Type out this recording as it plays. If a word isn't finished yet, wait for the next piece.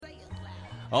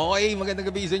Okay,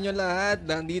 magandang gabi sa inyo lahat.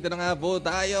 Nandito na nga po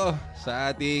tayo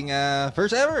sa ating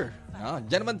first ever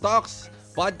Gentleman Talks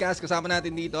podcast. Kasama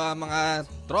natin dito ang mga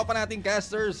tropa nating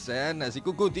casters and si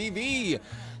Kuku TV,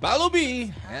 Paolo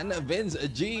B, and Vince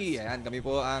G. Ayan, kami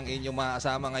po ang inyong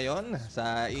makasama ngayon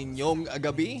sa inyong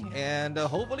gabi. And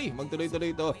hopefully,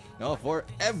 magtuloy-tuloy ito for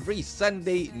every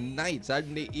Sunday night,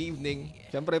 Sunday evening.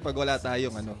 Siyempre, pag wala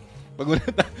tayong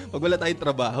pag wala tayong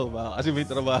trabaho ba? Kasi may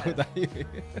trabaho tayo.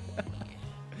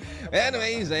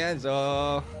 Anyways, ayan. So,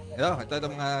 ito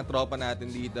ang mga tropa natin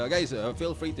dito. Guys,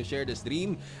 feel free to share the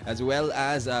stream as well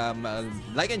as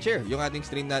like and share yung ating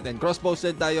stream natin.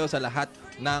 Cross-posted tayo sa lahat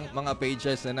ng mga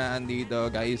pages na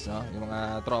naandito, guys. Yung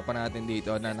mga tropa natin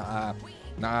dito na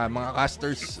mga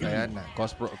casters. Ayan,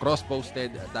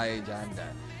 cross-posted tayo dyan.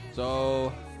 So,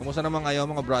 kumusta naman kayo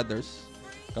mga brothers?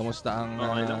 Kamusta ang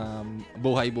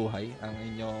buhay-buhay? Ang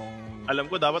inyong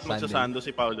Alam ko dapat magsasando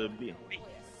si Paolo B.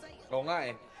 Oo nga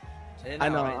eh.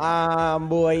 Ang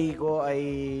buhay ko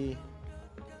ay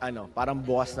parang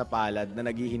bukas na palad na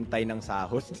naghihintay ng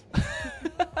sahod.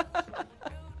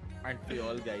 Aren't we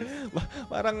all, guys?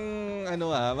 Parang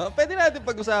pwede natin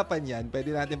pag-usapan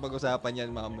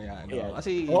yan mamaya.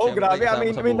 Kasi grabe,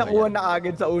 may nakuha na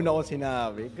agad sa una kong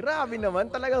sinabi. Grabe naman,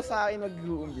 talagang sa akin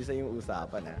mag-uumpisa yung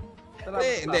usapan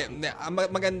Hindi.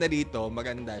 Maganda dito,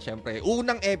 syempre.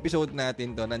 Unang episode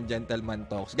natin to ng Gentleman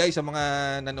Talks. Guys, sa mga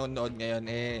nanonood ngayon,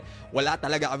 wala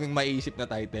talaga kaming maiisip na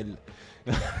title.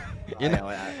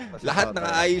 Lahat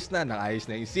nakaayos na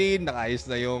yung scene, nakaayos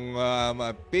na yung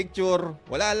picture.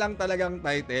 Wala lang talagang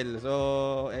title. So,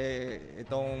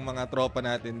 itong mga tropa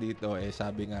natin dito,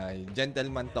 sabi nga,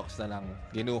 Gentleman Talks na lang.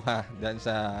 Ginuha dyan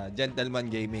sa Gentleman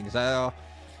Gaming. So,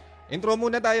 intro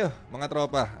muna tayo, mga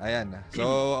tropa. Ayan.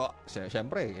 So,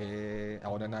 syempre,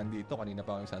 ako na nandito. Kanina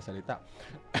pa akong sasalita.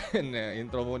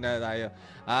 Intro muna tayo.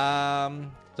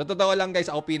 So, totoo lang,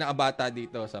 guys, ako pinakabata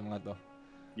dito sa mga to.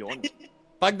 Yun.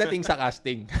 Pagdating sa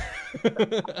casting.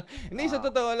 Hindi, sa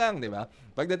totoo lang, di ba?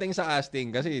 Pagdating sa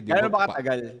casting, kasi... Gano'n ba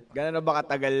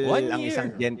katagal ang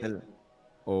isang gentle?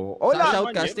 Wala.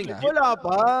 Shoutcasting Wala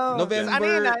pa. November.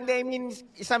 I mean,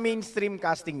 sa mainstream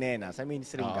casting na yun. Sa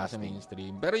mainstream casting. Sa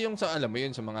mainstream. Pero yung alam mo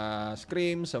yun, sa mga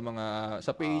scream,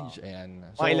 sa page, ayan.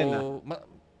 So, kailan na?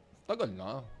 Tagal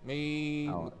na. May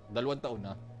 2 taon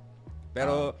na.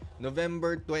 Pero,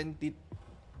 November 2020.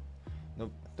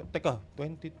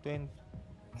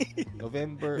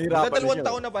 November. 2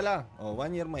 taon na pala. 1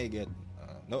 year mahigit.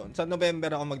 Sa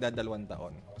November ako magda2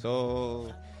 taon. So,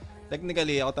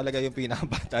 technically, ako talaga yung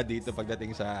pinakabata dito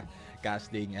pagdating sa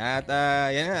casting. At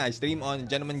yan nga, I stream on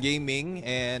Gentleman Gaming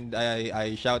and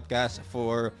I shoutcast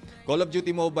for Call of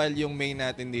Duty Mobile yung main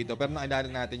natin dito. Pero nakilala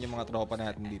natin yung mga tropa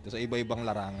natin dito sa iba-ibang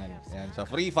larangan. Yan, sa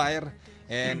Free Fire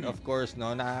and of course,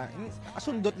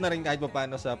 nakasundot na rin kahit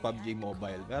paano sa PUBG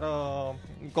Mobile. Pero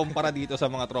kumpara dito sa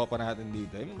mga tropa natin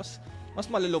dito, mas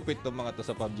malulupit tong mga to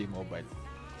sa PUBG Mobile.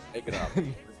 Ay,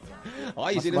 grabe.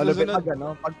 Okay, mas malupit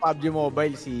pag PUBG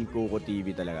Mobile, si Kuku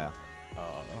TV talaga.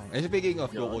 Speaking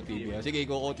of Kuku TV, sige,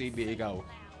 Kuku TV, ikaw.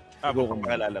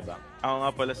 Pagkakalala ba? Ako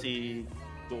nga pala si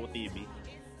Kuku TV.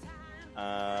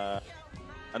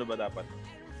 Ano ba dapat?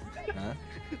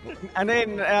 Ano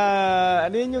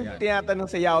yun yung tinatanong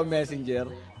sa Yahoo Messenger?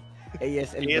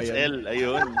 ASL ba yun? ASL,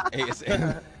 ayun. ASL.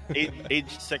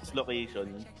 Age, sex, location.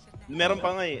 Meron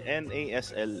pa nga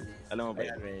NASL. Alam mo ba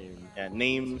yan?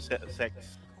 Name,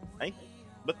 sex. Ay,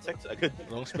 ba't sex agad?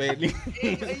 Wrong spelling.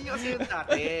 Ayun yung kasi yung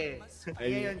dati.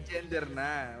 Ngayon, gender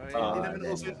na. Hindi naman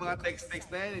uso yung mga text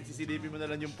na yan. Sisilipin mo na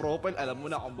lang yung profile. Alam mo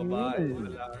na kung babae o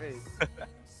lalaki.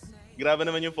 Grabe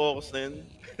naman yung focus na yun.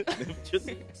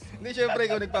 Hindi, syempre,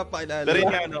 ikaw nagpapakilala. Pero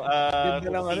yun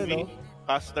TV,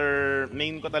 caster,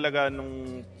 main ko talaga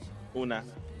nung una,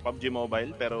 PUBG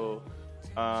Mobile. Pero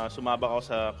sumabak ako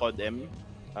sa COD M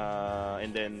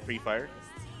and then Free Fire.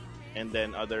 And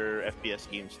then other FPS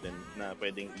games din na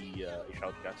pwedeng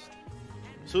i-shoutcast.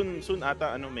 Soon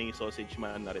ata may Sausage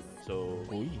Man na rin. So,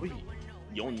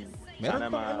 yun. Sana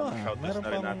ma-shoutcast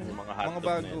na rin natin yung mga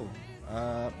hotdog na yun.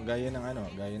 Gaya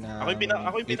na... Ako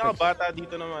yung pinakabata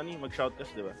dito naman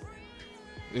mag-shoutcast, di ba?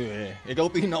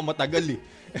 Ikaw pinakamatagal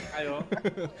Ayo.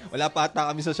 Wala pa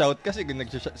ata kami sa shoutcast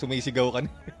sumisigaw ka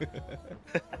na.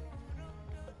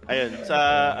 Ayun,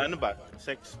 sa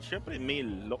sex, syempre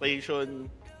male, location,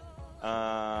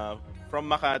 from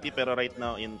Makati pero right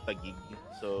now in Taguig.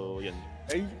 So, yun.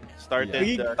 Started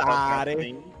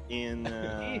shoutcasting in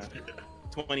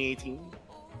 2018.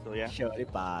 So, yeah. Sorry,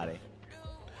 pare.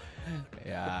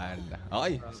 Yan.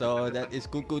 Okay, so that is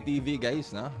Kuku TV, guys,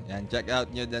 no? Yan, check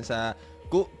out nyo dyan sa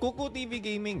Kuku TV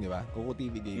Gaming, di ba? Kuku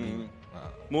TV Gaming.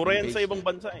 Mura yan sa ibang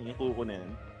bansa, yung Kuku na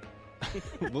yan.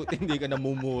 Buti hindi ka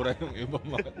namumura ng ibang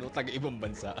mga taga-ibang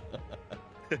bansa.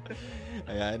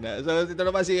 Ayan. So, ito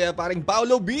naman si paring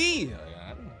Paolo B.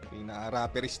 Ayan.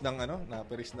 Pinaka-rapperist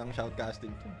ng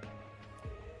shoutcasting to.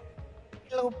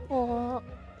 Hello po.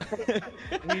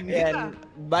 Ayan.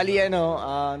 Bali,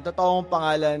 ang totoong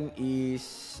pangalan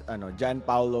is, John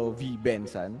Paulo V.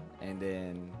 Benson. And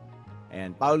then,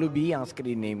 ayan, Paulo B. ang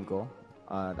screen name ko.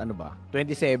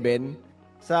 27.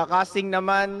 Sa casting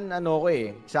naman,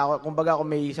 kumbaga kung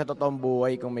may sa totoong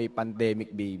buhay, kung may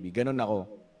pandemic baby, ganun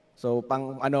ako. So,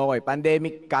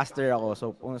 pandemic caster ako.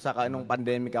 So, kung nung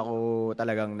pandemic ako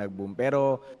talagang nag-boom.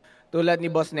 Pero, tulad ni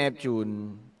Boss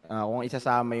Neptune, kung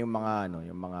isasama yung mga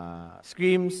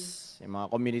scrims, yung mga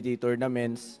community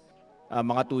tournaments,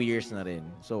 mga 2 years na rin.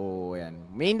 So, ayan.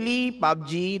 Mainly,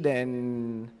 PUBG, then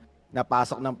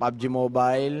napasok ng PUBG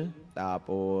Mobile,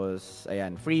 tapos,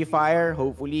 ayan, Free Fire,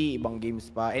 hopefully, ibang games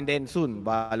pa. And then, soon,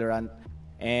 Valorant.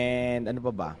 And, ano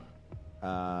pa ba?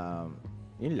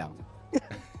 Yun lang.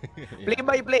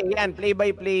 Play-by-play, yan.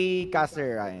 Play-by-play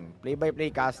caster, Ryan.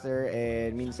 Play-by-play caster,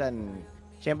 and minsan,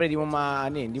 syempre, di mo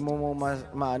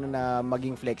maano na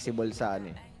maging flexible sa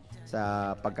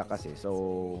pagkakasi.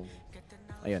 So,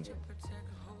 ayun.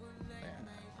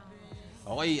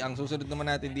 Okay, ang susunod naman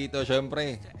natin dito,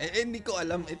 syempre, hindi ko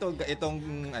alam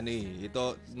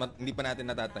hindi pa natin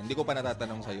hindi ko pa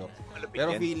natatanong sa'yo.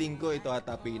 Pero feeling ko ito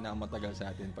ata pinakamatagal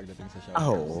sa atin pagdating sa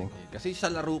shoutcasting. Kasi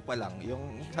sa laro pa lang,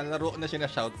 yung sa laro na siya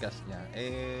na shoutcast niya,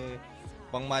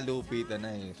 pang malupitan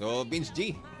na eh. So, Vince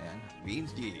G. Ayan,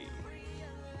 Vince G.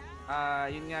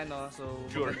 Yun nga, no? So,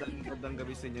 sure. magandang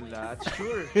gabi sa inyo lahat.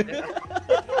 Sure.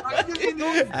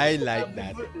 I like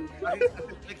that.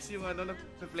 Nag-flex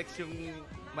yung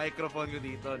microphone ko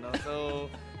dito, no? So,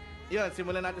 yun,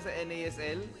 simulan natin sa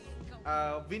NASL.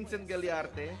 Vincent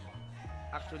Gagliarte.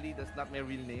 Actually, that's not my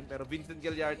real name. Pero Vincent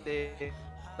Gagliarte.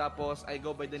 Tapos, I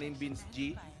go by the name Vince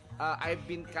G. I've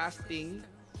been casting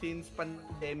since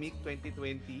pandemic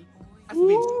 2020. As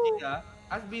Vince G,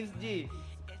 As Vince G.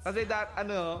 Kasi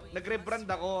nag-rebrand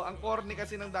ako. Ang corny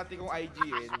kasi ng dati kong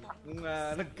IGN nung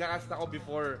nagka-cast ako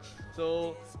before.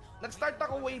 So, nag-start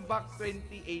ako way back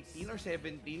 2018 or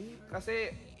 17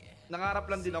 kasi nangarap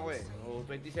lang din ako eh. So,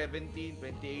 2017,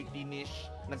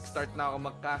 2018-ish, nag-start na ako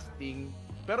mag-casting.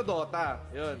 Pero Dota,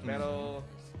 yun. Pero,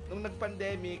 nung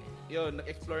nag-pandemic, yun,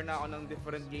 nag-explore na ako ng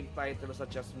different game titles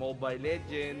such as Mobile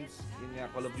Legends, yun nga,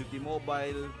 Call of Duty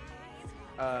Mobile,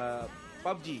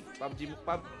 PUBG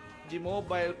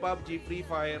Mobile, PUBG, Free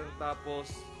Fire,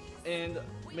 tapos, and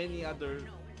many other,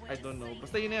 I don't know.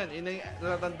 Basta yun yan, yun yung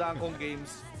natatandaan kong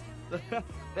games.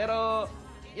 Pero,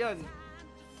 yun,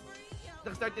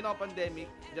 nag-start din ako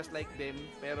pandemic, just like them,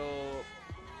 pero,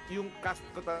 yung cast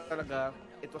ko talaga,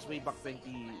 it was way back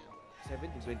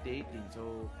 2017, 2018.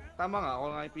 So, tama nga, ako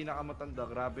nga yung pinakamatanda,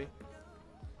 grabe.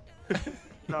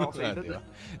 Ako sa ito.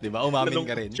 Diba, umamin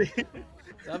ka rin.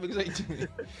 Sabi ko sa inyo,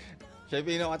 siya yung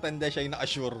pinakatanda, siya yung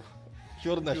naka-sure.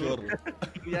 Sure na sure.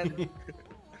 Yan.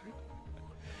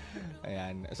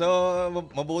 Ayan. So,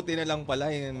 mabuti na lang pala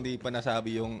hindi pa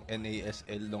nasabi yung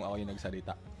NASL nung ako yung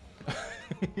nagsalita.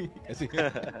 Kasi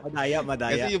madaya.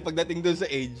 Kasi yung pagdating doon sa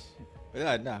age,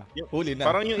 wala na. Huli na.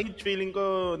 Parang yung age feeling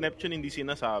ko, Neptune hindi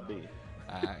sinasabi.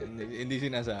 Hindi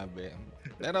sinasabi.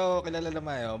 Pero kilala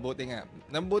naman, buti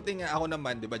nga ako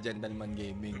naman, 'di ba, Gentleman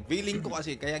Gaming. Feeling ko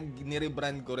kasi kaya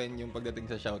ni-rebrand ko rin yung pagdating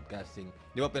sa shoutcasting.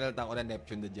 'Di ba, pinalitan ko na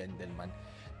Neptune the Gentleman.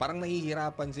 Parang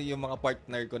nahihirapan yung mga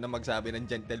partner ko na magsabi ng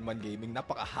Gentleman Gaming.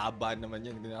 Napakahaba naman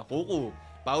 'yan. Kuku,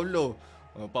 Paulo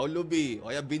B,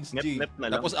 o kaya Vince G.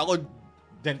 Tapos ako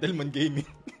Gentleman Gaming.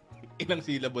 Ilang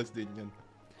syllables din 'yun.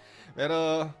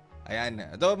 Pero ayan.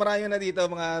 So, marami na dito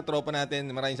mga tropa natin.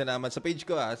 Maraming salamat sa page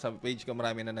ko. Sa page ko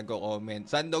marami na nagko-comment.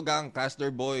 Sando Gang, Caster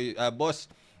Boy, Boss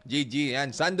GG. Ayan,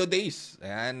 Sando Days.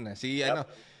 Ayan,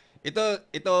 Ito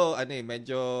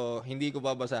medyo hindi ko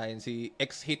babasahin, si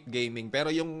X-Hit Gaming.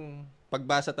 Pero yung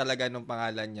pagbasa talaga ng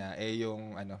pangalan niya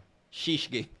yung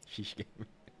Shish Game. Shish Game.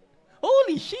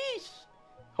 Holy shish!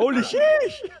 Holy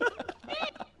shish!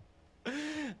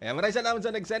 Ayan, maraming salamat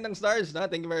sa nag-send ng stars. No?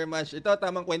 Thank you very much. Ito,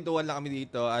 tamang kwentuhan lang kami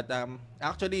dito. At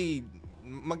actually,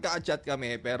 magka-chat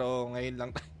kami. Pero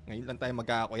ngayon lang tayo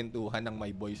magkakwentuhan ng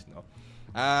my boys. No?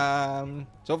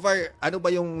 So far, ano ba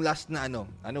yung last na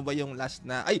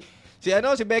Ay,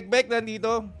 si Bekbek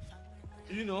nandito.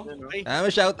 You know?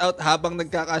 Shout out habang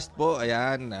nagka-cast po.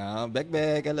 Ayan,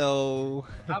 Bekbek, hello.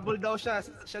 Habol daw siya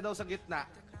daw sa gitna.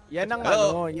 Yan ang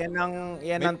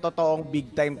yan ang totoong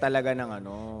big time talaga ng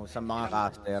sa mga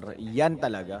caster. Yan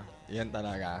talaga.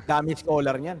 Dami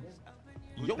scholar niyan.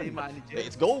 Yo,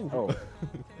 let's go. Oh.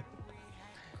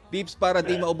 Tips para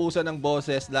di maubusan ng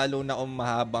boses lalo na kung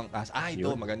mahabang cast.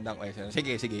 Ito Yun. magandang question.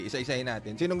 Sige, isa-isahin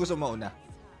natin. Sinong gusto mo una?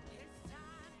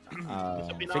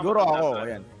 Siguro ako,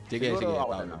 ayan. Sige, Siguro sige. ako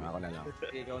Paolo. na lang, ako na lang.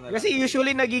 Ikaw na Kasi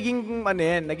usually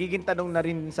nagiging tanong na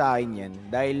rin sa akin yan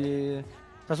dahil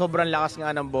sa sobrang lakas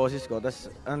nga ng boses ko, tas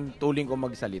ang tuling ko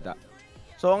magsalita.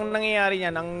 So ang nangyayari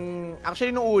niyan,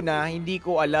 actually nung una, hindi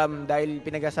ko alam dahil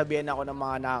pinagsasabihan ako ng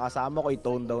mga nakakasama ko,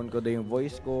 i-tone down ko daw yung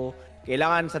voice ko.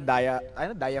 Kailangan sa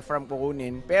diaphragm ko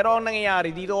kunin. Pero ang nangyayari,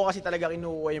 dito ko kasi talaga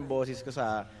kinukuha yung boses ko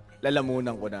sa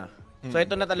lalamunan ko na. So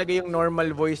ito na talaga yung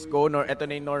normal voice ko, ito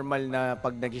na yung normal na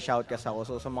pag nag-shoutcast ako.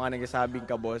 So sa mga nagsasabing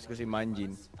ka-boss ko si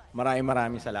Manjin,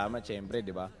 maraming salamat syempre, di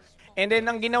ba? And then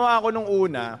ang ginawa ko nung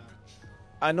una,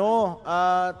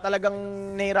 talagang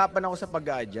nahirapan ako sa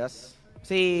pag-adjust.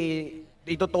 Kasi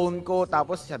ito-tone ko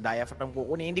tapos sa diaphragm ko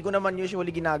kunin. Hindi ko naman usually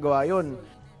ginagawa yun.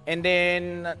 And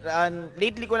then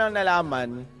lately ko lang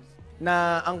nalaman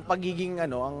na ang pagiging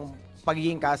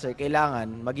caster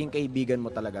kailangan maging kaibigan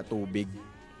mo talaga tubig.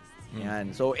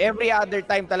 Yan. So every other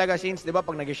time talaga since 'di ba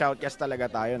pag nag-shoutcast talaga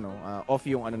tayo off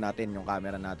yung natin, yung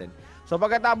camera natin. So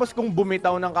pagkatapos kung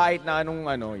bumitaw ng kahit na anong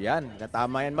yan,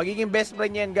 tama yan. Magiging best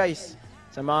friend yan, guys.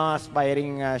 Sa mga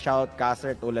aspiring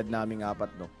shoutcaster tulad naming apat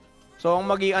So ang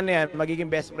magiging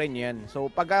best friend yan. So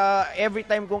pagka every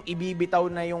time kong ibibitaw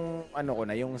na yung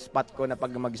yung spot ko na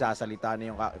pag magsasalita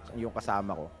na yung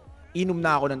kasama ko, inom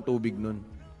na ako ng tubig nun.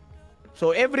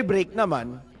 So every break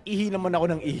naman, ihi naman ako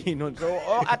ng ihi nun. So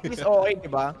at least okay, 'di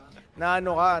ba? Na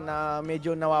na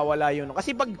medyo nawawala yun.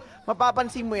 Kasi pag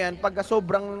mapapansin mo yan, pag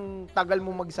sobrang tagal mo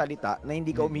magsalita na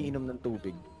hindi ka umiinom ng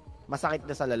tubig, masakit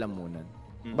na sa lalamunan.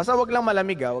 Basta wag lang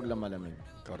malamig, wag lang malamig.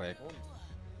 Correct.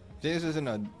 Sino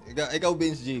susunod? Ikaw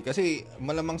Vince G. Kasi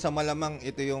malamang sa malamang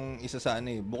ito yung isa sa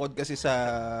bukod kasi sa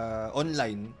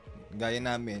online, gaya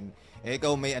namin,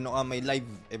 ikaw may may live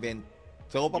event.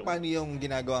 So paano yung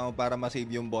ginagawa mo para ma-save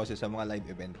yung boses sa mga live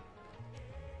event?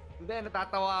 Hindi,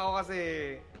 natatawa ako kasi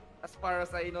as far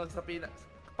as I know sa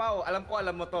Pao,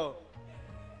 alam mo to.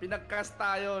 Pinag-cast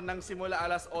tayo ng simula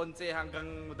alas 11 hanggang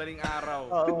madaling araw.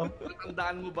 Oo.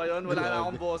 Tandaan mo ba yun? Wala na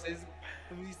akong boses.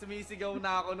 Sumisigaw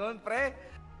na ako noon.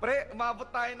 Pre, umabot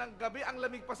tayo ng gabi. Ang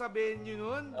lamig pa sa venue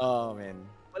nun. Oh, man.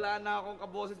 Wala na akong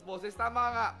kaboses-boses. Tama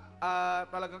nga,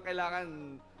 talagang kailangan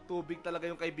tubig talaga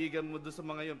yung kaibigan mo doon sa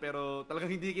mga yun. Pero talagang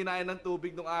hindi kinain ng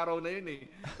tubig nung araw na yun eh.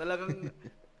 Talagang,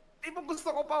 gusto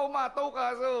ko pa umataw ka.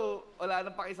 So, wala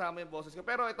nang pakisama yung boses ko.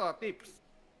 Pero ito, tips.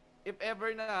 If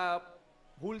ever na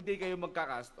whole day kayo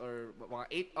magkakast or mga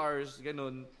 8 hours,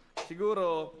 ganun,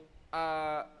 siguro,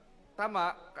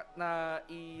 tama na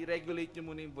i-regulate nyo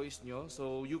muna yung voice nyo.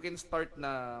 So, you can start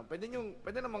na, pwede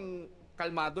namang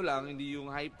kalmado lang, hindi yung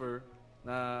hyper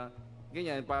na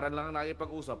ganyan, para lang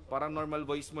nakipag-usap, parang normal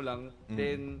voice mo lang.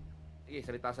 Then, sige,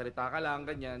 salita-salita ka lang,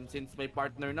 ganyan. Since may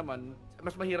partner naman,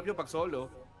 mas mahirap yung pag solo.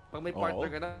 Pag may partner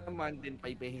ka naman, then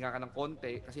paipahinga ka ng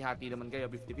konti, kasi hati naman kayo,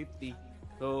 50-50.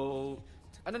 So,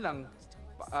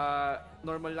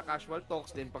 normal na casual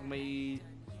talks, then pag may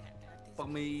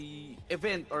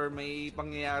event or may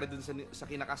pangyayari dun sa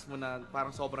kinakas mo na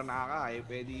parang sobrang nakaka-hype,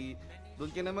 pwede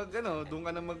doon ka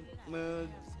na mag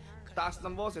taas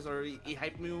ng boses or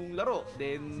i-hype mo yung laro.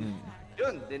 Then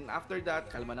then after that,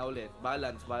 kalma na ulit.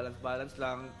 Balance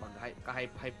lang. Pag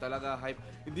ka-hype talaga, hype.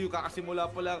 Hindi yung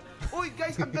kakasimula pa lang, uy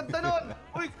guys, ang ganda nun!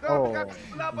 Uy,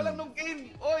 kakasimula pa lang nung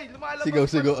game! Uy, lumalabas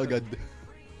Sigaw agad.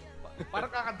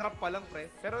 Parang kakadrop pa lang, pre.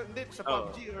 Pero hindi, sa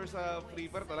PUBG or sa Free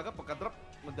Fire talaga, pagka-drop,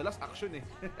 madalas action eh.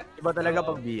 Iba talaga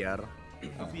pag VR.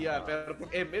 VR. Pero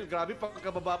pag ML, grabe,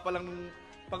 pagkababa pa lang,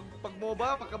 pag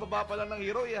MOBA, pagkababa pa lang ng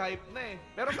hero, i-hype na eh.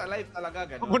 Pero sa live talaga,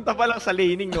 gano'n. Pupunta pa lang sa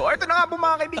laning, Ito na nga po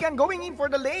mga kaibigan, going in for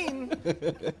the lane.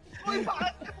 Uy,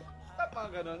 bakit?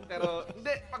 Pa gano'n. Pero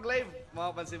hindi, pag live,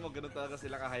 mapapansin mo, gano'n talaga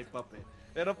sila ka-hype up eh.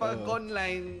 Pero pag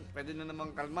online, pwede na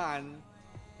namang kalmaan,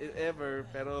 if ever,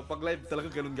 pero pag live talaga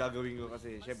ganun gagawin ko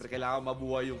kasi syempre kailangan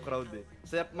mabuhay yung crowd eh.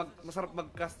 Masarap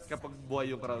mag-cast kapag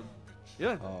buhay yung crowd.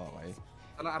 Yun. Okay.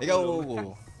 Ikaw,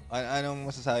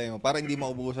 anong masasabi mo? Para hindi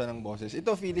maubusan ng boses.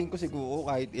 Ito, feeling ko siguro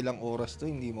kahit ilang oras to,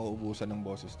 hindi maubusan ng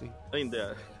boses to. Ay, hindi.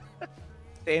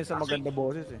 Tingin sa maganda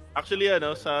boses eh. Actually,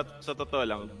 sa totoo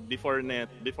lang, before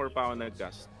pa ako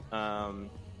nag-cast,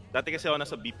 dati kasi ako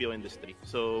nasa BPO industry.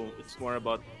 So, it's more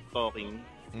about talking.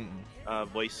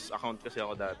 Voice account kasi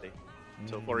ako dati.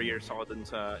 So 4 years ako dun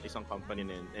sa isang company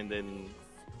na yun. And then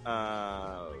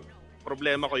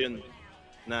problema ko yun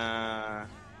na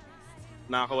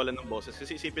nakakawalan ng boses.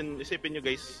 Kasi isipin nyo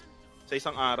guys, sa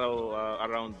isang araw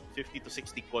around 50 to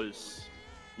 60 calls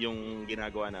yung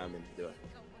ginagawa namin, di ba?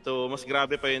 So mas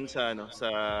grabe pa yun sa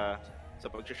sa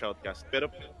pag-shoutcast.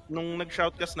 Pero nung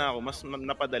nag-shoutcast na ako, mas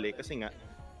napadali kasi nga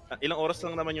ilang oras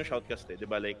lang naman yung shoutcast eh, 'di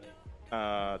ba? Like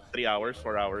 3 hours,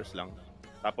 4 hours lang.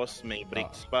 Tapos may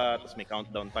breaks pa, tapos may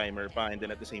countdown timer pa, and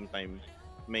then at the same time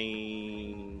may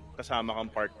kasama kang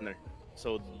partner.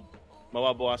 So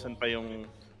mababawasan pa yung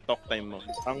talk time mo.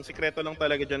 Ang sikreto lang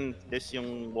talaga dyan is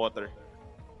yung water.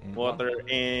 Water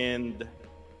and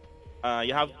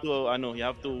you have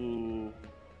to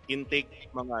intake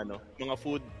mga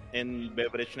food and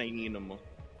beverage na iniinom mo.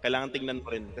 Kailangan tingnan mo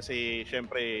rin kasi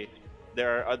syempre there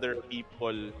are other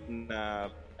people na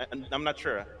I'm not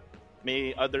sure.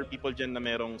 May other people dyan na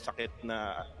merong sakit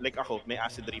na like ako, may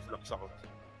acid reflux ako.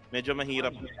 Medyo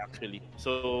mahirap actually.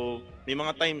 So may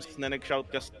mga times na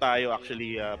nag-shoutcast tayo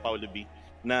actually Paulo B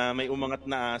na may umangat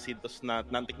na acid tapos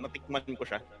natikman ko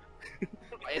siya.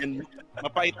 And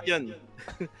mapait 'yun.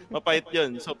 Mapait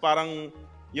 'yun. So parang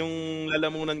yung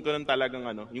lalamunan ko nun talagang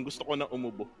yung gusto ko na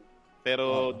umubo.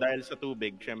 Pero dahil sa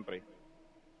tubig, syempre,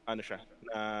 siya,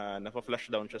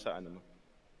 nafa-flush down siya sa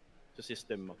sa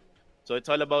system mo. So it's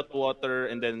all about water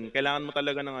and then kailangan mo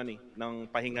talaga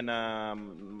ng pahinga na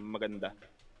maganda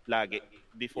lagi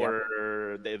before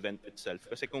the event itself.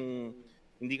 Kasi kung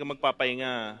hindi ka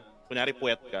magpapahinga, kunyari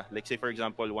puwet ka, like say for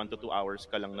example 1 to 2 hours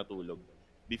ka lang natulog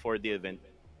before the event,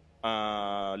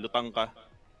 lutang ka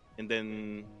and then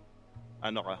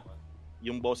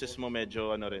yung boses mo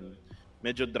medyo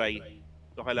medyo dry.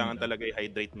 So kailangan talaga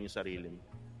i-hydrate mo yung sarili mo.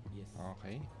 Yes.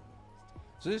 Okay.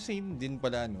 So same din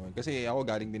pala kasi ako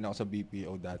galing din ako sa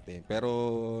BPO dati. Pero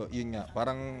yun nga,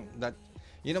 parang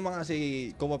yun naman kasi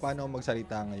kung paano ako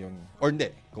magsalita ngayon. Or hindi,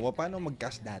 kung paano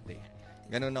mag-cast dati.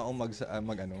 Ganun ako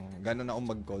ganun ako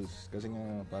mag-calls kasi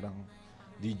nga parang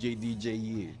DJ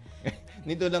eh.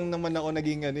 Nito lang naman ako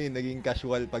naging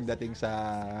casual pagdating sa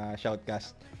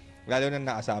shoutcast. Lalo na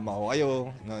nakasama ko kayo,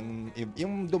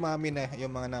 yung dumami na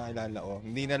yung mga nakilala ko.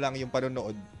 Hindi na lang yung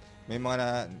panonood. May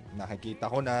mga nakikita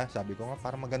ko na, sabi ko nga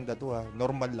parang maganda to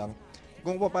normal lang.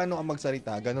 Kung paano ka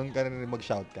magsalita, ganun ka rin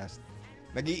mag-shoutcast.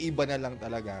 Nag-iiba na lang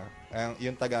talaga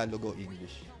yung Tagalog o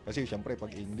English. Kasi syempre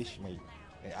pag English may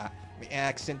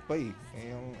accent pa eh.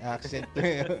 Yung accent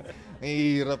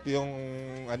mahirap yung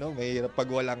mahirap pag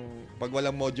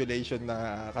walang modulation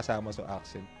na kasama sa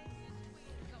accent.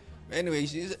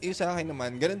 Anyways, yung sa akin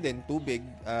naman, ganun din, tubig.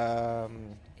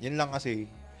 Yun lang kasi,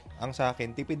 ang sa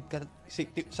akin,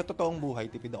 sa totoong buhay,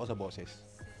 tipid ako sa boses.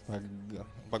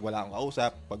 Pag wala akong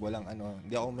kausap, pag walang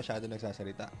hindi ako masyado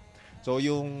nagsasalita. So,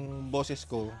 yung boses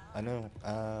ko,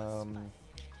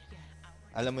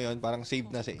 alam mo yun, parang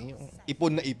save na yung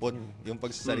ipon na ipon, yung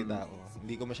pagsasalita ko.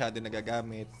 Hindi ko masyado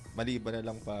nagagamit. Maliban na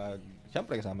lang pag,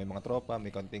 syempre kasama yung mga tropa,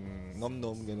 may konting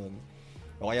nom-nom, ganun.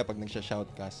 O kaya pag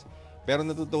nagsha-shoutcast. Pero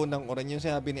natutunan ko rin yung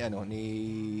sinabi ni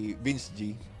Vince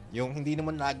G, yung hindi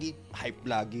naman lagi hype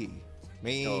lagi.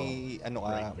 May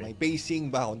may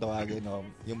pacing ba kung tawagin,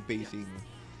 yung pacing.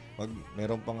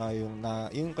 Meron pa nga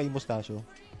yung kay Mustacho,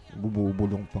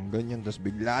 bubulong pang ganyan, tapos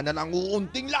bigla na lang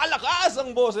uunting lalakas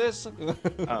ang boses.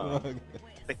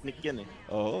 Technique yan eh.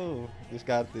 Oo,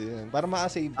 diskarte yan. Para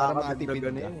ma-save, para ma-atipid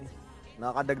ka.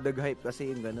 Nakakadagdag hype kasi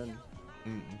yung ganun.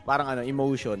 Parang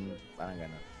emotion, parang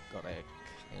ganun. Correct.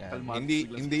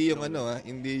 Hindi yung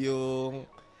hindi yung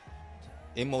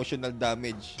emotional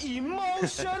damage.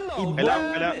 Emotional.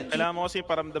 Kailangan mo kasi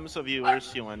paramdam sa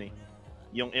viewers yung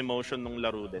emotion ng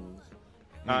laro din.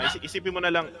 Isipin mo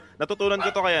na lang, natutunan ko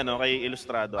to kay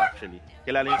Ilustrado actually.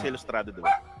 Kilala niyo si Ilustrado, di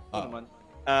ba?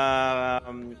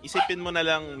 Isipin mo na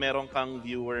lang meron kang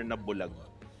viewer na bulag.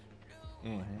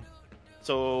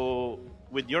 So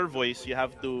with your voice, you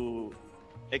have to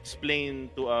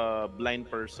explain to a blind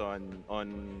person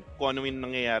on kung ano yung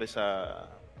nangyayari sa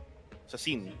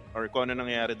scene or kung ano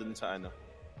nangyayari dun sa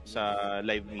sa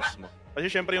live mismo. Kasi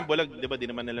syempre yung bulag, 'di ba, di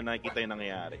naman nila nakikita yung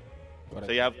nangyayari. Correct.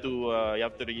 So you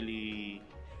have to really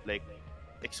like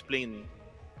explain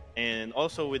and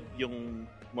also with yung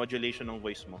modulation ng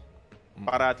voice mo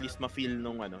para at least ma-feel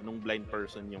nung blind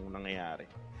person yung nangyayari.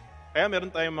 Kaya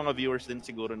meron tayong mga viewers din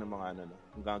siguro ng mga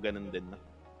mga ganun din na.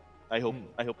 I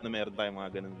hope na meron tayong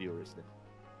mga ganung viewers din.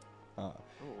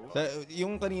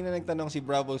 Yung kanina nagtanong si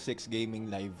Bravo 6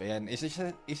 Gaming Live, ayan,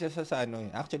 isa sa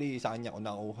actually sa kanya ko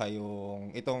nakuha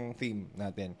yung itong theme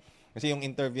natin. Kasi yung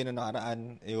interview na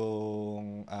nakaraan,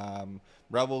 yung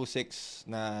Bravo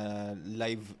 6 na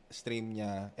live stream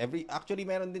niya, actually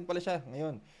meron din pala siya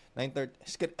ngayon,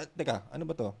 9:30. Teka, ano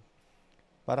ba to?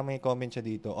 Para may comment siya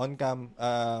dito. On cam,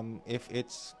 if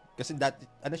it's, kasi dati,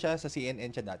 siya, sa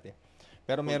CNN siya dati.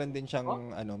 Pero meron din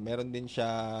siyang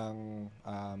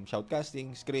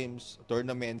shoutcasting, scrims,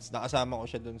 tournaments. Nakasama ko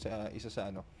siya doon sa isa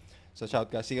sa sa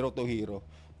Shoutcast, Zero to Hero.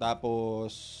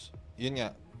 Tapos, yun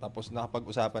nga, tapos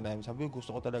nakapag-usapan namin, sabi ko,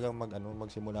 gusto ko talagang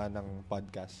magsimula ng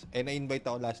podcast. Na-invite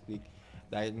ako last week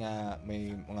dahil nga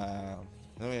may mga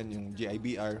yung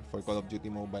GIBR for Call of Duty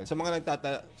Mobile. Sa mga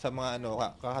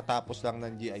kakatapos lang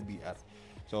ng GIBR.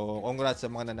 So, congrats sa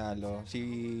mga nanalo.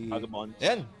 Vagabonds.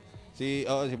 Ayan. Si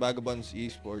Vagabonds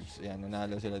Esports. Ayan,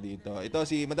 nanalo sila dito. Ito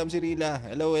si Madam Cirila.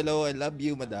 Hello, I love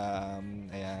you, Madam.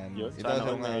 Ayan. Yun, Ito sana sa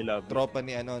all may I mga love you. tropa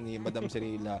ni Madam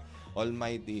Cirila.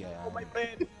 Almighty. Ayan. Oh my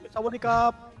friend, sa World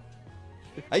Cup.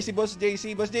 Ay, si Boss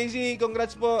JC. Boss JC,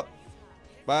 congrats po.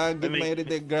 Pag may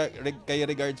kay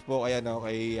regards po kay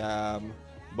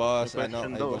Boss May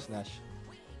question ay daw. Boss Nash.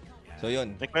 So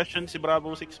yun. May question si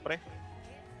Bravo 6 pre.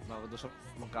 Bago doon sa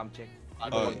mag-cam check.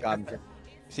 Oh, Cam.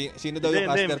 sino daw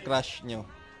yung Hindi, caster crush nyo?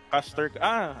 Caster,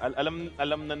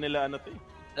 alam na nila ano to eh.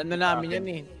 Alam na namin yan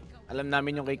eh. Alam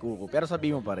namin yung kay Kuko. Pero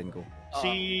sabi mo pa rin ko.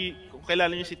 Kung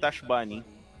kilala niyo si Tash Bunny,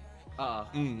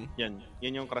 Mm.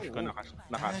 yan yung crush ko na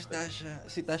caster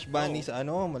Si Tash Bunny sa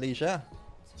Malaysia.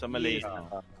 sa Malaysia.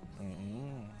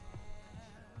 Mm.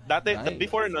 Dati, Nice.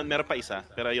 before nun, meron pa isa,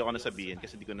 pero ayoko na sabihin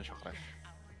kasi di ko na siya crush.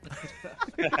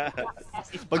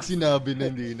 Pag sinabi na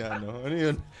hindi na ano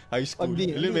yun? High school,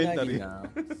 elementary.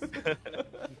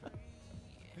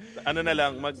 Ano na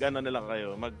lang,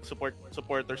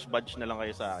 supporters badge na lang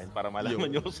kayo sa akin para malaman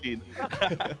niyo kung sino.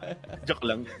 Joke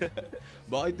lang.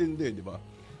 Bakit hindi, di ba?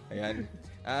 Ayan.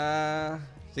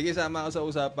 Sige, sama ako sa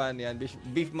usapan. Yan.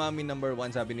 Beef Mommy number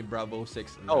 1, sabi ni Bravo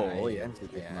 6. Oo, yan. Si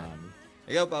Beef Mommy.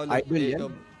 Ikaw, Paolo. Idol yan. Ikaw,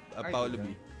 Paolo B.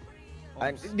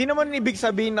 Hindi naman ibig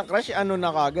sabihin na crush,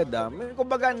 na kagad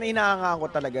Kumbaga, hinahanga ko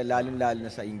talaga, lalo-lalo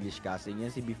na sa English casting.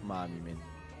 Yan si Beef Mommy, men.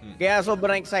 Kaya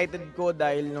sobrang excited ko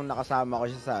dahil nung nakasama ko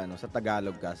siya sa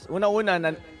Tagalog cast. Una-una,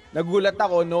 nagulat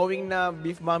ako knowing na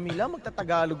Beef Mommy lang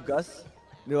magta-Tagalog cast.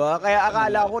 Di ba? Kaya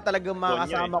akala ko talagang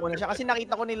makakasama ko na siya. Kasi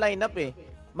nakita ko ni lineup eh.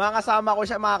 Makakasama ko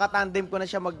siya, makakatandem ko na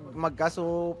siya mag-cast.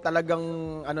 So talagang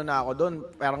na ako doon.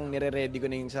 Parang nire-ready ko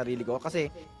na yung sarili ko. Kasi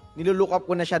nilulook up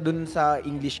ko na siya doon sa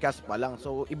English cast pa lang.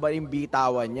 So iba yung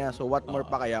bitawan niya. So what more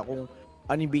pa kaya kung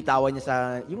ano yung bitawan niya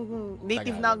sa yung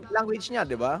native na language niya,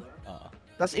 di ba?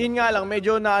 Tapos yun nga lang,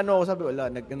 medyo sabi wala,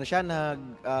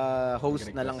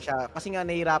 host na lang siya. Kasi nga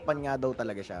nahirapan nga daw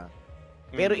talaga siya.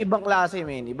 Pero ibang klase,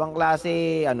 men. Ibang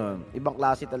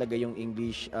klase talaga yung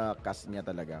English cast niya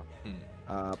talaga.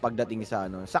 Pagdating sa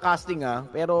sa casting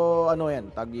pero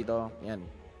yan, tag dito, yan.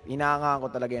 Inaangahan ko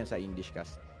talaga yan sa English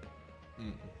cast.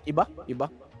 Iba.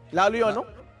 Lalo yun,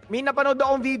 may napanood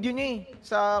akong video niya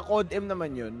sa Code M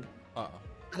naman yun.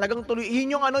 Talagang tuloy,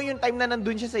 yun yung time na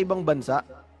nandun siya sa ibang bansa.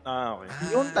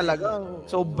 Okay. Yun talagang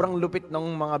sobrang lupit ng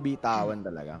mga bitawan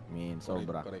talaga.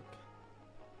 Sobra. Correct.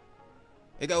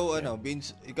 Ikaw,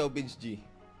 Vince G.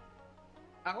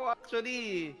 Ako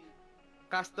actually,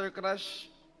 caster crush,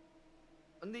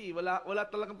 hindi, wala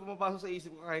talagang pumapasok sa isip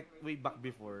ko kahit way back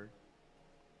before.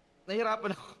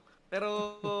 Nahirapan ako. Pero,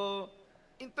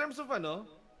 in terms of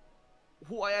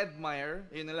who I admire,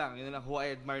 yun na lang, who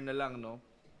I admire na lang,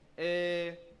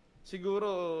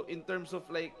 siguro, in terms of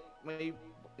like,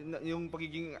 yung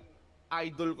pagiging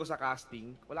idol ko sa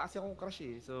casting, wala kasi akong crush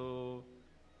eh. So,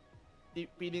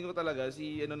 feeling ko talaga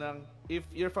if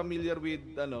you're familiar with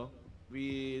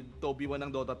Toby 1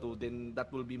 ng Dota 2, then that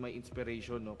will be my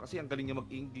inspiration, kasi ang galing niya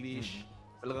mag-English.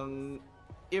 Talagang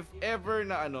if ever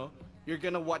na you're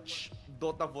gonna watch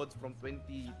Dota VODs from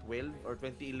 2012 or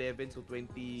 2011 to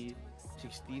 2016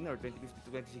 or 2015 to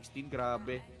 2016,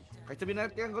 grabe. Kahit sabihin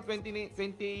natin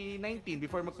 2019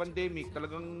 before mag-pandemic,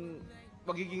 talagang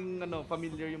magiging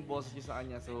familiar yung boses niya sa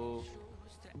kanya. So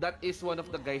that is one of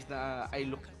the guys na I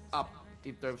look up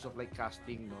in terms of like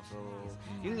casting, So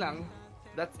yun lang.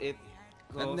 That's it.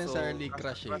 Not necessarily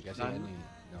crush kasi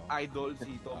idol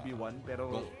si Toby 1,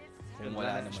 pero kung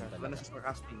wala naman talaga. Wala na siya sa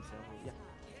casting. So yeah.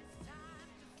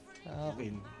 Sa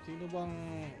akin, sino bang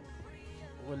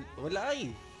wala eh.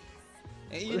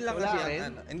 Yun lang Wala kasi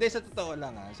rin? hindi, sa totoo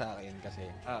lang sa akin kasi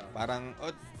parang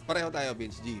pareho tayo,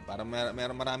 Vince G. Parang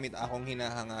marami akong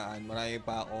hinahangaan, marami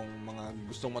pa akong mga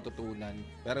gustong matutunan.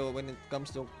 Pero when it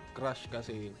comes to crush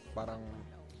kasi, parang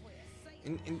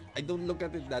I don't look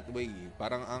at it that way.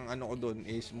 Parang ang ko doon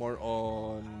is more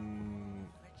on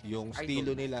yung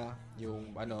estilo nila,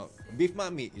 yung Beef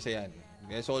Mommy, isa yan.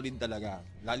 Solid talaga.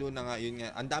 Lalo na nga, yun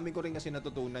nga, ang dami ko rin kasi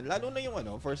natutunan. Lalo na yung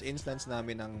first instance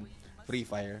namin ng Free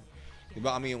Fire.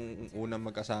 Diba kami yung unang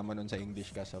magkasama nun sa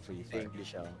English ka sa Free Fire? Sa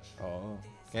English Oo.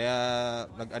 Kaya,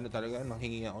 talaga,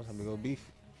 manghingi ako. Sabi ko, Beef,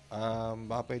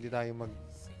 baka pwede tayo mag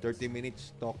 30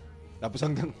 minutes talk. Tapos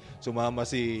hanggang sumama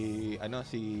si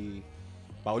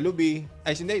Paulo B.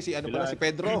 Ay, hindi, si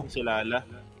Pedro. Si Lala.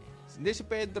 Hindi, si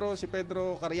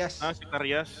Pedro Carias. Si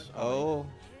Carias. Oo.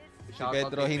 Si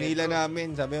Pedro, hinila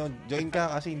namin. Sabi mo, join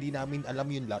ka kasi hindi namin alam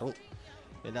yung laro.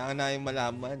 Kailangan na yung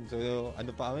malaman. So,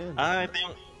 ano pa kami yun?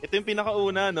 Ito yung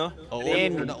pinakauna, no? Oo,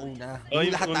 Then, yung una. Oh, Yung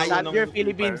yung lahat una- tayo.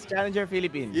 Challenger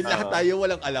Philippines. Yung lahat tayo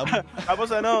walang alam.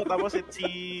 tapos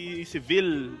si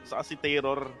Vil, saka si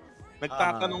Terror.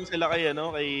 Nagtatanong sila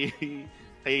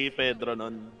kay Pedro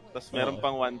nun. Tapos meron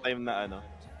pang one time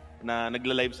na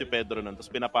nagla-live si Pedro nun. Tapos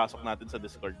pinapasok natin sa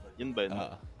Discord. Yun ba yun?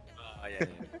 Ayan.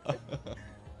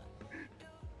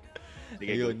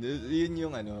 Yun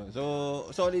yung So,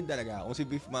 solid talaga. Kung si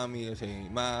Beef Mommy kasi,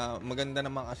 maganda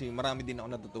naman kasi marami din ako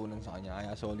natutunan sa kanya.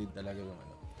 Kaya solid talaga yung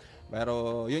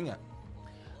Pero, yun nga.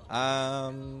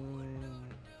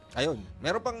 Ayun.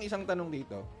 Meron pang isang tanong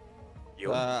dito.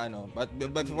 Yun. But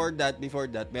before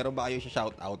that, meron ba kayo siya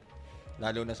shout out?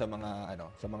 Lalo na sa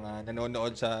mga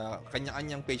nanonood sa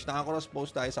kanya-kanyang page. Naka-cross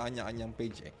post tayo sa kanya-kanyang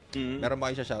page eh. Meron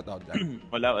ba kayo siya shout out dyan?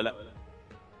 Wala.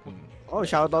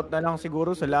 Shoutout na lang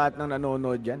siguro sa lahat ng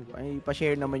nanonood dyan. Ay,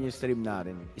 pa-share naman yung stream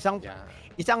natin.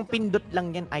 Isang pindot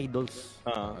lang yan, idols.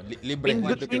 Libre.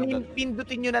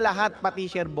 Pindutin nyo na lahat, pati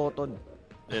share button.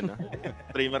 Yan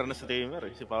streamer na streamer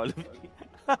si Paolo.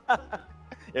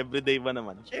 Everyday ba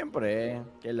naman? Siyempre,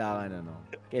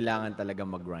 kailangan talaga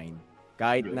mag-grind.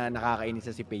 Kahit na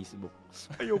nakakainis si Facebook.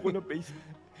 Ayoko na Facebook.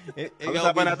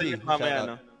 Pag-usapan natin yung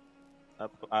mamaya,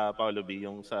 Paolo B,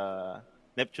 yung sa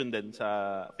Neptune din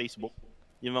sa Facebook.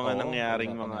 Yung mga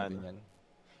nangyaring mga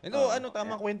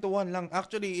tamang kwentuhan lang.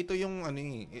 Actually, ito yung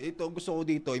ito gusto ko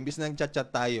dito, imbis na nag-chat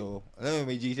tayo,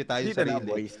 may GC tayo sa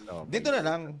sarili. Dito na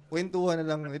lang, kwentuhan na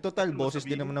lang. Total, boses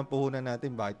din naman ng puhunan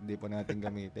natin, bakit hindi pa natin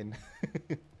gamitin?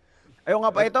 Ayun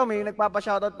nga pa ito, may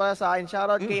nagpapa-shoutout para sa akin.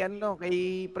 Shoutout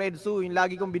kay Fredsu, yung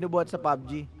lagi kong binubuhat sa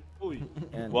PUBG. Uy.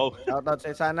 Yan. Wow. Shoutout sa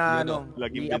sana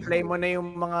i-apply mo na yung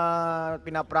mga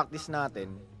pinapractice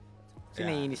natin. Kasi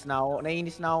naiinis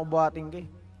na ako buhatin kay.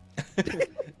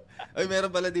 Ay,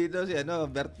 meron pala dito si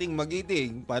Berting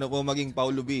Magiting. Paano po maging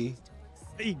Paulo B?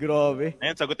 Ay, grabe.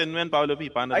 Ayan, sagutin mo yan, Paolo B.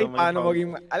 Paano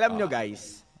maging... Alam nyo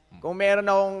guys, kung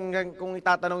kung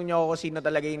itatanong nyo ako sino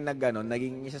talaga yung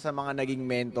naging isa sa mga naging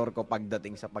mentor ko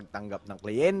pagdating sa pagtanggap ng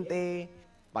kliyente,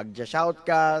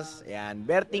 pag-shoutcast, ayan,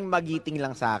 Berting Magiting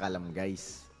lang sa akalam,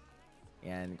 guys.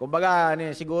 Yan. Kumbaga,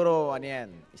 siguro,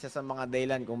 isa sa mga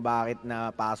dahilan kung bakit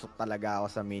napasok talaga ako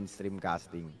sa mainstream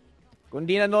casting. Kung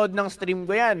di nanood ng stream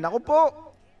ko yan, naku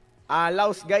po,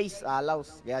 alaws guys,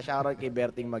 alaws. Kaya shoutout kay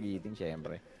Berting Magiting,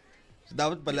 syempre. So,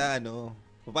 dapat pala,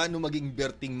 paano maging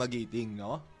Berting Magiting,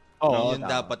 no? Oo. Yun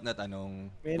dapat na tanong.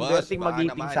 Berting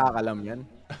Magiting sa akalam yan.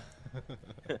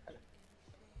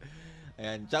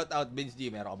 Ayan, shoutout, Vince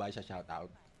G. Meron ka ba siya shoutout?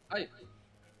 Ay,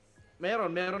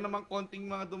 meron namang konting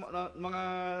mga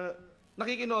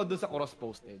nakikinood doon sa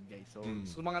cross-posted, guys. So,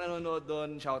 sa mga nanonood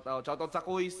doon, shoutout sa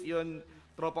Kuis, yun,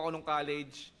 tropa ko nung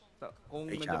college. Kung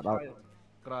nandiyan pa kayo,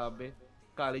 grabe.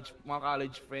 Mga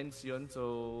college friends yun. So,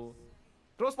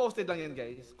 cross-posted lang yan,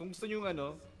 guys. Kung gusto nyo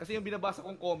kasi yung binabasa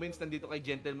kong comments nandito kay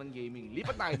Gentleman Gaming,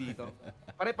 lipat na kayo dito.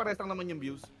 Pare-pares lang naman yung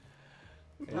views.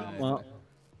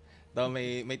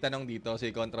 May tanong dito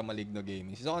si Contra Maligno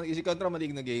Gaming. Si Contra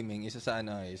Maligno Gaming isa sa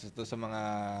sa mga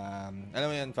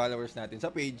followers natin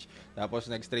sa page. Tapos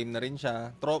nag-stream na rin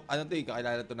siya.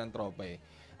 Kakilala to ng tropa eh.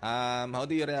 How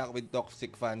do you react with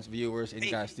toxic fans, viewers in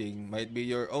casting? Might be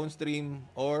your own stream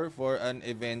or for an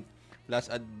event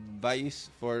plus advice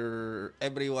for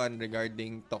everyone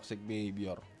regarding toxic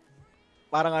behavior.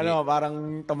 Parang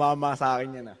parang tumama sa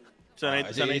akin yan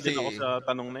Sanay din ako sa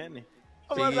tanong na yan eh.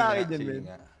 Tumama sa akin yan,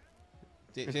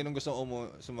 Sinong gusto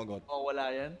sumagot?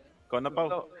 Wala yan. Ikaw na,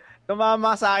 Pao.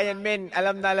 Tumama sa akin, men.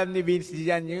 Alam ni Vince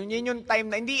diyan. Yun yung time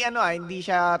na hindi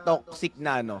siya toxic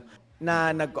na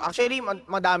actually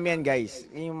madami yan, guys.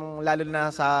 Yung lalo na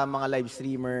sa mga live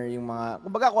streamer, yung mga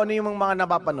kumbaga kung ano yung mga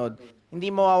napapanood, hindi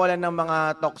mawawalan ng mga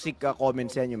toxic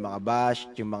comments yan, yung mga bash,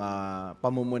 yung mga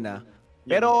pamumuna.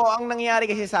 Pero ang nangyari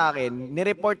kasi sa akin,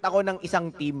 ni-report ako ng isang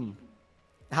team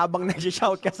habang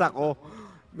nag-shoutcast ako.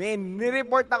 Man,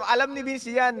 ni-report ako. Alam ni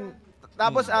Vince yan.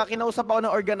 Tapos kinausap ako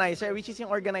ng organizer, which is yung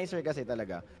organizer kasi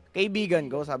talaga. Kaibigan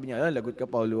ko, sabi niya, lagot ka,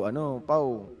 Paulo.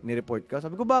 Pau, ni-report ka.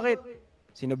 Sabi ko, bakit?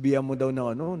 Sinabihan mo daw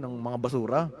ng mga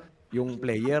basura, yung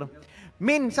player.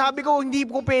 Man, sabi ko, hindi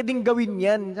ko pwedeng gawin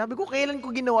yan. Sabi ko, kailan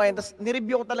ko ginawa yan? Tapos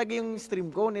nireview ko talaga yung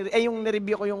stream ko.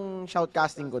 Nireview ko yung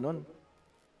shoutcasting ko nun.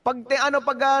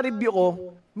 Pag-review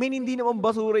ko, hindi naman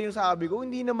basura yung sabi ko.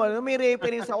 Hindi naman, may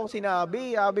reference ako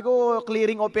sinabi. Sabi ko,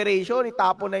 clearing operation,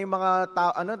 itapon na yung mga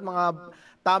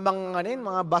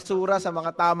mga basura sa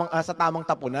mga tamang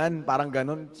tapunan, parang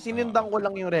ganun. Sinundan ko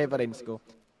lang yung reference ko.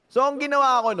 So, ang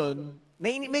ginawa ko nun,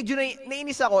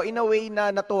 nainis ako in a way na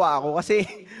natuwa ako kasi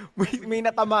may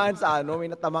natamaan sa may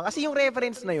natamaan. Kasi yung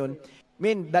reference na yun,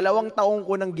 2 taong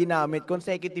ko nang ginamit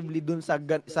consecutively dun sa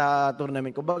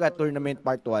tournament. Kumbaga, tournament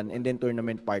part 1 and then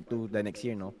tournament part 2 the next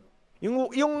year, no?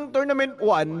 Yung tournament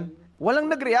 1, walang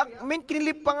nag-react.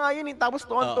 Kinilip pa nga yun eh. Tapos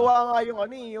tuwa nga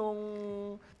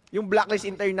yung Blacklist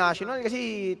International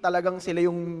kasi talagang sila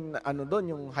yung doon,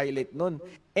 yung highlight noon.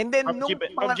 And then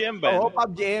PUBG ba? Oo,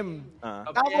 PUBG M.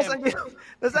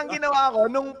 Tapos ang ginawa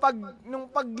ko nung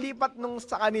paglipat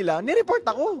sa kanila, ni-report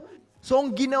ako. So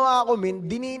ang ginawa ko,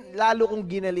 lalo kong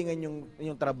ginalingan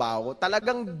yung trabaho ko.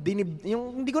 Talagang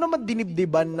hindi ko naman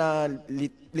dinibdiban na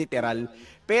literal.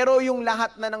 Pero yung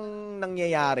lahat na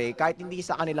nangyayari, kahit hindi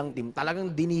sa kanilang team,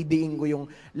 talagang dinidiin ko yung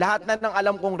lahat na ng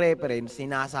alam kong reference,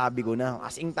 sinasabi ko na.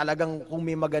 As in talagang kung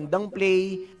may magandang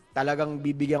play, talagang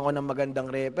bibigyan ko ng magandang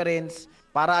reference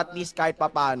para at least kahit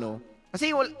papano.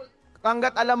 Kasi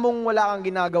hanggat alam mong wala kang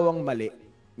ginagawang mali,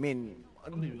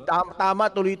 tama,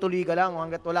 tuloy-tuloy ka lang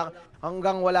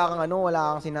hanggang wala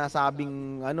kang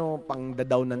sinasabing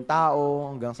pang-down ng tao,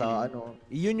 hanggang sa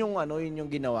yun yung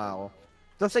ginawa ko.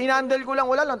 So, inandal ko lang,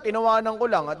 wala lang, tinawanan ko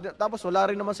lang. At tapos, wala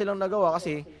rin naman silang nagawa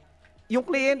kasi yung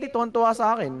kliyente tuwan-tuwa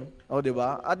sa akin. O, di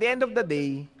ba? At the end of the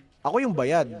day, ako yung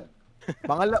bayad.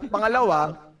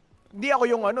 Pangalawa, hindi ako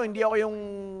yung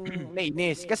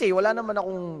nainis. Kasi wala naman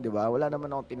akong, di ba? Wala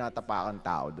naman akong tinatapakan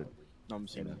tao doon.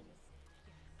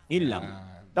 Yun lang.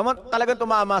 Talagang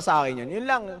tumama sa akin yun. Yun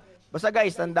lang. Basta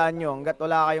guys, tandaan nyo, hanggat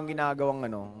wala kayong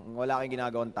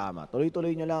ginagawang tama,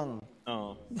 tuloy-tuloy nyo lang.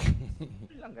 Oo.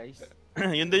 Yun lang, guys.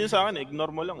 Yun din yung sa akin,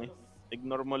 ignore mo lang eh.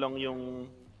 Ignore mo lang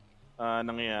yung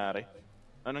nangyayari.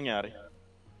 Ano nangyari?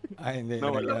 Ay, hindi.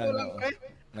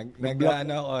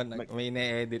 May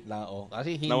na-edit lang ako.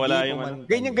 Kasi hindi nawala yung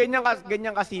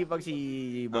Ganyan kasipag si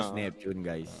Boss Neptune,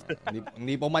 guys.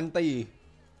 hindi pumantay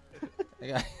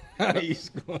eh. Ayos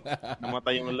ko.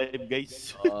 Namatay yung live,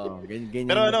 guys. Ganyan.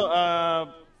 Pero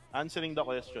answering the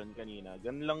question kanina,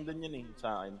 ganun lang din yun eh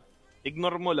sa akin.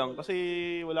 Ignore mo lang kasi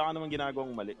wala ka namang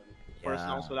ginagawang mali. First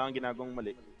long, wala kang ginagawang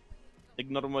mali.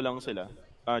 Ignore mo lang sila.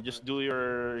 Just do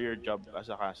your job as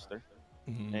a caster.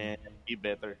 And be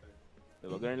better.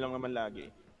 Diba? Ganun lang naman lagi.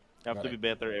 You have to be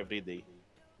better every day.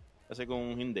 Kasi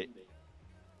kung hindi,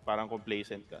 parang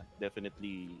complacent ka.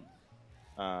 Definitely,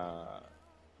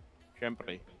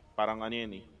 syempre, parang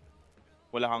yan eh.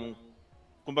 Wala kang,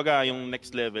 kumbaga yung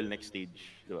next level, next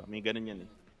stage. Diba? May ganun yan eh.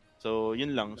 So,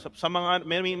 yun lang. Sa mga,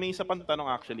 may isa pang tanong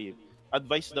actually.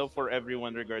 Advice daw for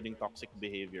everyone regarding toxic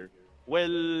behavior.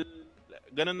 Well,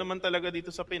 ganun naman talaga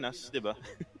dito sa Pinas, di ba?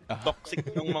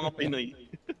 Toxic ng mga Pinoy.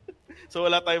 So,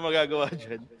 wala tayong magagawa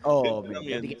dyan.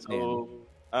 So,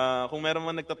 kung meron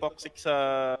man nagta-toxic sa,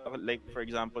 like, for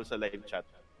example, sa live chat,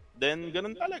 then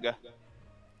ganun talaga.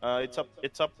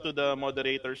 It's up to the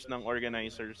moderators ng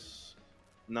organizers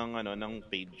ng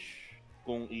page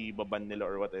kung i-ban nila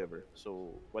or whatever.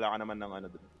 So, wala ka naman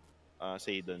ng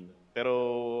say doon. Pero,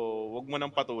 wag mo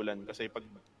nang patulan kasi pag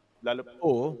lalo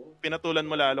pinatulan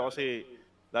mo lalo kasi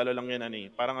lalo lang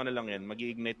yan parang lang yan,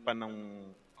 magi-ignite pa ng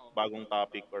bagong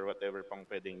topic or whatever pang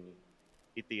pwedeng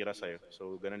itira sa'yo.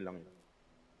 So, ganun lang yun.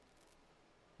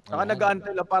 Saka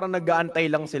parang nag-aantay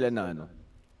lang sila na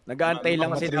nag-aantay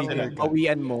lang sila ng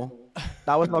bawian mo.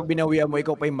 Tapos pag binawian mo,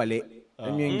 ikaw pa yung mali.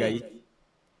 Ano yun, guys?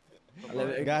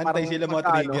 Gantay sila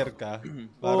trigger ka.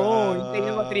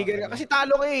 Hintayin mo trigger ka. Kasi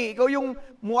talo ka eh. Ikaw yung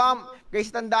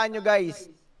guys, tandaan nyo guys,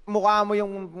 mukha mo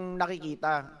yung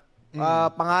nakikita.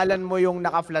 Pangalan mo yung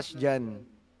naka-flash dyan.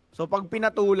 So pag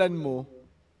pinatulan mo,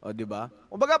 di ba?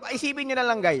 Kumbaga, isipin nyo na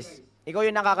lang guys, ikaw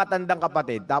yung nakakatandang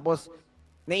kapatid, tapos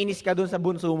nainis ka dun sa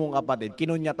bunso mong kapatid,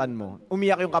 kinunyatan mo,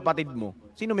 umiyak yung kapatid mo.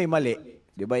 Sino may mali?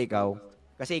 Di ba ikaw?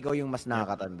 Kasi ikaw yung mas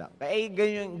nakakatanda. Kaya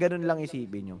ganun lang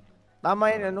isipin nyo.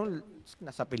 Tama yun,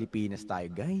 nasa Pilipinas tayo,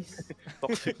 guys.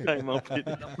 Toxic tayo mga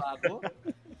Pilipinas.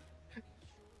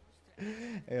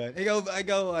 Ayun.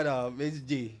 Ikaw, Miss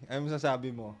G, ano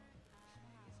masasabi mo?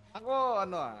 Ako,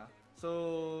 so,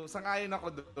 sangayon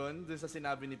ako doon sa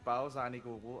sinabi ni Pao, sa ni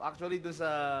Kuku. Actually, doon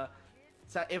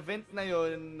sa event na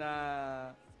yon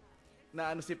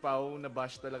na si Pao, na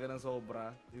bash talaga ng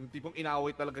sobra. Yung tipong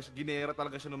inaway talaga siya, ginera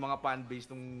talaga siya ng mga fanbase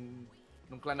nung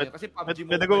clan na yun. Kasi PUBG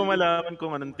Mobile. Pwede ko malaman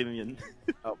kung anong team yun.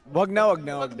 Wag na.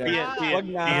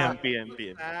 PM.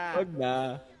 Wag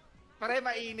na. Pare,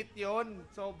 mainit yon,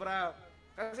 sobra.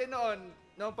 Kasi noon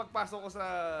pagpasok ko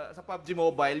sa PUBG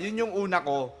Mobile, yun yung una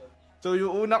ko. So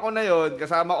yung una ko na yon,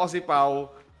 kasama ko si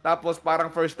Pao, tapos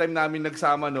parang first time namin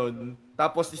nagsama noon.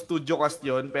 Tapos studio cast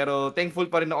yon, pero thankful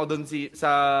pa rin ako doon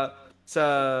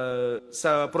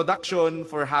sa production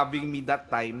for having me that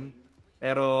time.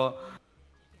 Pero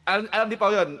alam di pa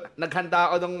yun,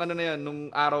 naghanda ako nung ano na yun, nung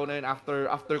araw na yun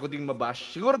after ko ding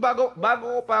mabash. Siguro bago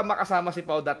ko pa makasama si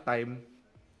Pao that time,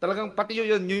 talagang pati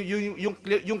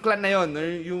yung clan na yun,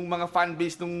 yung mga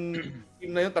fanbase nung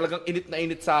team na yun, talagang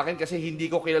init sa akin kasi hindi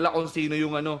ko kilala kung sino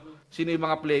yung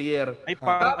mga player. Ay,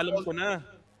 parang alam ko na.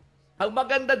 Ang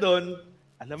maganda doon,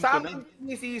 Alam sa ko amin na.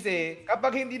 ni Sise,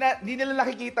 kapag hindi nila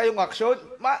nakikita yung action,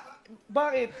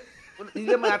 bakit?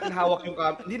 Hindi naman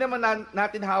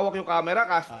natin hawak yung camera,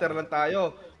 caster lang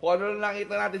tayo. Kung ano lang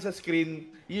nakita natin sa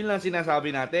screen, yun lang sinasabi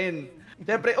natin.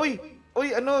 Siyempre,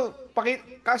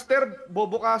 caster,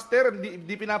 bobo caster,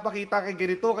 di pinapakita kay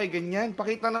ganito, kay ganyan.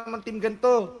 Pakita naman team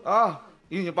ganito.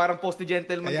 Yun yung parang post ni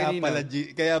Gentleman kanina.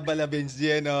 Kaya pala Vince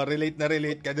G, relate na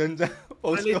relate ka dun sa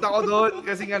post Relate ko. ako doon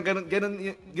kasi nga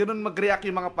ganun mag-react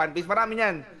yung mga fanbase. Marami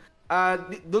niyan.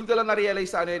 Doon ko lang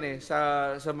na-realize sa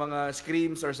sa mga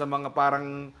screams or sa mga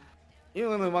parang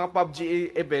yung mga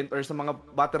PUBG event or sa mga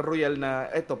Battle Royale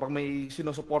na pag may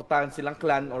sinusuportahan silang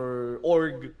clan or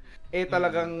org,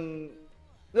 talagang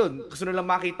yun, gusto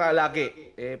nilang makita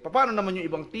lagi. Paano naman yung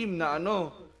ibang team na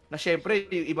na syempre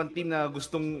yung ibang team na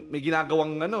gustong may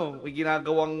ginagawang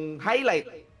highlight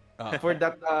for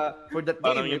that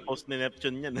Parang game. yung post ni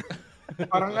Neptune yan.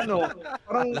 Parang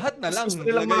Lahat na lang, gusto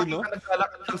nilang lagay, makita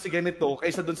naglalakad lang si ganito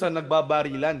kaysa dun sa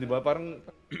nagbabarilan, di ba? Parang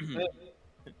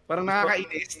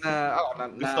nakakainis na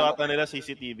Gusto ata nila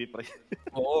CCTV, pre.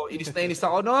 Oo, inis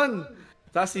ako noon.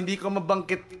 Tapos hindi ko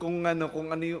mabangkit kung ano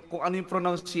yung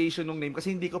pronunciation ng name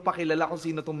kasi hindi ko pa kilala kung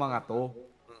sino tong mga to.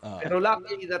 Pero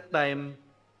luckily that time,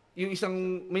 yung isang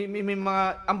may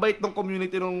mga ang bait ng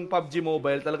community ng PUBG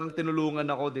Mobile, talagang tinulungan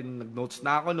ako din, nag-notes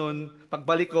na ako noon.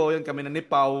 Pagbalik ko, yun kami na ni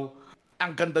Pau.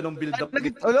 Ang ganda ng build up.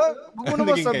 Huwag mo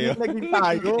naman Naging sabihin kayo. naging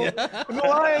tayo.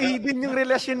 Hidden yung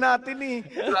relasyon natin eh.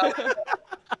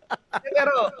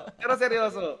 pero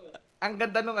seryoso. Ang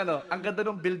ganda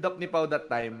nung build up ni Pau that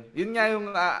time. Yun nga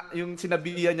yung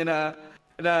sinabihan niya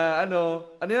na ano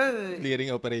yun?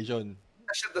 Clearing operation.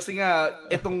 Kasi nga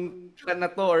itong clan na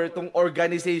to or itong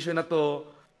organization na to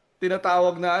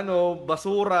tinatawag na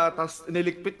basura, tas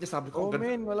nilikpit niya, sabi ko,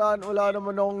 Men, wala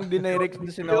naman akong dinirect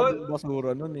na sinabi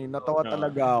basura nun eh. Natawa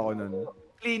talaga ako nun.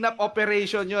 Clean up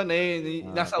operation yun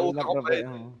nasa utak ko pa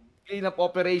Clean up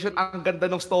operation, ang ganda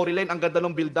ng storyline, ang ganda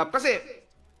ng build up. Kasi,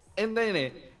 and then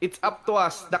it's up to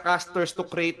us, the casters, to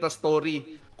create the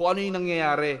story. Kung ano yung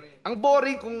nangyayari. Ang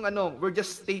boring kung we're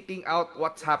just stating out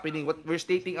what's happening, we're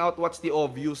stating out what's the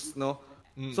obvious, no?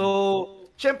 So,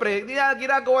 syempre,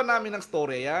 ginagawa namin ng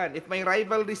story yan. If may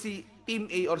rivalry si Team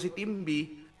A or si Team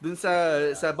B dun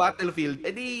sa battlefield,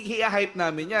 edi hi-hype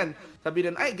namin yan. Sabi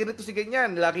nun, ay, ganito si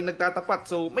ganyan, laging nagtatapat.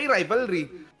 So, may rivalry.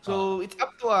 So, it's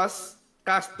up to us,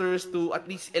 casters, to at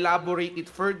least elaborate it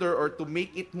further or to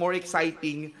make it more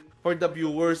exciting for the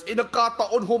viewers.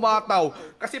 Nagkataon humataw.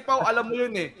 Kasi Pao, alam mo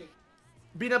yun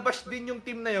binabash din yung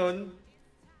team na yun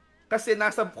kasi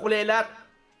nasa kulelat,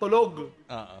 tulog.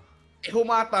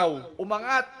 Humataw,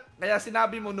 umangat. Kaya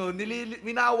sinabi mo noon,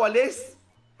 minawalis.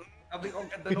 Sabi ko, ang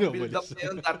ganda ng build-up na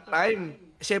yun that time.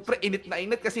 Siyempre, init na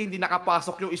init kasi hindi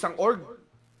nakapasok yung isang org.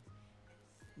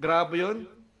 Grabe yun.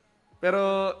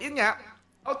 Pero, yun nga,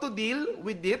 how to deal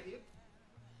with it?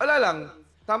 Wala lang.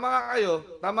 Tama nga kayo.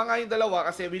 Tama nga yung dalawa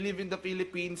kasi we live in the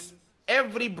Philippines.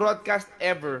 Every broadcast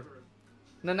ever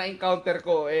na na-encounter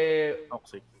ko,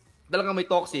 Toxic. talagang may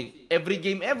toxic. Every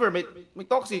game ever, may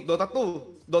toxic. Dota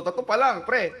 2. Dota 2 pa lang,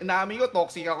 pre. Inaami ko,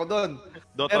 toxic ako doon.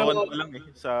 Dota 1 pa lang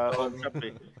sa home shop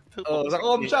Sa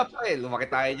home shop,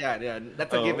 lumaki tayo dyan. Yan.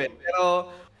 That's a given.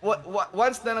 Pero,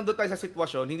 once na nandun tayo sa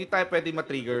sitwasyon, hindi tayo pwede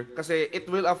matrigger kasi it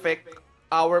will affect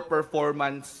our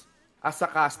performance as a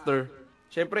caster.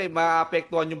 Siyempre,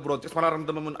 maapektuhan yung broadcast.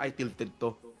 Mararamdaman mo na, ay, tilted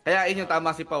to. Kaya yun yung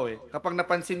tama si Pao Kapag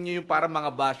napansin nyo yung parang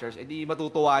mga bashers, edi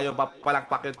matutuwa yung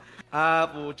palakpak yun.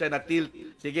 Putya, na-tilt.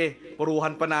 Sige,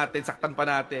 puruhan pa natin, saktan pa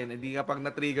natin. Edi kapag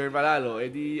na-trigger pa lalo,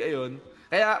 edi ayun.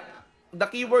 Kaya, the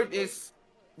keyword is,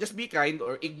 just be kind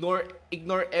or ignore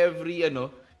every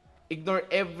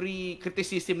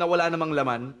criticism na wala namang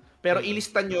laman. Pero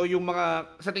ilista nyo yung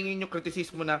mga, sa tingin nyo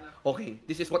kritisismo na, okay,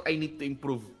 this is what I need to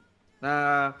improve.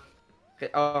 Na,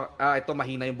 ito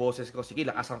mahina yung boses ko. Sige,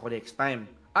 lakasan ko next time.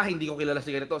 Hindi ko kilala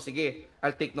si ganito. Sige,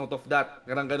 I'll take note of that.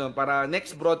 Ganun. Para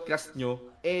next broadcast nyo,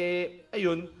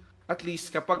 ayun, at least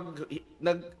kapag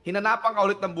hinanapan ka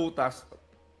ulit ng butas,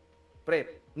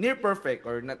 pre, near perfect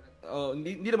or not,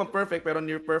 hindi naman perfect pero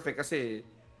near perfect kasi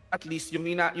at least yung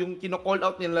kino-call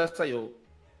out nila sa'yo,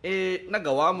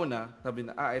 nagawa mo na. Sabi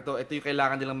na, ito yung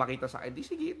kailangan nilang makita sa akin. Di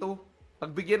sige, ito.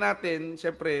 Pagbigyan natin,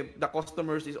 syempre, the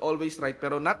customers is always right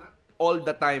pero not all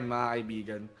the time, mga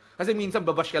kaibigan. Kasi minsan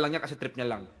babash ka lang niya kasi trip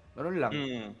niya lang. Ganun lang.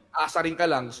 Mm. Asarin ka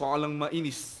lang, gusto ka lang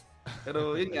mainis.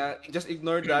 Pero yun nga, just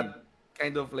ignore that.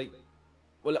 Kind of like,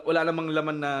 wala namang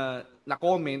laman na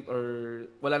comment or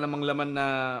wala namang laman na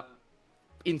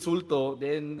insulto,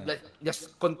 then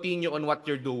just continue on what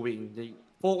you're doing.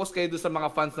 Focus kayo doon sa mga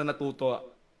fans na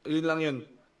natuto. Yun lang yun.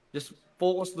 Just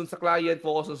focus doon sa client,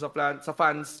 focus doon sa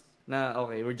fans na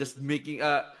okay, we're just making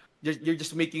you're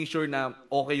just making sure na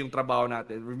okay yung trabaho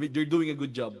natin. You're doing a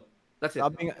good job. That's it.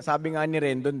 Sabi nga ni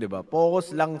Rendon, 'di ba?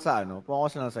 Focus lang sa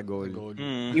goal.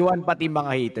 Iwan pati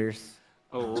mga haters.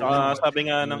 Oo. Saka sabi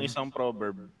nga ng isang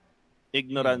proverb,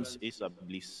 ignorance is a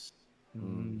bliss.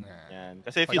 Yan.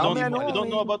 Kasi if you don't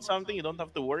know about something, you don't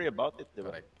have to worry about it, di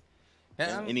ba?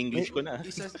 In English ko na.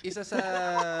 Isa sa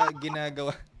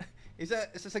ginagawa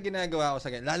sa ginagawa ko sa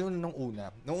ganyan, lalo na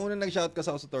nung una nag-shout ka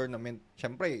sa tournament,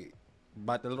 syempre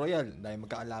Battle Royale dahil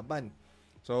magkaalaban.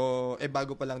 So,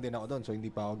 bago pa lang din ako doon, so hindi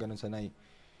pa ako ganun sanay.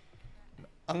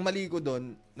 Ang mali ko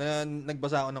doon, na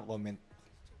nagbasa ako ng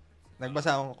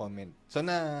comment. So,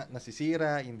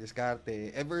 nasisira, indiskarte.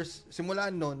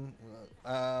 Simulaan nun,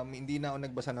 hindi na ako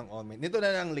nagbasa ng comment. Nito na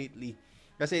lang lately.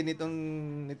 Kasi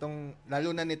nitong lalo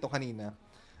na nito kanina.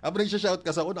 Abang shout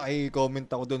kasi ako, naki-comment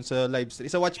ako doon sa live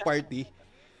stream. Sa watch party.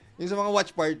 Yung sa mga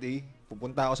watch party,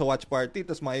 pupunta ako sa watch party,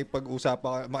 tapos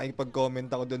makipag-comment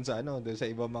ako doon sa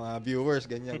ibang mga viewers,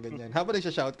 ganyan. Habang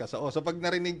shout ka so pag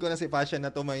narinig ko na si Fashion na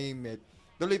tumahimik,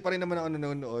 tuloy pa rin naman ako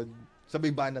nanonood.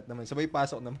 Sabay banat naman, sabay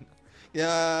pasok naman. Kaya,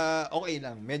 okay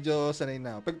lang. Medyo sanay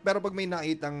na. Pero pag may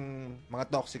nakitang mga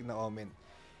toxic na comment,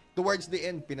 towards the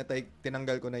end,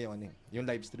 tinanggal ko na yung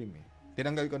live stream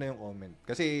Tinanggal ko na yung comment.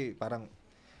 Kasi, parang,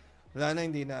 wala na,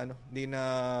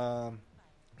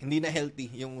 hindi na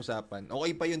healthy yung usapan.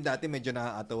 Okay pa yun dati, medyo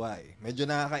nakakatawa Medyo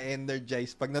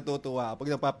nakaka-energize pag natutuwa, pag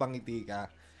napapangiti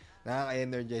ka.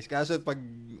 Nakaka-energize. Kaso pag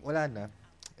wala na,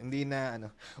 hindi na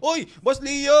Uy! Boss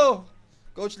Leo!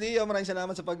 Coach Leo, maraming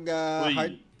salamat sa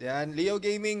pag-heart. Yan, Leo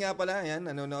Gaming nga pala. Yan,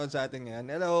 nanonood sa atin ngayon.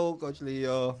 Hello, Coach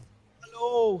Leo.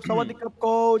 Hello! Sawadee krap,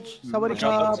 Coach! Sawadee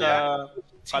krap!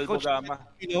 Sa Calvo Gama.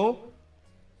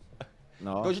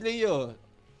 No? Coach Leo.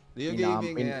 Leo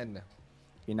Gaming, yan.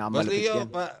 Boss Leo,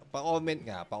 pa-comment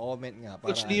nga.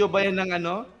 Coach Leo ba yan ng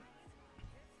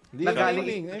Leo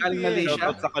Gaming, Malaysia?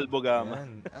 Shoutout sa Calvo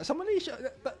Gama. Sa Malaysia.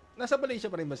 Nasa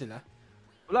Malaysia pa rin ba sila?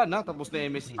 Wala na, tapos na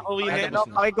MSC.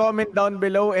 Paki-comment down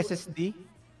below, SSD.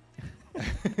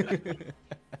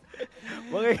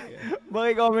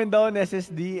 Paki-comment down,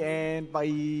 SSD, and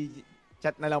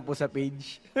paki-chat na lang po sa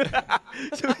page.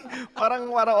 So, parang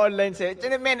online sa'yo.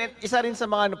 Men, isa rin sa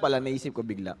mga naisip ko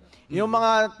bigla. Yung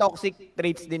mga toxic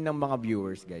traits din ng mga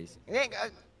viewers, guys.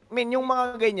 Men, yung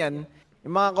mga ganyan,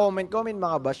 yung mga comment,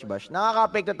 mga bash,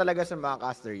 nakaka-apekto talaga sa mga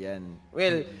caster yan.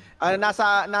 Well,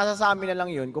 nasa sa amin na lang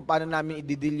yun kung paano namin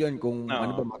i-deal yun, kung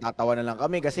matatawa na lang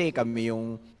kami kasi kami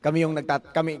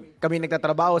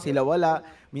nagtatrabaho, sila wala.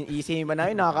 Isipin ba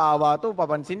namin, nakakaawa to,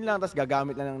 papansin lang, tapos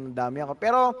gagamit lang ng dami ako.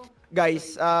 Pero,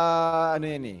 guys,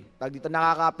 tag dito,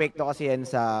 nakaka-apekto kasi yan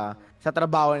sa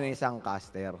trabaho ng isang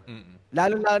caster.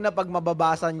 Lalo na pag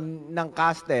mababasa ng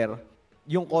caster,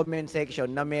 yung comment section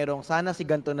na merong sana si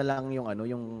ganto na lang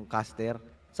yung caster.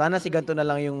 Sana si ganto na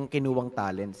lang yung kinuwang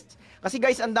talents. Kasi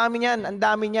guys, ang dami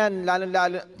niyan,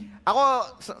 lalo. Ako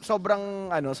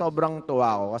sobrang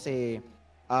tuwa ako kasi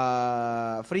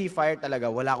Free Fire talaga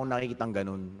wala akong nakikitang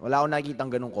ganun. Wala akong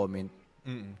nakikitang ganung comment.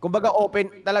 Kumbaga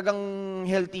open, talagang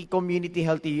healthy community,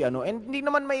 and hindi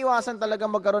naman maiwasan talaga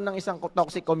magkaroon ng isang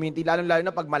toxic community, lalo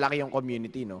na pag malaki yung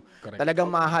community, no. Correct.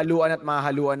 Talagang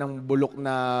mahaluan ng bulok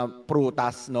na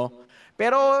prutas, no.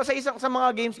 Pero sa mga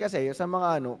games kasi, sa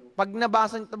mga pag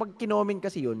kinoment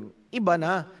kasi yun, iba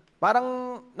na.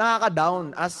 Parang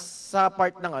nakaka-down as sa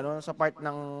part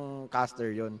ng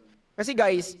caster yun. Kasi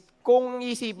guys, kung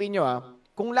isipin nyo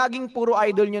kung laging puro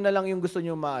idol nyo na lang yung gusto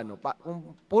nyo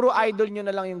kung puro idol nyo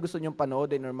na lang yung gusto nyo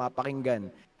panoodin or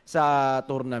mapakinggan sa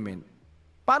tournament,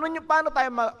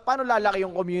 paano lalaki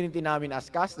yung community namin as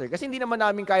caster? Kasi hindi naman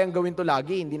namin kayang gawin to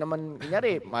lagi. Hindi naman,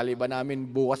 kunyari, mali ba namin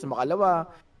bukas makalawa,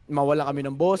 mawala kami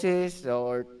ng boses,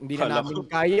 or hindi na namin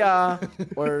kaya,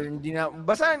 or hindi na,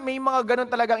 basta may mga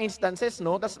ganun talagang instances,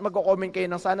 no? Tapos magko-comment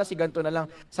kayo ng sana si ganto na lang,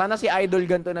 sana si idol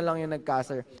ganto na lang yung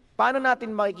nag-caster. Paano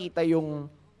natin makikita yung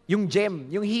gem,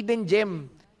 yung hidden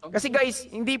gem? Kasi guys,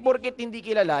 hindi porket hindi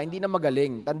kilala, hindi na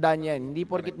magaling. Tandaan yan, hindi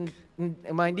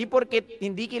porket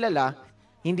hindi kilala,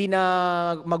 hindi na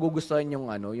magugustuhan yung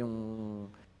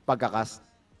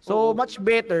pagkakast. So, much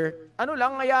better,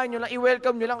 hayaan nyo lang,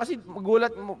 i-welcome nyo lang kasi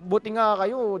buti nga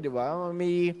kayo, di ba?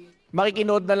 May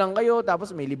makikinood na lang kayo, tapos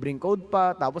may libreng code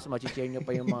pa, tapos machi-share nyo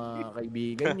pa yung mga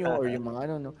kaibigan nyo or yung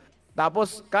mga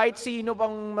Tapos, kahit sino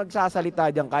pang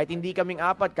magsasalita dyan, kahit hindi kaming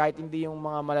apat, kahit hindi yung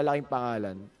mga malalaking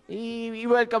pangalan,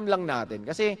 i-welcome lang natin.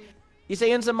 Kasi, isa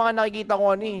yun sa mga nakikita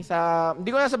ko hindi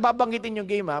ko na sa babanggitin yung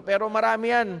game pero marami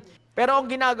yan. Pero ang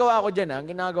ginagawa ko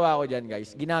dyan,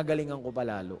 guys, ginagalingan ko pa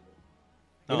lalo.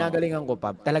 Ginagalingan ko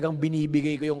pa. Talagang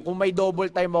binibigay ko kung may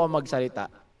double time ako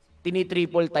magsalita,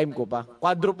 tini-triple time ko pa.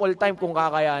 Quadruple time kung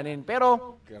kakayanin.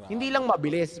 Pero, hindi lang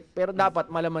mabilis. Pero dapat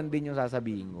malaman din yung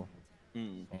sasabihin ko.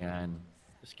 Ayan.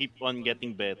 Just keep on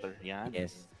getting better. Yan.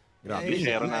 Yes. Grabe,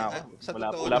 share na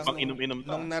ako. Wala pang inom-inom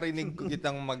pa. Nung narinig ko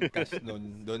kitang mag-cast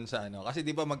doon sa kasi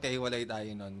di ba magkahiwalay tayo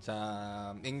noon. Sa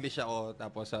English ako,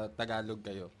 tapos sa Tagalog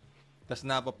kayo. Tapos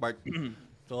napapart.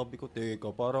 Sabi ko, teka,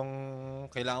 parang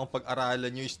kailangan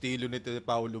pag-aralan yung estilo nito ni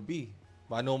Paolo B.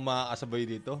 Paano makakasabay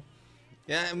dito?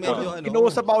 Kaya medyo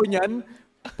Kinausap ako niyan.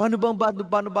 Paano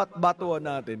batuan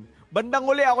natin? Bandang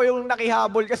uli ako yung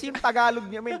nakihabol kasi yung Tagalog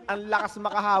niya, ang lakas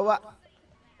makahawa.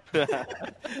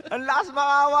 Ang lakas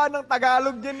makahawa ng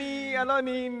Tagalog niya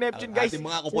ni Neptune. Guys, yung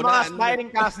mga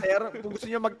aspiring caster, kung gusto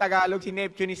niyo mag-Tagalog, si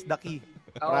Neptune is the key.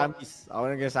 Promise.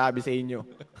 Ako nagsasabi sa inyo.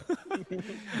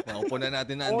 Naupo na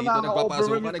natin nandito,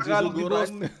 nagpapasukan,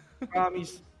 nagsusuguran.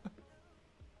 Promise.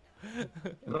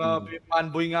 Grabe,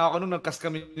 fanboy nga ako nung nagkas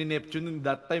kami ni Neptune nung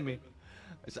that time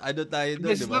Ano tayo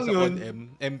doon, di ba? Sa Pod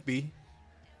MP.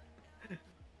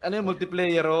 Ano yung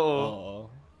multiplayer, oo.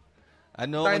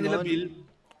 Ano ko noon?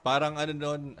 Parang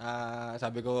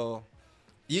sabi ko,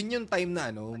 yun yung time na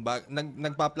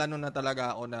nagpaplano na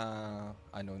talaga ako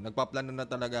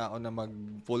na mag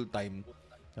full time.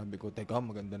 Sabi ko, teka,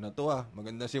 maganda na to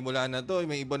maganda simula na to,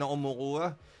 may iba na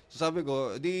kumukuha. So sabi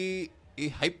ko,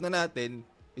 i-hype na natin.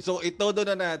 So itodo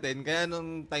na natin, kaya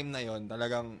nung time na yon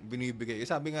talagang binibigay.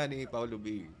 Sabi nga ni Paolo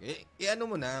B,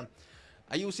 mo na,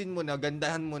 ayusin mo na,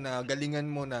 gandahan mo na,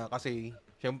 galingan mo na, kasi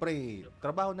syempre,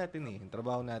 trabaho natin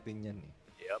yan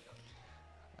Yep.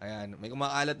 Ayan, may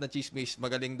kumakalat na chismis,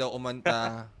 magaling daw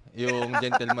umanta yung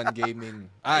Gentleman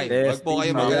Gaming. Ay, wag po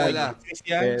kayo mag-alala.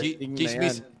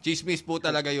 Chismis po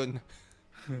talaga yun.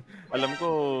 Alam ko,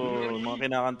 mga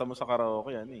kinakanta mo sa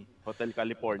karaoke yan Hotel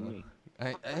California.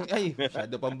 Ay,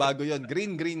 masyado pang bago yun.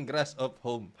 Green grass of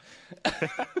home.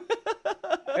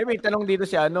 Ay, may tanong dito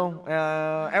si ewan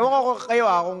ko kayo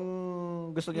kung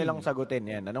gusto niyo lang sagutin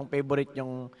yan. Anong favorite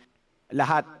yung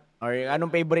lahat? Or anong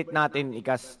favorite natin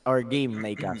i-cast or game na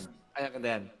i-cast? Ay, maganda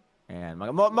yan. Ayan.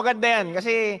 Maganda yan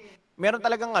kasi meron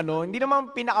talagang hindi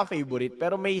naman pinaka-favorite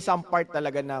pero may some part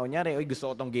talaga na kunyari, gusto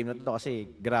ko tong game na to kasi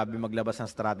grabe maglabas ng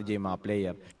strategy yung mga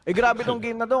player. Grabe tong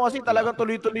game na to kasi talagang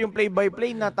tuloy-tuloy yung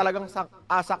play-by-play na talagang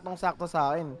saktong-sakto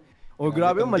sa akin.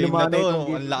 Grabe, malumanay itong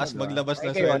game. Ang lakas maglabas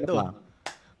ng sweldo.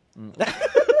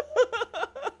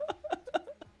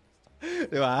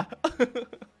 Di ba?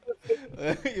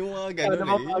 Yung mga ganun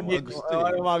yung mga gusto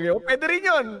Pwede rin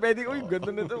yun. Pwede, ganda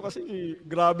na to kasi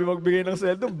grabe magbigay ng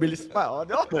sweldo, bilis pa.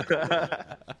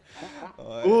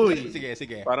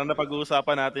 Sige. Parang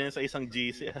napag-uusapan natin yun sa isang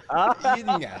GC. Yun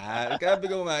nga. Grabe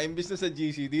ko nga, imbis na sa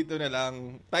GC, dito na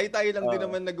lang. Tayo lang din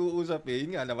naman nag-uusap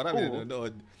Yun nga na marami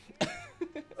nanonood.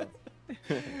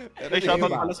 Shoutout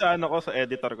pala sa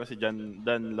editor ko si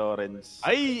Dan Lawrence.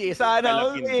 Ay, sana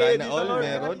all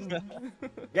meron.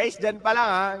 Guys, dyan pa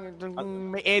lang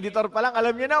Kung may editor pa lang,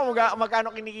 alam niyo na kung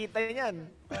magkano kinikita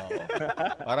niyan.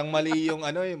 Parang mali yung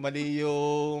mali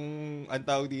yung ang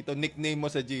tawag dito, nickname mo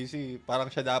sa GC.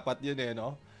 Parang siya dapat yun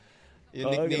no?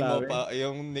 Yung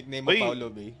nickname mo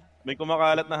Paolo B. May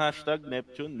kumakalat na hashtag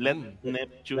Neptune.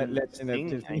 Let's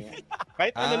Neptune.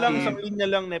 Kahit lang, sa linya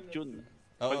lang Neptune.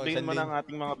 Pagtingin mo ng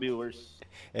ating mga viewers.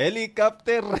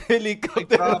 Helicopter.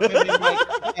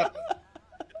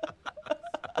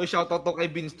 Shoutout to kay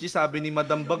Vince G, sabi ni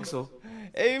Madam Bugs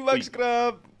Hey, Bugs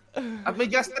Crab. At may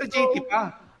Gaster JT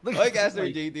pa. Oy, Gaster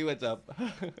JT, what's up?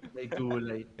 May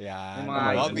gulay. Yan.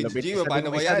 Vince G,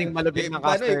 paano ba yan?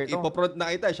 Paano, ipoprod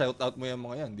na kita, shoutout mo yung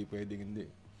mga yan. Hindi pwedeng hindi.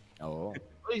 Oo.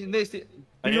 Uy, hindi.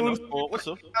 Ayun,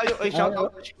 focus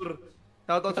Shoutout sa Shure.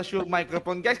 Shoutout sa Shure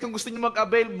Microphone. Guys, kung gusto niyo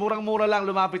mag-avail, murang-mura lang,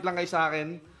 lumapit lang kayo sa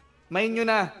akin. Main nyo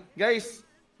na. Guys,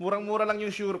 murang-mura lang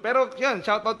yung Shure. Pero yan,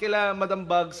 shoutout kila Madam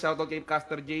Bugs, shoutout kay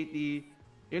Caster JT.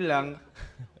 Yun lang.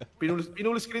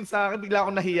 Pinulis screen sa akin, bigla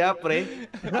akong nahiya, pre.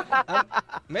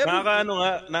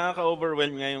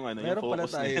 Nakaka-overwhelm nga yung meron yung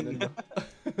focus pala tayo na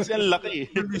Kasi ang laki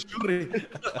Sure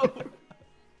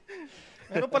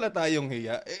Meron pala tayong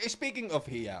hiya. Speaking of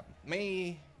hiya,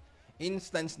 may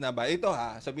instance na ba? Ito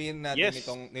sabihin natin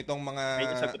nitong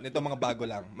mga bago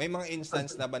lang. May mga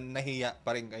instance na ba nahiya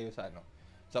pa rin kayo sa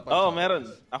sa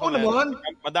meron. Ako naman.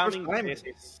 Madaming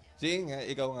cases. Sige nga,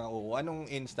 ikaw nga. Anong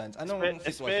instance? Anong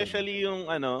situation? Especially yung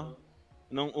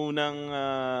nung unang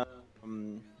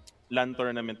LAN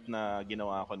tournament na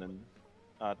ginawa ko nun.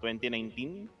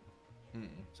 2019.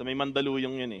 So may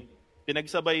Mandaluyong yun eh.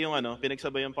 Pinagsabay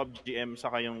yung PUBG M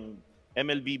saka yung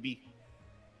MLBB.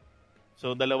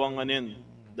 So dalawang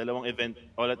event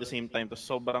all at the same time. Tapos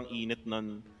sobrang init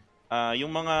nun.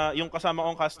 Yung kasama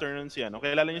kong caster nun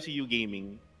kilala niyo si U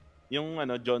Gaming. Yung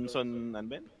Johnson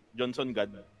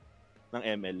God ng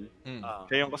ML.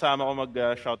 Siya yung kasama ko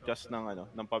mag-shoutcast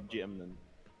ng PUBG M nun.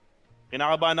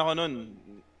 Kinakabahan ako nun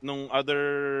nung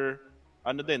other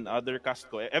cast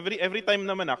ko. Every time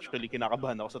naman actually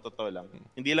kinakabahan ako sa totoo lang.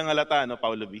 Hindi lang halata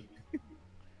Paulo B.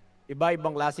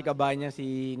 Iba-ibang klase kabahan niya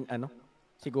si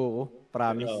Coco,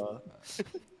 promise.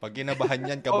 Pag kinabahan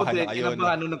yan, kabahan na kayo.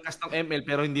 Kinabahan nung nag-cast ng ML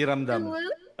pero hindi ramdam.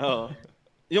 Oo.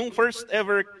 Yung first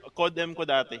ever COD-M ko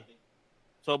dati.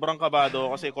 Sobrang kabado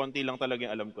kasi konti lang talaga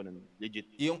yung alam ko nun. Legit.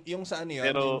 Yung sa yun?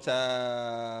 Pero, yung sa,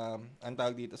 ang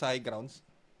tawag dito, sa high grounds?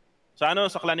 Sa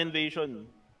Clan Invasion.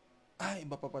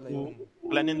 Iba pa pala yun.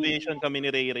 Clan Invasion kami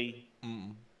ni Ray.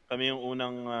 Kami yung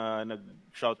unang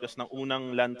nag-shoutcast ng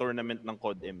unang LAN tournament ng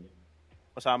COD-M.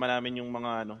 Kasama namin yung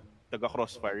mga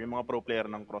taga-Crossfire, yung mga pro player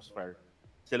ng Crossfire.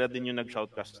 Sila din yung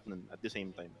nag-shoutcast nun at the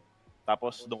same time.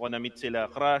 Tapos doon ko na-meet sila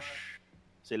Crush,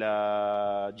 sila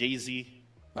Jay-Z,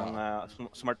 ng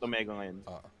Smart Omega ngayon.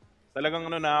 Talagang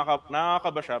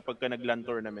nakakaba siya pagka nag-LAN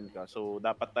tournament ka. So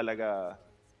dapat talaga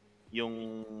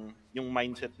yung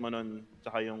mindset mo nun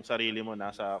saka yung sarili mo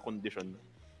nasa condition.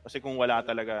 Kasi kung wala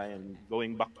talaga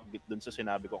going back a bit dun sa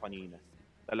sinabi ko kanina,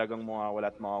 talagang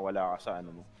mawawala ka sa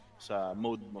sa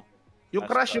mode mo. Yung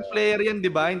crush yung player yan,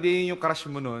 di ba? Hindi yung crush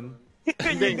mo nun.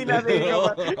 Hindi natin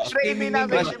ikaw.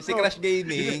 Si Crash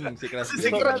Gaming. Si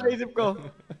Crash naisip ko.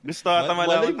 Gusto ata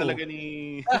malaman talaga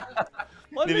ni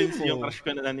Malay Vince mo. yung crush ko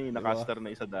na nakaster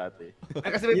na isa dati.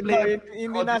 Kasi may player.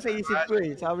 Hindi nasa isip ko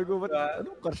eh. Sabi ko,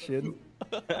 anong crush yun?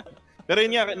 Pero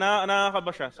yun nga,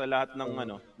 nakakaba siya sa lahat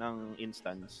ng ng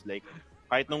instance. Like,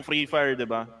 kahit nung Free Fire, di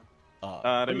ba?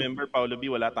 Remember, Paulo B,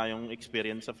 wala tayong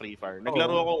experience sa Free Fire.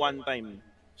 Naglaro ako one time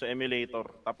sa emulator.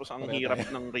 Tapos ang hirap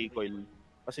ng recoil.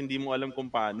 Kasi hindi mo alam kung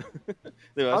paano.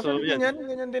 Di ba? So,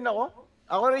 ganyan din ako.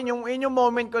 Ako rin, yung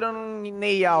moment ko nung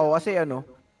nahiya ako kasi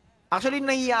actually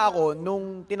nahiya ako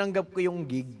nung tinanggap ko yung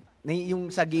gig, yung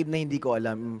sa game na hindi ko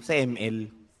alam, sa ML.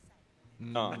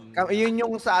 Yun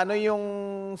yung sa yung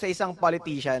sa isang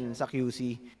politician sa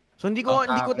QC. So hindi ko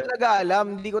talaga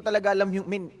alam yung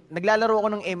naglalaro ako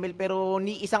ng ML pero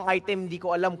ni isang item hindi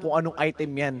ko alam kung anong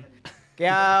item 'yan.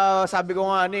 Kaya sabi ko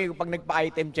nga pag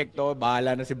nagpa-item check to,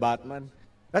 bahala na si Batman.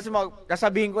 Kasi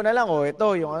kasabihin ko na lang ito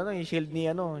yung yung shield ni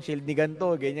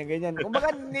ganto, ganyan.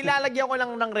 Kumbaga nilalagyan ko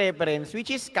lang ng reference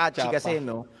which is catchy kasi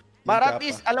Para at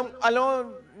least alam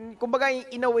kumbaga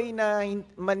in a way na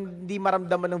hindi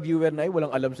maramdaman ng viewer na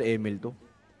walang alam sa ML to.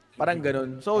 Parang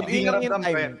ganoon. So yun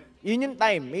yung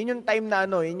time na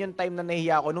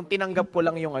nahiya ako nung tinanggap ko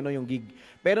lang yung gig.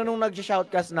 Pero nung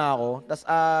nag-shoutcast na ako,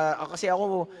 kasi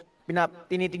ako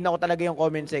tinitignan ko talaga yung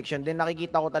comment section, then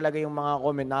nakikita ko talaga yung mga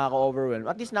comment nakaka-overwhelm.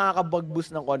 At least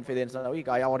nakaka-bug-boost ng confidence na,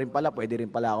 kaya ko rin pala, pwede rin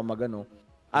pala ako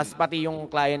As pati yung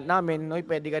client namin,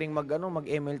 pwede ka rin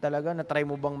mag-ML talaga, na-try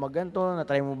mo bang mag-ganto,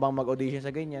 na-try mo bang mag-audition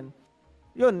sa ganyan.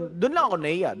 Yun, doon lang ako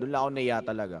nahiya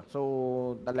talaga. So,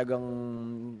 talagang,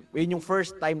 yun yung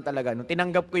first time talaga, nung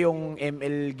tinanggap ko yung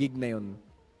ML gig na yun.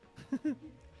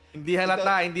 Hindi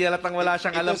halatang wala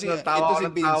siyang alam sa tawa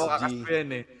ka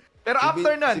kasi Pero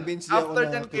after nun,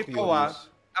 Kipawa,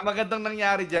 ang magandang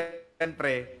nangyari dyan,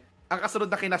 pre, ang kasunod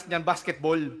na kinas niyan,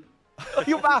 basketball.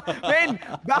 Yung pa,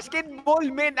 basketball,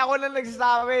 ako lang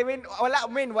nagsasabi,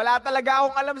 wala talaga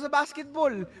akong alam sa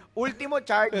basketball. Ultimo,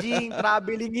 charging,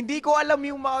 traveling, hindi ko alam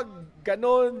yung mga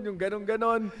ganon.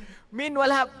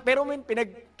 Wala, pero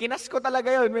kinas ko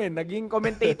talaga yun, naging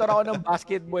commentator ako ng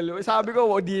basketball. Sabi ko,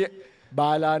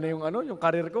 bahala na yung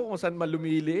career ko kung saan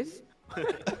malumilis.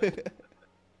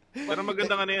 Pero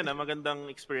magandang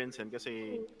magandang experience yan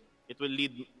kasi it will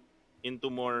lead into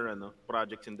more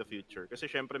projects in the future. Kasi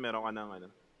syempre meron ka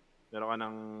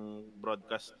ng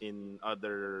broadcast in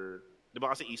other, 'di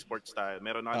ba kasi esports tayo.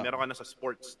 Meron ka na sa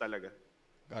sports talaga.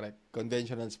 Correct.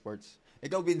 Conventional sports.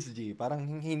 Ikaw Vince G, parang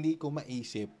hindi ko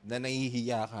maisip na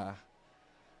nahihiya ka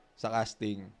sa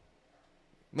casting.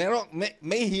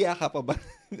 May hiya ka pa ba?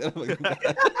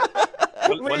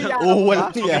 May hiya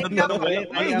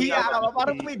ka pa.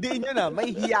 Parang may day nyo na.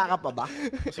 May hiya ka pa ba?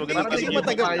 So, kasi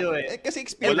matagal kasi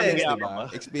experience, diba?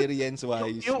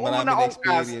 Experience-wise. Marami na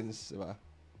experience, diba?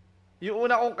 Yung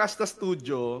una kong cast na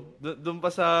studio, doon pa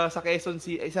sa Quezon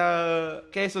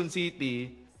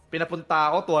City,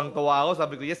 pinapunta ako, tuwang-tuwa ako.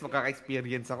 Sabi ko, yes,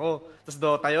 magkaka-experience ako. Tapos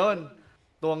Dota yun.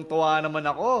 Tuwang-tuwa naman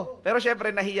ako. Pero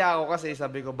syempre, nahiya ako kasi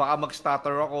sabi ko, baka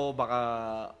mag-stutter ako, baka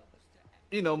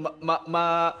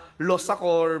ma-loss ako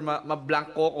or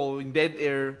ma-blank ko in dead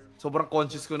air. Sobrang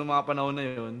conscious ko ng mga panahon na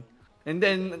yun. And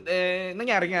then,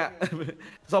 nangyari nga.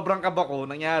 Sobrang kaba ko,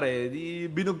 nangyari.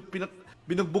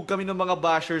 Binugbog kami ng mga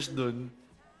bashers dun.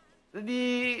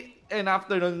 And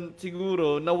after nun,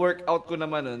 siguro, na-workout ko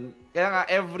naman nun. Kaya nga,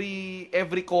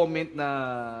 every comment na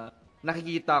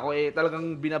nakikita ko,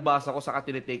 talagang binabasa ko saka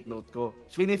tinitake note ko.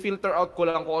 So, filter out ko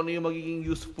lang kung ano yung magiging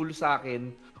useful sa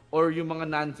akin or yung mga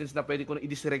nonsense na pwede ko na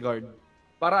i-disregard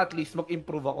para at least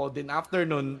mag-improve ako. Then after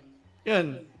nun,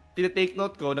 yun, tinitake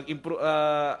note ko, nag-improve,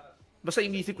 basta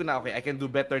inisip ko na, okay, I can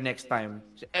do better next time.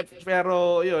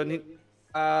 Pero, yun,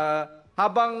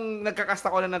 habang nagkakast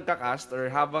ako na nagkakast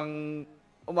or habang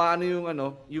umaano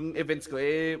yung events ko,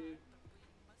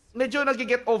 medyo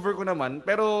nag-get over ko naman.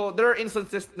 Pero there are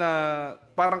instances na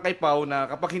parang kay Pau na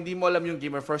kapag hindi mo alam yung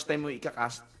game or first time mo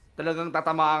ikakast, talagang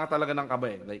tatamaan ka talaga ng kaba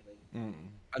eh. Like,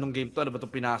 anong game to? Ano ba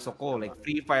itong pinasok ko? Like,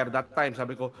 Free Fire that time.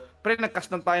 Sabi ko, pre,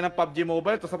 nag-cast na tayo ng PUBG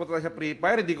Mobile, tapos napunta tayo sa Free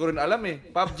Fire, hindi ko rin alam eh.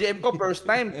 PUBG M ko, first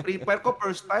time. Free Fire ko,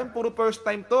 first time. Puro first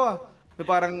time to ah. So,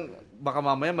 parang, baka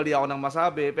mamaya mali ako nang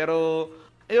masabi. Pero,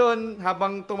 ayun,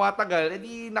 habang tumatagal,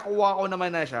 edi nakuha ko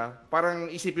naman na siya.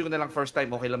 Parang isipin ko na lang first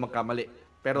time, okay lang magkamali.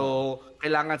 Pero,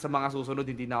 kailangan sa mga susunod,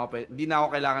 hindi na ako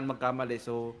kailangan magkamali.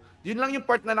 So, yun lang yung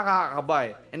part na nakakakaba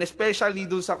eh. And especially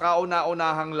dun sa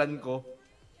kauna-unahang LAN ko,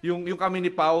 yung kami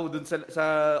ni Pau dun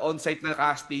sa on-site na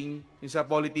casting, yung sa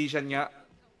politician nga,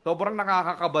 sobrang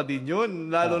nakakakaba din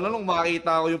yun. Lalo na nung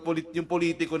makakita ko yung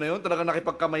politiko na yun, talagang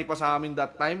nakipagkamay pa sa amin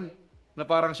that time. Na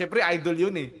parang, syempre, idol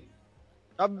yun eh.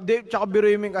 Tsaka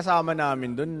biruin mo yung kasama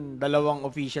namin dun, 2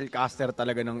 official caster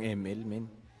talaga ng ML, men.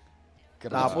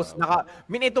 Tapos,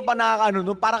 ito pa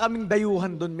para kaming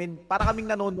dayuhan dun, men. Para kaming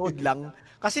nanonood lang.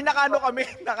 Kasi kami,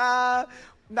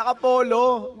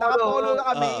 nakapolo na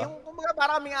kami. Yung kumbaga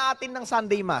para kaming aatin ng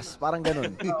Sunday Mass, parang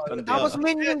ganun. Tapos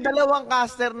men, yung 2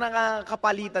 caster na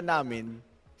kapalitan namin,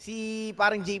 si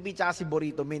parang JP tsaka si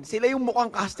Borito, men, sila yung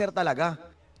mukhang caster talaga.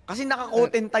 Kasi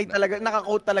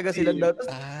naka-coat talaga sila. Tapos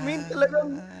men,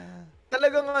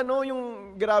 talagang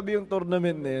yung grabe yung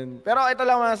tournament na yun. Pero ito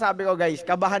lang masasabi ko guys,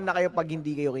 kabahan na kayo pag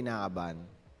hindi kayo kinakabahan.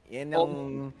 Yan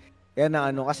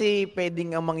ang kasi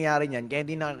pwedeng ang mangyari niyan, kaya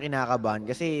hindi na kinakabahan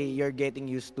kasi you're getting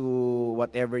used to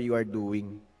whatever you are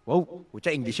doing. Wow,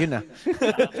 pucha, English yun ah.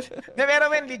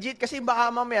 Pero men, legit, kasi baka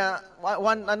mamaya,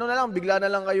 bigla na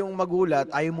lang kayong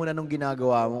magulat, ayaw mo na nung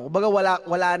ginagawa mo. Kumbaga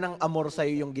wala nang amor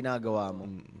sa'yo yung ginagawa mo.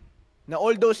 Na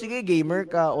although, sige, gamer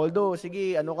ka,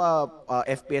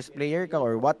 FPS player ka,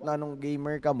 or what na nung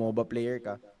gamer ka, MOBA player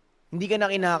ka, hindi ka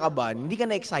na kinakabahan, hindi ka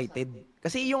na excited.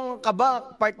 Kasi yung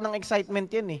kaba, part ng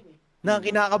excitement yan eh. Na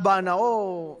kinakabahan ako,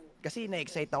 kasi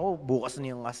na-excite ako, bukas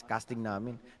na yung casting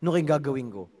namin. Ano kayong gagawin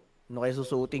ko? Ano kayo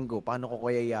susuotin ko? Paano ko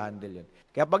kaya i-handle yun?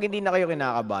 Kaya pag hindi na kayo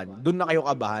kinakabahan, dun na kayo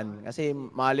kabahan. Kasi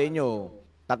malay nyo,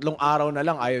 3 araw na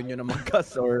lang ayaw nyo na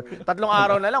mag-cast or 3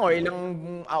 araw na lang or ilang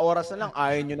oras na lang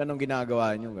ayaw nyo na nung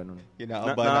ginagawa nyo. Ganun.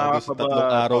 Kinakabahan ako sa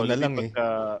 3 araw na lang eh.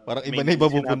 Parang iba na iba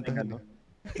pupuntahan.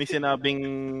 May sinabing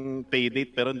pay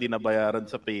date pero hindi nabayaran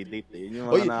sa pay date eh. Yun yung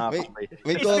mga nakakabay.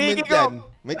 May comment yan.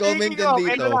 May comment yan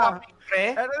dito.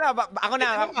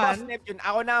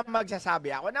 Ako na magsasabi.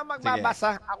 Ako na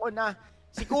magbabasa. Ako na.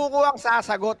 Si Kuko ang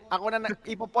sasagot. Ako na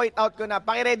ipo-point out ko na.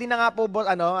 Paki-ready na nga po, boss,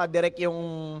 direct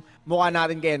yung mukha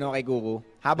natin kay Kuko.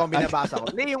 Habang binabasa ko.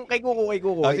 Hindi, yung kay Kuko.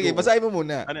 Sige, basahin mo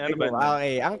muna. Ano ba?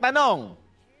 Okay, ang tanong,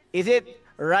 is it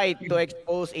right to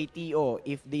expose a TO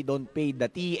if they don't pay the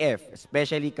TF,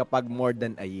 especially kapag more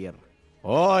than a year?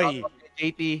 Hoy!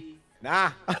 JT.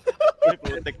 Na!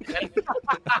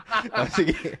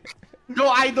 Sige. Go,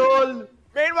 idol!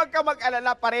 Men, wag ka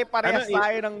mag-alala. Pare-parehas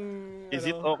tayo ng... Is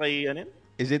it okay,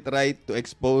 Is it right to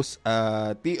expose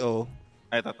TO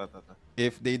Ay,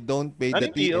 if they don't pay the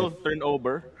TF? TO?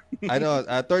 Turnover?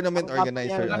 Tournament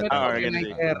organizer.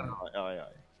 Organizer.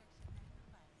 Okay.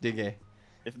 Sige.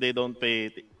 If they don't pay...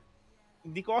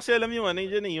 Hindi ko kasi alam yung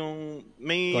yung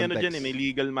may context. may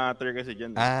legal matter kasi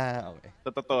diyan. Okay. Sa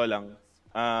totoo lang.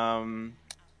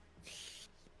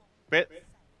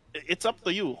 It's up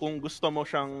to you kung gusto mo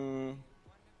siyang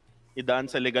idaan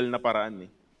sa legal na paraan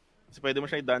eh. Kasi pwede mo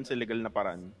siyang idaan sa legal na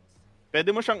paraan.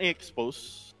 Pwede mo siyang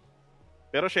i-expose.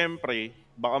 Pero syempre,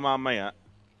 baka mamaya,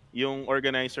 yung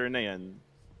organizer na yan,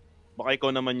 baka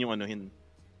ikaw naman yung anuhin.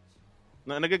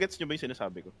 Nagagets nyo ba yung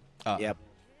sinasabi ko? Yep.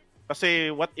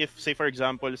 Kasi what if, say for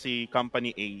example, si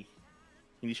company A,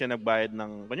 hindi siya nagbayad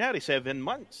ng, kunyari, 7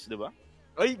 months, di ba?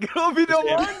 Ay, grabe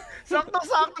naman!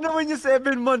 Sakto-sakto naman yung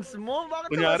 7 months mo.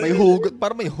 Bakit kunyari, may hugot,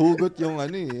 parang may hugot yung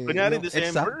kunyari,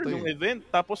 December, yung event.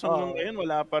 Tapos hanggang ngayon,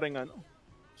 wala pa rin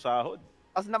sahod.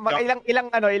 Tapos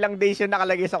ilang days yung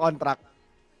nakalagay sa contract?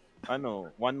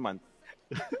 1 month.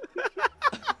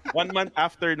 1 month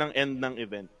after ng end ng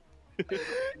event.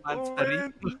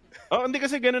 Hindi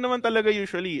kasi gano'n naman talaga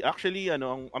usually. Actually,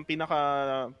 ang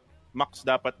pinaka max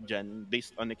dapat dyan,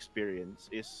 based on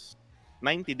experience, is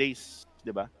 90 days,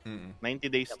 di ba? 90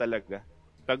 days talaga.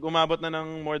 Pag umabot na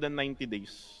ng more than 90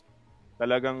 days,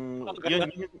 talagang,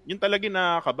 yun talaga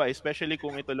nakakaba, especially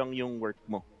kung ito lang yung work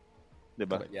mo. Di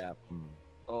ba? Yeah.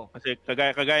 Kasi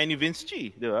kagaya ni Vince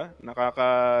Chi, di ba?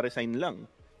 Nakaka-resign lang.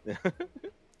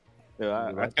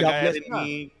 Diba? At kagaya rin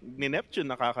ni Neptune,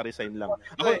 nakaka-resign lang.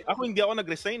 Ako hindi ako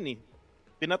nag-resign eh.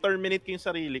 Pina-terminate ko yung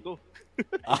sarili ko.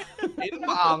 Ayun,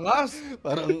 maangas.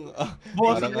 Parang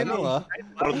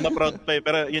Proud na proud pa eh.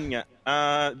 Pero yun nga,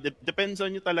 depends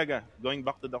on you talaga. Going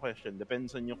back to the question,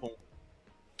 depends on you kung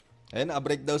ayun,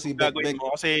 na-break daw si Bekbek.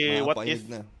 Kasi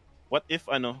what if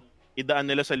idaan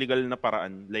nila sa legal na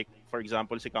paraan. Like, for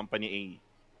example, si Company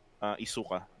A,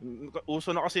 isuka.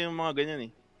 Uso na kasi yung mga ganyan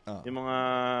eh. Yung mga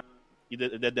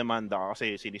idedemanda ka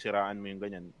kasi sinisiraan mo yung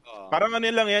ganyan. Parang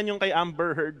lang yan yung kay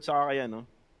Amber Heard sa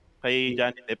kay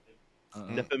Johnny Depp.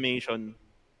 Defamation.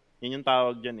 Yan yung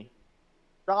tawag dyan eh.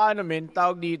 Saka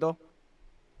tawag dito.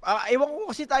 Ewan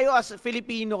ko kasi tayo as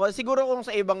Filipino, siguro kung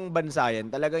sa ibang bansa yan,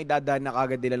 talagang idadaan na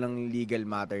kagad nila ng legal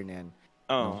matter na yan.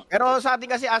 Pero sa atin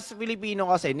kasi as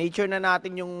Filipino kasi, nature na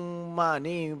natin yung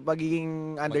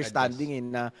pagiging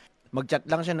understanding na mag-chat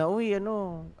lang siya na,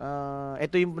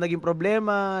 ito yung naging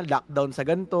problema, lockdown sa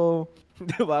ganito,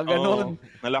 di ba? Ganon.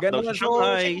 Na-lockdown sa So,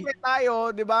 Shanghai. siyempre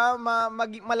tayo, di ba,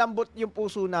 malambot yung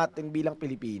puso natin bilang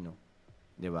Pilipino.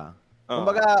 Di ba?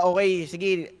 Kumbaga, okay,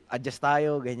 sige, adjust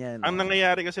tayo, ganyan. Ang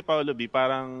nangyayari kasi, Paolo B,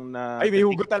 parang Ay, may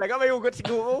hugot talaga, may hugot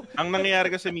siguro. Ang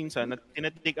nangyayari kasi minsan,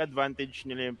 tinatake advantage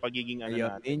nila yung pagiging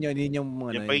natin. Yun yung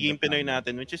pagiging Pinoy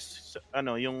natin, which is,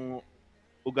 yung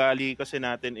ugali kasi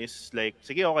natin is like,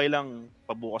 sige, okay lang,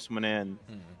 pabukas mo na yan.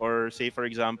 Or say, for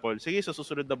example, sige, sa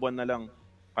susunod na buwan na lang,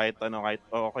 kahit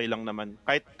okay lang naman.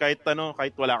 Kahit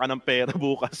wala ka ng pera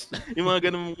bukas. Yung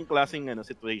mga ganung klaseng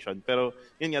situation. Pero,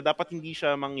 yun nga, dapat hindi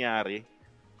siya mangyari.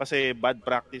 Kasi bad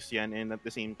practice yan and at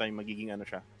the same time, magiging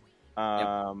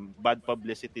bad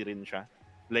publicity rin siya.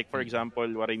 Like, for example,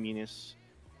 what I mean is,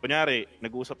 kunyari,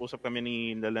 nag-uusap-usap kami ni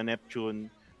Lala Neptune,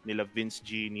 nila Vince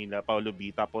G, nila Paolo B.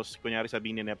 Tapos, kunyari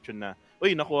sabihin ni Neptune na,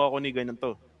 uy, nakuha ko ni ganyan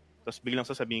to. Tapos biglang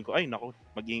sasabihin ko, ay, naku,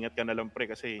 mag-iingat ka na lang pre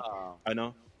kasi,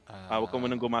 huwag ka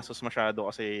munang gumastos masyado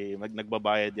kasi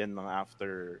nagbabayad yan mga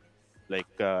after like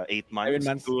 8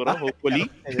 months. Siguro, hopefully.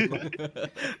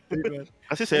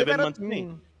 Kasi 7 months na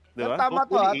eh. Diba?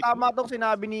 Tama tong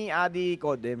sinabi ni Adi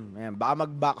Codem. Ayan, baka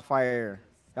mag-backfire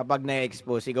kapag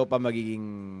na-expose, ikaw pa magiging...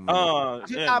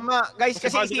 kasi tama. Guys,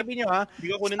 kasi isipin nyo hindi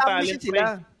ka kunin talent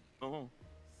sila.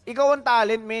 Ikaw ang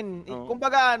talent, men.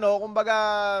 Kumbaga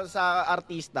sa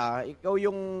artista, ikaw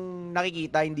yung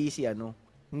nakikita, hindi si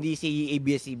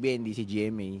ABS-CBN, hindi si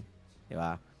GMA. Di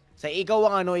ba? Sa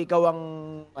ikaw ang ikaw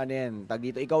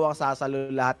ang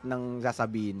sasalo lahat ng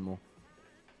sasabihin mo.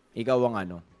 Ikaw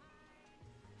ang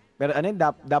Pero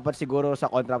dapat siguro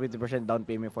sa contract 50% down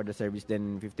payment for the service,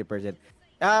 then 50%.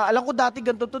 Alam ko dati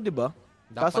ganito to, di ba?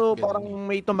 Kaso parang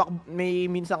may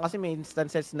minsan kasi may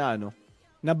instances na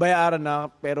nabayaran na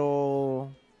pero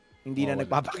hindi na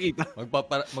nagpapakita.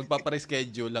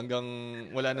 Magpapa-reschedule hanggang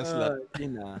wala nang slot.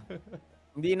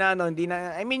 Hindi na.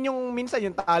 I mean yung minsan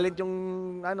yung talent yung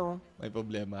may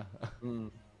problema.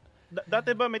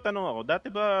 Dati ba may tanong ako? Dati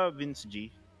ba Vince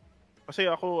G? Kasi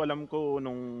ako alam ko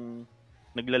nung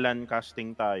naglalan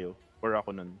casting tayo or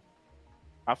ako nun.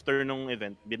 After nung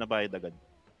event, binabayad agad.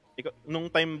 Nung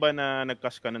time ba na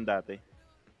nag-cast ka nun dati?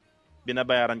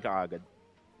 Binabayaran ka agad?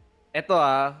 Eto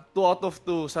 2 out of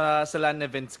 2 sa LAN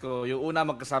events ko. Yung una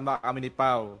magkasama kami ni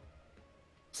Pau.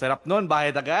 Sarap nun,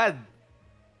 bayad agad.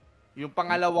 Yung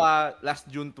pangalawa, last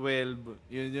June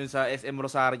 12, yun sa SM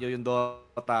Rosario, yung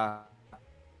Dota.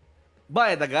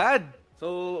 Bayad agad.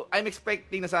 So, I'm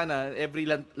expecting na sana every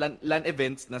LAN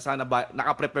events na sana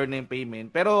naka-prepare na yung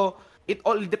payment. Pero, it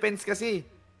all depends kasi.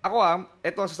 Ako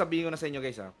eto sasabihin ko na sa inyo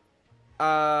guys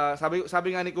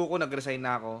sabi nga ni Kuko, nag-resign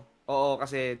na ako. Oo,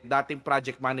 kasi dating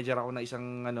project manager ako na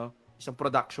isang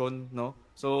production, no?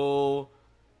 So,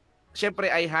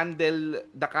 syempre, I handle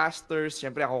the casters.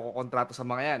 Syempre, ako kukontrata sa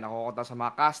mga yan. Ako kukontrata sa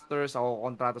mga casters. Ako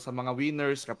kukontrata sa mga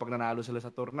winners kapag nanalo sila sa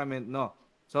tournament, no?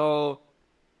 So,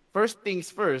 first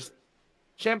things first,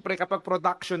 syempre, kapag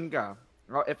production ka,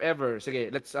 if ever,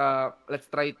 sige, let's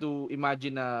try to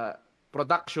imagine na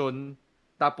production,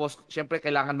 tapos, syempre,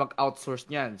 kailangan mag-outsource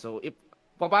niyan. So,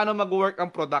 paano mag-work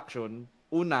ang production?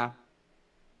 Una,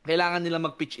 kailangan nila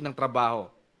mag-pitch in ng trabaho.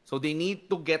 So, they need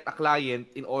to get a client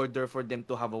in order for them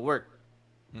to have a work.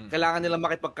 Kailangan nila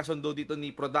makipagkasundo dito ni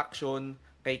production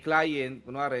kay client,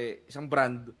 kunwari, isang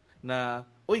brand na,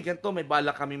 uy, ganito, may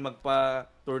balak kami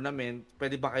magpa-tournament,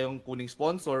 pwede ba kayong kuning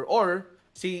sponsor? Or,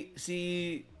 si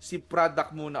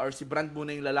product muna or si brand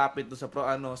muna yung lalapit do sa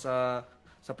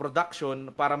sa production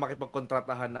para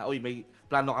makipagkontratahan na, uy, may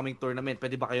plano kaming tournament,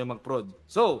 pwede ba kayo mag-prod?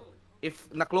 So, if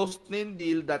na-close na yung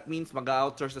deal, that means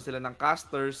mag-outsource na sila ng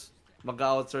casters,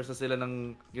 mag-outsource na sila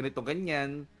ng ganito,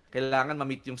 ganyan, kailangan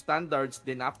ma-meet yung standards,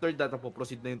 then after that,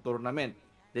 proceed na yung tournament.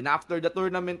 Then after the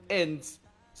tournament ends,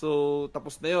 so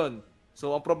tapos na yon.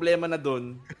 So ang problema na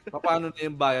doon, paano na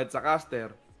yung bayad sa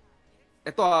caster?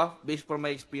 Ito based from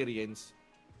my experience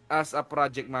as a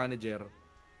project manager,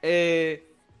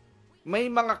 may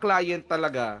mga client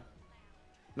talaga,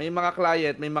 may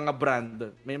mga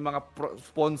brand, may mga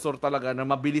sponsor talaga na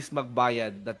mabilis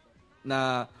magbayad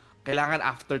na kailangan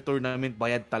after tournament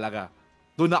bayad talaga.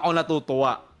 Doon ako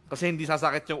natutuwa. Kasi hindi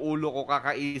sasakit yung ulo ko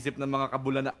kakaisip ng mga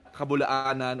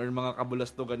kabulaanan or mga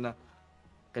kabulastugan na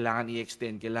kailangan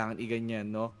i-extend, kailangan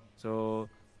i-ganyan, no? So,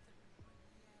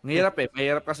 mahirap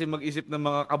Mahirap kasi mag-isip ng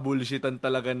mga kabulshitan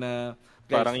talaga na...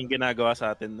 Guys, parang yung ginagawa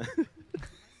sa atin.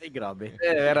 Ay, grabe.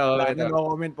 Pero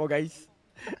no comment po, guys.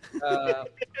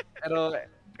 Pero,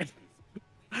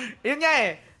 yun nga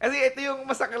Kasi ito yung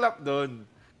masaklap doon.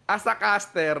 As a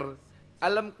caster,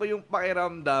 alam ko yung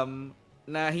pakiramdam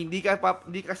na hindi ka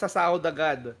sasahod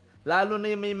agad. Lalo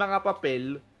na yung may mga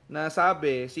papel na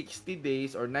sabi 60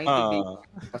 days or 90 days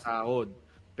pasahod.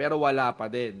 Pero wala pa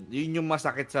din. Yun yung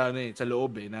masakit sa sa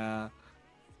loob na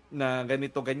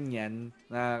ganito ganyan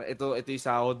na ito yung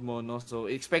sahod mo, no.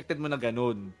 So expected mo na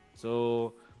ganun.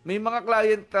 So may mga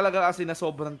client talaga kasi na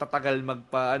sobrang tatagal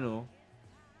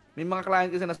may mga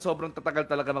client kasi na sobrang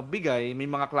tatagal talaga magbigay. May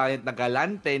mga client na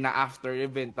galante na after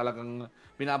event talagang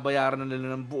binabayaran na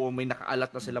nila ng buo. May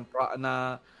nakaalat na silang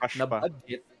na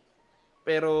budget.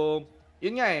 Pero,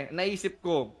 yun nga naisip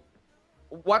ko,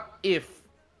 what if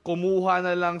kumuha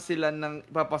na lang sila ng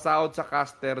ipapasahod sa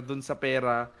caster dun sa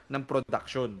pera ng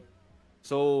production?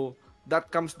 So,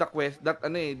 that comes the question,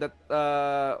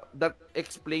 that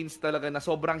explains talaga na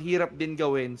sobrang hirap din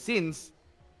gawin since,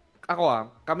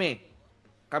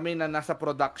 kami na nasa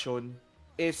production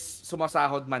is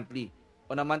sumasahod monthly.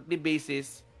 On a monthly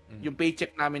basis, yung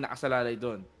paycheck namin nakasalalay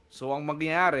doon. So, ang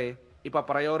mangyayari,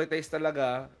 ipaprioritize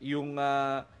talaga yung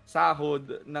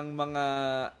sahod ng mga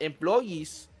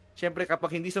employees. Siyempre,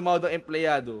 kapag hindi sumahod ang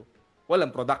empleyado,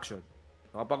 walang production.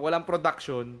 So, kapag walang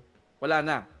production, wala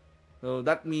na. So,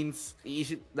 that means,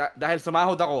 dahil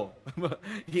sumahod ako,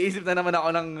 iisip na naman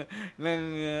ako ng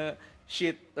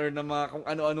shit or ng mga kung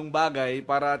ano-anong bagay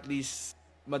para at least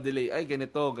ma-delay. Ay,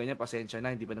 ganito, ganyan, pasensya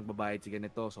na, hindi pa nagbabayad si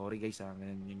ganito. Sorry guys,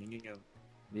 ganyan.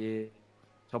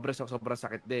 Sobrang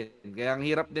sakit din. Kaya ang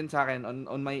hirap din sa akin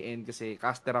on my end kasi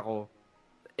caster ako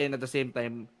and at the same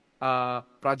time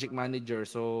project manager.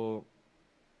 So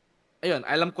ayun,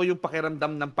 alam ko yung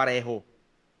pakiramdam ng pareho.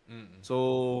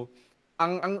 So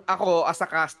ang ako as a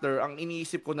caster, ang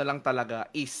iniisip ko na lang talaga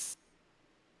is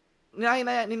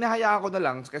ninahaya ako na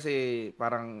lang kasi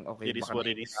parang okay, it is what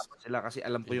it is. Sila kasi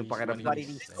alam ko yung pakiramdam.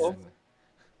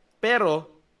 Pero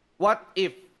what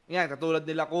if katulad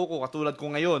nila katulad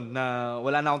ko ngayon na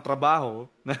wala na akong trabaho,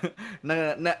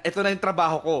 na ito na yung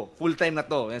trabaho ko, full time na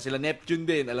to. Yan sila Neptune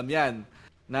din, alam yan.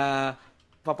 Na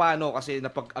paano kasi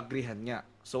napag-agreehan niya.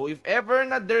 So if ever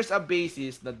na there's a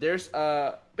basis, na there's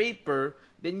a paper,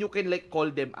 then you can like call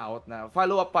them out na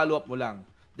follow up mo lang.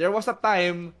 There was a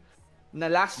time na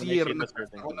last year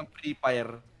ako ng Free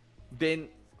Fire,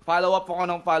 then follow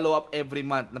up every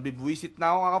month. Nabibuisit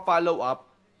na ako follow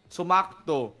up,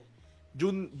 sumakto.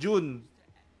 June,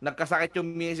 nagkasakit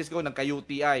yung misis ko,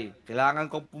 nagka-UTI. Kailangan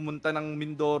kong pumunta ng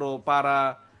Mindoro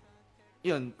para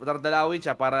dalawin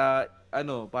siya para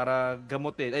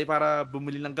gamutin. Para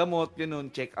bumili ng gamot,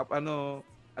 check up,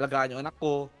 alagaan yung anak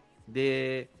ko.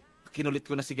 Kinulit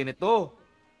ko na si ganito.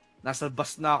 Nasa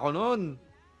bus na ako noon.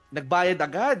 Nagbayad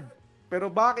agad.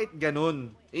 Pero bakit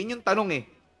ganun? Yun yung tanong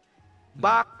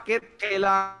Bakit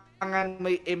kailangan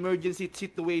may emergency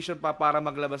situation pa para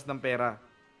maglabas ng pera?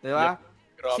 Diba?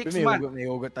 Grabe, may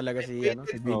hugot talaga si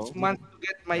 6 months to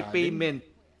get my payment.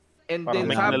 And then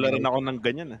may nalarin ako ng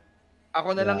ganyan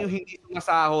Ako na lang yung hindi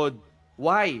sumasahod.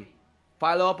 Why?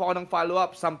 Follow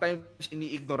up. Sometimes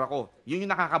ini-ignore ako. Yun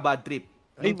yung nakaka-bad trip.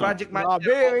 Yung project manager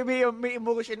ko. May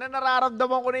emotion na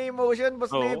nararamdaman ko na yung emotion,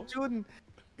 Boss Neptune.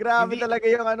 Grabe talaga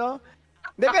yung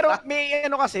Hindi, pero may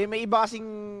iba kasing...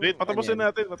 Wait, patapusin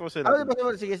natin.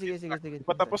 Sige.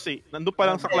 Patapos nandun pa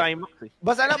lang sa climax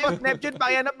Basta lang, Boss Neptune,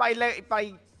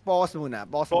 pause muna.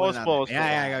 Pause.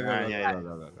 Yan.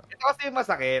 Ito kasi yung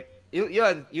masakit.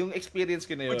 Yung experience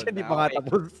ko na yun. Hindi pa nga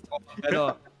tapos.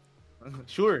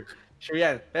 Sure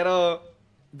yan. Pero,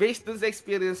 based dun sa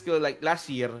experience ko, like last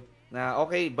year, na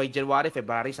okay, by January,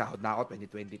 February, sahod na ako,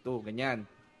 2022, ganyan.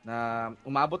 Na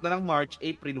umabot na ng March,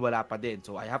 April, wala pa din.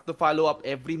 So, I have to follow up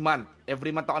every month.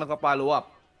 Every month ako nagpa-follow up.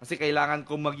 Kasi kailangan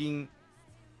ko maging,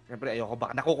 siyempre, ayoko,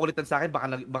 baka nakukulitan sa akin,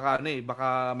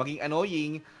 baka maging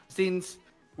annoying. Since,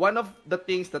 one of the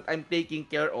things that I'm taking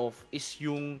care of is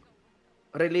yung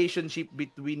relationship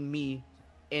between me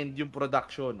and yung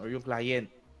production or yung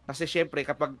client. Kasi syempre,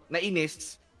 kapag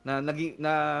nainis,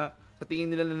 sa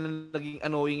tingin nila na naging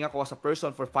annoying ako as a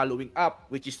person for following up,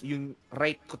 which is yung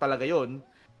right ko talaga yon,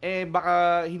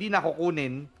 baka hindi na ako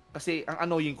kunin kasi ang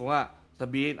annoying ko nga.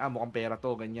 Sabihin, mukhang pera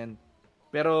to, ganyan.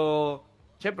 Pero,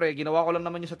 syempre, ginawa ko lang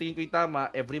naman yung sa tingin ko yung tama.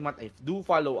 Every month, I do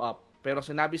follow up. Pero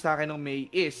sinabi sa akin ng May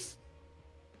is,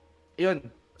 yun,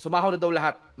 sumahod na daw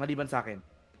lahat, maliban sa akin.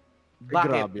 Bakit?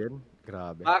 Grabe yan.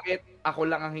 Grabe. Bakit ako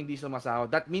lang ang hindi sumasahod?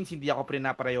 That means hindi ako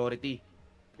priority.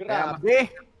 Grabe!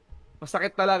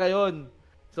 Masakit talaga yon.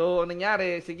 So,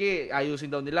 nangyari, sige, ayusin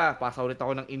daw nila. Pasa ulit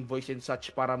ako ng invoice and such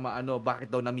para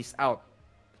bakit daw na-miss out.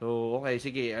 So, okay,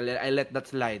 sige, I let that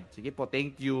slide. Sige po,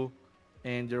 thank you.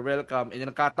 And you're welcome.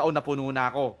 And nagkataon na puno na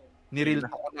ako. Nireel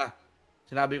ko na.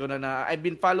 Sinabi ko na I've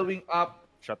been following up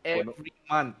every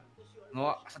month.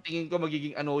 No, sa tingin ko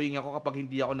magiging annoying ako kapag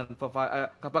hindi ako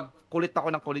kapag kulit ako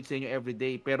ng kulit sa inyo every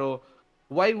day. Pero,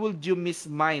 why would you miss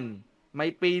my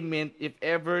payment if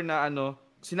ever na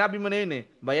sinabi mo na yun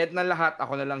bayad na lahat,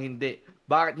 ako na lang hindi.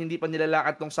 Bakit hindi pa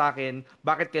nilalakad tong sa akin?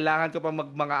 Bakit kailangan ko pang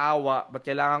mga awa? Bakit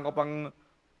kailangan ko pang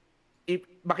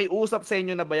makiusap sa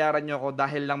inyo na bayaran nyo ako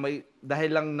dahil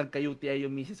lang nagka-UTI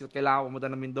yung misis ko, kailangan ko pumunta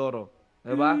ng Mindoro.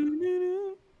 Diba?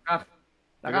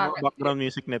 Background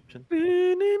music Neptune.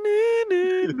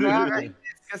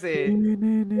 Nakakainis kasi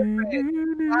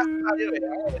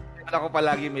ako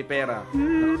palagi may pera.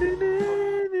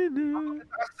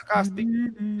 Sa casting,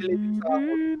 sa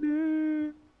ako.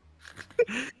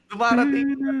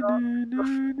 Dumarating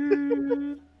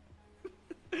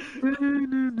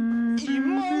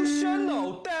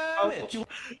Emotional damage.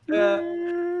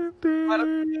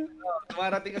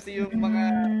 Dumarating kasi yung mga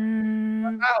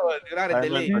tao,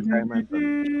 delay.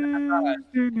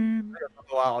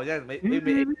 Natuwa ako dyan. May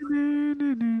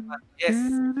yes.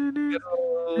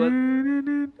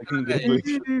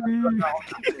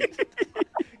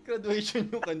 Graduation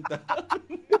yung kanta.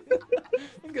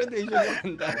 Graduation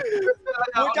yung kanta.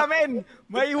 Pucha men,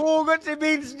 may hugot si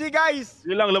Vince G, guys.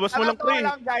 Yun lang, labas mo lang pre.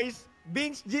 Lang, guys.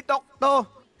 Vince G talk to.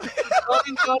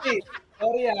 Sorry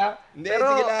Hindi,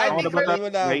 pero sige lang. ako na ba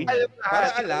Para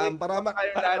alam, para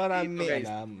marami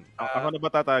alam. Ako na ba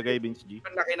tatagay, Vince G?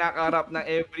 Na kinakaharap ng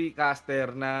every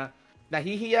caster na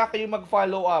nahihiya kayo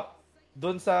mag-follow up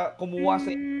doon sa kumuha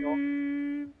sa inyo.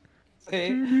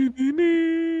 Kasi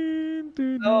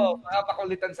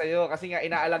makapakulitan sa'yo kasi nga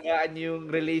inaalagaan yung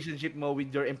relationship mo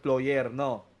with your employer,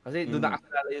 no? Kasi doon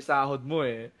nakasalala yung sahod mo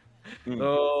So,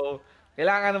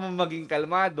 kailangan naman maging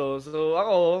kalmado. So,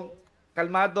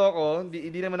 kalmado ako.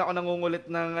 Hindi naman ako nangungulit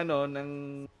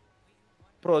ng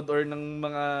prod or ng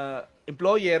mga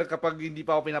employer kapag hindi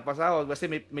pa ako pinapasahod kasi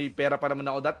may pera pa naman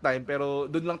ako that time, pero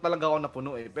doon lang talaga ako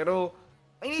napuno Pero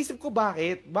iniisip ko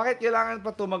bakit kailangan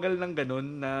pa tumagal ng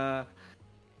ganun na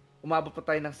umabot pa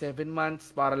tayo ng 7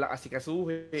 months para lang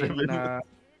asikasuhin na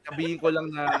sabihin ko lang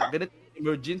na ganito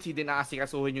emergency din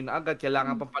aasikasuhin yun na agad,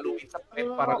 kailangan pang paluin sa pet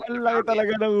para lang. Ang laki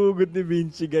talaga ng hugot ni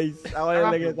Vinci, guys. Ako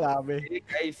yung lagi sabi.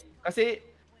 Guys, kasi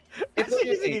ito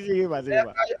sige ba.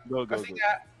 Go.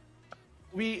 Nga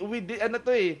we did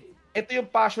ito yung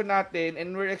passion natin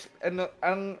and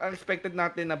ang expected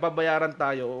natin na babayaran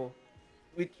tayo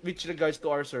which regards to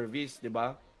our service, di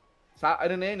ba? Sa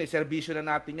serbisyo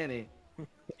na natin yan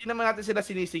Hindi naman natin sila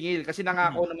sinisingil kasi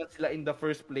nangako naman sila in the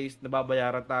first place na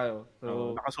babayaran tayo.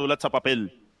 So, nakasulat sa papel.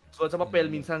 Sulat sa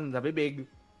papel, minsan sa bibig.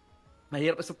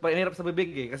 Mahirap sa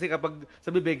bibig kasi kapag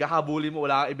sa bibig, hahabulin mo,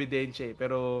 wala kang ebidensya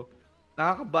Pero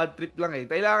nakaka-bad trip lang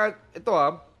Kailangan, ito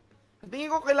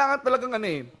tingin ko kailangan talagang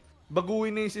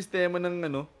baguhin na yung sistema ng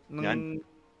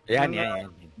Yan.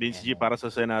 Vince G para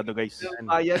sa Senado, guys.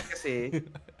 Bayad kasi.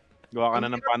 Gawa ka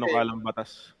na ng panukalang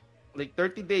batas. Like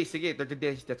 30 days, sige, 30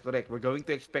 days, that's correct. We're going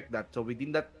to expect that. So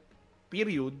within that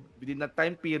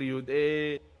time period,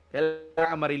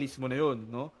 kailangan ma-release mo na yun,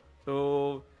 no?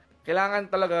 So,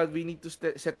 kailangan talaga, we need to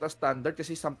set a standard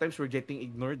kasi sometimes we're getting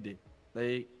ignored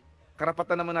Like,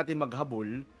 karapatan naman natin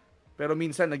maghabol, pero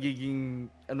minsan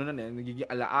nagiging, nagiging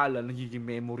alaala, nagiging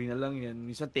memory na lang yan.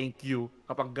 Minsan thank you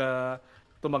kapag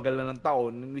tumagal na ng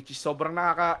taon, which is sobrang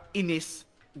nakakainis.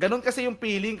 Ganon kasi yung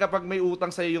feeling kapag may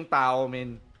utang sa'yo yung tao,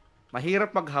 men.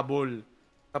 Mahirap maghabol.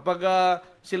 Kapag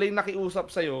sila yung nakiusap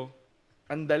sa'yo,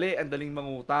 ang daling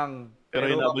mangutang.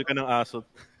 Pero hinabol ka ng aso.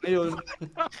 Ngayon.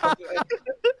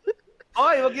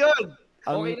 Oy, wag yun!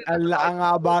 Ang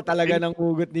haba talaga ng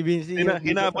hugot ni Vince.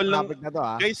 Hinabol lang. Na to,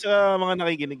 Guys, mga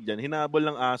nakikinig dyan, hinabol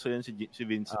ng aso yan si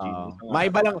Vince G.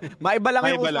 Maiba lang yung Maiba lang,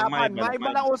 usapan. maiba Maiba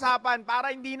lang usapan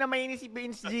para hindi na mainis si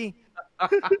Vince G.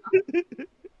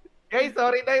 Guys,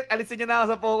 sorry na, alisin niyo na ako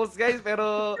sa focus, guys,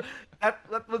 pero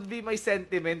that would be my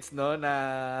sentiments, no, na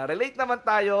relate naman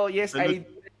tayo. Yes, I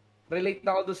relate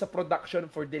na ako doon sa production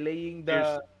for delaying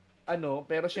the,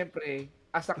 pero syempre,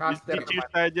 as a caster Cheers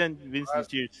naman. tayo dyan, Vince.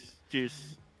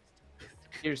 Cheers.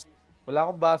 Cheers. Wala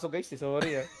akong baso, guys,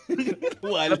 sorry,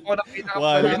 Wallet. Alam ko na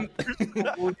Wallet.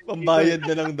 Pambayad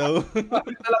na lang daw.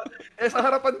 sa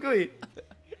harapan ko,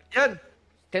 Yan.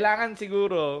 Kailangan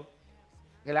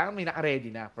may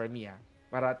naka-ready na for me,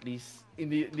 para at least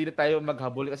hindi na tayo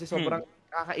maghabol kasi sobrang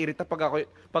nakakairita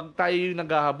pag tayo yung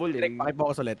naghahabol.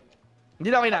 Pakipokus ulit. Hindi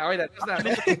na, okay na.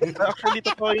 Actually,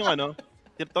 totoo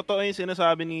yung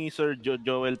sinasabi ni Sir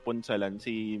Joel Ponsalan,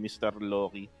 si Mr.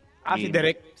 Loki. Si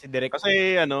Derek.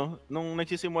 Kasi nung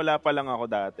nagsisimula pa lang ako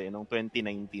dati, nung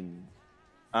 2019,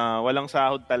 walang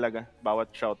sahod talaga,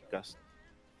 bawat shoutcast.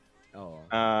 Oo.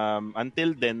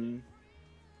 Until then,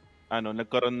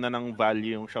 nagkaroon na ng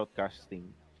value yung shoutcasting.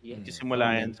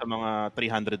 Nagsisimula yan sa mga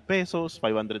 300 pesos,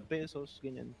 500 pesos,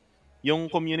 ganyan. Yung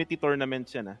community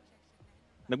tournaments yan,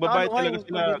 Nagbabayad talaga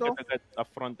sila agad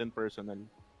upfront and personal.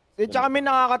 Tsaka may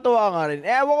nakakatuwa nga rin.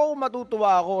 Ewan ko kung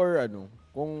matutuwa ako or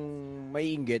kung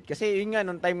may inggit. Kasi yun nga,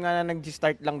 nung time nga na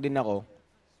nag-start lang din ako,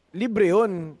 libre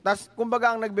yun. Tapos,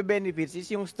 kumbaga ang nagbe-benefits is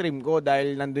yung stream ko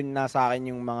dahil nandun na sa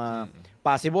akin yung mga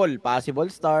possible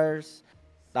stars.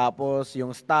 Tapos,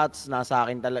 yung stats, nasa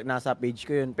akin nasa page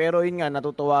ko yun. Pero yun nga,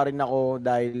 natutuwa rin ako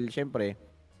dahil, syempre,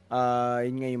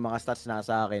 yun nga yung mga stats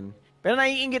nasa akin. Pero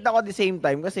naiinggit ako at the same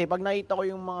time kasi pag nakita ko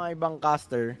yung mga ibang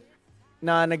caster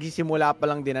na nagsisimula pa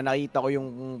lang din na nakita ko yung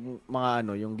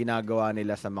mga yung ginagawa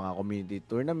nila sa mga community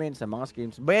tournaments, sa mga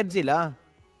scrims, bayad sila.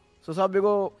 So sabi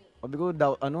ko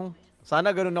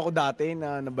sana ganoon ako dati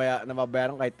na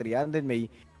nababayaran kahit 300, may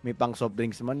pang soft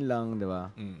drinks man lang, di ba?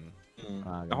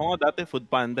 Ako nga dati food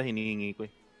panda hinihingi ko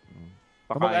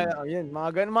Pakain.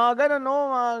 Mga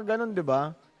ganun, di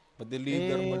ba?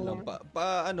 Pa-deliver man lang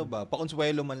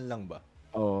pa-konsuelo man lang ba?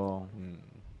 Oo.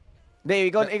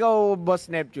 Hindi, ikaw Boss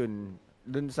Neptune,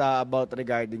 dun sa about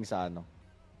regarding sa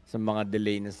sa mga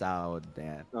delay na sahod.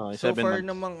 Ayan. So far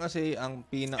naman kasi ang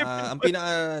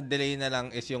pinaka-delay na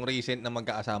lang is yung recent na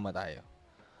magkaasama tayo.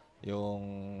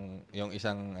 Yung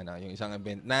isang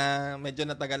event na medyo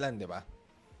natagalan, di ba?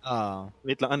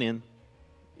 Wait lang, ano yan?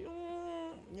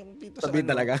 Yung dito sabihin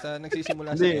sa talaga? sa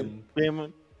nagsisimula sa M.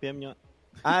 PM nyo.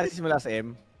 Nagsisimula sa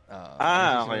M?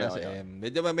 Okay. Sa M.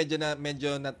 Medyo na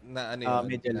medyo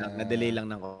na-delay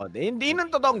lang ng konti. Hindi nang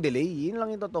totoong delay. Yun lang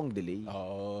yung totoong delay.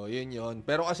 Oo, yun.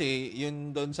 Pero kasi,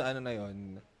 yun doon sa na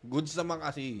yun, goods naman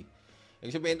kasi.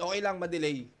 Ibig sabihin, okay lang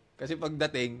ma-delay. Kasi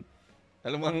pagdating,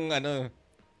 talumang mga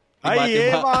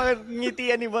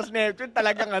ngitian ni Boss Neptune,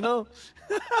 talagang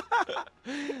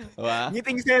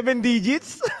ngiting 7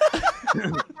 digits.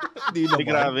 Di naman.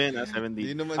 Grabe na, 7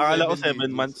 digits. Akala ko 7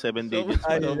 months, 7 digits.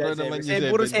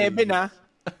 Puro 7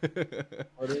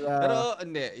 Pero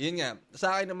hindi, yun nga.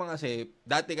 Sa akin naman kasi,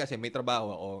 dati kasi may trabaho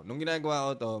ako. Nung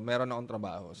ginagawa ko to, meron akong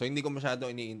trabaho. So hindi ko masyado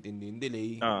iniintindi yung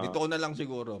delay. Dito ko na lang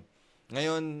siguro.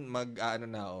 Ngayon,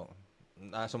 na ako.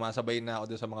 Sumasabay na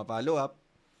ako doon sa mga follow-up.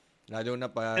 Lalo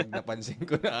na pag napansin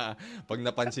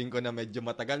ko na medyo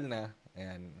matagal na.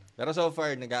 Ayan. Pero so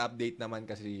far, nag-a-update naman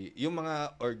kasi yung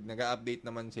mga org, nag-a-update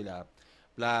naman sila.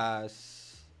 Plus,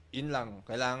 yun lang.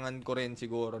 Kailangan ko rin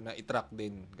siguro na i-track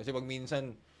din. Kasi pag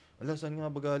minsan, saan nga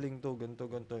ba galing to? Ganto.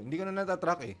 Hindi ko na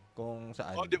natatrack kung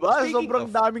saan. Oh, diba? Sobrang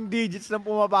daming digits na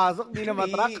pumapasok. Hindi na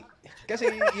matrack.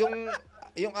 Kasi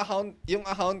yung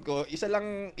account ko,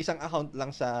 isang account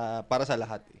lang para sa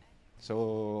lahat So,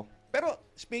 pero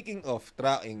speaking of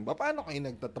tracking, paano kayo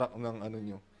nagtatrack ng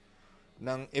nyo?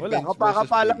 Ng events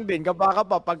kapaka lang din. Kapaka.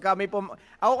 Pagka may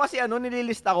ako kasi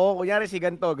nililista ko. Kunyari si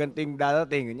ganito yung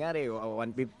dadating. Kunyari,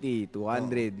 150,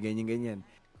 200, ganyan.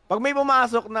 Pag may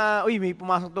pumasok na, may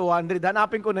pumasok 200,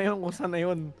 hanapin ko na yun kung saan na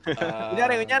yun.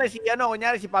 Kunyari si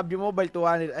PUBG Mobile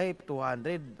 200.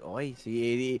 200. Okay,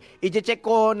 i-check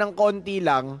ko ng konti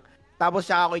lang. Tapos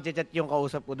siya ako i-chat yung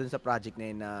kausap ko dun sa project na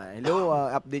yun na, hello,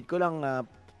 update ko lang,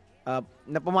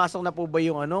 na pumasok na po ba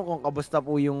yung kung kamusta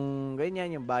po yung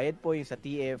ganyan, yung bayad po, yung sa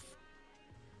TF.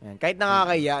 Yan. Kahit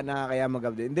nakakaya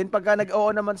mag-update. And then pagka nag-oo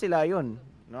naman sila yun,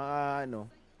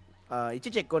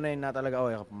 i-check ko na yun na talaga,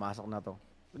 pumasok na to.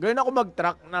 Ganoon ako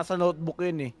mag-track, nasa notebook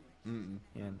yun .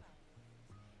 Yan.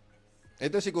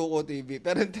 Ito si Coco TV.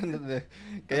 Pero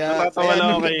kaya natatawa lang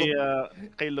ako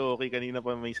kay Loki. Kanina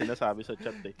pa may sinasabi sa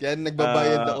chat eh. Kaya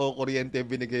nagbabayad ako kuryente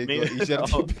binigay ko.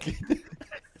 E-certificate.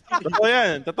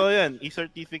 Totoo yan.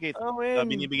 E-certificate.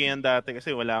 Binibigay yan dati kasi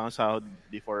wala kang sahod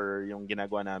before yung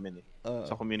ginagawa namin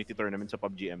sa community tournament sa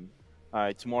PUBG M.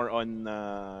 It's more on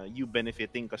you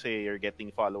benefiting kasi you're getting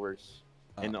followers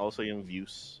and also yung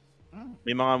views.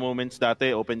 May mga moments dati,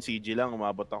 OpenCG lang,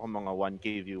 umabot ako mga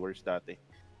 1K viewers dati.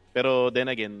 Pero then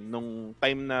again, nung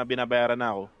time na binabayaran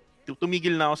na ako,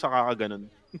 tumigil na ako sa kakaganon.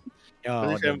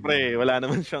 Kasi syempre, wala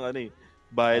naman siyang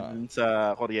bayad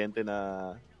sa kuryente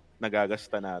na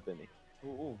nagagasta natin eh.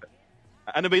 Oo.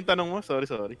 Ano ba yung tanong mo?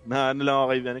 Sorry. Na ano lang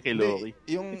ako kay Loki.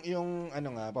 Yung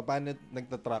paano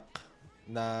nagtatrack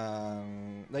ng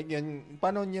like yun,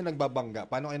 paano niyo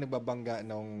nagbabangga? Paano kayo nagbabangga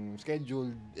ng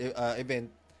scheduled event,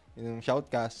 yung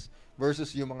shoutcast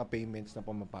versus yung mga payments na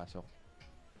pumapasok?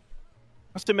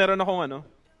 Kasi meron akong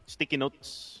sticky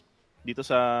notes dito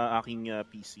sa aking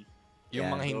PC. Yung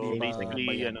mga hindi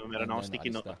basically meron akong sticky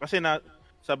notes. Kasi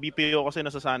sa BPO kasi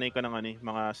nasasanay ka ng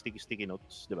mga sticky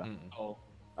notes, 'di ba?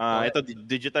 Ito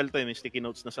digital to, may sticky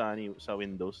notes na sa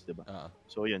Windows, 'di ba?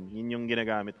 So yun yung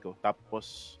ginagamit ko.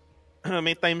 Tapos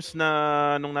may times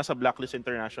na nung nasa Blacklist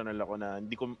International ako na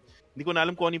hindi ko na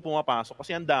alam kung ano yung pumapasok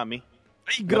kasi ang dami.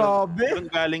 Ay, grabe!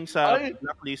 Meron galing sa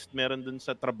Blacklist, meron dun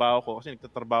sa trabaho ko kasi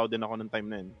nagtatrabaho din ako ng time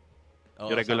na yun.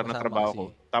 Yung regular na trabaho ko.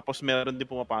 Tapos meron din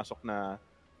pumapasok na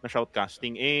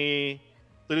shoutcasting.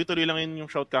 Tuloy-tuloy lang yun yung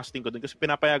shoutcasting ko dun kasi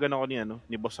pinapayagan ako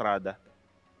ni Boss Rada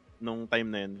nung time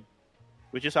na yun.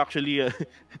 Which is actually,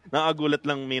 nakagulat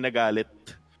lang may nagalit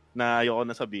na ayoko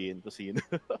na sabihin kung sino.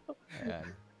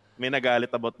 May nagalit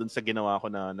about dun sa ginawa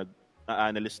ko na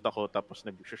analyst ako tapos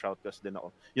nag-shoutcast din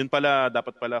ako. Yun pala,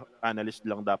 dapat pala analyst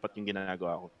lang dapat yung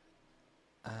ginagawa ko.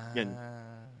 Yan.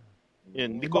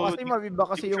 Mabiba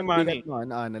kasi yung bigat mo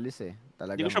na analyst eh.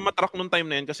 Talagang hindi ko siya matrack nung time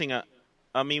na yun kasi nga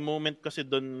may moment kasi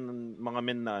doon mga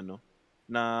men na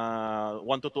 1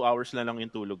 to 2 hours lang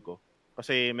yung tulog ko.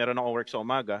 Kasi meron ako work sa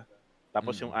umaga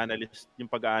tapos yung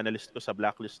pag-analyst ko sa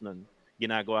Blacklist nun,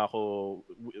 ginagawa ko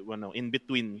in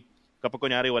between. Kapag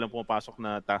kunyari walang pumapasok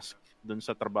na task doon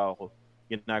sa trabaho ko,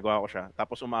 ginagawa ko siya.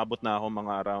 Tapos umabot na ako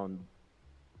mga around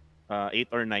 8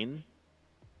 or 9.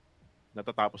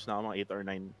 Natatapos na ako mga 8 or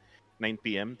 9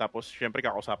 p.m. Tapos syempre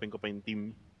kakausapin ko pa yung team.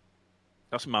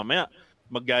 Tapos mamaya,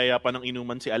 maggaya pa ng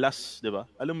inuman si Alas, di ba?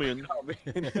 Alam mo yun?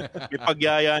 May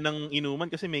pagyaya ng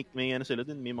inuman kasi may sila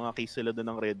dun, may mga case sila dun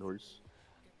ng Red Horse.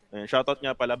 Shoutout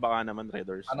nga pala, baka naman Red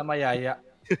Horse. Ano mayaya?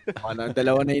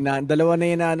 Dalawa na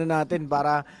inaano natin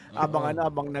para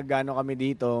abang nagano kami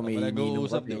dito, may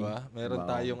nag-uusap, di ba? Meron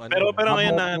tayong Pero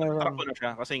ngayon na-track ko na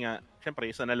siya kasi nga, syempre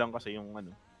isa na lang kasi yung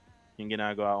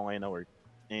ginagawa ko ngayon na work.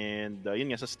 And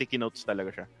yun nga, sa sticky notes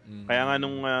talaga siya. Kaya nga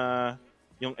nung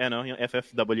yung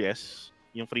FFWS,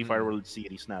 yung Free Fire World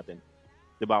Series natin.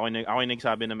 'Di ba? Ako yung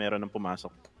nagsabi na meron ng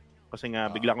pumasok. Kasi nga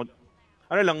bigla ko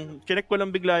check ko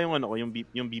lang bigla yung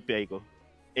yung BPI ko.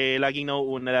 Laging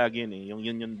nauuna lagi yun yung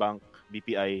Union Bank,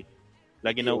 BPI.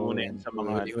 Lagi nauuna yan sa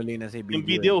mga huli na si video. Yung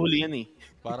video huli yan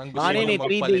Parang gusto mo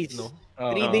magpalit, no?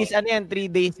 3 days 3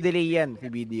 days delay yan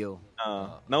si video.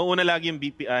 Nauuna lagi yung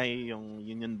BPI, yung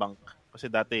Union Bank.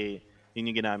 Kasi dati yun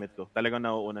yung ginamit ko. Talagang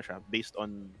nauuna siya based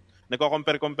on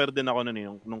nagko-compare din ako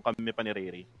nung kami pa ni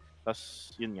Ray.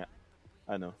 Tapos yun nga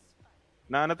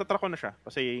natatrack ko na siya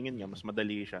kasi yun nga mas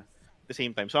madali siya at the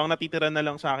same time. So ang natitira na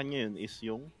lang sa akin ngayon is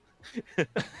yung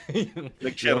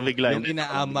nag-share bigla yung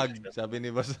inaamag, sabi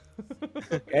ni Boss.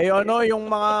 Yung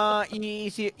mga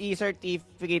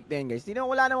e-certificate din, guys.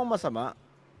 Wala namang masama.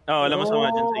 Wala masama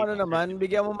dyan.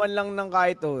 Bigyan mo man lang ng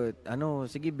kahit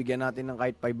sige, bigyan natin ng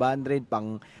kahit 500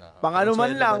 pang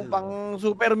man lang, pang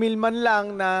super meal man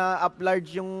lang na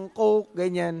up-large yung Coke,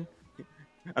 ganyan.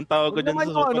 Ang tawag ko dyan sa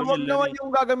super meal. Huwag naman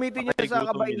yung gagamitin niya sa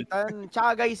kabaitan.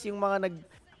 Tsaka guys, yung mga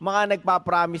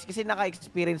nagpa-promise, kasi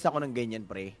naka-experience ako ng ganyan,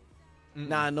 pre.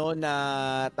 Na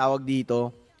tawag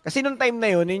dito. Kasi nung time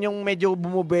na yun yung medyo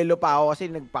bumubelo pa ako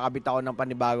kasi nagpakabit ako ng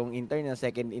panibagong internet,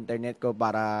 second internet ko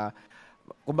para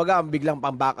kumbaga biglang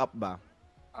pang-backup ba.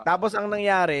 Tapos ang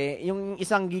nangyari, yung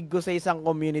isang gig ko sa isang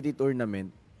community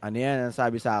tournament, ang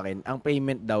sabi sa akin, ang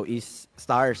payment daw is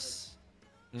stars.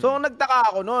 So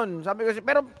nagtaka ako noon. Sabi ko,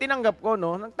 pero tinanggap ko,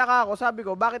 nagtaka ako, sabi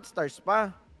ko, bakit stars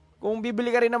pa? Kung bibili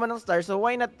ka rin naman ng stars, so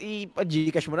why not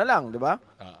i-Gcash mo na lang, di ba?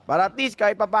 Para at least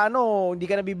kahit papaano, hindi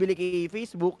ka na bibili kay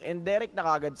Facebook and direct na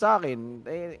kagad sa akin.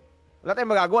 Wala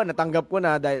tayong magagawa, natanggap ko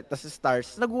na dahil tas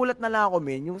stars. Nagulat na lang ako,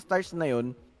 yung stars na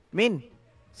yun,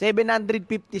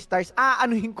 750 stars.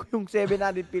 Anuhin ko yung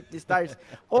 750 stars.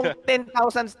 Kung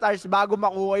 10,000 stars bago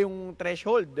makuha yung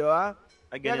threshold, di ba?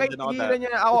 Ganyan Kaya din ako tigilan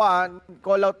niya na ako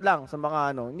call out lang sa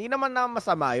mga Hindi naman na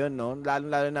masama yun, no?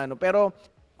 Lalo na Pero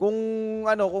kung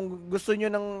kung gusto niyo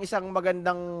ng isang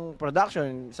magandang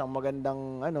production, isang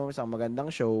magandang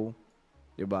show,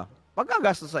 'di ba?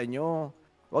 Pagkagastos sa inyo.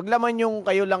 Wag naman yung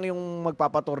kayo lang yung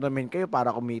magpapa-tournament kayo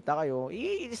para kumita kayo.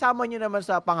 Isama niyo naman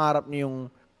sa pangarap niyo yung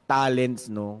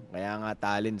talents, no? Kaya nga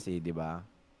talents 'di ba?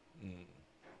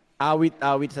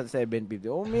 Awit sa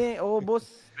 750.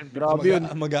 Boss. Grabe yun.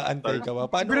 Mag-aantay ka ba?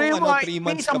 Paano Bro, kung 3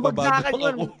 months ka pa bago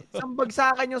ako? Isang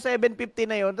bagsakan yung 750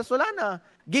 na yun, tapos wala na.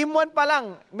 Game 1 pa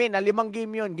lang, 5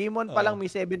 game yun. Game 1 pa lang may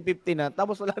 750 na,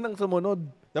 tapos wala nang sumunod.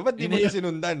 Dapat di mo na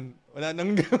sinundan. Wala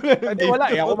nang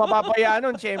wala. Ako mapapaya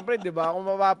nun, syempre, di ba?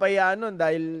 Ako mapapaya nun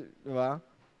dahil, di ba?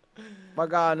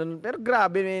 Pero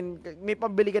grabe, may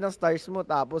pambili ka ng stars mo,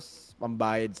 tapos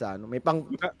pambayad sa May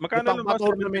magkano lang ba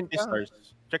tournament 750 stars?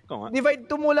 Check ko nga.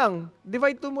 Divide 2 mo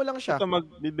lang siya. Ito,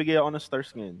 magbibigay ako ng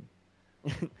stars ngayon.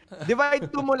 Divide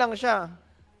 2 mo lang siya.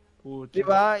 Di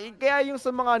ba? Kaya yung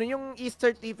sa mga yung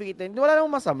e-certificate, wala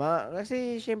namang masama.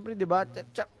 Kasi syempre, di ba?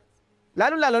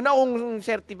 Lalo na kung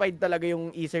certified talaga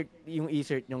yung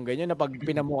e-cert yung ganyan na pag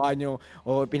pinamukha nyo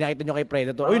o pinakita nyo kay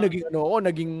Predator,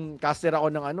 naging caster ako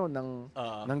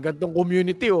ng gantong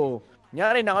community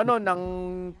Nyari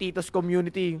ng Titos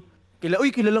community.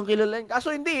 Kilalang. Kaso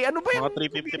hindi, ano ba yung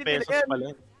mga 350 pesos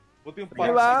pala.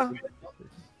 Diba?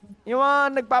 Yung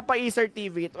mga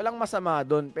nagpapa-e-certificate, walang masama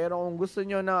doon. Pero kung gusto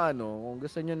nyo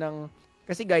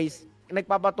kasi guys,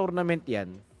 nagpapa-tournament yan.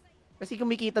 Kasi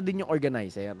kumikita din yung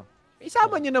organizer.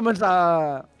 Isama nyo naman sa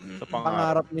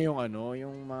pangarap nyo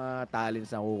yung mga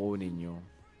talents na kukunin nyo.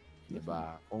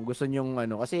 Diba? Kung gusto nyo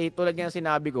kasi tulad nga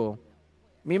sinabi ko,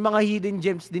 may mga hidden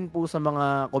gems din po sa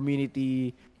mga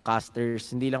community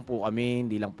casters. Hindi lang po kami,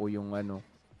 hindi lang po yung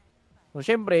So,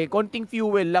 syempre, konting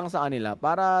fuel lang sa kanila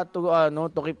para to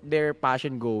keep their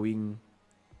passion going.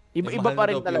 Iba pa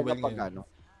rin talaga pag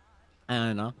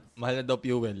Mahal na daw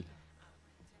fuel.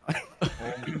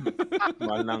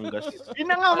 Mahal ng gas. Yun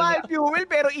na nga, mahal fuel,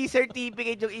 pero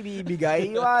e-certificate yung ibibigay.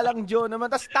 Walang Joe naman.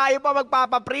 Tapos tayo pa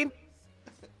magpapaprint.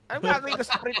 Ano gagawin ko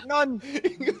sa print nun?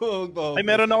 Ay,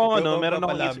 meron akong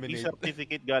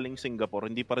e-certificate galing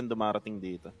Singapore. Hindi pa rin dumarating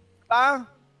dito.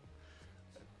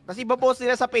 Kasi iba-post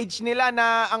nila sa page nila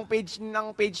na ang page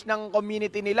ng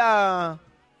community nila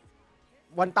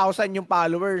 1,000 yung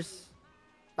followers.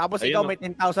 Tapos ikaw may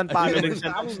 10,000 followers.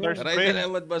 Maraming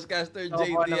salamat, Boss Caster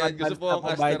JT. Gusto po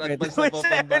ang caster advance na po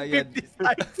pambayad.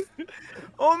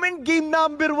 Game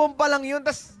number 1 pa lang yun.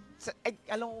 Tas,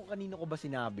 alam ko kanino ko ba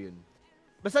sinabi yun?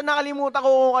 Basta nakalimutan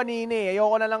ko kanina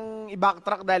Ayoko na lang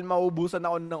i-backtrack dahil maubusan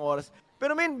ako ng oras.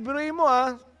 Pero biruin mo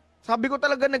sabi ko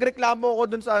talaga nagreklamo ako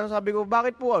dun sa sabi ko,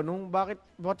 bakit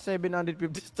 750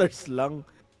 stars lang?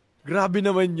 Grabe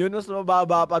naman yun, mas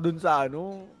mababa pa dun sa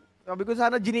Sabi ko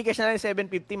sana Gcash na yung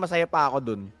 750, masaya pa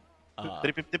ako dun.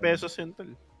 350 pesos yun,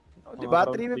 tol. Diba?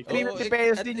 350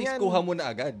 pesos din yan. At least kuha mo na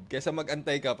agad. Kesa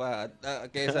magantay ka pa.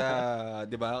 Kesa,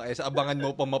 diba? Kesa abangan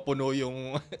mo pa mapuno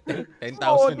yung 10,000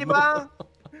 mo. Diba?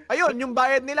 Ayun, yung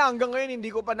bayad nila hanggang ngayon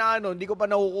hindi ko pa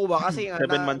nakukuha kasi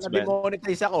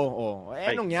na-demonetize ako.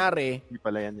 Anong nangyari? Hindi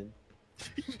pala yan.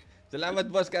 Salamat,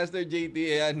 Boss Caster JT.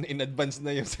 Ayan, in advance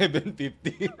na yung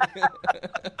 750.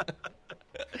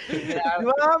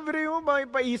 Diba, bro, may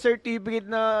pa e-certificate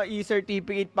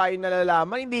pa yung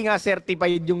nalalaman. Hindi nga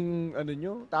certified yung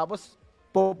nyo. Tapos,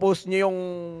 post nyo yung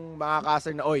mga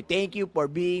caster na, thank you for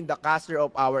being the caster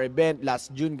of our event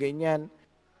last June, ganyan.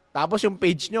 Tapos yung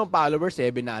page nyo, followers,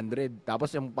 700. Tapos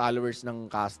yung followers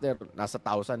ng caster, nasa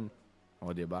 1,000.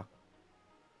 Diba?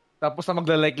 Tapos na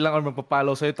magla-like lang or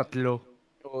magpa-follow sa'yo, 3.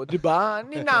 Diba?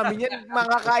 Hindi namin yan.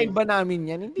 Makakaiba namin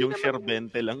yan. Hindi yung share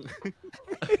 20 lang.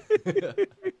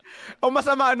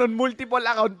 Masama nun, multiple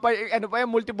account pa.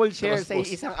 Multiple share sa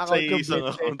isang account.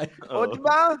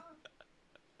 Diba?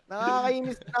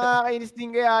 Nakakainis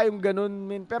din kaya yung ganun,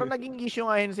 men. Pero naging issue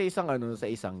nga yun sa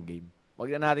isang game.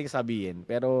 Wag na natin sabihin.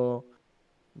 Pero,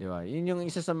 di ba, yun yung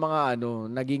isa sa mga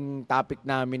naging topic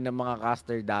namin ng mga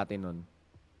caster dati nun.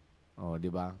 Di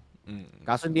ba?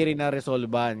 Kaso hindi rin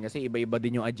na-resolvean kasi iba-iba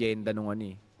din yung agenda nung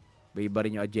Iba-iba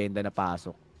rin yung agenda na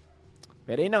pasok.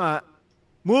 Pero yun na nga,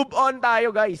 move on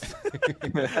tayo, guys.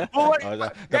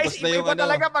 Guys, iba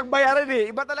talaga pag bayarin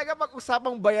Iba talaga pag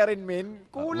usapang bayarin, men.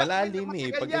 Kulang malalim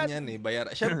pag ganyan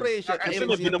bayaran. Siyempre,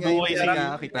 binubuhay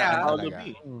na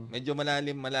medyo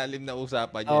malalim na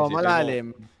usapan yan.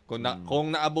 Malalim. Kung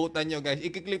naabutan nyo, guys,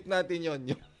 i-clip natin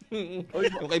yon yung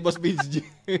kay Boss BG.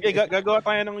 Gagawa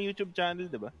tayo ng YouTube channel,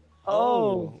 di ba?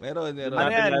 Meron.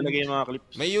 Natin lalagay yung mga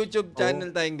clips. May YouTube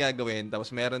channel tayong gagawin, tapos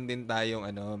meron din tayong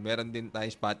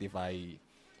Spotify.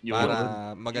 Yun.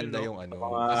 para maganda yung ano.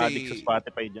 Mga addict sa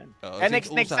Spotify dyan.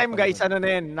 Next time guys, ano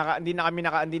na yun,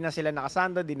 hindi na sila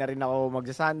nakasando, hindi na rin ako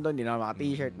magsasando, hindi na ako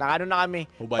naka-t-shirt. Nakano na kami,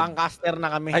 Hubad. pang-caster na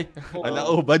kami. Ay,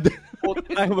 ubad.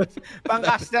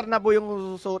 Pang-caster na po yung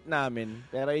suit namin.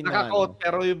 Pero yun Naka-coat,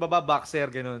 pero yung baba boxer,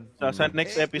 ganun. Sa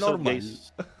next episode, normal. guys,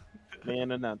 may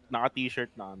ano na,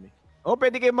 naka-t-shirt na kami.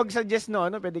 Pwede kayo mag-suggest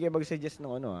pwede kayo mag-suggest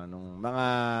nung mga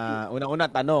unang-una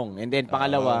tanong, and then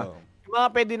pangalawa, yung mga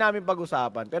pwede namin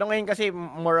pag-usapan. Pero ngayon kasi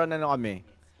more on kami.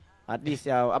 At least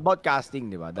about casting,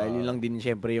 di ba? Dahil yun lang din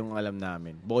syempre yung alam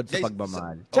namin. Bukod sa Guys,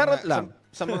 pagmamahal. Charot lang.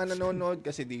 Sa mga nanonood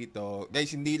kasi dito,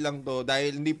 guys, hindi lang to,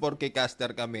 dahil hindi porke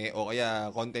caster kami o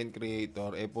kaya content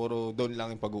creator, puro doon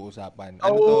lang yung pag-uusapan.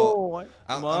 Ano to?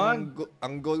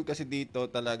 Ang goal kasi dito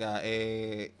talaga,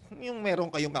 yung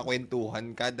meron kayong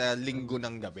kakwentuhan kada linggo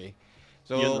ng gabi.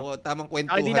 So, tamang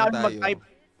kwentuhan tayo.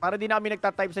 Para di namin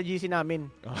nagtatype sa GC namin.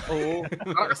 Oo.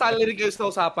 Kasali rin kayo sa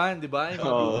usapan, di ba?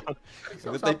 Oo.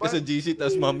 Nag-type ka sa GC,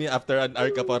 tapos mami, after an hour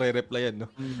ka pa re-replyan, no?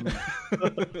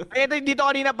 Dito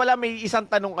kanina pala may isang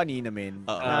tanong kanina, men.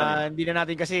 Hindi na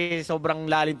natin kasi sobrang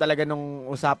lalim talaga nung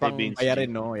usapang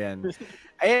bayarin, no? Ayan.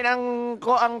 Ayan,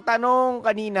 ang tanong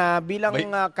kanina, bilang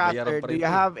caster, do you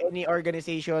have any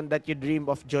organization that you dream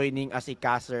of joining as a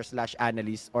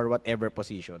caster/analyst or whatever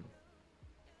position?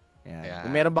 Kung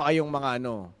meron ba kayong mga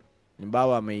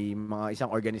halimbawa may mga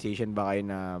isang organization ba kayo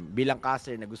na bilang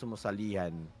caster na gusto mo salihan?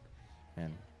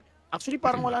 Yan. Actually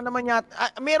parang wala naman yata.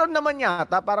 Meron naman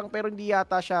yata, pero hindi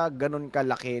yata siya ganun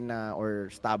kalaki na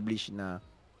or established na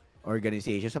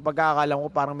organization. Sa pagkakalam ko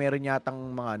parang meron yatang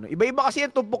mga iba-iba kasi yan,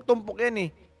 tumpok-tumpok yan eh.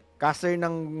 Caster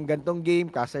ng gantong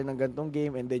game,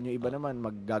 and then yung iba naman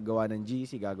maggagawa ng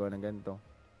GC, gagawa ng ganto.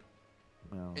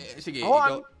 Sige,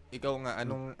 ikaw nga,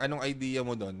 anong idea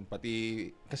mo doon? Pati,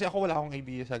 kasi ako wala akong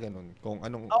idea sa ganun. Kung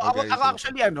anong organization. Ako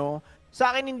actually,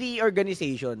 sa akin hindi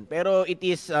organization, pero it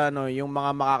is, yung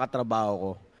mga makakatrabaho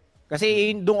ko.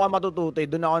 Kasi doon ako matututo,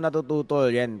 doon ako natututo,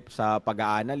 yan, sa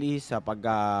pag-a-analyze, sa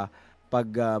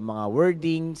mga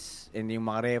wordings, and yung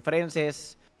mga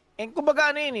references. And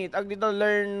kumbaga dito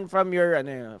learn from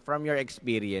your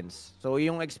experience. So,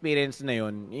 yung experience na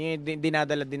yun,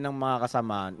 dinadala din ng mga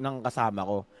kasama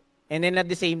ko. And then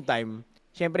at the same time,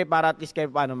 syempre para at least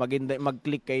kayo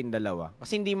mag-click kayong dalawa.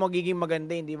 Kasi hindi magiging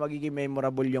maganda, hindi magiging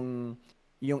memorable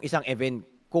yung isang event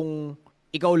kung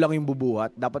ikaw lang yung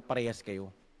bubuhat, dapat parehas kayo.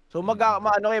 So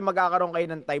magkakaroon kayo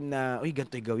ng time na, uy,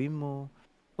 ganito yung gawin mo.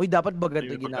 Uy, dapat ba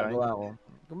ganito yung ginagawa ko?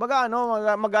 Kumbaga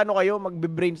kayo,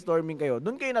 magbe-brainstorming kayo.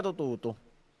 Doon kayo natututo.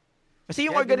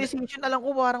 Kasi yung organization, alam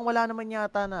ko parang wala naman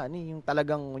yata na, yung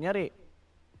talagang kunyari,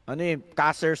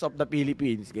 Casters of the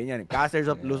Philippines, ganyan. Casters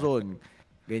of Luzon,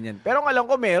 ganyan. Pero alam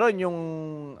ko meron yung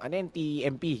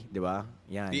TMP, di ba?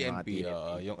 Yan, TMP,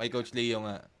 yung kay Coach Leo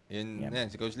nga. Yan,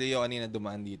 si Coach Leo kanina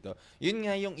dumaan dito. Yun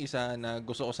nga yung isa na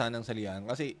gusto ko sanang salihan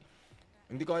kasi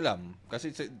hindi ko alam.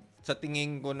 Kasi sa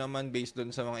tingin ko naman based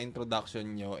doon sa mga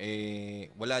introduction nyo,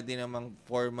 wala din namang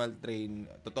formal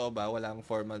Totoo ba? Walang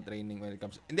formal training when it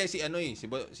comes. Hindi, si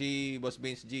Boss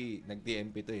Vince G,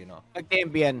 nag-TMP to no?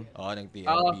 Nag-TMP yan. Oo,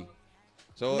 nag-TMP.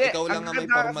 So, hindi, ikaw lang nga may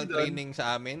formal training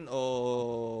sa amin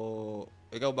o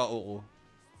ikaw ba, Uko?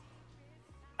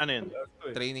 Ano yun?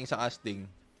 Training sa casting?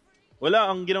 Wala,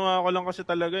 ang ginawa ko lang kasi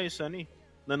talaga is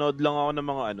nanood lang ako ng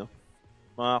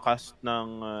mga cast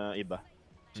ng iba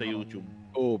sa YouTube.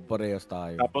 Parehas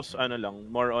tayo. Tapos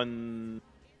more on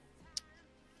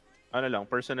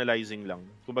personalizing lang.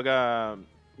 Kumbaga,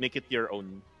 make it your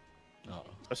own.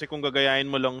 Kasi kung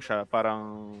gagayahin mo lang siya,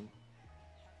 parang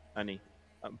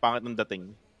pangit ng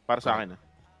dating. Para sa akin.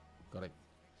 Correct.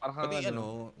 Pati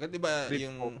kasi ba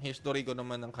yung history ko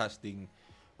naman ng casting,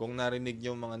 kung narinig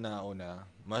yung mga nauna,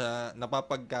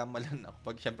 napapagkamalan ako.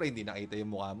 Pag syempre hindi nakita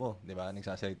yung mukha mo, 'di ba?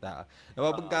 Nagsasalita ka.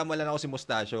 Napapagkamalan ako si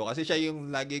Mustacho kasi siya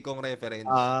yung lagi kong reference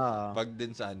pag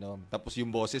din sa Tapos yung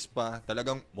boses pa,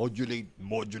 talagang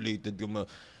modulated yung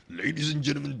ladies and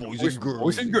gentlemen, boys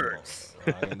and girls.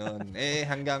 Ayun.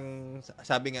 Hanggang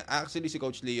sabi nga actually si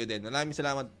Coach Leo din. Maraming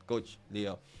salamat Coach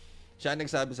Leo. Siya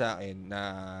nagsabi sa akin na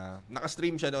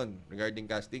naka-stream siya doon regarding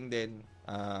casting din.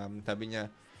 Sabi niya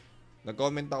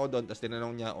nag-comment ako doon, tapos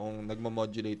tinanong niya kung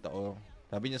nagmo-modulate ako.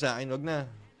 Sabi niya sa akin, wag na.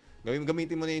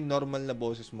 Gamitin mo na yung normal na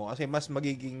boses mo kasi mas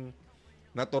magiging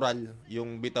natural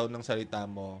yung bitaw ng salita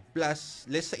mo. Plus,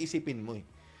 less sa isipin mo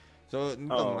So,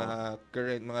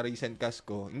 mga recent cast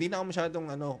ko, hindi na ako masyadong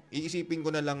iisipin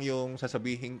ko na lang yung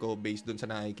sasabihin ko based doon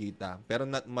sa nakikita. Pero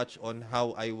not much on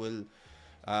how I will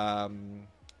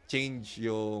change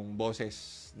yung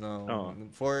boses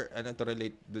for to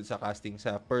relate doon sa casting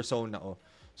sa persona ko.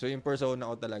 So, yung persona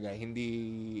ko talaga,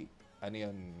 hindi,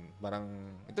 parang,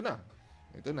 ito na.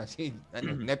 Ito na, si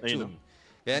Neptune.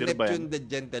 Kaya Sino ba Neptune the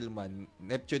Gentleman,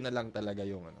 Neptune na lang talaga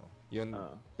yung yung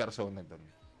persona doon.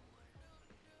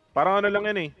 Parang ano lang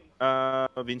yan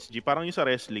Vince G, parang yung sa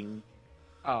wrestling.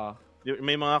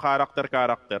 May mga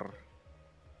character.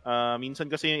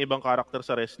 Minsan kasi yung ibang character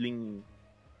sa wrestling,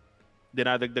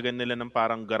 dinadagdagan nila ng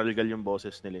parang garalgal yung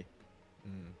boses nila.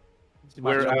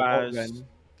 Whereas,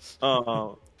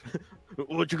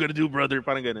 what you gonna do, brother?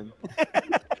 Parang ganun.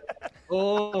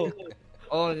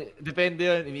 Depende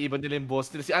yun. Iniiba nila yung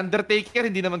boss nila. Si Undertaker,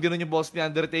 hindi naman ganun yung boss ni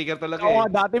Undertaker talaga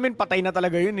dati patay na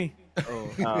talaga yun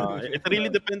It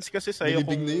really depends kasi sa'yo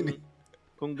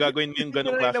kung gagawin mo yung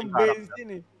ganung klaseng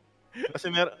character.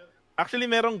 Kasi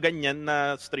merong ganyan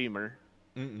na streamer.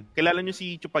 Kilala niyo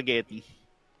si Chupageti?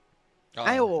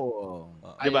 Ay, oo.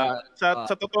 Diba? Sa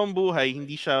totoong buhay,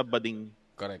 hindi siya bading.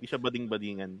 Correct. Hindi siya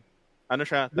bading-badingan. Ano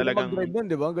siya, talagang mag-drive yun,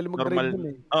 diba? Galing mag-drive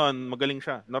yun magaling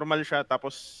siya. Normal siya.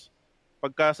 Tapos,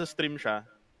 pagka sa stream siya,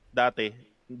 dati,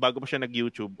 bago pa siya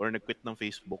nag-YouTube or nag-quit ng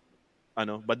Facebook,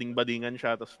 bading-badingan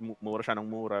siya, tapos mura siya ng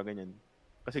mura, ganyan.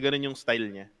 Kasi ganun yung style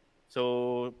niya.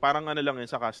 So, parang lang yun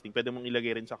sa casting. Pwede mong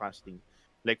ilagay rin sa casting.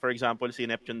 Like, for example, si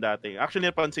Neptune dati. Actually,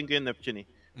 napansin ko yung Neptune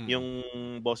Yung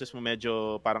boses mo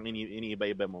medyo parang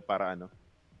iniiba-iba mo para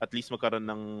at least magkaroon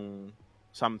ng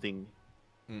something.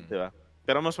 Diba?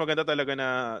 Pero mas maganda talaga na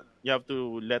you have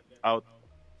to let out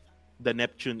the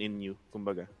Neptune in you.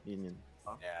 Kumbaga, yun.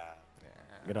 Yeah.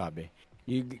 Grabe.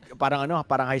 Parang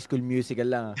High School Musical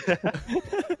lang.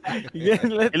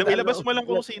 Ilabas mo lang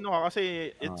kung sino ka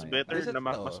kasi it's better na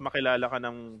mas makilala ka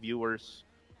ng viewers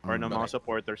or ng mga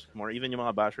supporters more, even yung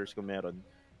mga bashers kung meron.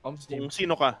 Kung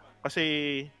sino ka.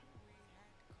 Kasi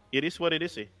it is what it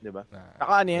is di ba?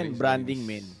 Saka branding,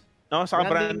 men. Saka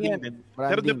branding din.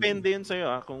 Pero depende yun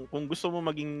sa'yo kung gusto mo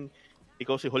maging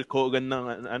ikaw si Hulk Hogan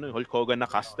Hulk Hogan na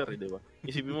caster, di ba?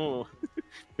 Isipin mo,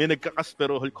 may nagka-cast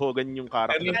pero Hulk Hogan yung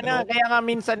character. Kaya nga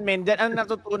minsan, men, ang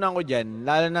natutunan ko dyan,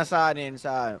 lalo na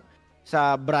sa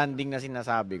branding na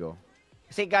sinasabi ko.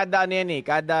 Kasi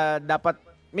kada dapat,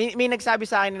 may nagsabi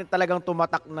sa akin na talagang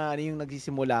tumatak na yung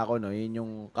nagsisimula ko, yun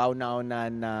yung kauna-una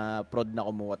na prod na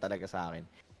kumuha talaga sa akin.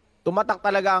 Tumatak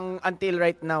talaga until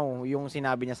right now, yung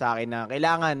sinabi niya sa akin na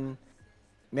kailangan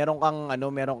meron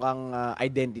kang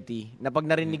identity na pag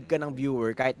narinig ka ng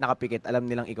viewer, kahit nakapikit, alam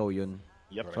nilang ikaw yun.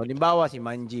 Yep. So, halimbawa si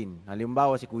Manjin,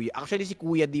 halimbawa si Kuya. Actually, si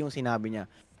Kuya di yung sinabi niya.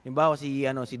 Halimbawa si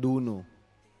Duno.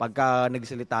 Pagka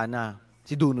nagsalita na,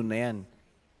 si Duno na yan.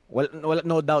 Wala,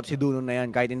 no doubt si Duno na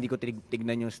yan, kahit hindi ko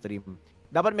tignan yung stream.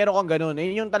 Dapat meron kang ganun.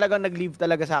 Yung talagang nag-live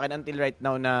talaga sa akin until right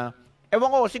now na,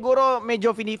 ewan ko, siguro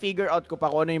medyo fini-figure out ko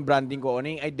pa kung ano yung branding ko, ano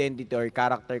yung identity or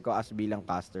character ko as bilang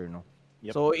caster, no?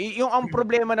 Yep. So, ang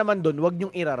problema naman doon, wag niyong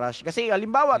irarush. Kasi,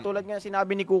 halimbawa, tulad nga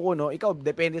sinabi ni Kuko, ikaw,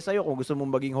 depende sa'yo kung gusto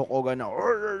mong maging Hulk Hogan na,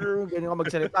 ganyan ka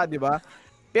magsalita, di ba?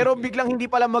 Pero biglang hindi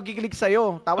pala magkiklik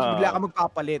sa'yo. Tapos bigla ka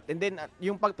magpapalit. And then,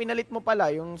 yung pag pinalit mo pala,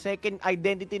 yung second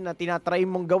identity na tinatry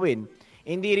mong gawin,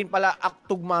 hindi rin pala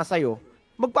aktugma sa'yo,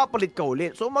 magpapalit ka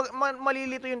ulit. So,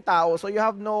 malilito yung tao. So, you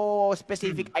have no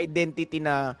specific identity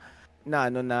na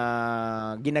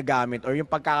ginagamit or yung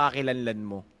pagkakakilanlan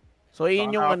mo. So,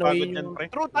 yun yung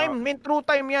true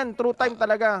time yan. True time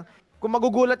talaga. Kung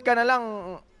magugulat ka na lang,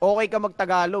 okay ka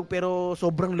mag-Tagalog, pero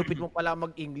sobrang lupit mo pala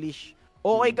mag-English.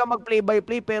 Okay ka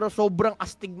mag-play-by-play, pero sobrang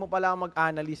astig mo pala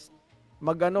mag-analyst.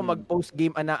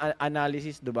 Mag-post-game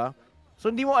analysis, diba?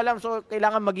 So, hindi mo alam. So,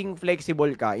 kailangan maging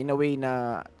flexible ka in a way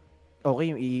na,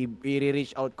 okay,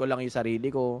 i-reach out ko lang yung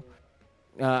sarili ko.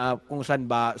 Kung saan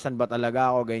ba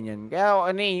talaga ako, ganyan.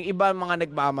 Kaya, iba mga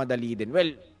nagmamadali din.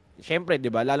 Well, syempre, 'di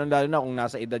ba? Lalo na kung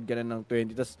nasa edad ka na ng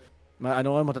 20, tas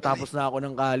matatapos na ako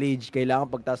ng college. Kailangan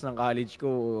pagtas ng college ko,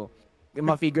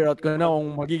 ma-figure out ko na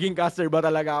kung magiging caster ba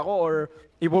talaga ako or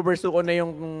ipo-pursue ko na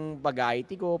yung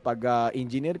pag-IT ko,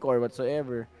 pag-engineer ko or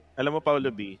whatsoever. Alam mo,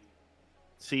 Paulo B,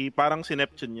 parang si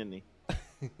Neptune yun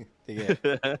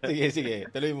Sige.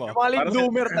 Tuloy mo. Yung mga late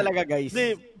bloomer talaga, guys.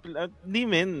 Hindi,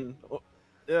 men.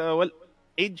 Well,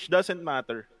 age doesn't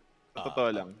matter.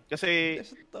 Totoo lang. Kasi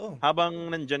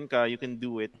habang nandyan ka, you can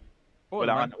do it.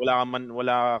 Wala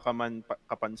ka man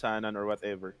kapansanan or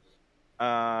whatever.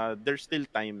 There's still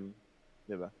time,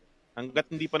 'di ba? Hangga't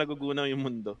hindi pa nagugunaw yung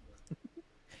mundo.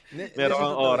 Meron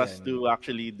kang oras to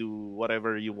actually do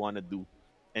whatever you wanna do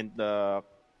and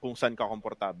kung saan ka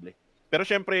komportable. Pero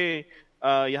syempre,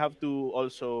 you have to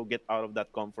also get out of that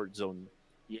comfort zone.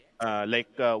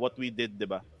 Like what we did,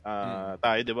 'di ba?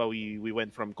 Tayo, 'di ba, we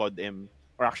went from COD M.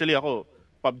 Or actually ako,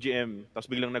 PUBG M, tapos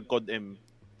biglang nag-COD M,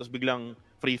 tapos biglang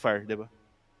Free Fire, di ba?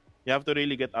 You have to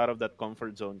really get out of that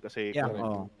comfort zone kasi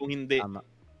kung hindi,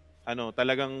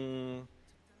 talagang,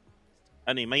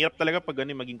 mahirap talaga pag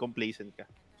maging complacent ka.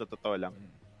 Sa totoo lang.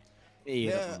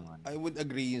 Yeah, I would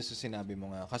agree yun sa sinabi mo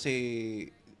nga. Kasi,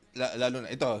 lalo na,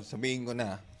 ito, sabihin ko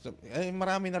na.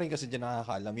 Marami na rin kasi dyan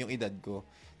nakakaalam yung edad ko.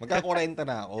 Magka-40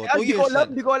 na ako. 2 years na.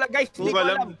 Di ko alam, guys. Di ko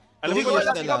alam. Alam mo, years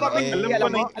na lang.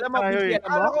 alam ko na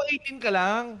Alam ko 18 ka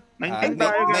lang. 19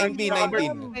 tayo.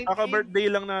 19. Kaka-birthday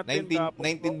lang natin.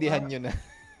 Naintindihan nyo na.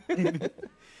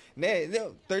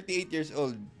 38 years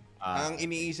old. Ang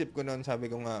iniisip ko noon, sabi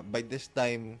ko nga, by this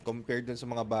time, compared dun sa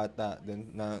mga bata dun,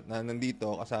 na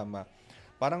nandito kasama,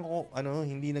 parang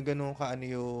hindi na gano'n kaano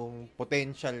yung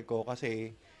potential ko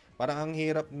kasi parang ang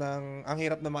hirap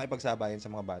na makipagsabayan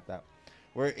sa mga bata.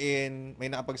 Wherein,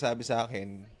 may nakapagsabi sa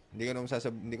akin, hindi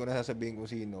ko na sasabihin kung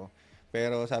sino,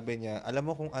 pero sabi niya, alam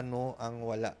mo kung ano ang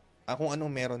wala, kung anong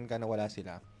meron ka na wala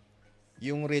sila,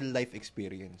 yung real life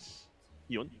experience.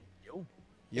 Yun.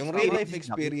 Yung real life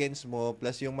experience mo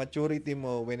plus yung maturity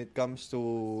mo when it comes to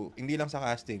hindi lang sa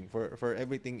casting, for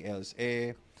everything else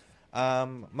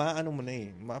maano mo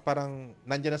na parang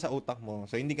nandiyan na sa utak mo.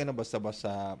 So hindi ka na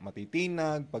basta-basta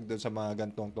matitinag pag doon sa mga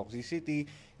gantong toxicity,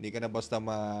 hindi ka na basta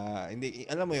hindi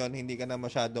alam mo yon, hindi ka na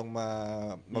masyadong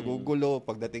magugulo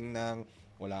pagdating ng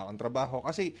wala akong trabaho.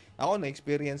 Kasi ako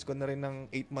na-experience ko na rin ng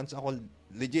 8 months ako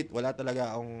legit, wala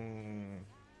talaga akong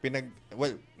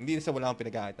hindi sa wala akong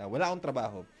pinagkakita. Wala akong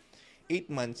trabaho. 8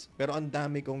 months, pero ang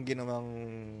dami kong ginawang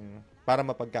para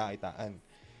mapagkakitaan.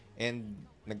 And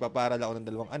nagpaparal ako ng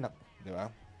 2 anak, di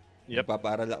ba? Yep.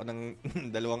 Nagpaparal ako ng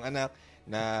 2 anak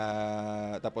na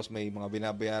tapos may mga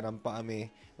binabayaran pa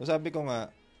kami. So sabi ko nga,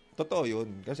 totoo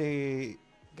yun. Kasi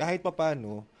kahit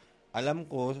papano, alam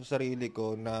ko sa sarili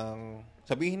ko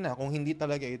sabihin na kung hindi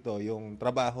talaga ito yung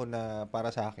trabaho na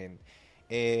para sa akin,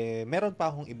 meron pa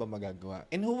akong iba magagawa.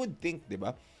 And who would think, di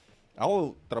ba?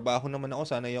 Ako, trabaho naman ako.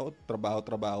 Sanay ako,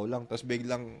 trabaho lang. Tapos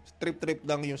biglang trip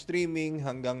lang yung streaming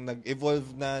hanggang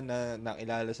nag-evolve na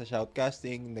nakilala sa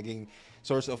shoutcasting, naging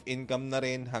source of income na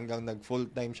rin hanggang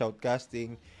nag-full-time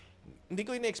shoutcasting. Hindi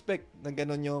ko ina-expect na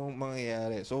ganun yung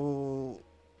mangyayari. So,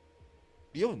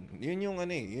 yun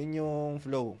yung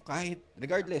flow. Kahit,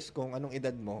 regardless kung anong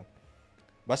edad mo,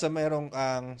 basta mayroong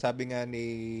kang, sabi nga ni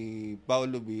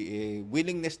Paulo B,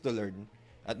 willingness to learn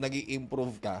at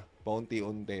nag-i-improve ka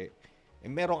paunti-unti,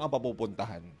 meron kang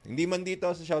papupuntahan. Hindi man dito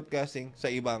sa shoutcasting, sa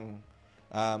ibang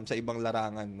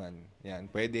larangan man. Yan,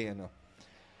 pwede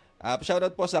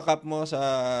shoutout po sa cup mo sa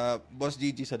Boss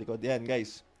Gigi sa likod. Yan,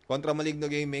 guys. Contra Maligno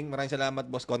Gaming. Maraming salamat,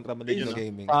 Boss Contra Maligno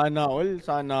Gaming.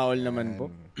 Sana all naman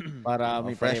po. Para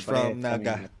may fresh from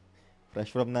Naga. Fresh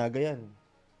from Naga yan.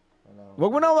 Wag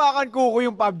mo na hawakan kuko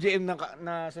yung PUBG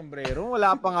na sombrero.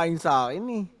 Wala pa nga yung sa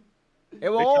akin eh.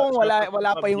 Ewan ko kung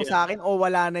wala pa yung sa akin o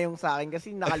wala na yung sa akin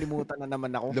kasi nakalimutan na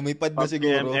naman ako. Lumipad na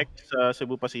siguro. PUBG MX sa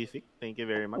Cebu Pacific. Thank you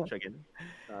very much again.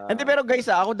 Hindi, pero guys,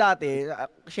 ako dati,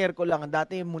 share ko lang,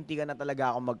 dati munti ka na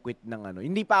talaga ako mag-quit ng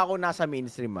Hindi pa ako nasa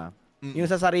mainstream Yung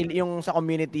sa sarili, yung sa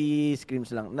community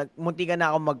screams lang. Munti ka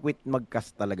na ako mag-quit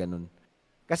mag-cast talaga nun.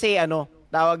 Kasi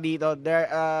tawag dito,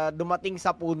 dumating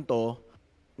sa punto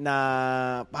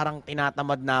na parang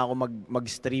tinatamad na ako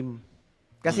mag-stream.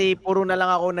 Kasi puro na lang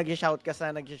ako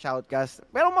nag-shoutcast.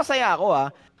 Pero masaya ako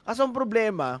Kaso ang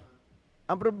problema,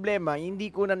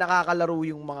 hindi ko na nakakalaro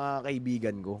yung mga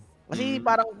kaibigan ko. Kasi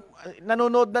parang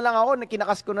nanonood na lang ako,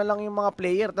 kinakas ko na lang yung mga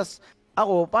player. Tas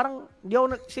ako, parang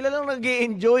sila lang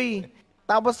nag-e-enjoy.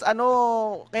 Tapos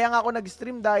kaya nga ako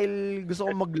nag-stream dahil gusto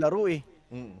ko maglaro eh.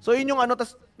 So yun yung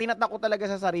tas tinatak ko talaga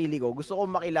sa sarili ko. Gusto ko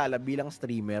makilala bilang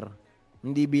streamer.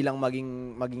 Hindi bilang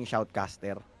maging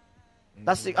shoutcaster.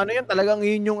 Tas yun talagang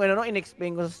yun yung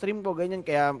in-explain ko sa stream ko ganyan.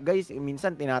 Kaya guys,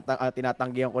 minsan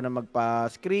tinatanggihan ko na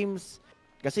magpa-screams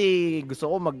kasi gusto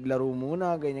ko maglaro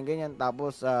muna ganyan.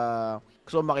 Tapos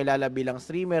gusto ko makilala bilang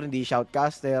streamer, hindi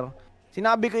shoutcaster.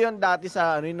 Sinabi ko yun dati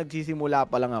sa yung nagsisimula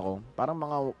pa lang ako. Parang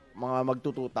mga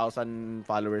magto 2,000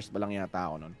 followers pa lang yata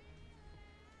ako noon.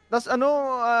 Tas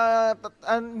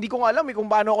hindi ko alam kung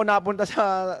paano ako napunta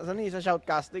sa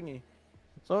shoutcasting eh.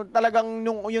 So talagang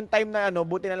yung time na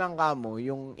buti na lang kamo,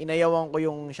 yung inayawan ko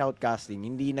yung shoutcasting,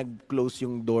 hindi nag-close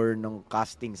yung door ng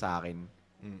casting sa akin.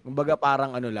 Kumbaga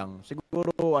parang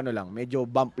siguro medyo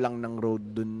bump lang ng road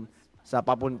dun sa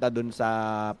papunta dun sa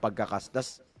pagkakast. Tas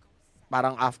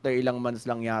parang after ilang months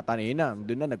lang yata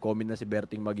doon na nag-comment na si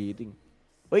Berting Magiting.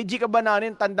 Oy, G ka ba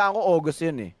tandaan ko August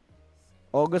yun eh.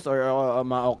 August or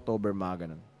mga October, mga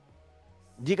ganun.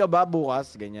 G ka ba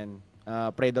bukas? Ganyan.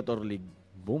 Predator League.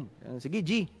 Boom. Sige,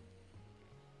 G.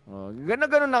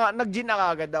 Ganun na nga. Nag-G na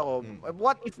kagad ako.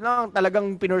 What if lang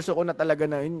talagang pinurso ko na talaga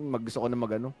na yun, gusto ko na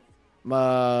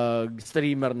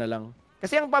mag-streamer na lang.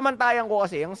 Kasi ang pamantayan ko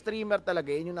kasi, yung streamer talaga,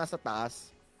 yun yung nasa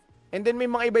taas. And then may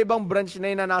mga iba-ibang branch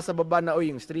na yun na nasa baba na,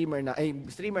 yung streamer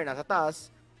nasa taas.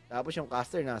 Tapos yung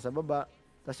caster nasa baba.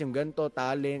 Tapos yung ganto,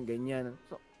 talent, ganyan.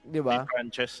 So, di ba? May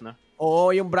branches na.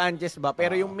 Oo, yung branches ba?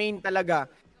 Pero yung main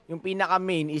talaga, yung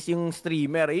pinaka-main is yung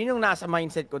streamer. Yun yung nasa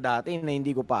mindset ko dati na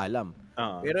hindi ko pa alam.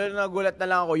 Pero nagulat na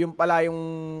lang ako, yung pala yung,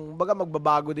 baga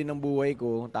magbabago din ng buhay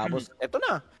ko. Tapos, eto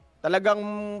na. Talagang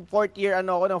fourth year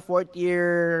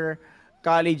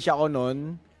college ako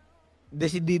noon.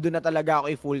 Desidido na talaga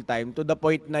ako full-time to the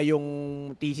point na yung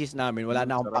thesis namin, wala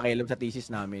na akong pakialam sa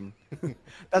thesis namin.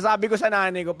 Tapos sabi ko sa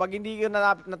nanay ko, pag hindi ko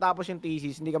natapos yung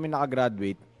thesis, hindi kami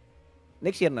nakagraduate,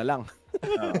 next year na lang.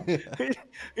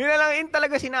 Yun na lang, yun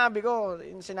talaga sinabi ko.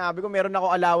 Meron ako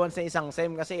allowance sa isang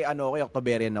SEM kasi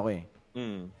Octoberian ako eh.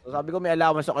 So sabi ko may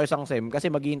allowance ako isang SEM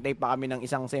kasi maghihintay pa kami ng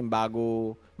isang SEM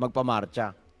bago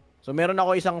magpamarcha. So meron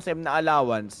ako isang SEM na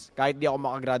allowance kahit di ako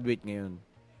makagraduate ngayon.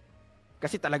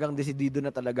 Kasi talagang desidido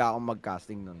na talaga akong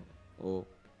mag-casting nun. Oh.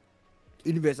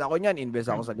 Invest ako niyan,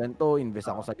 invest ako sa ganito, invest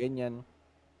ako sa ganyan.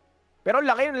 Pero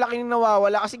laki yung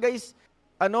nawawala kasi guys,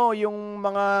 yung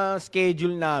mga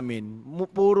schedule namin,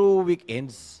 puro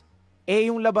weekends.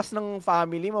 Yung labas ng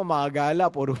family mo, mga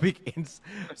gala, puro weekends.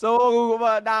 So,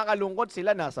 nakakalungkot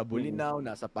sila, nasa Bulinaw,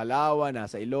 nasa Palawan,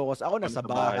 nasa Ilocos. Ako, nasa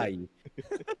bahay.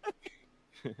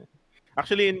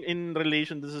 Actually, in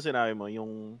relation doon sa sinabi mo,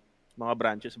 yung mga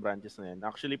branches na yan.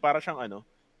 Actually, para siyang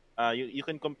you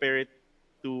can compare it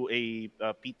to a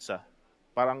pizza.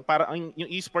 Parang yung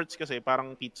esports kasi,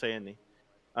 parang pizza yan eh.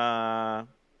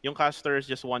 Yung caster is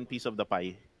just one piece of the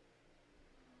pie.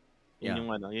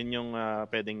 Yun yung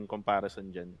pwedeng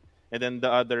comparison dyan. And then the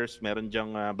others, meron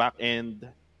dyang back end,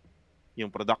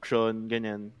 yung production,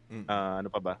 ganyan.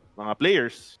 Ano pa ba? Mga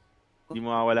players. Hindi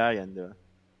mawawala yan, di ba?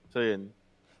 So yun.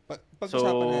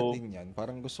 Pag-usapan natin yan,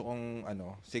 parang gusto kong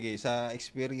sige, sa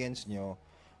experience nyo,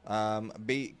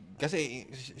 kasi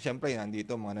syempre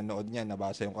nandito mga nanood niyan,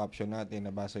 nabasa yung caption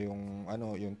natin, nabasa yung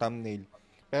yung thumbnail.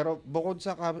 Pero bukod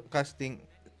sa casting,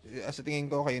 sa tingin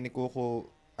ko kayo ni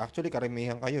Kuko, actually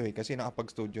karamihan kayo kasi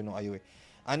nakapag-studio nung kayo eh.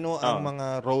 Ano ang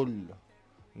mga role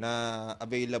na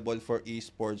available for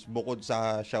esports bukod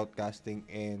sa shoutcasting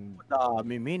and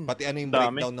dami pati yung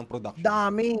breakdown ng production?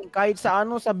 Dami. Kahit sa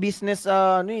sa business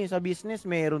sa business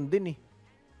meron din eh.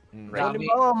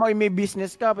 Halimbawa, may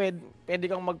business ka, pwede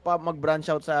kang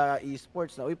mag-branch out sa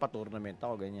esports na, pa-tournament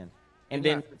ako, ganyan. And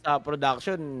then, sa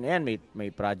production, may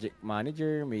project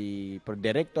manager, may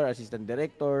director, assistant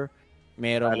director,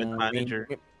 meron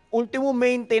manager. Ultimo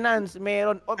maintenance,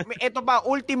 meron. Ito pa,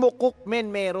 ultimo cook,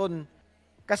 meron.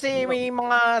 Kasi may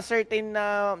mga certain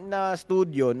na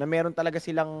studio na meron talaga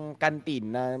silang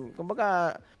canteen na,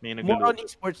 kumbaga, more on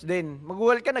esports din.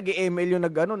 Mag-google ka, nag-ML yung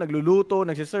nagluluto,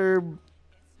 nagsiserve.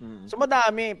 So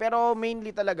madami, pero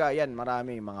mainly talaga yan,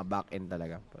 marami mga back-end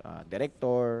talaga.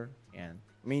 Director, yan.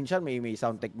 Minsan may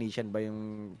sound technician ba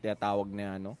yung tinatawag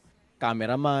na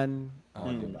cameraman,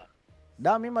 diba?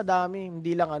 Madami,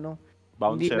 hindi lang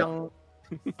bouncer. Hindi lang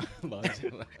bouncer.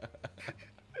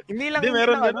 Hindi lang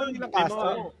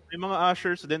may mga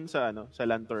ushers din sa sa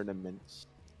LAN tournaments.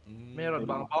 Meron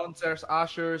mga bouncers,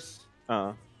 ushers.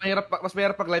 Mas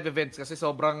mahirap pag live events kasi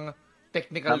sobrang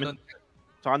technical nun.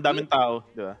 So, ang daming tao,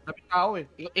 di ba? Daming tao eh.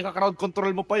 Ika-crowd control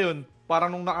mo pa yun.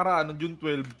 Parang nung nakaraan, nung June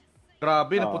 12.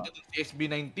 Grabe, napunta dun si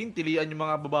SB19, tilian yung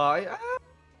mga babae.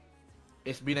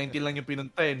 SB19 lang yung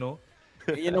pinunta eh, no?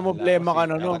 Yan ang problema ka,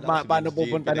 paano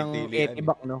pupunta ng 80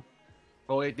 back, no?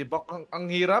 80 back. Ang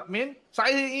hirap, men. Sa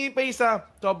akin, isa,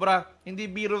 sobra. Hindi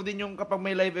biro din yung kapag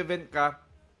may live event ka,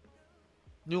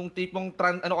 yung tipong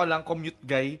commute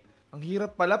guy. Ang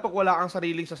hirap pala pag wala kang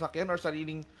sariling sasakyan or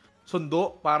sariling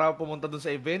sundo para pumunta dun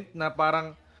sa event na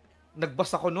parang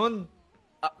nagbas ako nun.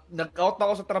 Nag-out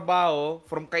ako sa trabaho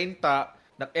from Cainta,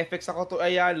 nag-FX ako to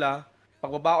Ayala.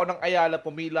 Pagbaba ko ng Ayala,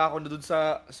 pumila ako na dun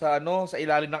sa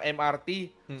ilalim ng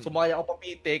MRT. Sumaya ako pa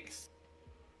PTEX.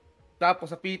 Tapos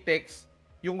sa PTEX,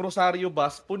 yung Rosario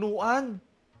bus, punuan.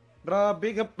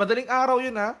 Grabe, madaling araw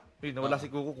yun ha. Nawala si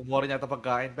Kuko, kumuha rin yata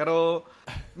pagkain. Pero,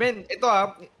 men, ito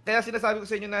kaya sinasabi ko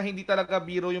sa inyo na hindi talaga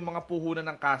biro yung mga puhunan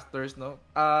ng casters, no?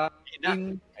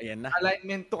 In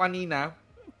alignment to kanina,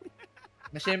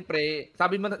 na syempre,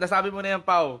 nasabi mo na yan,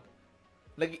 Pao,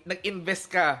 nag-invest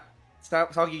ka sa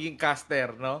magiging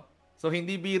caster, no? So,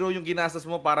 hindi biro yung ginastos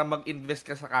mo para mag-invest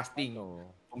ka sa casting.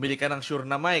 Bumili ka ng Shure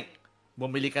na mic,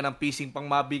 bumili ka ng PC pang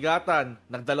mabigatan,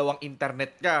 nagdalawang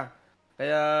internet ka.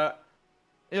 Kaya,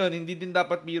 yun, hindi din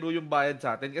dapat biro yung bayad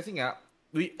sa atin. Kasi nga,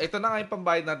 ito na nga yung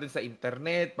pambayad natin sa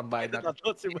internet, pambayad natin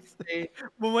sa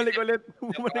Bumalik ulit.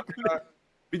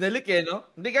 Binalik no?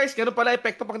 Hindi guys, ganun pala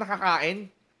epekto pag nakakain.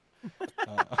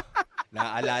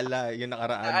 Naaalala yung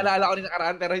nakaraan. Naalala ko din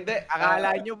nakaraan, pero hindi.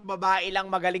 Akala nyo babae lang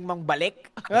magaling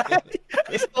mangbalik?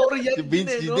 Story yan Si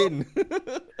Vince G din, no? din.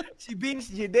 Si Vince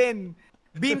G din.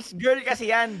 Vince girl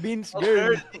kasi yan. Vince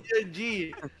Girl, girl.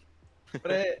 G.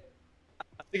 Pre.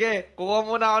 Sige, kuha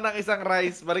muna ako ng isang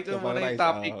rice. Balik mo muna yung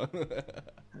topic.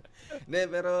 Hindi,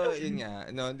 pero yun nga.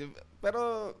 No,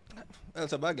 pero, well,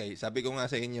 sa bagay, sabi ko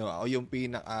nga sa inyo, ako yung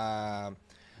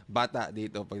bata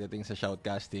dito pagdating sa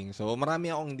shoutcasting. So, marami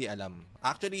akong hindi alam.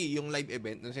 Actually, yung live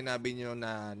event, nung sinabi nyo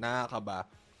na nakakaba,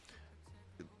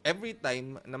 every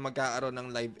time na magkakaroon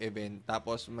ng live event,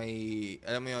 tapos may,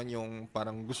 alam mo yun, yung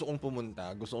parang gusto kong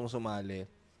pumunta, gusto kong sumali,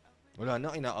 wala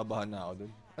na, kinakabahan na ako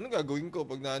dun. Anong gagawin ko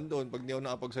pag naandun? Pag di ako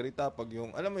nakapagsalita, pag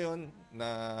yung, alam mo yun, na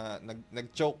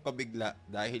nag-choke ka bigla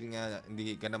dahil nga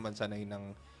hindi ka naman sanay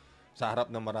sa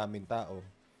harap ng maraming tao.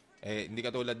 Eh, hindi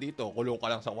katulad dito, kulong ka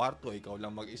lang sa kwarto, ikaw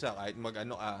lang mag-isa, kahit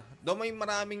mag-ano Doon may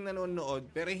maraming nanonood,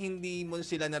 pero hindi mo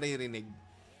sila naririnig.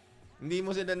 Hindi mo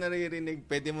sila naririnig,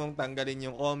 pwede mong tanggalin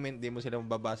yung comment, hindi mo sila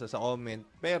mababasa sa comment,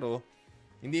 pero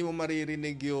hindi mo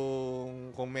maririnig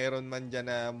yung kung meron man dyan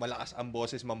na malakas ang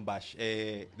boses mambash.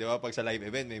 Eh, di ba, pag sa live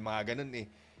event, may mga ganun eh.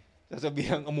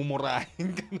 Sasabihan ka,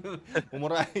 mumurahin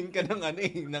ka ng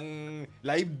ng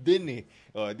live din eh.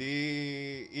 O,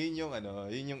 yun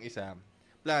yung isa.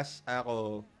 Plus,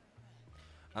 ako,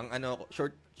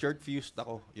 short fused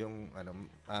ako. Yung,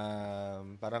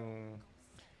 parang,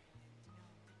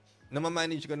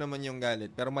 namamanage ko naman yung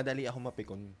galit, pero madali ako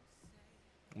mapikon.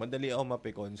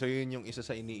 So, yun yung isa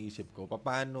sa iniisip ko.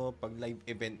 Paano pag live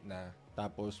event na,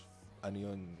 tapos,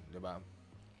 yun, di ba?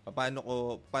 Paano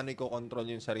ko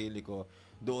control yung sarili ko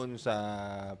doon sa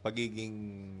pagiging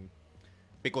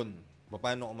pikon?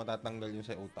 Paano ko matatanggal yun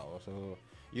sa utak ko? So,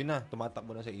 yun na,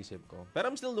 tumatakbo na sa isip ko. Pero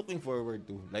I'm still looking forward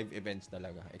to live events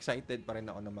talaga. Excited pa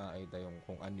rin ako na makita yung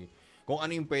kung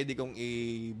ano yung pwede kong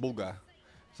ibuga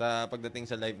sa pagdating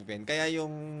sa live event. Kaya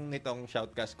yung nitong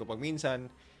shoutcast ko, pag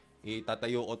minsan,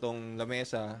 itatayo ko tong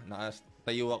lamesa,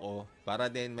 nakatayo ako,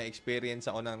 para din ma-experience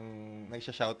ako ng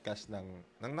nagsha-shoutcast ng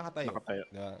nakatayo.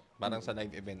 Diba? Parang sa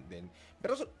live event din.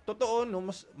 Pero totoo, no,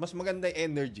 mas maganda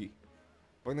yung energy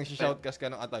pag nagsha-shoutcast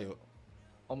ka ng atayo.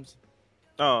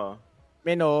 Oo.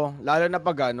 Lalo na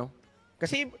pag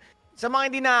kasi sa mga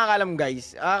hindi nakakalam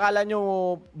guys, akala nyo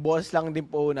boss lang din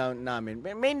po namin.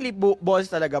 Mainly boss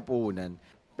talaga puhunan.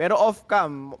 Pero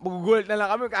off-cam, magugulat na lang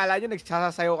kami. Akala nyo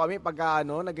nagsasasayaw kami pagka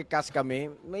nag-cast kami.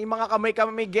 May mga kamay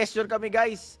kami, may gesture kami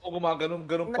guys. O gumaganon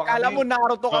pa kami. Nakala mo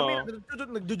Naruto kami,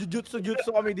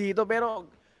 nag-jujutsu kami dito. Pero,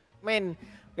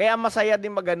 kaya masaya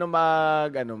din mag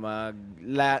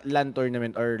LAN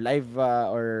tournament or live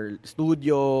or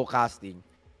studio casting.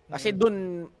 Kasi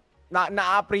dun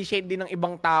na-appreciate din ng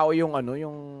ibang tao yung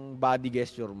yung body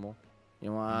gesture mo.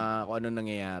 Yung kung ano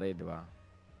nangyayari, di ba?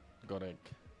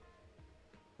 Correct.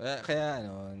 Kaya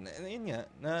yun nga,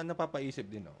 napapaisip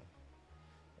din ako.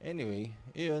 Anyway,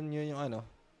 yun yung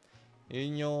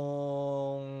yun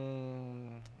yung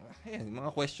mga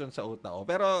questions sa utak ko.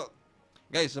 Pero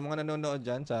guys, sa mga nanonood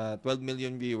dyan, sa 12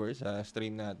 million viewers sa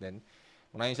stream natin,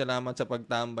 maraming salamat sa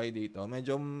pagtambay dito.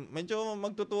 Medyo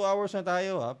magto 2 hours na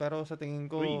tayo pero sa tingin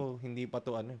ko hindi pa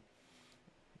to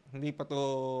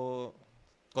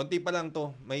konti pa lang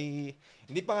to.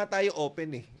 Hindi pa nga tayo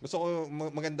open eh. Gusto ko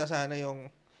maganda sana yung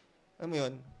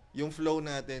yung flow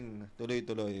natin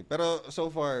tuloy-tuloy. Pero so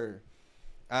far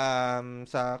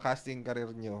sa casting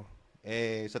career nyo,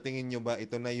 sa tingin nyo ba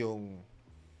ito na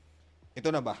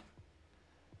ba?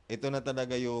 Ito na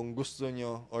talaga yung gusto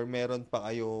nyo or meron pa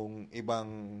kayong ibang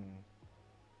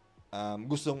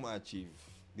gustong ma-achieve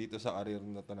dito sa career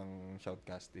na to ng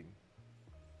shoutcasting?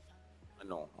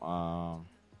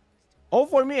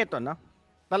 For me, ito na.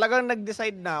 Talagang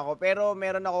nag-decide na ako, pero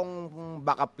meron akong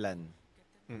backup plan.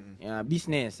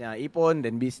 Business. Ipon,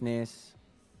 then business.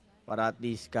 Para at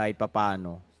least kahit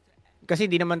papano. Kasi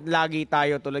hindi naman lagi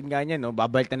tayo tulad nga niyan,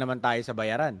 babalik na naman tayo sa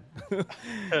bayaran.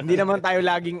 Hindi naman tayo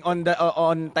laging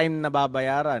on time na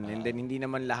babayaran. And then hindi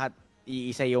naman lahat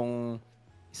iisa yung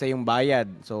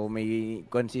bayad. So may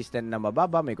consistent na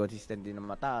mababa, may consistent din na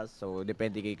mataas. So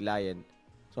depende kay client.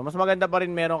 So mas maganda pa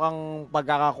rin meron kang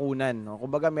pagkakakunan.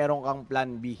 Kumbaga meron kang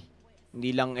plan B.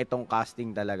 Hindi lang itong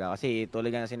casting talaga. Kasi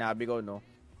tulad nga na sinabi ko,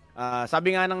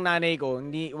 sabi nga ng nanay ko,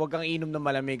 wag kang inom ng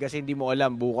malamig kasi hindi mo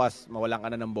alam bukas mawalan ka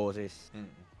na ng boses.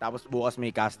 Tapos bukas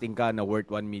may casting ka na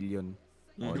worth 1 million.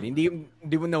 Hindi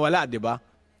mo nawala, 'di ba?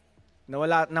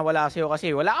 Nawala sa'yo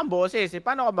kasi wala kang boses.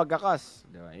 Paano ka magkakas?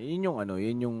 'Di ba? Yun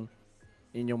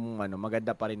yung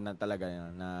maganda pa rin na talaga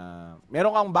na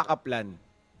meron kang backup plan.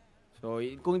 So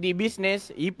kung di business,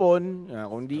 ipon.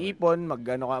 Kung di ipon,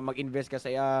 mag-invest ka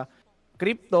sa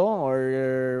crypto or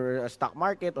stock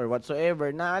market or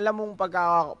whatsoever na alam mong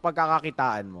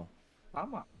pagkakakitaan mo.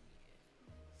 Tama.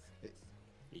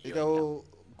 Ikaw,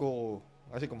 Coco.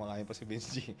 Kasi kumakain pa si Vince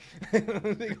G.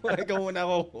 Ikaw muna,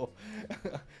 Coco.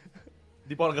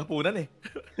 Di pa ako nagkapunan eh.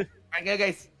 Kaya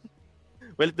guys.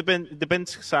 Well,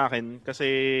 depends sa akin kasi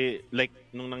like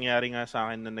nung nangyari nga sa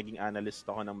akin na naging analyst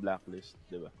ako ng Blacklist,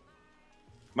 'di ba?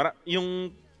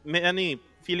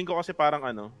 Feeling ko kasi parang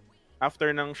after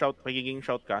ng pagiging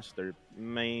shoutcaster,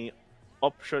 may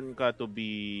option ka to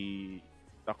be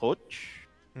a coach,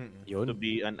 to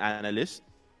be an analyst,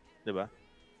 'di ba?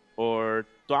 Or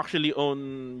to actually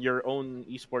own your own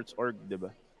esports org, 'di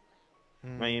ba?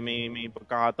 May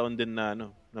pagkakataon din na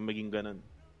na maging ganun.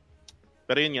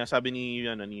 Pero yun nga, sabi ni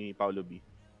Paolo B,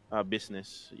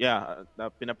 business. Yeah,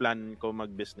 pinaplan ko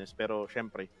mag-business pero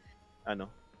syempre,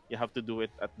 you have to do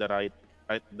it at the right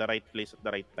place at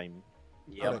the right time.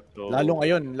 Yeah. So, lalo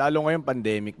ngayon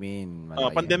pandemic, man.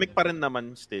 Pandemic pa rin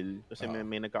naman still kasi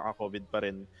may nagkaka-COVID pa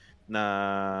rin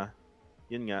na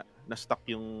yun nga, na-stuck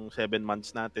yung 7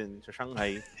 months natin sa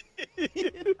Shanghai.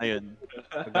 Ayun.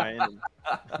 Kagaya nun.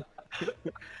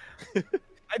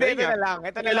 Ito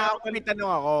na lang ako, may tanong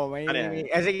ako.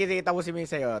 Sige, tapusin mo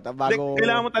yung sa'yo.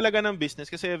 Kailangan mo talaga ng business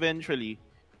kasi eventually,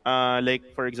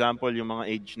 like for example, yung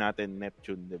mga age natin,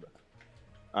 Neptune, di ba?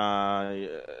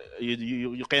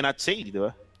 You cannot say, di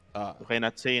ba? You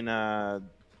cannot say na,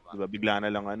 di ba, bigla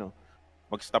na lang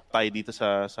mag-stop tayo dito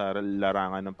sa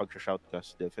larangan ng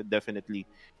pag-shoutcast. Definitely,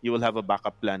 you will have a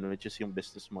backup plan which is yung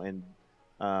business mo and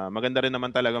maganda rin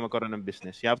naman talaga magkaroon ng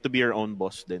business. You have to be your own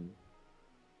boss din.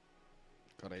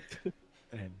 Correct.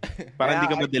 Para hindi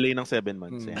ka ma-delay ng 7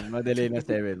 months. Ma-delay ng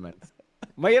 7 months.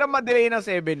 Mahirap ma-delay ng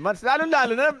 7 months. Lalo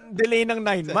na delay ng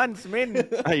 9 months, men.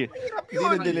 Ay, hindi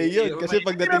na delay yun. Kasi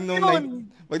pagdating nung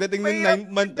 9th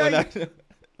month, wala na.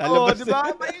 Diba?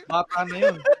 Bata na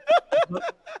yun.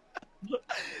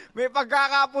 May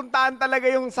pagkakapuntahan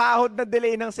talaga yung sahod na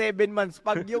delay ng 7 months.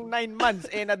 Pag yung 9 months,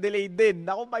 na-delay din.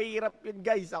 Naku, mahirap yun,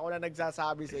 guys. Ako na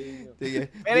nagsasabi sa inyo. Sige.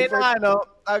 Pero ito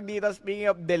tag dito, speaking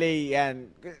of delay,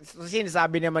 yan.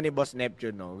 Sinasabi naman ni Boss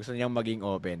Neptune, gusto niyang maging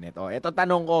open. Ito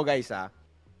tanong ko, guys,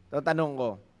 Ito tanong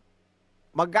ko.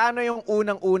 Magkano yung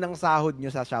unang-unang sahod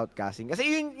nyo sa shoutcasting? Kasi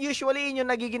usually yun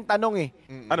yung nagiging tanong eh.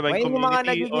 Ano ba, yung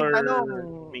community or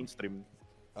mainstream?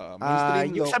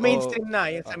 Yung sa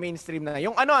mainstream na.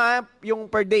 Yung yung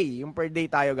per day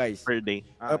tayo, guys. Per day.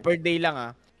 Per day lang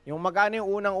Yung magkano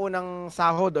yung unang-unang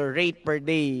sahod or rate per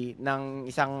day ng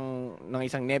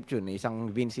isang Neptune,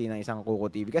 isang Vinci, ng isang Coco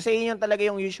TV. Kasi yun talaga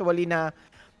yung usually na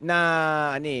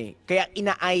kaya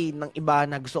inaay ng iba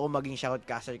na gusto ko maging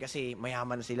shoutcaster kasi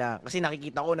mayaman sila. Kasi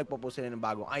nakikita ko nagpo-post sila ng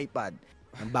bagong iPad,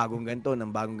 ng bagong ganito,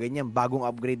 ng bagong ganyan, bagong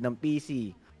upgrade ng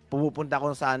PC. Pumupunta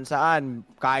kung saan-saan,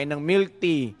 kain ng milk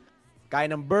tea,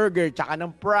 kain ng burger, tsaka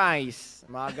ng fries,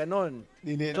 mga ganun.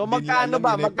 So magkano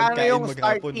ba? Magkano yung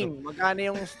starting? Magkano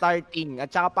yung starting? At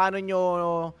tsaka paano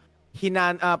nyo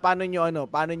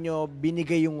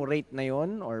binigay yung rate na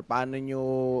yon or paano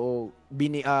nyo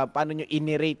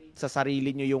inirate sa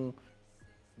sarili nyo yung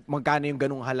magkano yung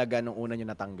ganung halaga nung una nyo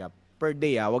natanggap? Per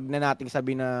day wag na nating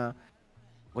sabi na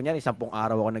kunyari 10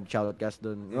 araw ako nag-shoutcast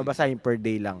doon. Mabasa yung per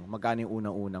day lang. Magkano yung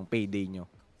unang-unang payday nyo?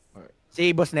 Si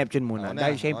Boss Neptune muna.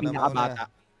 Dahil siya yung pinakabata.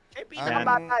 Siya yung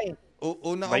pinakabata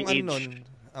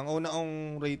ang una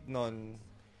kong rate nun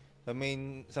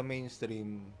sa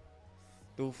mainstream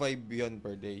 2,500 yun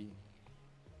per day.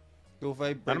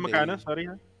 2,500 per day. Magkano? Sorry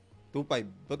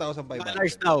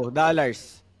 2,500.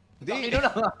 Dollars. Hindi.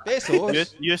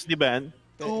 Pesos. USD ba yan?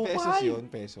 Pesos yun.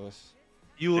 Pesos.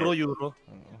 Euro.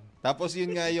 Tapos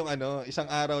yun nga yung isang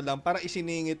araw lang, para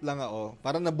isiningit lang ako.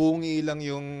 Para nabungi lang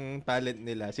yung talent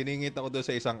nila. Siningit ako doon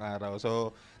sa isang araw.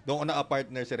 So, doon ko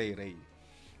na-partner si Ray Ray.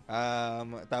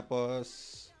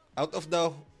 Tapos, out of the,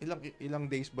 ilang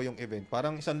days ba yung event?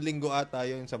 Parang 1 linggo ata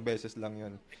yun, 1 beses lang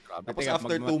yun. Tapos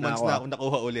after 2 months na ako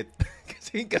nakuha ulit.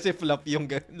 kasi flop yung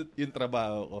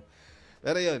trabaho ko.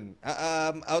 Pero yun,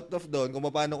 out of doon, kung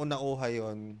paano ko nakuha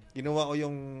yun, kinuha ko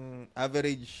yung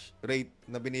average rate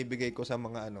na binibigay ko sa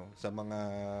mga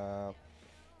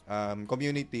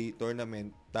community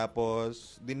tournament,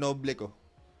 tapos dinoble ko.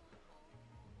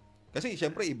 Kasi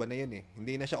syempre iba na yun eh.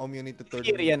 Hindi na siya community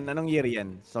tournament. Anong year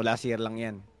yan? So last year lang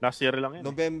yan. Last year lang yan.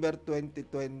 November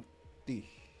 2020.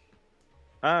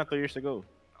 2 years ago.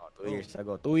 2 years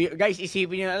ago. Guys,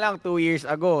 isipin nyo na lang, 2 years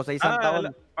ago, sa isang taon.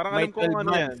 Parang alam ko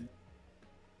ano yan.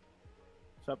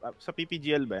 Sa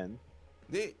PPGL ba yan?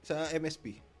 Hindi, sa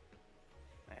MSP.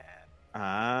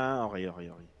 Okay.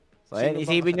 So, ayan,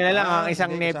 isipin nyo na lang, ang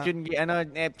isang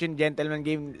Neptune Gentleman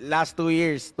game, last 2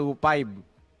 years, 2-5.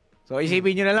 So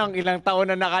isipin nyo na lang, ilang taon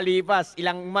na nakalipas,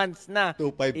 ilang months na,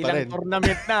 2.5 pa ilang rin.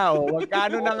 tournament na,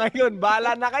 magkano na ngayon,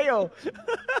 bahala na kayo.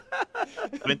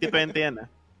 2020 yan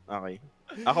Okay.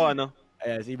 Ako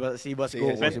Ayan, si Boss Sige,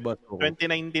 Coco, sige. si Boss Coco.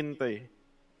 2019 to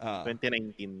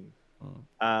 2019.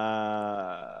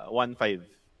 1.5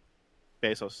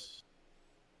 pesos.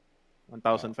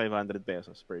 1,500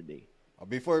 pesos per day.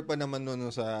 Before pa naman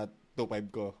nun sa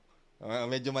 2.5 ko.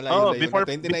 Medyo malayo na yun. Before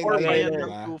 2019 pa yan diba?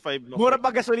 ng 2.5 mo. Mura pa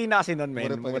gasolina kasi nun, men.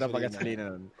 Mura Mura pa pa gasolina.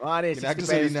 gasolina nun. Ano, 60 pesos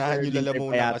Pinagasolinahan per yung liter lalamuna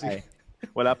pa yata kasi.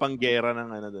 Wala pang gera ng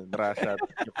doon, Russia at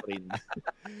Ukraine.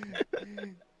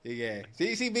 Sige.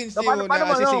 Si Vince So, yung paano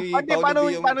mo, kasi si Paulo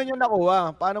B yung... paano nyo nakuha?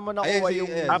 Paano mo nakuha Ayan, yung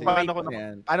ayan, rate paano ko na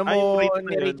yan? Paano mo yung rate na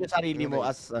nirate yun? yung sarili mo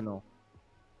as ano?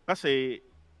 Kasi,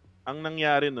 ang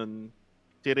nangyari nun,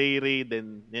 si Ray Ray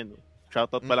din, yan,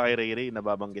 shoutout pala kay Ray Ray,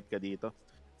 nababanggit ka dito.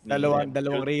 Dalawang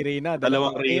Ray na.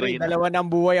 Dalawang Ray na. Dalawa ng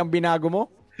buhay ang binago mo?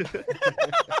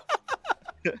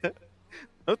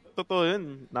 Totoo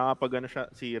yun. Nakapag siya,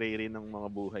 si Ray Ray ng mga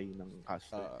buhay ng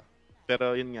caster.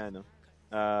 Pero yun nga,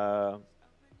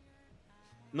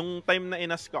 nung time na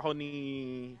inask ako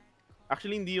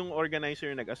actually hindi yung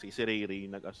organizer yung nag-ask, si Ray Ray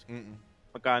yung nag-ask.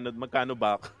 Magkano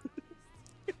back?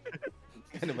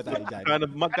 Ano ba tayo dyan?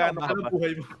 Magkano ka ba?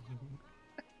 buhay mo?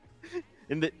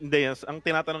 Hindi, yes. Ang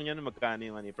tinatanong niya magkano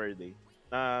yung money per day.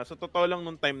 Sa totoo lang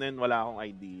nung time na yun, wala akong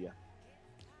idea.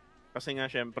 Kasi nga,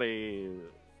 syempre,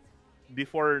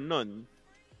 before nun,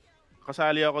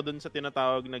 kasali ako dun sa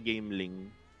tinatawag na Gameling.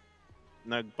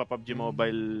 Nagpa-PUBG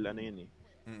Mobile,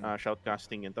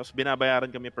 shoutcasting yun. Tapos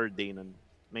binabayaran kami per day nun.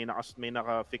 May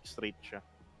naka-fixed rate siya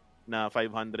na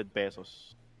 500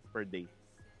 pesos per day.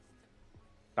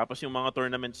 Tapos yung mga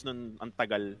tournaments nun, ang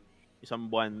tagal.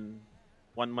 Isang buwan,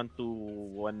 1 month to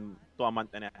a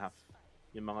month and a half.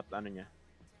 Yung mga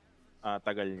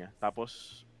tagal niya.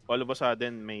 Tapos, all of a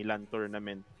sudden, may LAN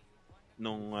tournament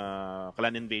nung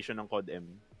clan invasion ng COD M.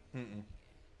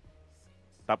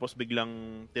 Tapos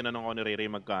biglang tinanong ko ni Ray Ray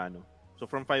magkano. So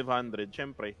from 500,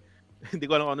 syempre, hindi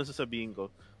ko alam kung ano sasabihin ko.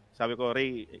 Sabi ko,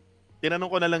 Ray, tinanong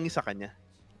ko na lang isa kanya.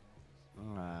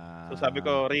 So sabi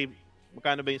ko, Ray,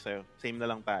 magkano ba yung sa'yo? Same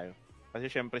na lang tayo. Kasi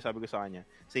syempre sabi ko sa kanya,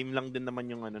 same lang din naman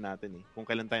yung natin kung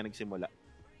kailan tayo nagsimula.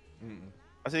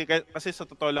 Kasi sa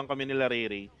totoo lang kami nila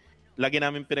Ray Ray, lagi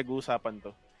namin pinag-uusapan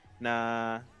to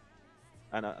na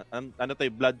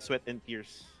blood, sweat, and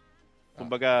tears.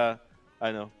 Kumbaga,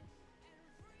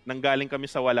 nanggaling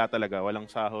kami sa wala talaga, walang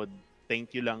sahod.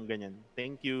 Thank you lang, ganyan.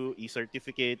 Thank you,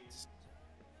 e-certificates.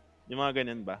 Yung mga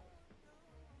ganyan ba?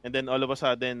 And then all of a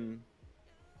sudden,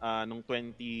 nung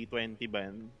 2020 ba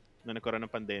yan, nung nagkaroon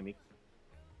ng pandemic,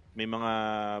 may mga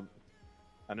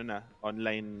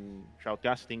online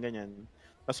shoutcasting, ganyan.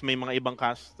 Tapos may mga ibang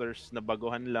casters na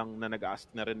baguhan lang na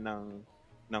nag-ask na rin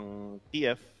ng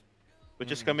TF,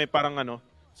 which is kami parang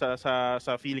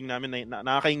sa feeling namin na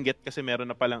nakakainggit kasi meron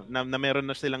na palang na meron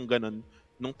na silang ganun.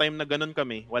 Nung time na ganun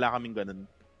kami, wala kaming ganun.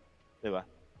 'Di ba?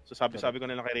 So sabi ko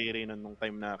na lang kay Ray Ray nung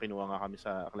time na kinuha nga kami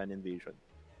sa Clan Invasion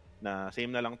na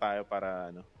same na lang tayo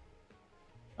para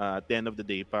at the end of the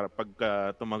day, para pag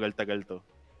tumagal-tagal to,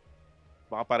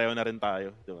 baka pareho na rin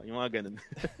tayo, 'di ba? Yung mga ganun.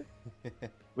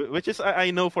 Which is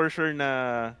I know for sure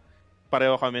na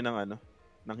pareho kami ng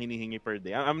hinihingi per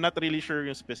day. I'm not really sure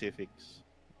yung specifics.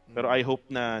 Pero I hope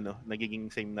na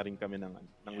nagiging same na rin kami ng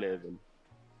level.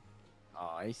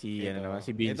 Okay, si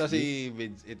Vince. Ito si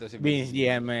Vince. Vince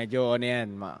DM, medyo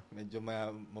yan, medyo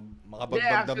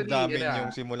makapagdamdamin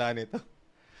yung simula nito.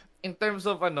 In terms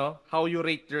of how you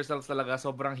rate yourselves talaga,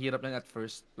 sobrang hirap lang at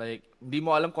first. Like, hindi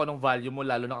mo alam kung anong value mo,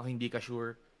 lalo na kung hindi ka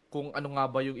sure kung ano nga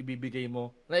ba yung ibibigay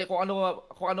mo. Like, kung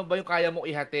ano ba yung kaya mo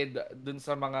ihatid dun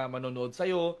sa mga manonood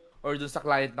sa'yo or dun sa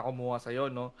client na kumuha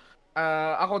sa'yo, no?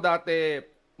 Ako dati,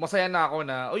 masaya na ako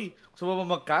na, uy, gusto mo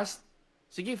ba mag-cast?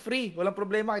 Sige, free. Walang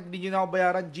problema. Kahit hindi nyo na ako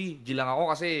bayaran, G lang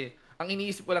ako kasi ang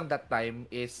iniisip ko lang that time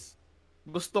is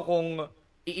gusto kong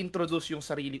i-introduce yung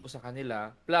sarili ko sa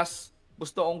kanila. Plus,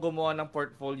 gusto kong gumawa ng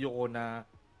portfolio ko na,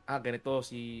 ganito,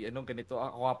 ganito.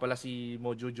 Ako nga pala si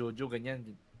Mojo Jojo, ganyan.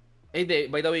 Hindi.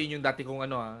 By the way, yun yung dati kong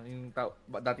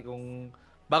dati kong,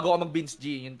 bago ako mag-Vince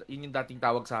G, yun yung dating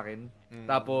tawag sa akin.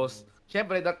 Tapos,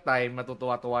 syempre that time,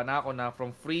 natutuwa-tuwa na ako na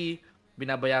from free,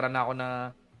 binabayaran na ako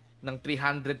ng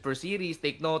 300 per series.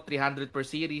 Take note, 300 per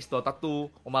series. Dota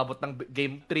 2, umabot ng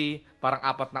game 3, parang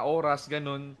 4 na oras,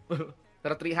 ganun.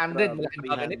 Pero 300, malaking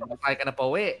bagay nito. Masaya ka na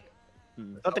pauwi.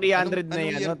 So 300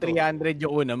 na yan, 300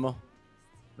 yung una mo.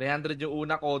 300 yung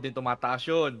una ko, din tumataas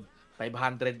yun.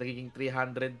 500 nagiging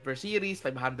 300 per series,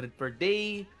 500 per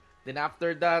day. Then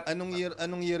after that... Anong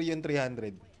year yun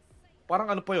 300?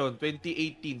 Parang pa yun,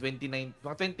 2018, 2019.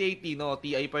 2018,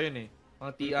 TI pa yun eh.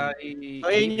 Mga TI.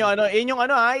 So, yun yung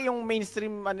yung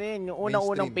mainstream, yung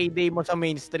unang-unang payday mo sa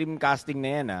mainstream casting na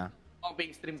yan, Ang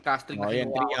mainstream casting na yan,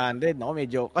 kinuha 300. Nako,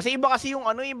 medyo. Kasi iba kasi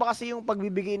yung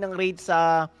pagbibigay ng rate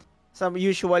sa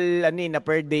usual, na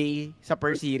per day, sa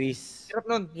per series. Hirap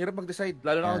nun. Hirap mag-decide.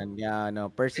 Lalo na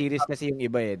per series kasi yung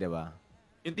iba di ba?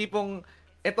 Yung tipong,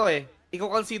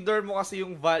 i-consider mo kasi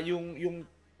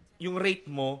yung rate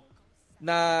mo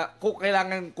na kung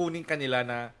kailangan kunin kanila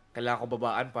na kailangan ko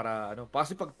babaan para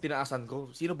kasi pag tinaasan ko,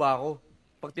 sino ba ako?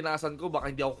 Pag tinaasan ko, baka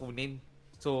hindi ako kunin.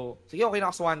 So, sige, okay na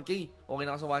ako sa 1K. Okay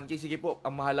na ako sa 1K. Sige po,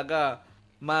 ang mahalaga,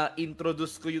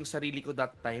 ma-introduce ko yung sarili ko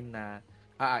that time na,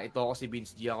 ito ako si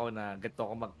Vince G ako na ganito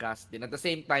ako mag-cast din. At the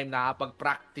same time,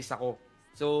 nakapag-practice ako.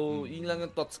 So, yun lang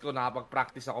yung thoughts ko,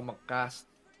 nakapag-practice ako mag-cast.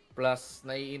 Plus,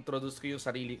 nai-introduce ko yung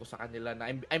sarili ko sa kanila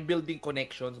na I'm building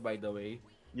connections, by the way.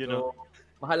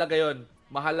 Mahalaga yun.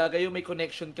 Mahalaga yung may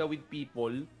connection ka with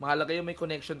people. Mahalaga yung may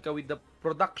connection ka with the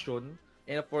production.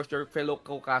 And of course, your fellow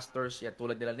co-casters,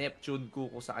 tulad nila Neptune,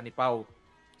 Kuko, sa Anipaw.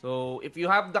 So, if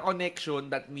you have the connection,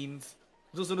 that means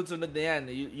susunod-sunod na yan.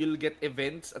 You'll get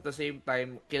events at the same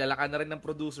time. Kilala ka na rin ng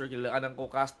producer, kilala ka ng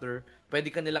co-caster.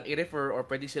 Pwede ka nilang i-refer or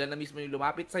pwede sila na mismo yung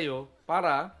lumapit sa'yo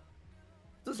para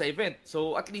sa event.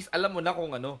 So, at least alam mo na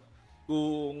kung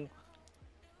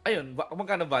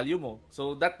magkano value mo.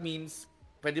 So, that means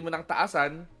pwede mo nang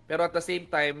taasan, pero at the same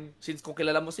time, since kung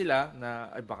kilala mo sila na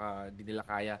baka di nila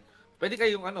kaya, pwede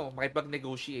kayong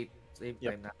makipag-negotiate same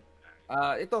time na.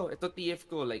 Ito TF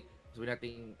ko, like, sabihin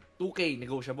natin 2K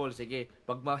negotiable, sige.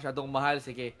 Pag masyadong mahal,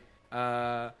 sige.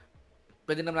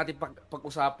 Pwede naman natin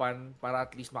pag-usapan para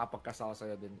at least makapagkasawa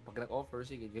sa'yo din. Pag nag-offer,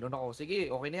 sige, ganoon ako. Sige,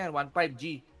 okay na yan,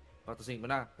 1.5G. Patusin mo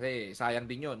na. Kasi sayang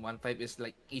din yun. 1.5 is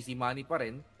like easy money pa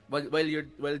rin.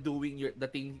 While doing the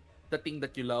thing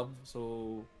that you love.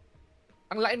 So,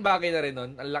 ang laking bagay na rin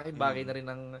nun. Ang laking bagay na rin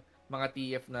ng mga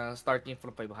TF na starting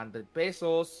from 500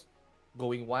 pesos,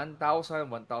 going 1,000,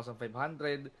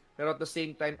 1,500. Pero at the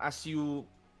same time, as you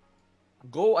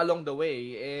go along the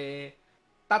way,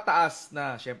 tataas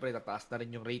na. Syempre, tataas na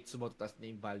rin yung rates mo, tataas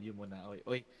na yung value mo na,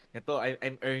 ito,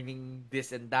 I'm earning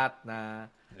this and that na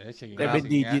 7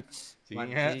 digits. Sige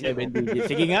nga. 7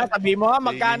 digits. Sige nga, sabi mo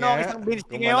magkano ang isang Vince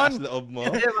G ngayon? Kung loob mo.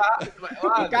 Diba?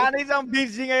 Magkano isang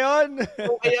Vince G ngayon?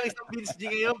 Okay ang isang Vince G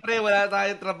ngayon, pre. Wala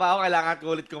tayong trabaho, kailangan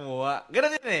ko ulit kumuha.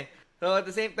 Ganun din So at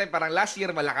the same time, parang last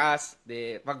year malakas.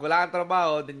 Pag wala kang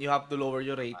trabaho, then you have to lower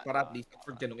your rate para at least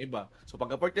afford ka ng iba. So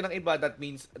pag afford ka ng iba, that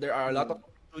means there are a lot of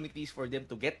opportunities for them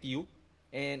to get you.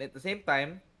 And at the same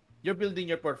time, you're building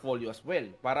your portfolio as well.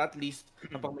 Para at least,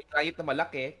 kapag may client na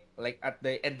malaki, like at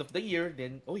the end of the year,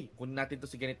 then, kunin natin to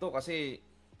si ganito kasi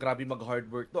grabe mag-hard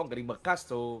work to, ang galing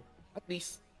mag-cast. So, at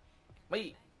least,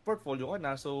 may portfolio ka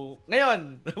na. So,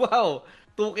 ngayon, wow,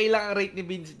 2K lang ang rate ni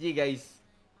Vince G, guys.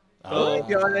 So,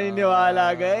 hindi ako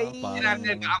naniniwala, guys.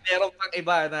 Meron pang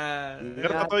iba na...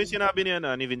 Pero totoo yung sinabi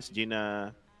ni Vince G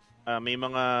na may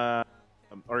mga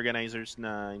organizers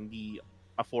na hindi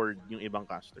afford yung ibang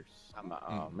casters.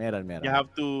 Meron. You have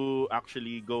to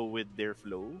actually go with their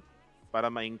flow para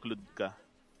ma-include ka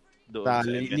doon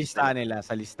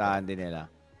sa listahan din nila.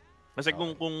 Kasi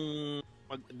kung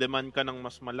mag-demand ka ng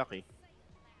mas malaki,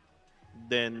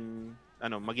 then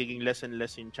magiging less and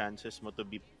less yung chances mo to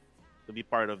be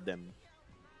part of them.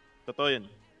 Totoo yun.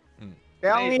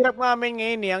 Kaya ang hirap namin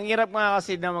ngayon ang hirap nga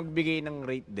kasi na magbigay ng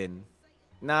rate din.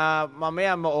 Na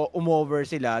mamaya umover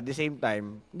sila at the same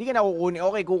time, hindi ka na kukunin.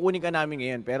 Okay, kukunin ka namin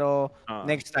ngayon, pero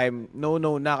next time, no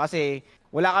na kasi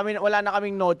wala na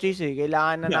kaming no choice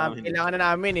Kailangan na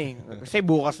namin Kasi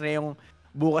bukas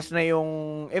na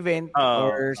yung event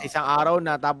or sa isang araw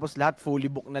na tapos lahat fully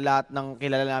book na lahat ng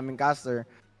kilala naming caster.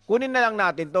 Kunin na lang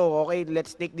natin to. Okay,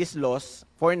 let's take this loss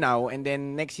for now and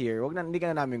then next year, hindi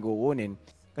ka na namin kukunin.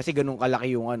 Kasi ganun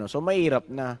kalaki yung So mahirap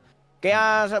na.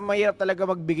 Kaya mahirap talaga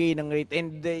magbigay ng rate.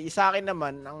 And sa akin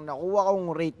naman, ang nakuha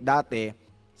kong rate dati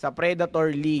sa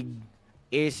Predator League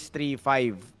is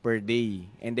 3.5 per day.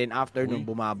 And then after nun,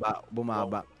 bumaba.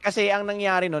 Wow. Kasi ang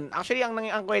nangyari nun, actually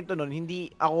ang kwento nun,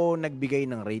 hindi ako nagbigay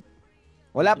ng rate.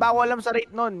 Wala pa ako alam sa rate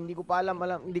nun. Hindi ko pa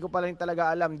lang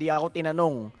talaga alam. Hindi ako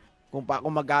tinanong kung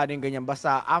magkano yung ganyan.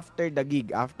 Basta after the gig,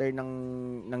 after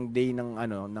ng day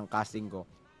ng casting ko,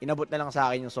 inabot na lang sa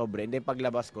akin yung sobre. And then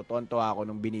paglabas ko, tonto ako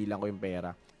nung binilang ko yung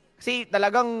pera. Kasi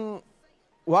talagang,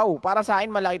 wow, para sa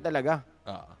akin malaki talaga.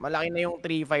 Malaki na yung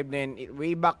 3.5 na yun.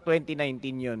 Way back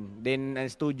 2019 yun. Then,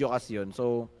 studio kasi yun.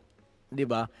 So, di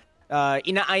ba?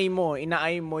 Inaay mo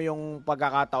yung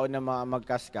pagkakataon na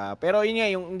mag-cast ka. Pero yun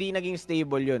nga, yung hindi naging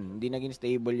stable yun. Hindi naging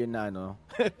stable yun na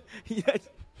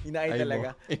Inaay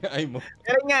talaga. Inaay mo.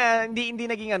 Pero nga, hindi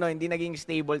naging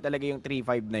stable talaga yung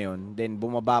 3.5 na yon. Then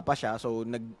bumaba pa siya, so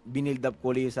binild up ko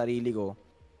yung sarili ko.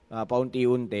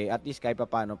 Paunti-unti, at least kahit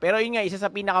paano. Pero yun nga, isa sa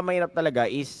pinakamahirap talaga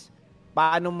is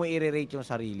paano mo i-rate yung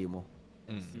sarili mo.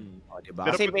 O, diba?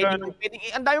 Pero Kasi pwedeng,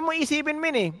 ang dami mo isipin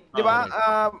min eh. Di ba?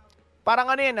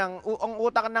 Parang ano yan, ang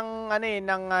utak ng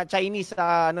Chinese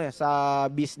sa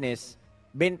business,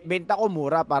 benta ko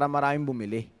mura para maraming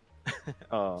bumili.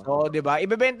 So, 'di ba?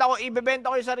 Ibebenta ko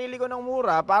yung sarili ko ng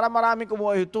mura para maraming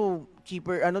kumuha ito.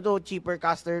 Cheaper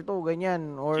caster to,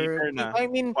 ganyan. Or Cheaper na. I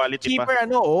mean, Quality cheaper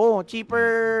pa. cheaper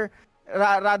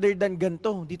rather than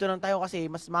ganito. Dito lang tayo kasi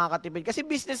mas makakatipid. Kasi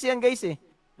business 'yan, guys eh.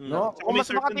 No? Saka Kung may mas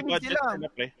certain makatipid budget sila.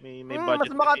 May budget.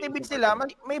 Mas makatipid sila.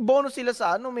 May bonus sila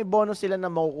sa may bonus sila na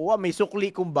makukuha. May sukli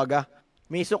kumbaga.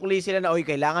 May sukli sila na,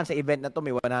 kailangan sa event na to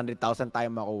may 100,000 tayo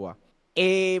makuha.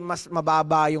 Mas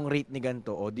mababa yung rate ni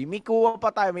ganito. O, di may kuha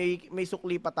pa tayo, may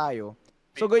sukli pa tayo.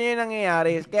 So, ganyan yung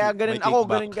nangyayari. Kaya ganun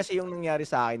kasi yung nangyari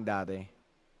sa akin dati.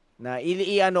 Na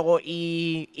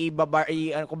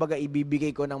kumbaga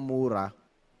ibibigay ko ng mura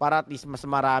para at least mas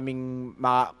maraming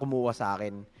kumuha sa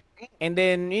akin. And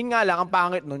then, yun nga lang, ang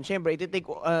pangit nun, syempre,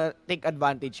 take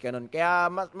advantage ka nun. Kaya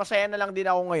masaya na lang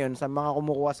din ako ngayon sa mga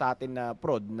kumukuha sa atin na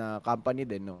prod, na company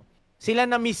din, no? Sila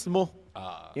na mismo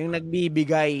yung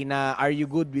nagbibigay na, are you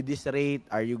good with this rate?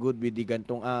 Are you good with the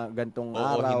gantong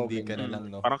araw? Hindi ka na lang,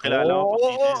 no? Parang kilala ko.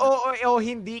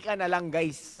 Hindi ka na lang,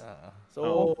 guys.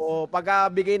 So,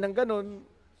 pagkabigay ng ganun,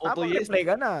 reply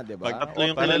ka na, di ba? Pagtatlo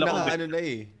yung kilala ko.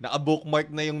 Naka-bookmark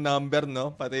na yung number,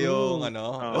 no? Pati yung,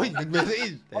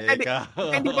 nag-message. Teka.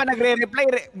 Hindi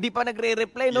pa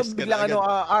nagre-reply, no? Yes, Biglang,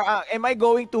 am I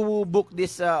going to book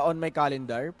this on my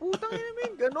calendar? Putang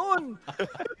ina, ganun.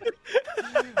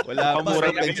 Wala pa,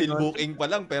 pencil booking pa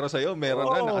lang, pero sa'yo, meron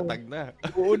na, nakatag na.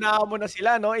 Uunahan mo na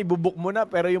sila, no? Ibubook mo na,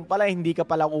 pero yung pala, hindi ka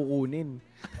pala kukunin.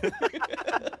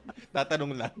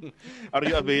 Tatanong lang. Are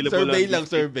you available?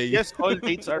 Survey. Yes, all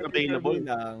dates are available.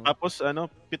 Tapos 7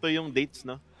 yung dates,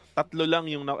 no? 3 lang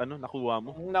yung nakuha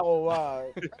mo. Nakuha.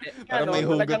 Parang may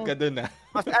hugot ka dun, ha?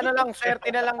 Mas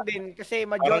swerte na lang din kasi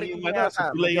majority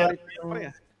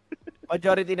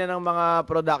na ng mga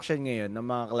production ngayon, ng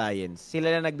mga clients, sila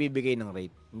na nagbibigay ng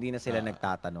rate. Hindi na sila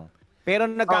nagtatanong.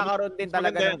 Pero nagkakaroon din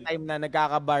talaga ng time na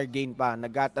nagkaka-bargain pa.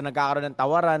 Nagkakaroon ng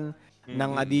tawaran,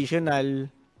 ng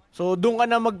additional. So, doon ka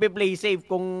na magpe-play safe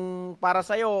kung para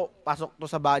sa'yo, pasok to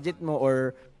sa budget mo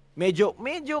or medyo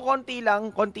konti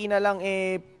na lang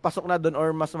pasok na doon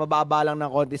or mas mababa lang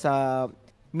ng konti sa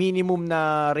minimum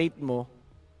na rate mo,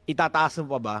 itataas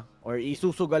mo pa ba? Or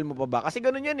isusugal mo pa ba? Kasi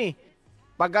ganun yan eh.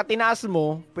 Pagka tinaas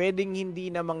mo, pwedeng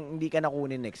hindi ka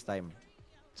nakunin next time.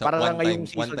 So, para lang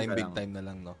ngayong season one time, ka big lang. time na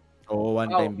lang, no? Oo,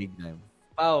 one time, big time.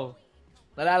 Pao,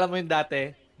 nalala mo yung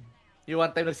dati? Yung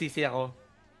one time nagsisi ako?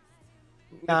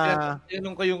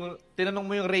 Tinanong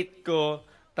mo yung rate ko,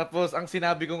 tapos ang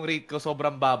sinabi kong rate ko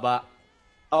sobrang baba.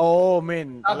 Oo,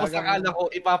 men. Tapos akala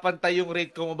ko ipapantay yung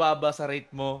rate ko mababa sa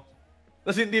rate mo.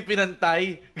 Tapos hindi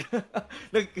pinantay.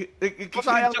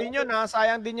 Sayang din yun, ha?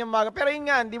 Sayang din yung pero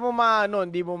yun nga, hindi mo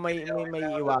may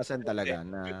iwasan talaga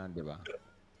na, di ba?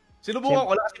 Sinubukan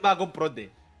ko lang kasi bagong prod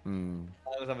eh.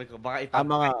 Sabi ko, baka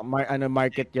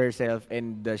market yourself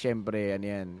and syempre,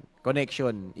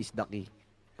 connection is the key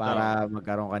para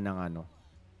magkaroon ka ng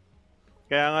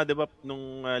Kaya nga, di ba,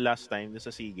 nung last time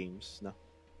sa SEA Games, no?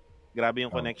 Grabe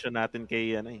yung connection natin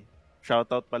kay,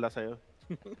 shoutout pala sa'yo.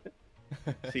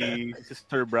 si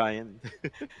Sir Brian.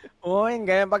 Yun,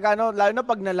 ganyan. Lalo na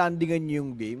pag nalandingan nyo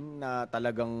yung game na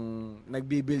talagang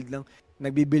nagbi-build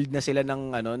na sila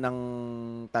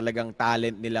ng talagang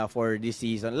talent nila for this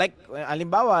season. Like,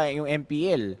 halimbawa, yung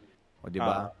MPL. O, di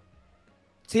ba?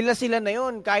 Sila na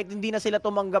yun. Kahit hindi na sila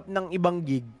tumanggap ng ibang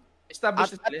gig.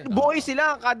 Established at buoy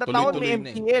sila. Kada taon may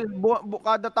MPL.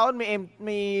 Kada taon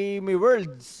may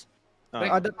Worlds.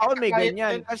 Kada taon may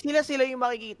ganyan. Kasi sila yung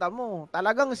makikita mo.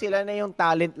 Talagang sila na yung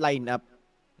talent lineup.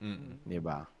 Di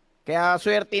ba? Kaya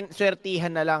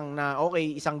swertihan na lang na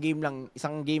okay, isang game lang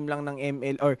ng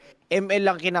ML or ML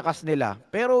lang kinakas nila.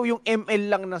 Pero yung ML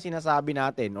lang na sinasabi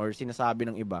natin or sinasabi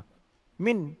ng iba.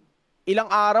 Ilang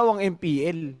araw ang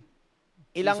MPL.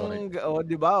 Di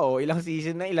ba? Ilang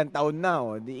season na, ilang taon na.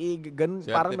 Di ganun,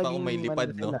 parang naging may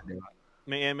lipad, no? Diba?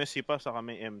 May MSC pa, saka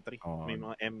may M3. May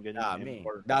mga M ganyan.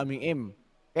 Daming M.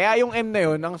 Kaya yung M na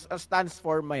yun, ang stands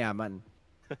for mayaman.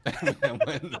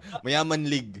 Mayaman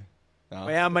League.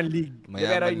 Mayaman League.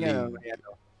 Mayaman League.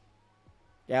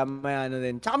 Kaya may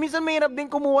din. Tsaka minsan mahirap din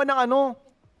kumuha ng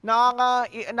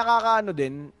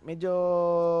din, medyo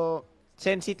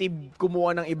sensitive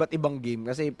kumuha ng iba't ibang game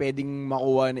kasi pwedeng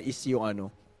makuha na is yung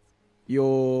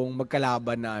yung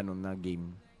magkalaban na na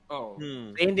game. Oh.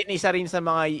 Yun din isa rin sa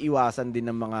mga iiwasan din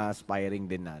ng mga aspiring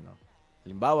din na, no?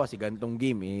 Halimbawa, si gantong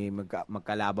game,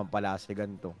 magkalaban pala si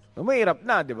ganto. So, mahirap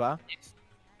na, di ba?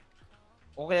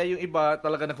 O kaya yung iba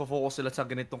talaga nagfo-focus sila sa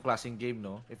ganitong klaseng game,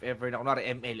 no? If ever na, kunwari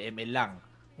ML lang.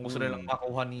 Kung gusto nilang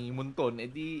makuha ni Munton,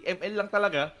 edi ML lang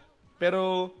talaga.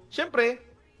 Pero, syempre,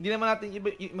 hindi naman natin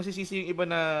masisisi yung iba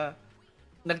na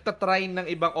nagtatry ng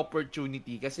ibang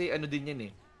opportunity. Kasi ano din yan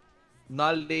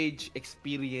knowledge,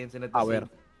 experience, and at the same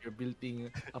time, you're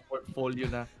building a portfolio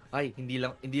na, ay, hindi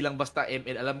lang basta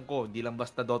ML alam ko, hindi lang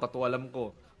basta Dota 2 alam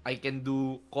ko. I can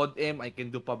do COD M, I can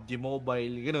do PUBG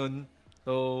Mobile, ganun.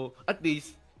 So, at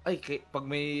least, pag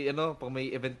may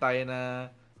event tayo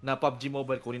na PUBG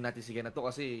Mobile, kunin natin si to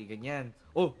kasi ganyan.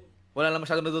 Oh, wala lang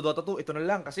masyadong nagdo-Dota 2, ito na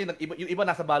lang kasi yung iba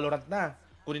nasa Valorant na.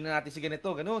 Kunin na natin si ganito,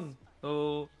 ganun.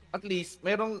 So, at least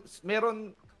meron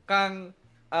kang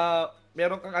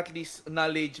at least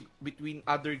knowledge between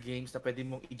other games na pwede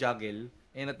mong i-juggle,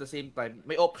 and at the same time,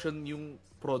 may option yung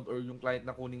prod or yung client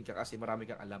na kunin ka kasi marami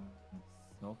kang alam.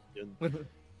 No? Yun.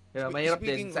 Kaya mahirap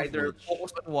din. It's either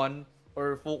focus on one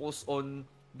or focus on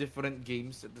different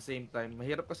games at the same time.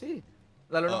 Mahirap kasi.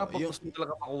 Lalo na kapag gusto mo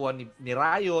talaga makuha ni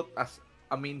Riot as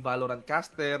a main Valorant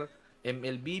caster,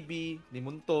 MLBB, ni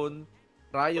Munton,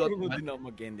 Riot. Hindi na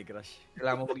mag-Candy Crush.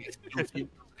 Kailangan mo mag-exclusive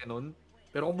ganun.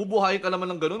 Pero kung bubuhayin ka naman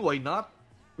ng ganun, why not?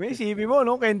 May CV mo,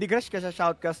 no? Candy Crush ka sa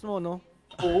shoutcast mo, no?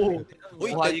 Oo.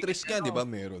 Uy, Tetris ka, di ba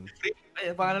meron?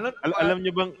 Ay, paano nun?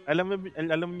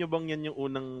 Alam nyo bang yan yung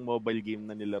unang mobile game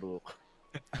na nilaro ko?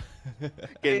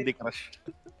 Candy Crush.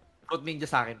 Fruit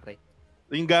Ninja sa akin, pre.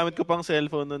 Yung gamit ko pang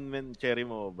cellphone nun, men, Cherry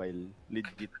Mobile.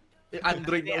 Legit.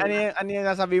 Android na. Ano yung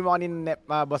nasabi mo kanina,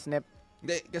 Boss Nep?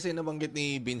 Hindi, kasi nabanggit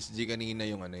ni Vince G kanina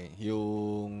yung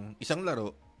yung isang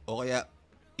laro o kaya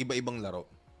iba-ibang laro.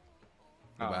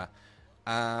 Diba?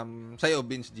 Sa'yo,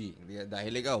 Vince G,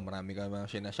 dahil ikaw, marami ka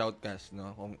mga shoutcast,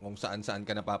 no? Kung saan-saan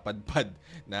ka napapadpad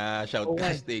na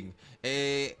shoutcasting.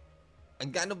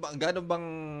 Gaano bang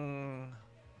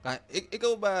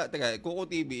ikaw ba, teka, Kuko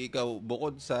TV, ikaw,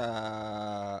 bukod sa,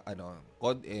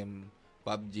 COD M,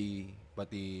 PUBG,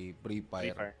 pati Free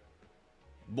Fire.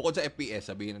 Bukod sa FPS,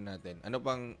 sabihin na natin, ano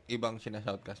pang ibang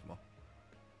sinashoutcast mo?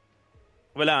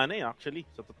 Wala na actually,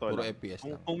 sa totoo Puro lang. FPS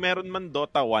lang. Kung meron man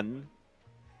Dota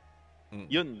 1,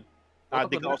 yun.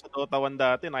 Adik ako sa Dota 1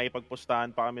 dati,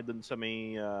 nakipagpustahan pa kami dun sa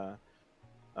may,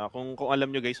 kung alam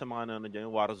nyo guys sa mga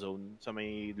dyan, Warzone, sa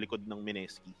may likod ng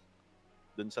Mineski.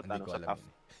 Dun sa TAF,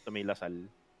 sa may Lasal.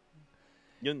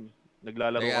 Yun,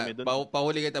 naglalaro kami dun.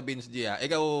 Pahuli kita, Vince G, ha?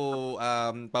 Ikaw,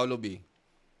 Paulo B,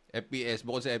 FPS,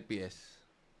 bukod sa FPS.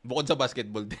 Bukod sa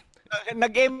basketball din.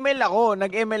 Nag-ML ako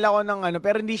ng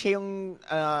pero hindi siya yung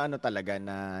talaga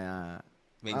na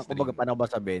mainstream. Kumbaga paano ba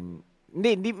sabihin?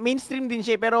 Hindi mainstream din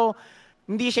siya pero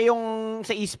hindi siya yung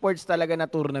sa esports talaga na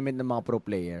tournament ng mga pro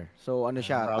player. So ano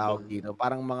siya tawag dito?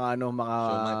 Parang mga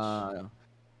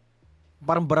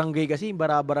parang barangay kasi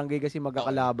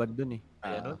magkakalaban dun eh.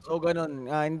 So ganun.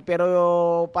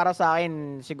 Pero para sa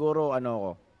akin siguro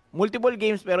multiple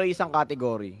games pero isang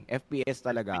category. FPS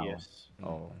talaga ako.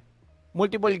 Oo.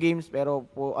 Multiple games pero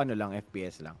lang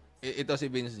FPS lang. Ito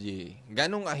si Vince G.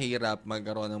 Ganong kahirap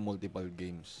magkaroon ng multiple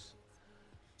games?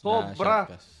 Sobrang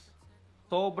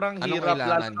anong hirap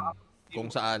kailangan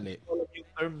kung saali? Yung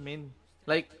term, men.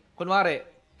 Like, kunwari,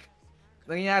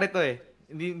 nangyayari to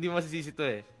Hindi masisisi to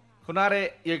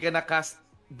Kunwari, you're gonna cast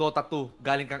Dota 2,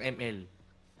 galing kang ML.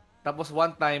 Tapos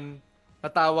one time,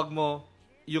 natawag mo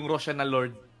yung Roshan na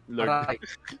Lord.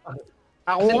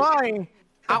 Ako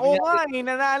nga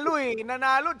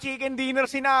nanalo, chicken dinner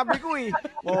sinabi ko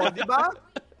Oh, di ba?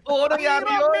 Oo, nangyari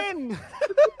yun.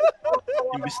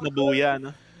 Imbis na buya,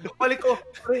 no? Balik ko,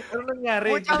 pre, ano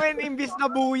nangyari? Imbis na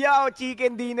buya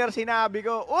chicken dinner sinabi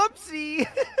ko. Oopsie!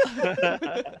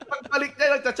 Pagbalik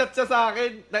niya, nagchat-chat siya sa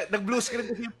akin. Nag-blue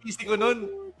screen kasi yung PC ko nun.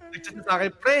 Nagchat siya sa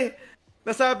akin, pre,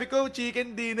 nasabi ko,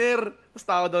 chicken dinner. Tapos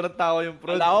tawa yung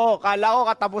pro. Kala ko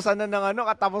katapusan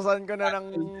ko na ng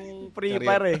Free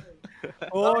Fire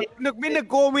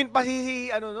nag-comment pa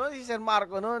si Sir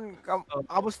Marco noon.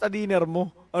 Kamusta dinner mo?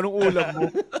 Anong ulam mo?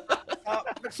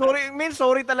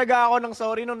 Sorry talaga ako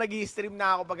nung nag-i-stream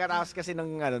na ako pagkatapos kasi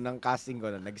ng casting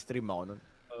ko nag-stream ako noon.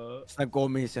 Tapos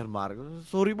nag-comment si Sir Marco.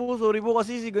 Sorry po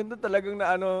kasi si ganito talagang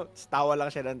tawa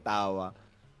lang siya ng tawa.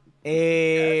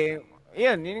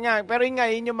 Yun nga. Pero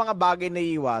yun yung mga bagay na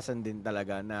iiwasan din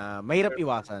talaga na mahirap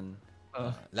iwasan.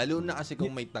 Lalo na kasi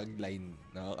kung may tagline,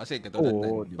 no? Kasi katulad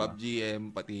ng diba? PUBG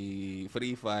M, pati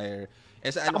Free Fire.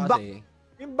 Sa kasi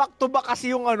yung back to back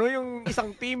kasi yung yung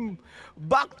isang team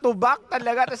back to back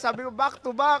talaga. Tapos sabi ko back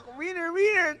to back, winner.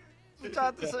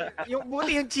 Yung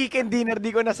buti yung chicken dinner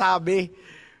di ko nasabi.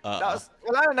 Tapos,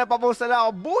 wala na, napapost na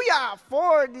ako, Booyah!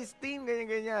 For this team,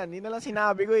 ganyan-ganyan. Hindi na lang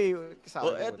sinabi ko eh.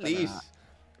 At least,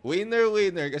 winner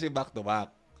kasi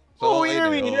back-to-back. So,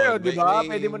 winner, di ba?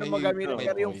 Pwede mo na magamit. may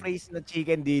Pero yung phrase na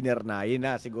chicken dinner na, yun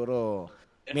na, siguro,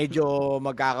 medyo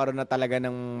magkakaroon na talaga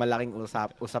ng malaking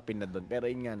usapin na doon. Pero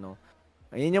yun nga, no?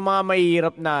 Ayun yung mga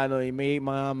mahihirap na, may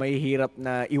mga mahihirap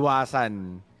na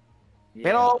iwasan.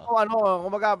 Pero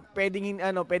kumbaga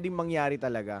pwedeng mangyari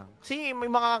talaga. Kasi may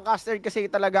mga caster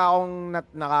kasi talaga akong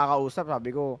nakakausap,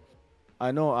 sabi ko,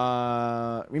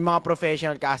 may mga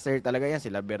professional caster talaga yan,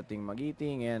 sila Berting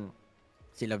Magiting, yan.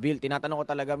 Sila Vil, tinatanong ko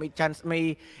talaga,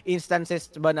 may instances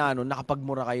ba na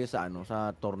nakapagmura kayo sa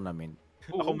sa tournament?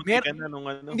 Ako muntikan na nung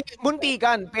Hindi,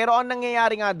 muntikan, pero ang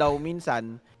nangyayari nga daw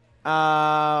minsan,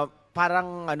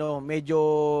 parang medyo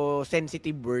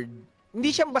sensitive word.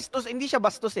 Hindi siya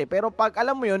bastos eh, pero pag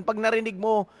alam mo 'yun, pag narinig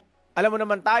mo, alam mo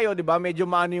naman tayo, 'di ba? Medyo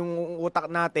maano yung utak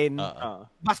natin.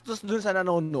 Bastos dun sa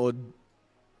nanonood.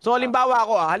 So halimbawa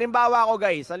ko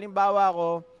guys,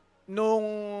 nung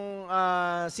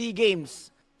SEA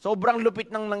Games, sobrang lupit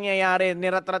ng nangyayari,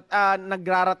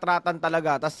 nagraratratan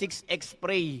talaga, tas 6x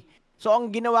spray. So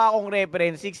ang ginawa kong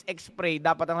reference, 6x spray,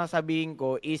 dapat ang sasabihin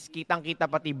ko is kitang-kita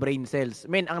pati brain cells.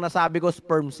 Men, ang nasabi ko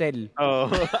sperm cell. Oo.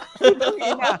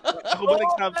 Ako ba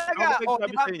nagsabi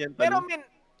sa inyo? Pero men,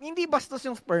 hindi bastos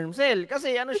yung sperm cell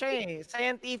kasi siya eh,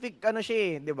 scientific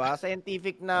siya eh, 'di ba?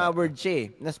 Scientific na word siya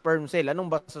eh, na sperm cell.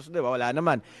 Anong bastos, 'di ba? Wala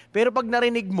naman. Pero pag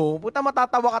narinig mo, puta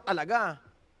matatawa ka talaga.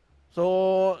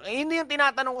 So, hindi yung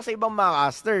tinatanong ko sa ibang mga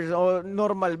casters. O,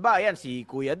 normal ba? Yan, si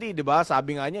Kuya D, di ba?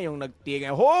 Sabi nga niya, yung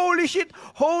nagtingin, holy shit!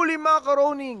 Holy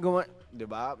macaroni! Di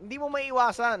ba? Hindi mo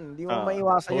maiwasan. Hindi mo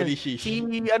maiwasan holy yan. shish.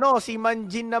 Si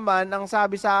Manjin naman, ang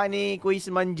sabi sa akin ni Quiz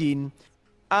Manjin,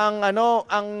 ang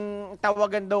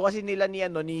tawagan daw kasi nila ni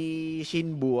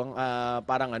Shinbu, ang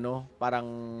parang ano ba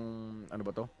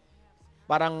to?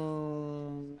 Parang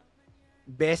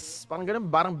best, parang ganun,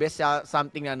 parang best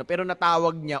something pero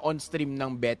natawag niya on stream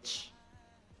ng betch.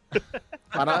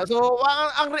 Para so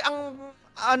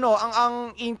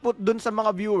ang input dun sa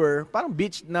mga viewer, parang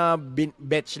betch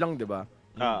lang, 'di ba?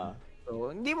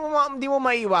 So hindi mo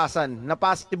maiwasan na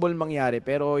possible mangyari,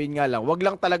 pero yun nga lang, wag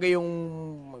lang talaga yung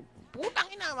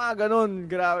putang ina mga ganun.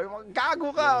 Grabe,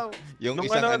 gago ka. Yung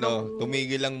isang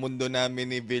tumigil ang mundo namin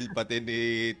ni Bill pati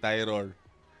ni Tyror.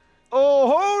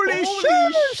 Oh, holy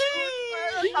shit!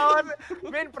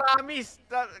 Men, promise.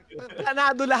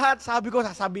 Tanado lahat. Sabi ko,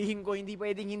 sasabihin ko. Hindi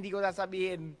pwedeng hindi ko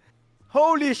sasabihin.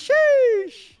 Holy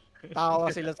sheesh! Tawa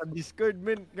sila sa Discord,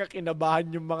 men. Kinabahan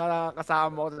yung mga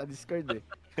kasama ko sa Discord, eh.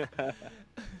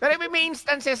 Pero may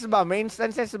instances ba? May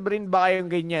instances rin ba kayong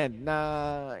ganyan? Na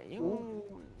yung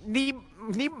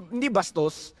hindi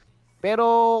bastos. Pero,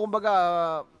 kumbaga,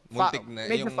 muntik na.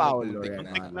 Medyo yung foul. Muntik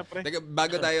na, pre. Teka,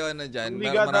 bago tayo dyan,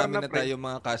 marami na tayo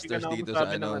mga casters dito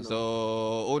sa So,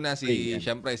 una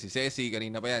syempre si Ceci,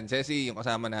 kanina pa yan. Ceci, yung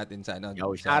kasama natin sa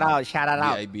shout out.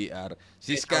 BIBR.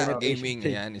 Siska Gaming,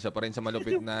 yan. Isa pa rin sa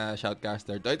malupit na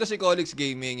shoutcaster. Ito si Colix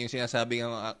Gaming, yung sinasabi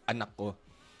ng anak ko.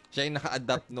 Siya yung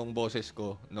naka-adapt nung boses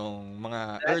ko nung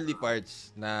mga early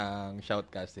parts ng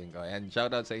shoutcasting ko. Ayan,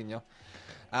 shoutout sa inyo.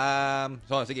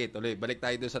 So, sige, tuloy. Balik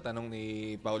tayo doon sa tanong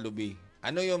ni Paulo B.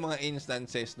 Ano yung mga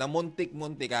instances na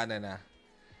muntik-muntikana na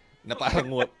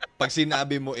parang pag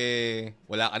sinabi mo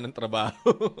wala ka ng trabaho?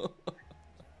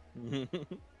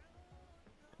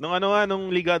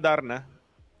 nung Liga Darna,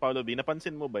 Paulo B,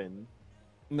 napansin mo ba yun?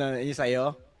 Na yung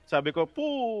sa'yo? Sabi ko,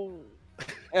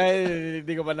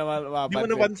 hindi ko pa naman mapansin. Di mo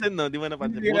napansin, no? Di mo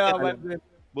napansin.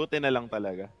 Buti na lang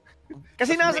talaga.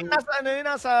 Kasi nasa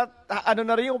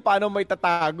na rin yung paano may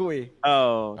tatago eh.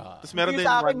 Oo. Tapos meron din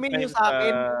yung sa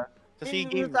akin.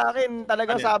 Sa akin,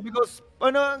 talagang sabi ko,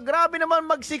 grabe naman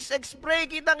mag 6x spray,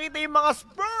 kitang-kita yung mga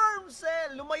sperm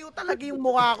cell. Lumayo talaga yung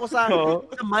mukha ko sa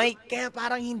mic, kaya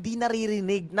parang hindi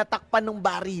naririnig, natakpan ng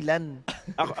barilan.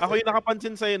 Ako yung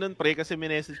nakapansin sa'yo nun, pre, kasi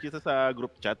minessage kita sa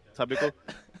group chat. Sabi ko,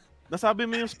 nasabi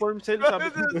mo yung sperm cell,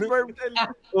 sabi ko. Sperm cell.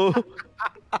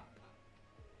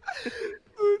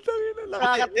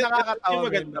 Nakakatawa. Yung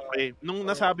maganda, pre, nung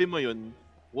nasabi mo yun,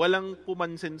 walang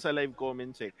pumansin sa live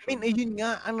comment section. Min, ayun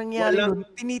nga, ang nangyari nun,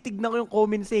 tinitignan ko yung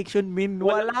comment section, min,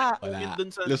 wala.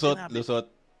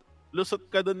 Lusot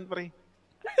ka dun, pre.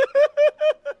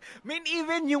 Min,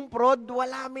 even yung prod,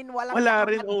 wala rin,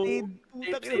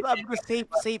 sabi ko,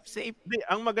 safe. Di,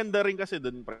 ang maganda rin kasi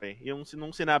dun, pre, yung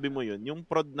nung sinabi mo yun, yung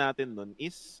prod natin dun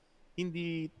is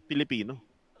hindi Pilipino.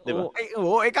 Diba?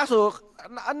 Kaso,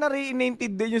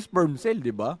 nare-nainted din yung sperm cell, di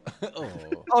ba?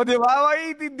 Di ba?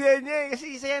 Maiintindihan niya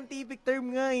kasi scientific term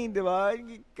nga di ba?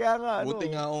 Kaya nga, buti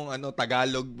nga kung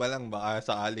Tagalog ba lang, baka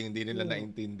sakaling hindi nila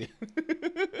naintindi.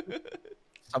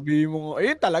 Sabihin mo,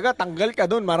 ayun talaga, tanggal ka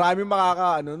doon. Marami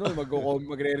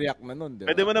magre-react na doon.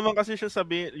 Pwede mo naman kasi siya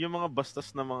sabihin, yung mga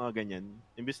bastos na mga ganyan,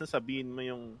 imbis na sabihin mo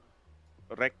yung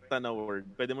rekta na word,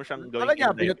 pwede mo siyang gawin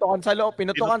Talaga,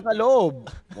 pinutukan sa loob.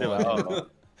 Diba?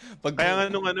 Kaya nga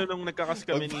nung nagkakas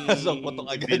kami ni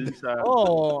Bill sa...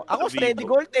 Ako steady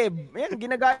goal tab. Yan,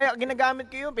 ginagamit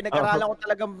ko yun. Pinag-aralan ko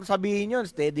talagang sabihin yun,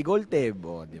 steady goal tab.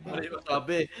 Di ba?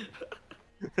 Sabi.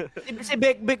 Si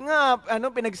Bekbek nga,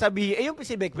 yung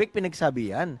si Bekbek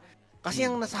pinagsabihan. Kasi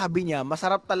ang nasabi niya,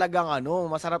 masarap talagang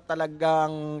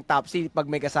Topsy pag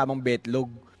may kasamang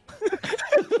betlog.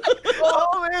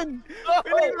 Oo, men.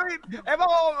 Ewan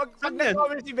ko, pag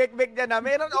nag-comment si Bekbek dyan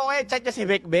meron chat niya si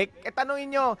Bekbek.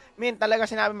 Tanungin nyo, men, talaga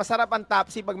sinabi, masarap ang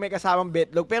Topsy pag may kasamang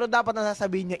betlog, pero dapat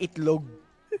nasasabihin niya itlog.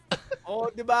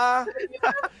 Di ba?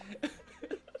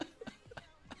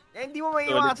 Hindi mo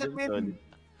maiwasan, men.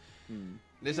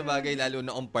 Hindi sa bagay, lalo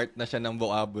na on part na siya ng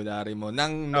vocabulary mo,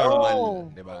 ng normal,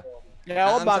 di ba? Kaya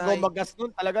ako, bago mag-gas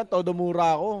nun, talaga, todo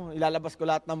mura ako. Ilalabas ko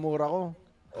lahat ng mura ko.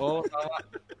 Tama.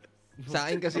 Sa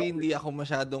akin kasi hindi ako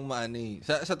masyadong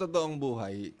sa totoong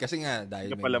buhay, kasi nga,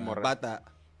 dahil may mga bata,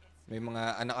 may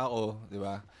mga anak ako, di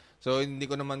ba? So, hindi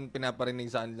ko naman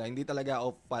pinaparinig sa kanila. Hindi talaga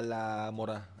ako pala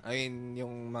mura. I mean,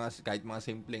 yung kahit mga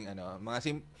simpleng, yung mga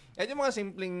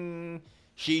simpleng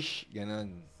shish,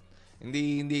 ganun.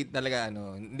 Hindi talaga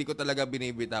hindi ko talaga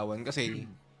binibitawan kasi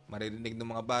maririnig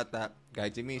ng mga bata,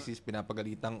 kahit si Mrs.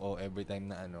 pinapagalitan ko every time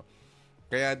na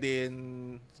Kaya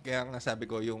nga sabi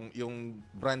ko yung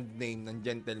brand name ng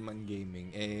Gentleman Gaming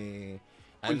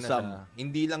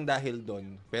hindi lang dahil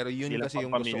doon, pero yun kasi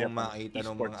yung gusto kong makita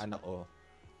ng mga anak ko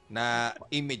na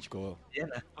image ko.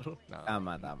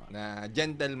 Tama. Na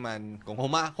gentleman,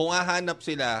 kung hahanap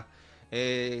sila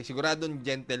siguradong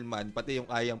gentleman pati yung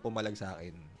kayang pumalag sa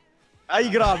akin. Ay,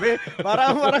 grabe.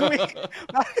 Parang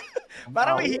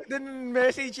may hidden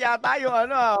message yata yung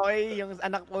yung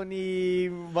anak ko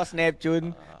ni Boss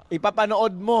Neptune.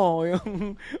 Ipapanood mo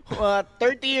yung 30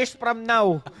 years from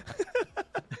now.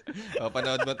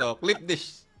 Panood mo to. Clip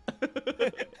this.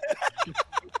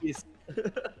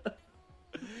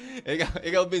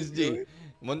 ikaw, Vince G.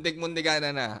 Muntik-muntik ka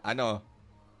na.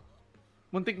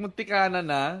 Muntik-muntik ka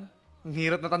na. Ang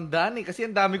hirap na tandaan kasi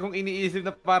ang dami kong iniisip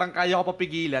na parang kaya ko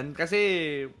papigilan kasi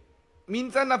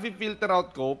minsan na-filter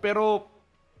out ko pero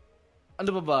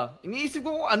iniisip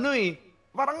ko kung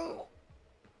parang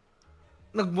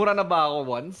nagmura na ba ako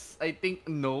once? I think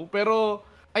no, pero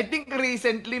I think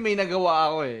recently may nagawa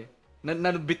ako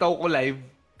nabitaw ko live,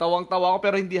 tawang-tawa ko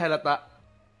pero hindi halata.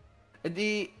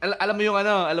 Alam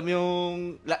mo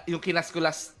yung kinas ko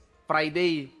last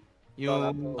Friday,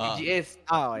 yung BGS.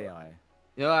 Okay.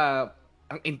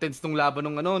 Ang intense nung laban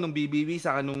nung BBB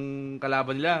sa nung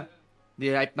kalaban nila.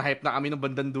 Hype na kami nung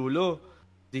bandang dulo.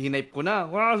 Hinipe ko na.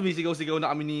 Bisigaw-sigaw na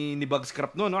kami ni Bug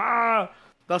Scrap noon.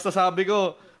 Tapos sasabi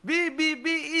ko,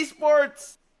 BBB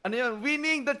Esports!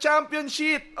 Winning the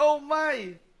championship! Oh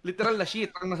my! Literal na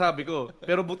shit ang nasabi ko.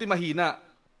 Pero buti mahina.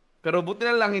 Pero buti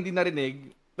na lang hindi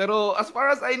narinig. Pero as far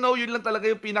as I know, yun lang talaga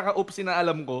yung pinaka-oops na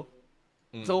alam ko.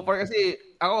 So far kasi,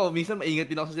 ako, minsan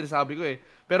maingat din ako sa sinasabi ko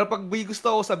Pero pag may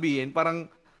gusto ako sabihin, parang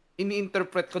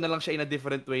ini-interpret ko na lang siya in a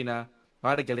different way na,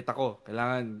 galit ako.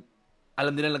 Kailangan,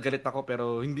 alam nila lang galit ako,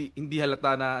 pero hindi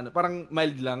halata na, parang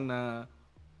mild lang na,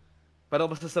 parang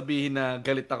basta sabihin na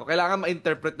galit ako. Kailangan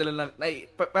ma-interpret nila lang,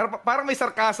 parang may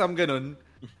sarcasm, ganun.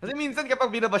 Kasi minsan kapag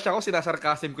binabash ako,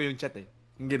 sinasarcasm ko yung chat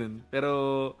Ganun.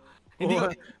 Pero, hindi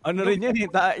ko, rin yan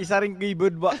isa rin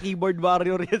keyboard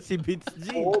warrior yan si Vince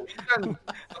G.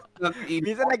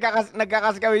 Minsan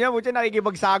nagkakas kami niya, buti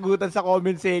nakikipagsagutan sa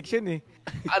comment section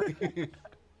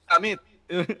Damit.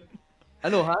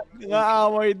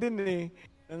 Nangaaway din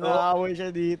Nangaaway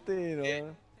siya dito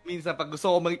Minsan pag gusto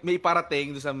ko may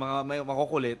parating doon sa mga may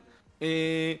makukulit,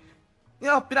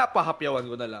 pinapahapyawan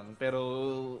ko na lang. Pero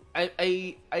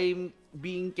I'm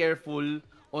being careful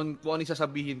on kung ano yung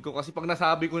sasabihin ko. Kasi pag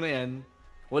nasabi ko na yan,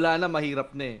 wala na,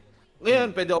 mahirap na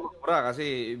Ngayon, pwede ako magpura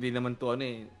kasi hindi naman to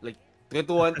like,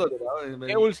 kwentuhan to,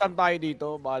 diba? Ulsan tayo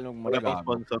dito, balong magagamit.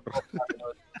 Sponsor.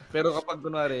 Pero kapag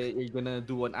kunwari, you're gonna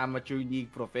do an amateur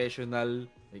league, professional,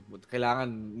 like,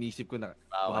 kailangan, nisip ko na,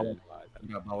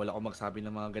 bawal ako magsabi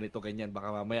ng mga ganito, ganyan.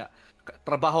 Baka mamaya,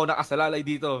 trabaho na kasalalay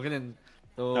dito, ganyan.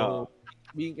 So,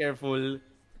 being careful.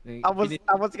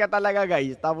 Tapos ka talaga,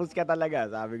 guys. Tapos ka talaga,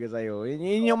 sabi ko sa'yo.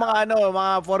 Yun yung mga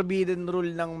mga forbidden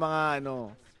rule ng mga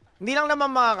Hindi lang naman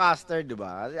mga caster, di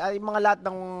ba? Ay, mga lahat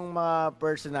ng mga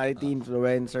personality,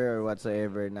 influencer, or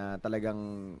whatsoever na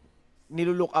talagang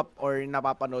nilulook up or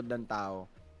napapanood ng tao.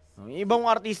 Ibang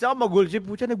artista, mag-goalship,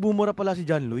 putya, nagbumura pala si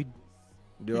John Lloyd.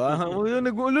 Di ba?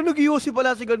 Nag-iossi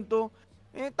pala si ganito.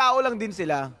 Tao lang din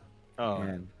sila. Oo.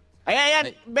 Ayan. Ayan,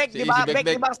 Beck, si di ba? Easy Beck,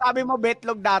 Beck, di ba sabi mo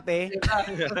betlog dati?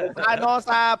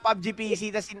 Sa PUBG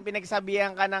PC, tas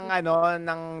pinagsabihan ka ng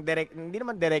hindi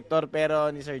naman director,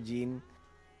 pero ni Sir Jean.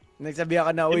 Nagsabihan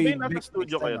ka na, uy, Hindi, nasa Beck,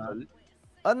 studio next kayo, time, tol.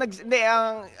 hindi,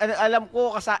 alam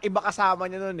ko, iba kasama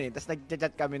niya nun eh. Tapos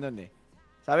nag-chat kami nun eh.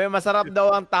 Sabi, masarap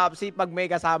daw ang Topsy pag may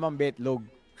kasamang betlog.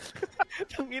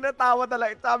 Yung inatawa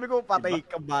talaga. Sabi ko, patay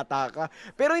ka, bata ka.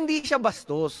 Pero hindi siya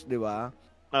bastos, di ba?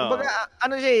 Kumbaga,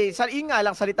 yun nga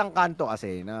lang, salitang kanto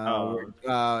kasi na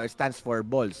stands for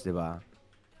balls, di ba?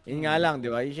 Yun nga lang,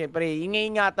 di ba? Siyempre,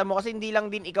 ingatan mo kasi hindi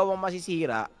lang din ikaw ang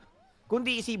masisira,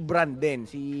 kundi si brand din,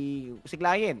 si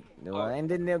client, di ba? And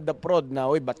then the prod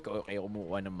na, uy, ba't kayo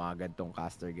kumukuha ng mga gantong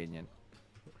caster, ganyan.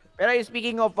 Pero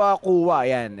speaking of kuha,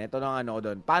 yan, ito nang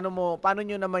doon. Paano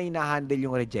nyo naman hina-handle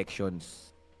yung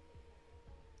rejections?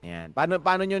 Yan. Paano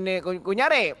nyo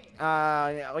kunyari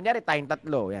tayong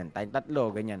tatlo,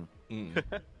 ganyan.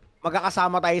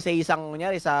 Magkakasama tayo sa isang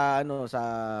sa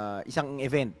isang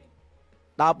event.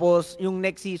 Tapos yung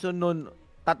next season nun,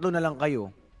 3 na lang kayo.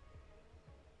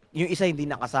 Yung isa hindi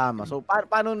nakasama. So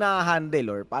paano na-handle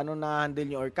or paano na-handle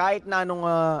nyo or kahit na anong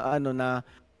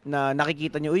na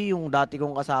nakikita nyo, uy, yung dati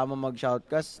kong kasama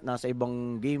mag-shoutcast nasa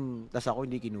ibang game, tas ako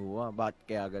hindi kinuha. Bakit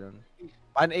kaya ganun?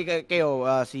 Paano kayo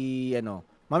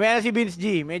mamaya na si Vince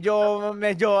G. Medyo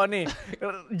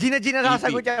Gina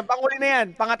sasagot yan. Panguli na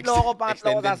yan. Pangatlo ako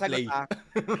sasagot.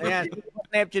 Ayan.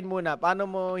 Neptune muna. Paano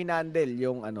mo hinandle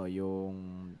yung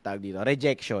tag dito,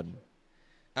 rejection?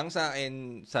 Ang sa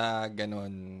akin, sa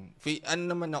ganon,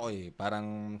 naman ako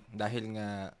parang dahil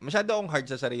nga, masyado akong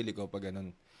hard sa sarili ko pag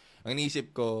ganon. Ang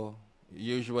iniisip ko,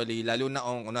 usually, lalo na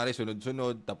kung kunwari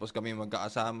sunod-sunod, tapos kami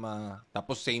magkakasama,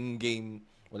 tapos same game,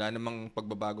 wala namang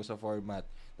pagbabago sa format,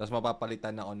 tapos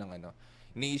mapapalitan ako ng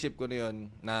iniisip ko na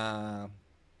yun na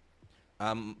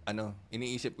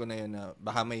iniisip ko na yun na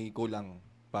baka may kulang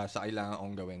pa sa kailangan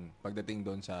kong gawin pagdating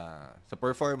doon sa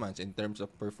performance, in terms of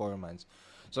performance.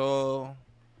 So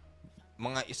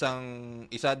mga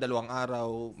dalawang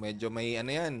araw, medyo may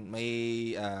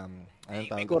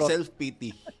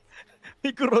self-pity.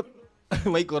 May kurot.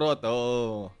 May kurot,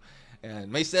 oo. Ayan.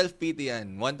 May self-pity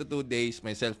yan. 1 to 2 days,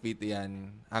 may self-pity yan.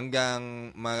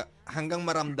 Hanggang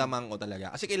maramdaman ko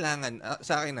talaga. Kasi kailangan,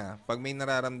 sa akin pag may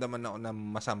nararamdaman ako na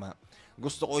masama,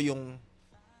 gusto ko yung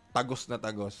tagos na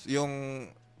tagos. Yung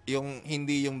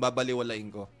hindi yung babaliwalain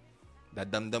ko.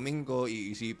 Dadamdamin ko,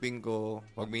 iisipin ko,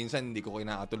 pag minsan hindi ko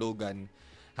kinakatulugan.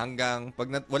 Hanggang pag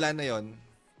wala na yon,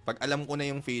 pag alam ko na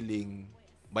yung feeling,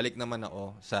 balik naman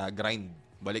ako sa grind.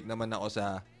 Balik naman ako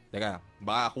sa teka,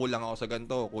 baka kulang ako sa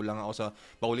ganito, kulang ako sa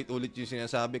paulit-ulit yung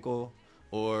sinasabi ko,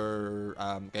 or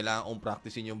kailangan kong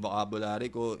practicein yung vocabulary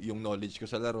ko, yung knowledge ko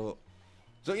sa laro.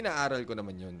 So, inaaral ko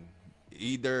naman yun.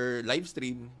 Either live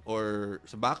stream or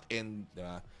sa back-end,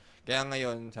 diba? Kaya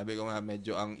ngayon, sabi ko nga,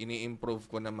 medyo ang ini-improve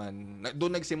ko naman,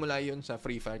 doon nagsimula yun sa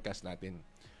Free Fire cast natin.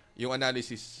 Yung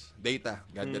analysis, data,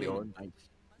 gathering.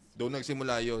 Doon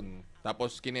nagsimula yun.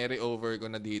 Tapos, kinary over ko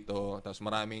na dito. Tapos,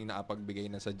 maraming nakapagbigay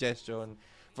na suggestion.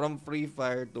 From Free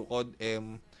Fire to COD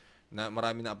M, na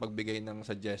marami nakapagbigay ng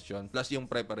suggestion. Plus, yung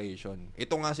preparation.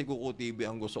 Ito nga si Kuku TV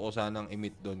ang gusto ko sanang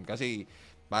i-meet doon. Kasi,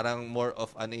 parang more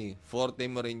of, forte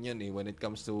mo rin yun when it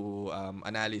comes to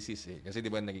analysis Kasi,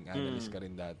 di ba, naging analyst ka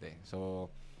rin dati. So,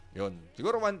 yun.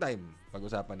 Siguro one time,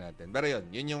 pag-usapan natin. Pero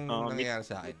yun yung nangyayari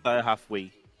sa akin.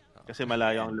 Halfway. Kasi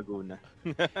malayo ang Laguna.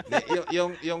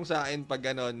 yung sa akin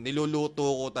pag gano'n, niluluto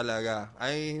ko talaga.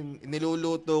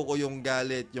 Niluluto ko yung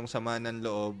galit, yung sama ng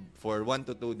loob for 1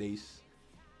 to 2 days.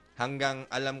 Hanggang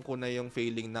alam ko na yung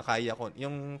feeling na kaya ko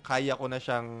na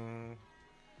siyang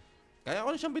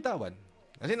bitawan.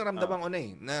 Kasi naramdaman ko na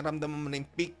naramdaman mo na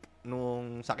yung peak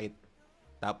nung sakit.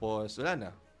 Tapos wala na.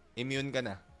 Immune ka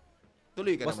na.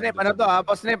 Tuloy ka naman.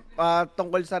 Posnep,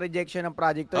 tungkol sa rejection ng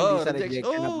project to, hindi sa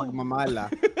rejection ng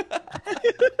pagmamahal.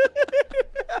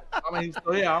 May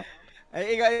history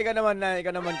ikaw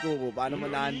naman Kuku, paano mo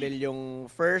na-handle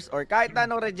yung first or kahit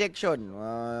anong rejection?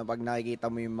 Pag nakikita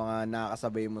mo yung mga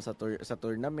nakasabay mo sa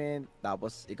tournament,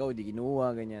 tapos ikaw di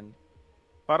kinuha, ganyan.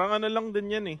 Parang lang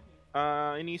din yan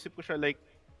iniisip ko siya like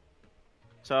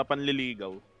sa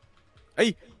panliligaw.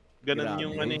 Ay! Ganun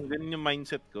yung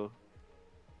mindset ko.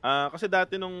 Kasi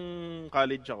dati nung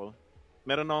college ako,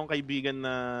 meron akong kaibigan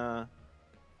na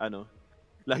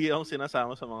lagi akong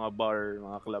sinasama sa mga bar,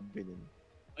 mga club, ganyan.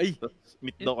 Ay! Tapos,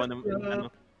 meet daw ko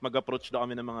mag-approach daw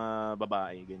kami ng mga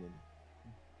babae, ganyan.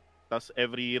 Tapos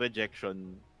every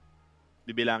rejection,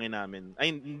 bibilangin namin.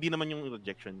 Ay, hindi naman yung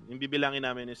rejection. Yung bibilangin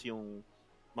namin is yung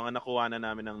mga nakuha na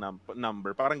namin ng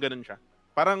number. Parang ganun siya.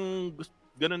 Parang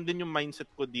ganun din yung mindset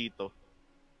ko dito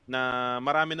na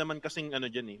marami naman kasing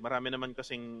marami naman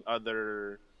kasing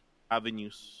other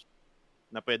avenues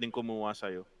na pwedeng kumuha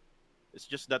sa'yo. It's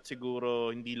just that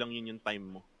siguro hindi lang yun yung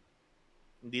time mo.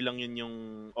 Hindi lang yun yung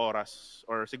oras.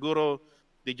 Or siguro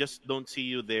they just don't see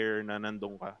you there na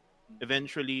nandun ka.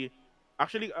 Eventually,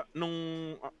 actually,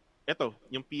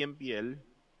 yung PMPL,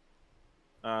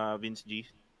 Vince G,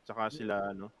 saka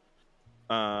sila,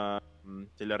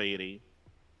 sila Ray Ray.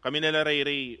 Kami nila Ray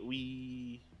Ray,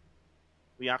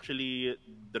 we actually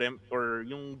dreamt, or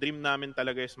yung dream namin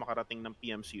talaga is makarating ng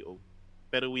PMCO.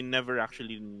 Pero we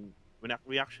actually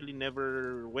never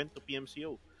went to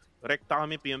PMCO. Rekta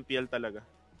kami PMPL talaga.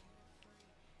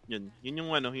 Yun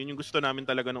yung gusto namin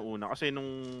talaga nung una. Kasi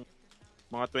nung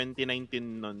mga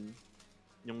 2019 nun,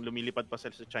 yung lumilipad pa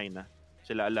sila sa China,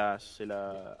 sila Alas,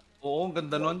 sila... Oo, ang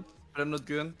ganda nun. Pinanood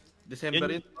ko yun.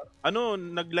 December yun.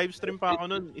 Nag-livestream pa ako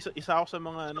nun. Isa ako sa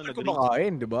mga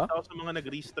kumakain, di ba? Isa ako sa mga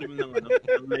nag-restream ng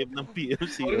live ng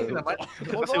PLC.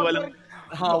 Kasi walang...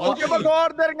 Huwag ka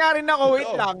mag-order nga rin ako.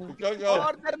 Wait lang.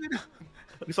 Order din ako.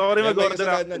 Gusto ko rin mag-order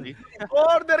actually.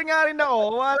 Order nga rin ako.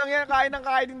 Walang yan, kain ng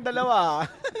kain yung dalawa.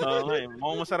 Okay.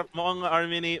 Mukhang masarap. Mukhang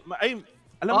Army ay,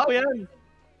 alam ko yan.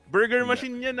 Burger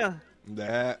machine yan ah. Hindi.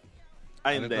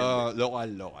 Ay, hindi. Local.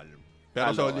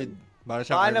 Pero solid.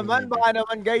 Baka naman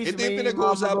guys. Ito yung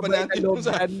pinag-uusapan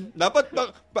natin. Dapat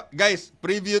guys,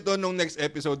 preview to nung next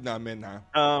episode namin ha.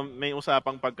 May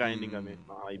usapang pagkain din kami,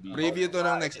 mga kaibigan. Preview to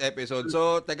nung next episode.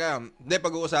 So, teka,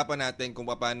 pag-uusapan natin kung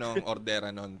paano ang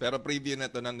ordera nun. Pero preview na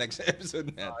to ng next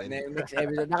episode natin. Next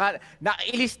episode.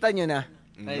 Nakailista nyo na.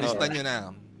 Ilista nyo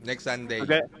na. Next Sunday.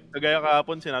 Kagaya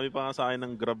kahapon, sinabi pa nga sa akin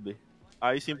ng Grab eh.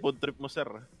 Ayos yung food trip mo, sir.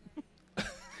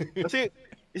 Kasi,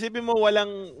 isipin mo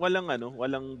walang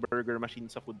burger machine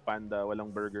sa Foodpanda,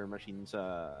 walang burger machine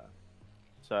sa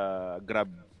Grab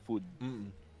food.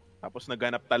 Tapos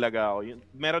naghanap talaga ako.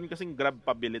 Meron kasing Grab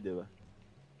pabili, 'di ba?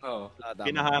 Oo.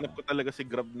 Pinahanap ko talaga si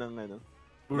Grab ng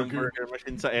burger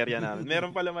machine sa area namin. Meron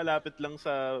pala malapit lang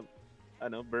sa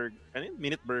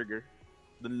Minute Burger.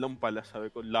 Doon lang pala, sabi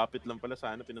ko, lapit lang pala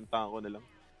sana, pinuntahan ko na lang.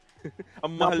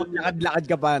 Ang mahal. Lakad-lakad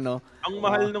ka pa, no? Ang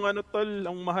mahal nung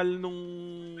ang mahal nung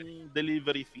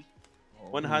delivery fee.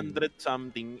 100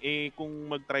 something. Kung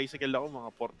mag-tricycle ako, mga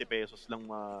 40 pesos lang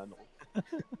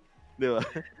Di ba?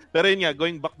 Pero yun nga,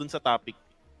 going back dun sa topic.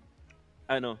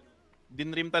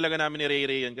 Dinream talaga namin ni Ray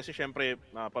Ray yan kasi syempre,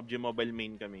 PUBG Mobile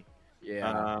main kami. Yeah.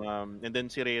 And then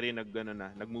si Ray Ray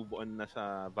nag-move on na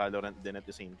sa Valorant din at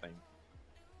the same time.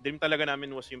 Dream talaga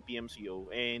namin was yung PMCO.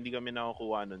 Hindi kami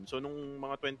nakakuha nun. So, nung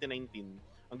mga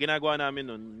 2019, ang ginagawa namin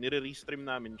nun, nire-restream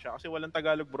namin siya kasi walang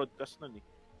Tagalog broadcast nun eh.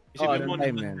 Isipin mo,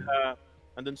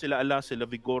 nandun sila Ala, sila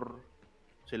Vigor,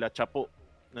 sila Chapo,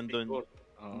 nandun.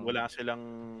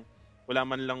 Wala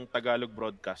man lang Tagalog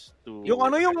broadcast to...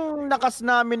 Yung nakas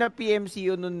namin na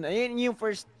PMCO nun, yung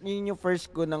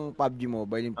first ko ng PUBG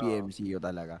Mobile, yung PMCO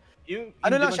talaga.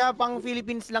 Lang siya, pang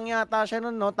Philippines lang yata siya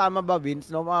nun, no? Tama ba, Vince?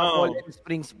 No? Mga Fall and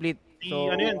Spring Split. Si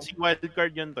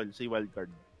Wildcard yun, tol. Si Wildcard.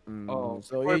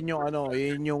 So, yun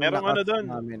yung merong nakas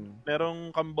namin.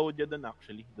 Merong Cambodia doon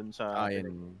actually. Doon sa...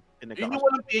 Yun yung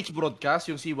walang PH broadcast,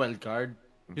 yung si Wildcard.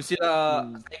 Yung sila,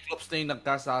 Cyclops na yung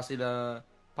nagkasa, sila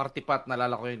Party Pat,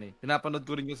 nalala ko yun eh. Pinapanood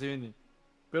ko rin kasi yun eh.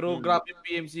 Pero grabe yung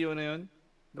PMCO na yun.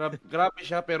 Grabe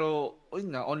siya, pero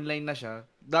online na siya.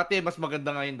 Dati, mas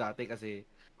maganda nga yun dati kasi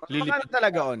maganda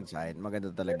talaga on-site.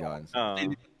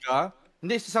 Lilipad ka?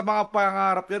 Hindi, sa mga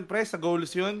pangarap yun, pre, sa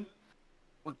goals yun.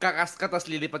 Magkakas ka, tapos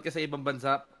lilipad ka sa ibang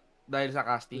bansa dahil sa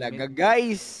casting.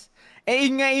 Guys,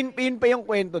 yun pa yung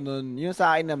kwento nun. Yung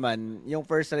sa akin naman, yung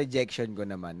first rejection ko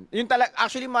naman.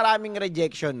 Actually, maraming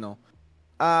rejection, no?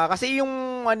 Kasi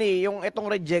yung itong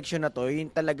rejection na to, yun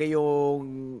talaga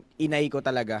yung inay ko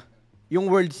talaga. Yung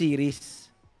World Series.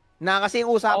 Kasi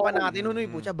yung usapan natin,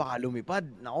 baka lumipad.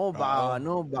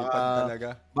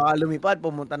 Baka lumipad,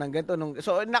 pumunta ng ganito.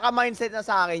 So, naka-mindset na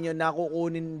sa akin yun, na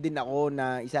kukunin din ako,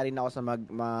 na isa rin ako sa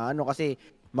kasi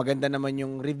maganda naman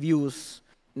yung reviews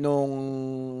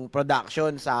nung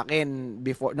production sa akin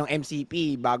before, ng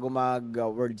MCP, bago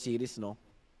mag-World Series, no?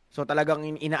 So, talagang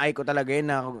inaay ko talaga yun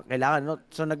na kailangan, no?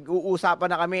 So,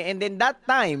 nag-uusapan na kami. And then, that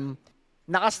time,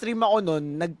 naka-stream ako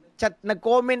nun,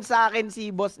 nag-comment sa akin si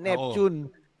Boss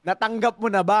Neptune, natanggap mo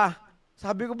na ba?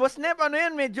 Sabi ko, Boss Nep,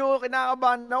 medyo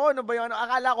kinakabahan ako. Ba yun?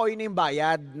 Akala ko yun yung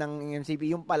bayad ng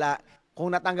MCP. Yung pala, kung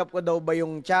natanggap ko daw ba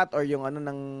yung chat or yung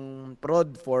ng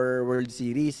prod for World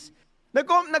Series.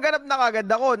 Naganap na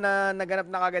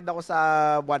kagad ako sa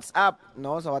WhatsApp,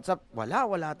 no? Sa WhatsApp,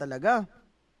 wala talaga.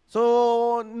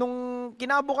 So, nung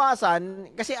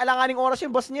kinabukasan, kasi alanganing oras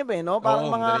yung Boss Nep, no? Parang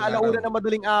mga alauna na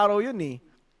madaling araw yun, eh.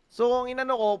 So, ang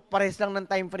inano ko, pares lang ng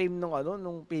time frame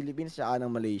nung Philippines tsaka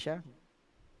ng Malaysia.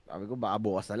 Sabi ko, baka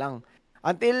bukas na lang.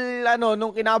 Until,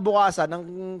 nung kinabukasan,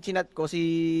 nang chinat ko,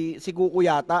 si Kuko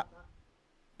yata.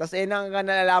 Tapos, nang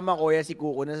nalalaman ko, si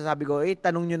Kuko, nasasabi ko,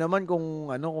 tanong nyo naman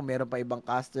kung meron pa ibang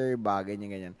caster, bagay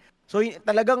niya, ganyan. So,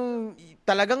 talagang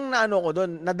ko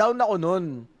doon, na-down ako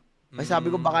doon. Kasi sabi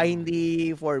ko, baka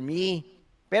hindi for me.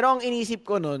 Pero ang inisip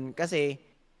ko noon, kasi,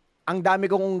 ang dami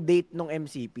kong date nung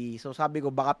MCP. So, sabi ko,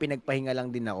 baka pinagpahinga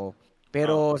lang din ako.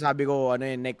 Pero, sabi ko,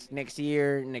 next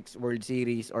year, next World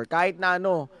Series, or kahit na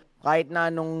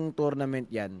anong tournament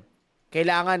yan,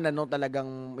 kailangan,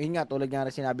 talagang, yun nga, tulad nga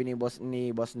na sinabi ni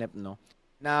Boss Nep,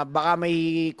 na baka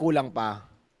may kulang pa.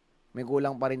 May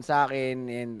kulang pa rin sa akin.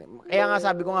 And, kaya nga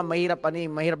sabi ko nga,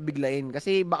 mahirap biglain.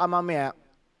 Kasi baka mamaya,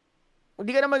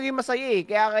 hindi ka na magiging masaya eh.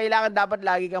 Kaya kailangan dapat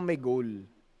lagi kang may goal.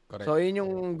 Correct. So, yun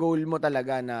yung goal mo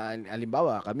talaga na,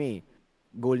 halimbawa, kami,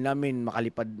 goal namin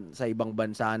makalipad sa ibang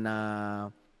bansa na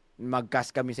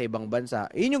mag-cast kami sa ibang bansa.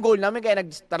 Yun yung goal namin, kaya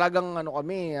talagang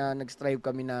nag-strive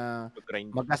kami na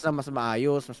mag-cast na mas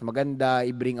maayos, mas maganda,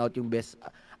 i-bring out yung best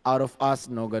out of us,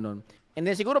 ganun. And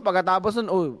then siguro pagkatapos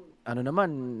nun,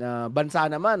 bansa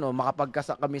naman,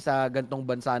 makapag-cast kami sa gantong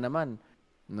bansa naman.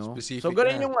 No? Specific So,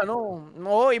 ganun yung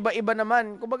iba-iba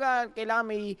naman. Kumbaga, kailangan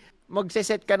may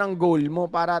magse-set ka ng goal mo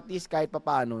para at least kahit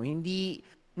papaano, hindi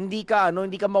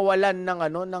ka mawalan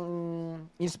ng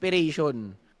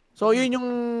inspiration. So, yun yung,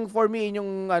 for me,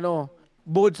 yung,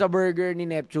 buod sa burger ni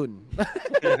Neptune.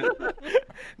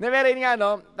 Pero yun nga,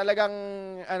 talagang,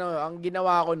 ang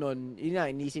ginawa ko nun, yun nga,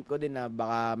 inisip ko din na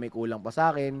baka may kulang pa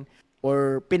sa akin,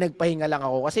 or pinagpahinga lang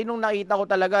ako. Kasi nung nakita ko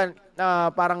talaga,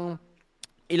 parang,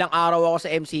 ilang araw ako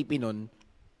sa MCP nun,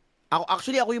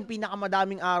 ako yung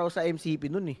pinakamadaming araw sa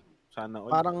MCP nun eh. Sana all.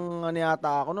 Parang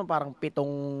yata ako nun, parang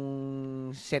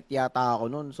 7 set yata ako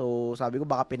nun. So sabi ko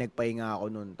baka pinagpahinga ako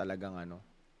nun, talagang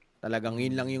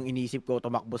yun lang yung inisip ko,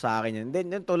 tumakbo sa akin yan.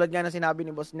 Then tulad nga na sinabi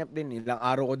ni Boss Nep din, ilang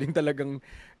araw ko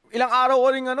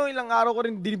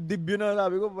rin dinibdib yun na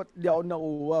sabi ko, ba't di ako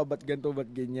nakuha, ba't ganito, ba't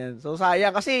ganyan. So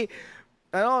sayang kasi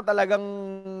talagang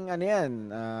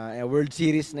World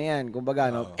Series na yan,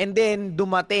 kumbaga, And then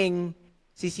dumating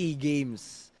si SEA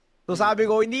Games. So sabi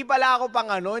ko, hindi pala ako pang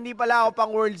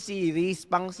World Series,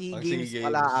 pang SEA Games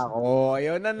pala ako.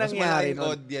 Ayun ang nangyari. Mas malaking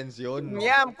audience yun.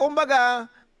 Yeah,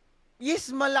 kumbaga, yes,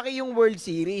 malaki yung World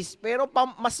Series, pero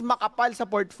mas makapal sa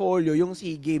portfolio yung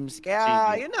SEA Games.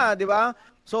 Kaya, yun na, di ba?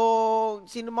 So,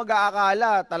 sino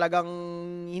mag-aakala? Talagang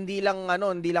hindi lang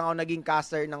ako naging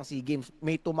caster ng SEA Games.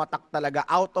 May tumatak talaga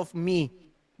out of me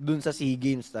dun sa SEA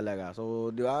Games talaga.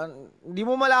 So, di ba? Hindi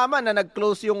mo malaman na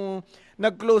nag-close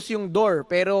yung door,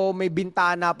 pero may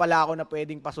bintana pala ako na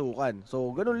pwedeng pasukan. So,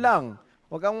 ganun lang.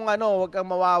 Wag kang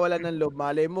mawawalan ng loob.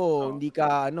 Malay mo, hindi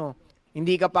ka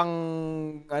pang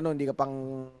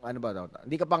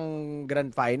grand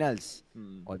finals.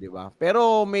 O, di ba?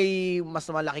 Pero may mas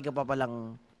malaki ka pa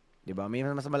palang, di ba? May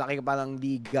mas malaki ka palang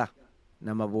liga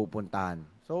na mapupuntahan.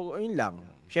 So, yun lang.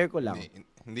 Share ko lang.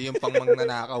 Hindi yung pang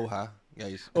mangnanakaw ha,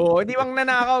 guys. Oo, hindi pang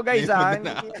nanakaw, guys, ha?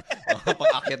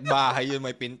 Pang-akit bahay yun,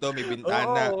 may pinto, may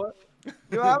bintana. Oo.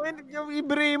 Di ba? Yung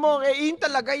ibre mo, yun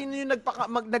talaga, yun yung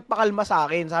nagpakalma sa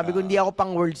akin. Sabi ko, hindi ako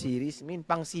pang World Series.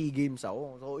 Pang SEA Games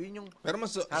ako. So, yun yung... Pero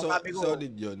mas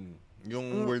solid yun.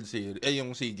 Yung World Series,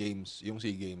 yung SEA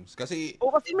Games. Kasi...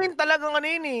 kasi talagang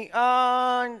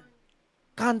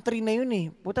country na yun eh.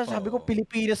 Puta, sabi ko,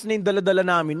 Pilipinas na yung dala-dala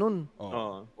namin nun.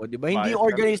 O, di ba? Hindi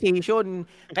organization.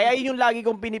 Kaya yun yung lagi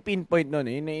kong pinipinpoint nun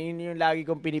eh. Yun yung lagi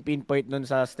kong pinipinpoint nun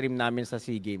sa stream namin sa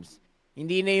SEA Games.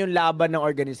 Hindi na yung laban ng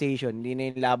organization, hindi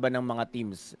na yung laban ng mga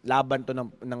teams. Laban to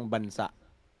ng bansa.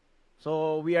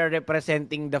 So, we are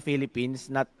representing the Philippines,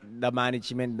 not the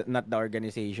management, not the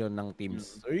organization ng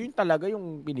teams. So, yun talaga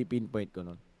yung pinipinpoint ko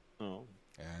nun.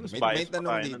 May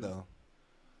tanong dito.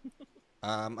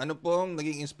 Ano pong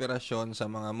naging inspirasyon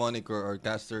sa mga moniker or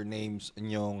caster names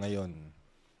nyo ngayon?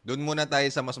 Doon muna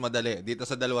tayo sa mas madali. Dito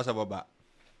sa dalawa sa baba.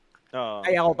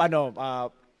 Ay, ako paano?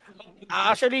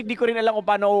 Actually, di ko rin alam kung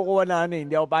paano kukuha na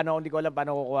Hindi ko alam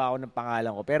paano kukuha ako ng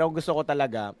pangalan ko. Pero gusto ko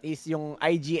talaga is yung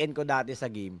IGN ko dati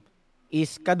sa game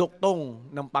is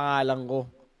kaduktong ng pangalan ko.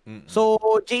 So,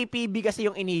 JPB kasi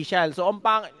yung initial. So,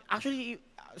 actually,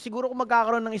 siguro kung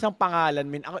magkakaroon ng isang pangalan,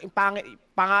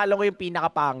 pangalan ko yung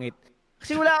pinakapangit.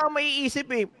 Kasi wala kang maiisip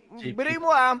eh.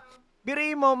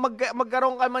 Biruin mo,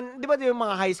 magkaroon ka man, di ba yung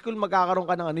mga high school, magkakaroon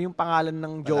ka ng yung pangalan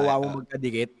ng jowa mo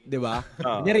magkadikit, di ba?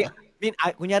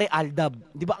 Kunyari Aldab,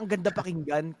 di ba ang ganda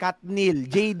pakinggan? Katnil,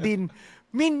 Jaden.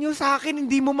 Yung sa akin,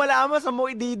 hindi mo malaman sa mo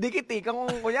ididikit eh.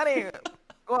 Kunyari,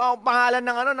 kung ang pangalan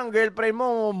ng girlfriend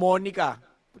mo, Monica.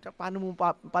 Paano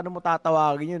mo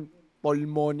tatawagin yun?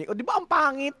 Pulmonic. O di ba ang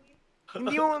pangit?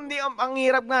 hindi ang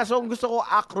hirap nga. So gusto ko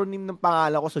acronym ng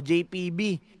pangalan ko. So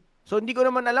JPB. So hindi ko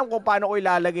naman alam kung paano ko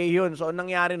ilalagay yun. So anong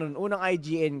nangyari nun, unang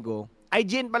IGN ko.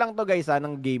 IGN pa lang to guys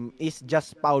ng game is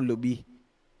Just Paulo B.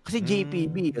 Kasi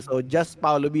JPB. So Just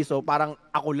Paulo B. So parang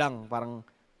ako lang. Parang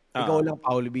ikaw lang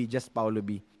Paulo B. Just Paulo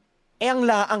B. Ang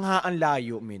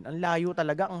layo, min. Ang layo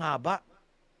talaga, ang haba.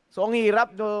 So, ang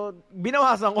hirap. So,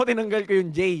 binawasan ko, tinanggal ko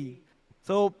yung J.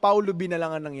 So, Paulo B na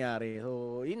lang ang nangyari.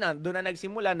 So, yun na. Doon na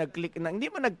nagsimula, nag-click na. Hindi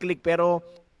man nag-click, pero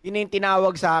yun na yung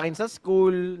tinawag sa akin sa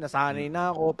school. Nasanay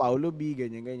na ako, Paulo B,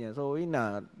 ganyan. So, yun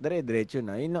na. Dire-diretso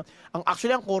na. Yun na.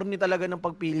 Actually, ang corny talaga ng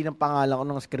pagpili ng pangalan ko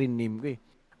ng screen name ko eh.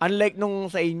 Unlike nung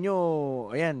sa inyo,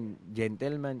 ayan,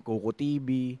 Gentleman, Coco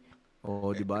TV,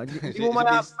 di ba? Hindi mo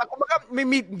kumbaga may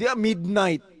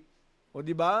midnight.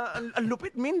 Di ba? Ang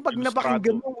lupit pag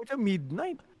napakinggan mo siya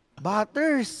midnight.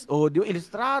 Butters. Di ba?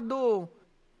 Illustrado.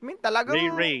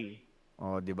 Talagang Ray.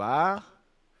 di ba?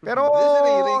 Pero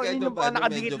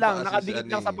nakadikit lang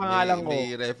sa pangalan ko.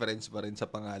 May reference pa rin sa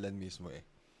pangalan mismo eh.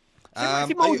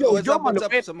 Si Mojojo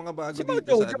malupit. Sa mga bago si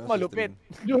dito sa malupit.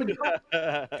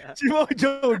 Si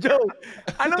Mojojo.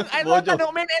 Anong tanong?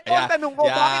 Ito ang tanong ko.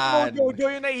 Bakit Mojojo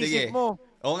yung naisip mo?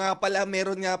 O nga pala,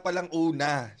 meron nga palang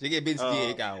una. Sige, Vince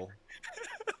G, ikaw.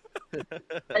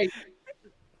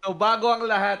 So, bago ang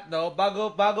lahat, no?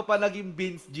 Bago pa naging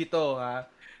Vince G to, ha?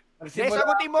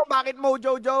 Sagutin mo, bakit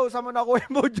Mojojo? Saan mo nakuha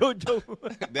yung Mojojo?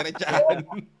 Diretsahan.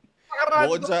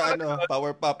 Bukod sa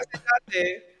Power Pop. Kasi dati,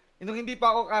 nung hindi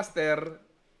pa ako caster,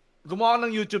 gumawa ako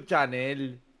ng YouTube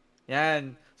channel.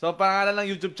 Yan. So, ang pangalan ng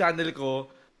YouTube channel ko,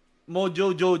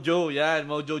 Mojo Jojo. Yan,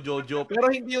 Mojo Jojo.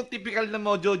 Pero hindi yung typical na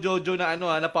Mojo Jojo na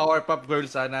na Powerpuff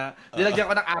Girls, na nilagyan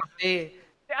ko ng arte.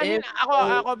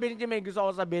 Ako, Benji, may gusto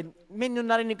ko sabihin. Yung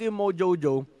narinig ko yung Mojo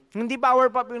Jojo, hindi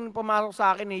Powerpuff yung pumasok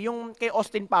sa akin eh. Yung kay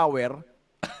Austin Power.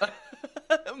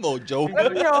 Mojo.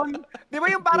 Ano yun? Di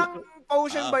ba yung parang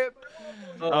potion ba yun?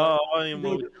 Yung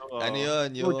Mojo. Ano yun?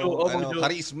 Yung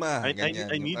charisma.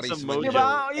 Ganyan. I need charisma some Mojo. Di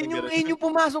ba? Yun yung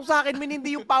pumasok sa akin.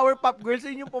 Hindi yung Powerpuff Girls.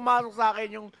 Yun yung pumasok sa akin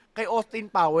yung kay Austin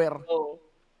Power.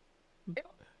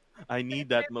 I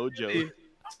need that Mojo.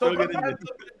 Sobrang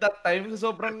that time,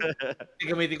 sobrang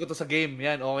gamitin ko to sa game.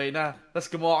 Yan, okay na.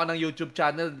 Tapos gumawa ko ng YouTube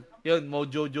channel. Yun,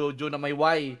 Mojo Jojo na may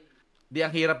Y. Di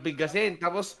ang hirap bigkasin.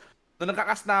 Tapos, nung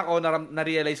nagkakas na ako,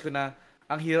 na-realize ko na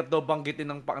ang hirap daw banggitin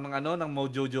ng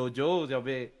Mojo Jojo.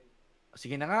 Sabi,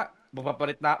 sige na nga,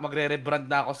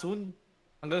 magre-rebrand na ako soon.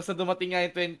 Hanggang sa dumating nga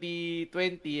yung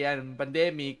 2020, yan,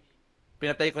 pandemic,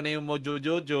 pinatay ko na yung Mojo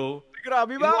Jojo.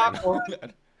 Grabe ba?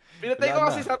 Pinatay ko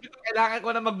kasi sabi ko, kailangan ko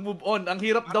na mag-move on. Ang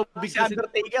hirap daw bigkasin. Si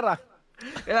Undertaker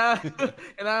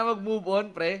Kailangan mag-move on,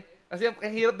 pre. Kasi ang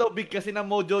hirap daw bigkasin ng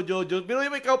Mojo Jojo. Pero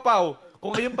yung ikaw, Pao,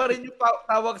 kung ngayon pa rin yung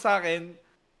tawag sa akin,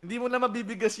 hindi mo na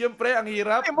mabibigas yun, pre. Ang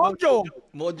hirap. Mojo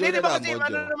Hindi ba kasi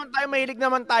naman tayo, mahilig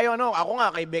naman tayo, Ako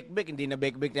nga kay Beck, hindi na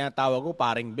Beck na tawag ko,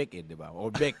 paring Beck di ba?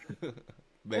 O Beck.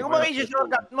 Yung mga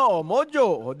isi-shortcut mo,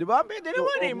 Mojo. Di ba? Pwede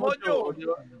naman Mojo.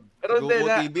 Pero Gogo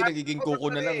TV, nagiging Coco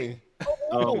na lang eh.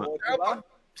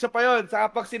 Isa pa yun,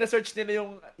 pag sinesearch nila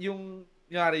yung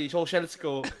socials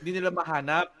ko, hindi nila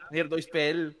mahanap. Ang hirap daw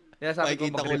spell. Kaya sabi ko,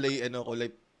 makikita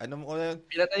kulay, ano mo yan?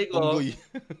 Pinatay ko.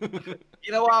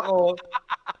 Ginawa ko.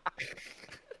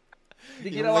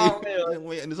 Hindi ginawa ko ngayon. Yung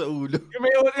may sa ulo.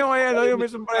 Yung may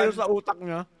sombrero sa utak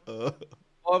niya.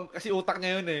 Kasi utak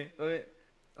niya yun eh.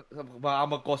 Baka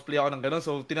mag-cosplay ako ng gano'n.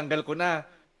 So, tinanggal ko na.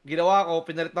 Ginawa ko,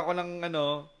 pinalitan ko ng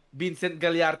Vincent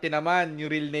Gagliarte naman,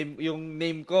 yung real name, yung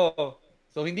name ko.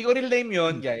 So, hindi ko real name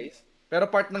yon guys.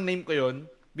 Pero part ng name ko yon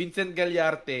Vincent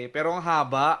Gagliarte. Pero ang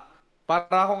haba.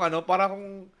 Para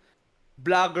akong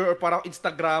vlogger or parang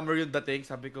Instagrammer yung dating.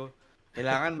 Sabi ko,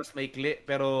 kailangan mas maikli,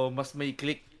 pero mas may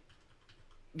click.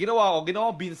 Ginawa ko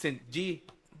Vincent G.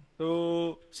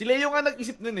 So, si Leo nga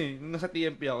nag-isip nun eh, nung nasa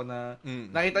TMP ako na,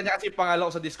 nakita niya kasi yung pangalan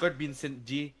ko sa Discord, Vincent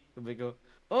G. Sabi ko,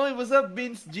 what's up,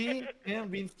 Vince G?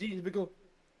 Ayan, Vince G. Sabi ko,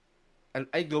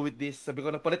 I go with this. Sabi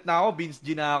ko, napalit na ako, Vince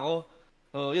G na ako.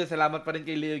 So, yun, salamat pa rin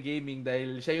kay Leo Gaming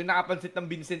dahil siya yung nakapansit ng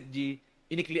Vincent G.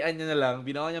 Iniklian niya na lang,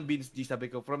 binawa niyang Vince G.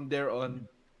 Sabi ko, from there on,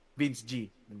 Vince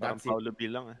G. Parang Paulo B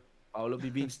lang Paulo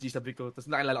B, Vince G, sabi ko. Tapos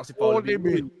nakilala ko si Paulo B.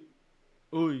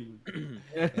 Uy.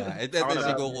 Ito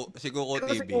si Coco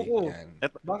TV.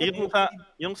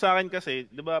 Yung sa akin kasi,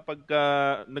 'di ba, pag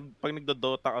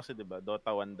nagdo-Dota kasi, 'di ba?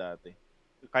 Dota 1 dati.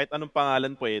 Kahit anong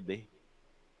pangalan pwede.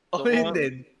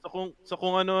 Din. So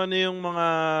kung ano-ano yung mga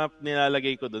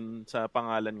nilalagay ko dun sa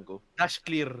pangalan ko. Dash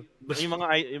clear. Yung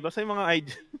mga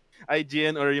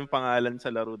IGN or yung pangalan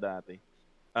sa laro dati.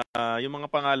 Yung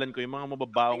mga pangalan ko, yung mga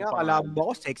mababaong pangalan. Kalaban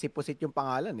ko, sexy pusit yung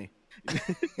pangalan eh.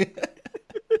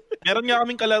 Meron nga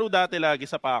kaming kalaro dati lagi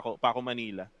sa Paco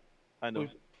Manila. Ano?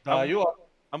 Tayo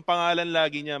Ang pangalan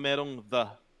lagi niya merong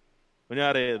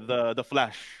kunyari, the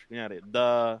Flash, kunyari,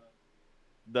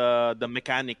 the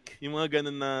Mechanic, yung mga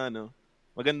ganun na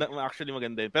maganda, actually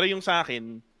maganda yun. Pero yung sa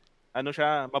akin,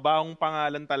 siya, mabahong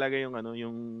pangalan talaga yung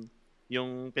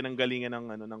yung pinanggalingan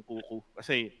ng kuku.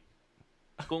 Kasi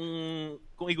kung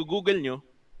i-google nyo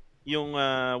yung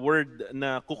word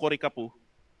na kukurikapu,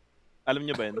 alam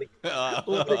nyo ba yun?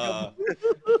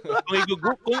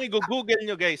 Kung i-google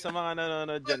nyo guys sa mga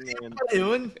nanonood dyan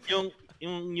ngayon,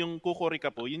 yung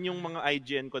kukurikapu, yun yung mga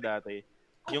IGN ko dati.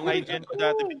 Yung IGN ko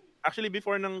dati, actually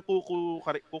before ng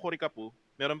kukurikapu,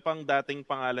 meron pang dating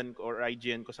pangalan ko or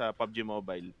IGN ko sa PUBG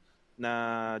Mobile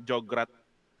na Jograt.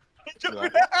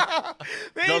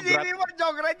 Isipin mo,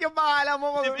 Jograt yung pangalan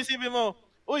mo. Isipin mo,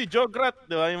 uy, Jograt,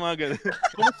 di ba? Yung mga ganun.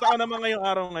 Kumusta ka naman ngayong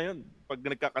araw ngayon? Pag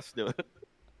nagkakas, di ba?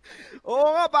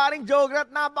 Oo nga, paring Jograt,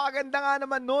 napakaganda nga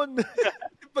naman nun.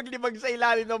 Paglibag sa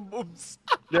ilalim ng boobs.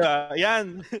 Diba?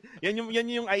 Yan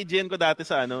yung IGN ko dati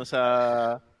sa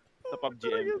PUBG.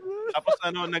 Tapos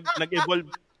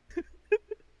nag-evolve.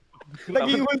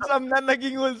 Naging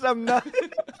wholesome na.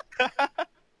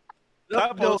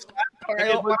 Tapos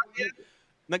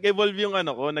nag-evolve yung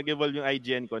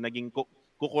IGN ko, naging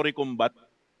Kukurikumbat.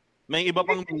 May iba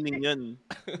pang meaning 'yun.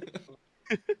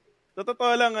 Sa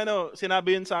totoo lang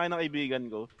sinabi yun sa akin ng kaibigan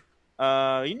ko.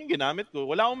 Yun yung ginamit ko.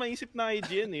 Wala akong maisip na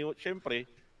IGN Syempre,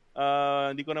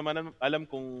 hindi ko naman alam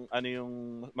kung ano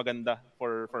yung maganda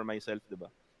for myself, 'di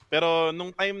ba? Pero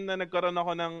nung time na nagkaroon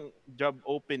ako ng job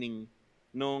opening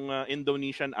nung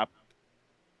Indonesian app,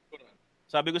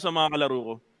 sabi ko sa mga kalaro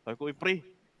ko, sabi ko, pre,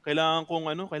 kailangan ko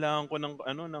ng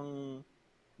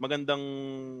magandang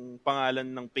pangalan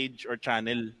ng page or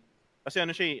channel. Kasi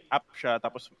app siya,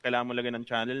 tapos kailangan mo lagyan ng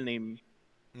channel name.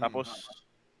 Tapos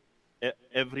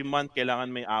every month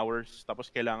kailangan may hours, tapos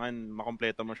kailangan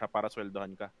makompleto mo siya para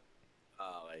sweldohan ka.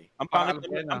 Okay.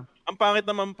 Ang pangit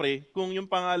naman pre, kung yung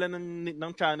pangalan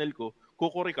ng channel ko,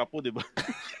 Kukurikapu, 'di ba?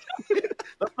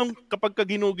 Tapos kapag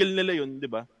ka-ginugel nila 'yun, 'di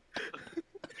ba?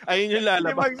 Ayun yung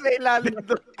lalabas. Sa ilalim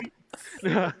doon.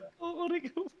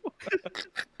 Kukurikapu.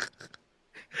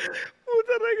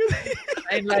 Puta na gano'n.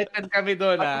 Enlighten kami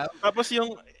doon, ha? Tapos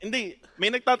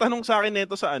may nagtatanong sa akin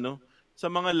nito sa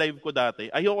mga live ko dati.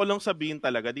 Ayoko lang sabihin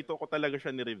talaga, dito ko talaga siya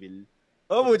ni-reveal.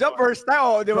 Muja, first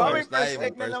time, di ba? May First first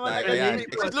time na naman. Ayan.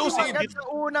 Exclusive. Sa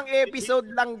unang episode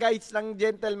lang, guys, ng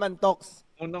Gentleman Talks.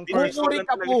 Unang First Kukuri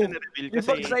ka talaga po. siya ni-reveal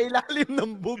Kasi sa ilalim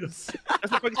ng boobs.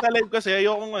 Kasi pag sa live kasi,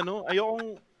 ayokong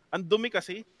ang dumi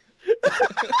kasi.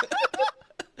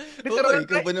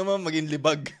 Ikaw ba naman maging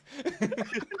libag?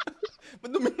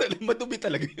 Madumi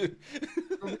talaga yun.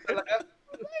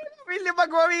 May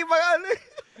libag ano.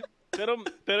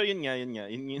 Pero yun nga, yun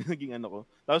yung naging ko.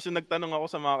 Tapos yung nagtanong ako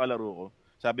sa mga kalaro ko,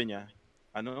 sabi niya,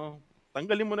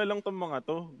 tanggalin mo na lang tong mga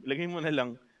to, ilagay mo na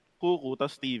lang Kuku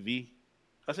tas TV.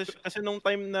 Kasi nung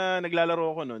time na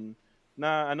naglalaro ako nun,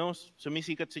 na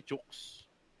sumisikat si Chooks.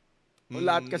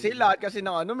 Lahat kasi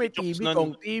ng may TV,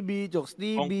 Kong TV, Chooks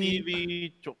TV. Kong TV,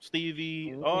 Chooks TV.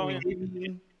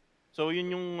 So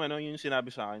yun yung yung sinabi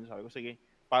sa akin. Sabi ko, sige,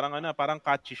 parang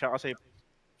catchy siya kasi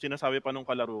sinasabi pa nung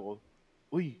kalaro ko,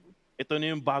 uy, ito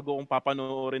na yung bago kong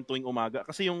papanoorin tuwing umaga.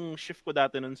 Kasi yung shift ko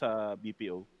dati nun sa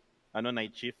BPO,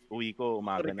 night shift, uwi ko,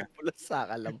 umaga na.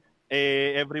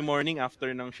 Every morning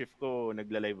after ng shift ko,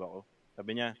 nagla-live ako.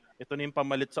 Sabi niya, ito na yung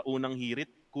pamalit sa unang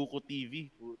hirit, Kuku TV.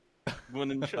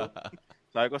 Gumanon siya.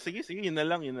 Sabi ko, sige, yun na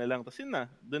lang. Tapos yun na,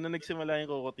 doon na nagsimula yung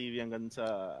Kuku TV hanggang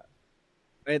sa...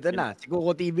 Ito na, si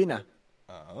Kuku TV na.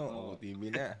 Oo, Kuku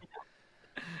TV na.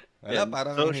 Wala,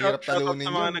 parang so, hirap talunin yun.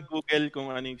 Sa mga nag-google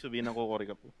kung ano yung sabihin ng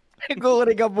Kukurikapu.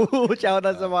 Kukurikapu,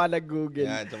 shoutout sa mga nag-google.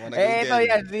 Yan, sa mga nag-google. Ito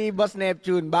yan, si Boss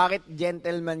Neptune, bakit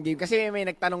gentleman game? Kasi may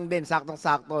nagtanong din,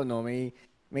 saktong-sakto, no? May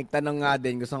tanong nga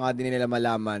din, gusto nga din nila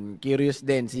malaman. Curious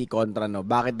din si Contra, no?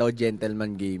 Bakit daw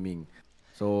gentleman gaming?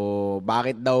 So,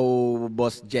 bakit daw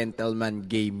Boss Gentleman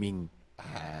Gaming?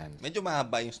 Medyo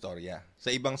mahaba yung storya.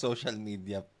 Sa ibang social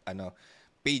media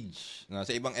page, no?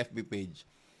 Sa ibang FB page.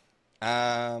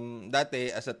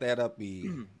 Dati, as a therapy,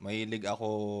 mahilig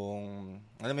akong,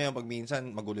 alam mo yung pag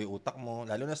minsan magulo yung utak mo,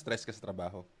 lalo na stress ka sa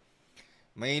trabaho.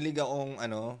 Mahilig akong,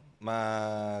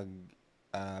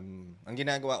 ang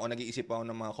ginagawa ko, nag-iisip ako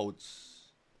ng mga quotes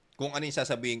kung ano yung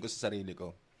sasabihin ko sa sarili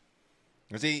ko.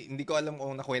 Kasi hindi ko alam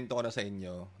kung nakwento ko na sa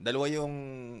inyo. Dalawa yung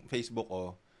Facebook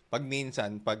ko. Pag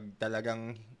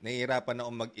talagang nahihirapan na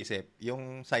akong mag-isip,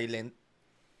 yung silent,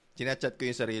 chinachat ko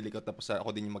yung sarili ko tapos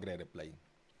ako din yung magre-reply.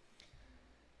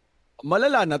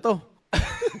 Malala na to.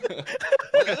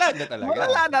 Malala na talaga.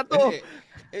 Malala na to.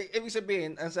 Ibig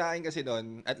sabihin, ang sa akin kasi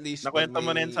doon, at least Nakwento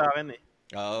mo na yun sa akin eh.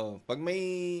 Oo. Pag may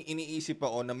iniisip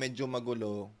ako na medyo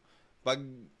magulo, pag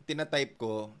tinatype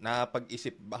ko,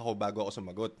 nakapag-isip ako bago ako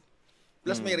sumagot.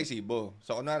 Plus may resibo.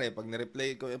 So, kunwari, pag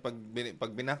ni-replay ko,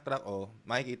 pag binacktrack ko,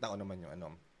 makikita ko naman yung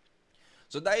ano.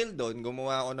 So, dahil doon,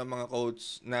 gumawa ako ng mga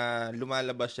quotes na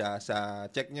lumalabas siya sa,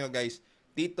 check nyo guys,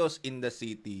 Titos in the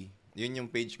City. Yun yung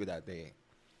page ko dati.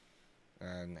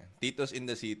 Titos in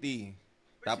the City.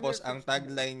 Tapos, ang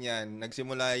tagline yan,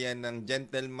 nagsimula yan ng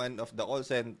gentleman of the call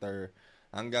center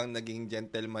hanggang naging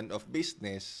gentleman of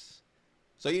business.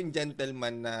 So, yung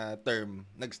gentleman na term,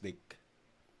 nag-stick.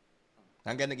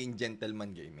 Hanggang naging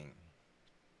gentleman gaming.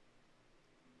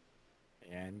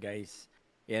 Ayan, guys.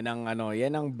 Yan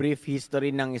ang brief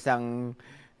history ng isang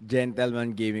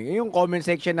gentleman gaming. Yung comment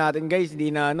section natin, guys,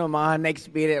 hindi na mga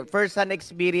na-experience. First hand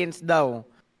experience daw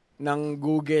ng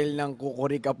Google ng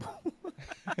Kukurika po.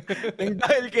 Nang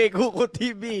dahil kay Kuko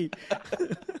TV.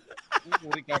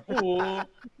 Kukurika po.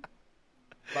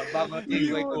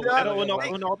 Pero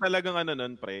una ko talagang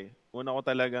nun, pre. Una ko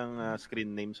talagang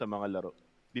screen name sa mga laro.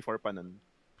 Before pa nun.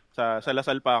 Sa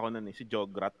Lasal pa ako nun si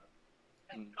Jograt.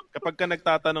 Kapag ka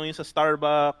nagtatanong yung sa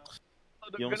Starbucks,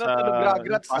 yung sa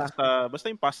pasta,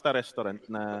 basta yung pasta restaurant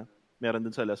na meron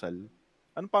dun sa Lasal.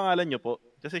 Anong pangalan nyo po?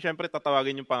 Kasi syempre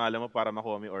tatawagin yung pangalan mo para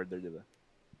makuha mo yung order, di ba?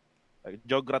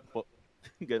 Jograt po.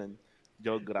 Ganun.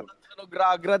 Jograt. Tunog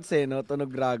Ragrats no?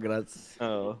 Tunog Ragrats.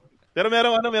 Oo. Pero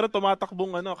meron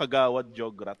tumatakbong kagawad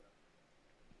Jograt.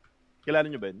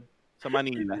 Kilala nyo ba yun? Sa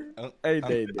Manila.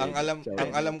 Ang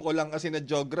alam ko lang kasi na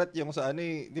Jograt yung sa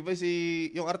di ba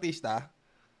yung artista?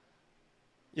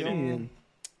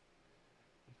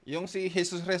 Yung si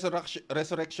Jesus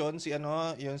Resurrection,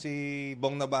 yung si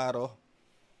Bong Navarro.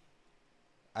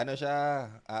 Ano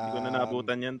siya? Hindi ko na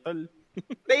naabutan yan, tol.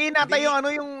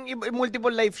 yung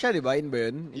multiple life siya, di ba? Yun ba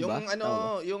yun? Yung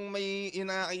yung may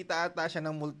nakakita ata siya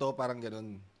ng multo, parang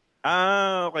ganun.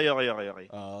 Okay.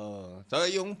 So,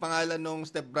 yung pangalan nung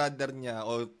stepbrother niya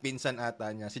o pinsan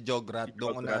ata niya, si Jograt.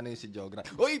 Doon ko si Jograt.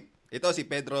 Uy! Ito si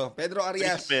Pedro. Pedro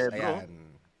Arias.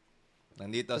 Ayan.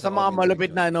 Nandito sa mga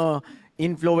malupit na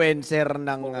influencer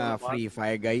ng Free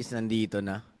Fire, guys. Nandito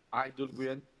na. Idol ko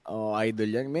yan. Idol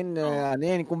yan.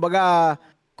 Yan. Kumbaga,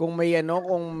 kung may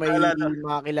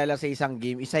makakilala sa isang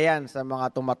game, isa yan sa mga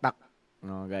tumatak.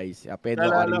 No, guys.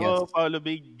 Pedro Nalala Arias. ko, Paolo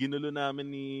Bay, ginulo namin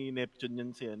ni Neptune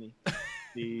yan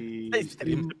si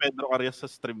Pedro Arias sa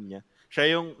stream niya.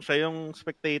 Siya yung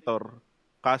spectator,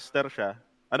 caster siya.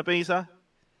 Ano pa yung isa?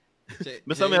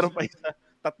 Basta meron pa isa.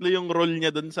 Tatlo yung role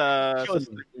niya dun sa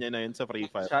stream niya na yun sa Free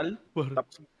Fire.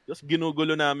 Tapos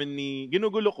ginugulo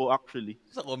ko actually.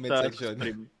 Sa comment section.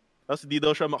 Stream. Tapos di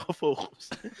daw siya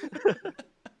makafocus.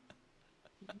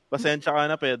 Pasensya ka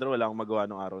na, Pedro. Wala akong magawa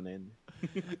nung araw na yun.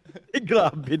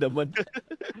 Grabe naman.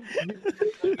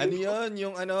 Ano yun?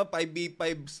 Yung 5v5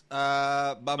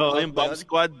 yung Bomb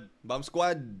Squad. Bomb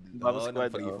Squad. Ng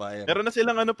Free Fire. Meron na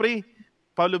silang pre.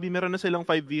 Paulo B, meron na silang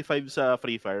 5v5 sa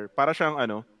Free Fire. Para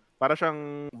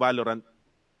siyang Valorant.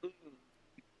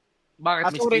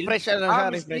 Bakit? Refresh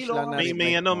lang siya.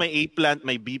 May A plant,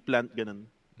 may B plant, ganun.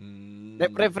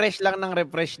 Refresh lang ng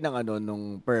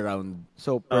nung per round.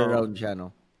 So per round siya,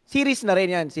 no? Series na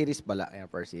rin yan. Series pala.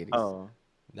 Ayan, per series.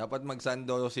 Dapat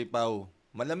magsando si Pau.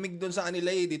 Malamig doon sa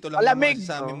kanila Dito lang malamig.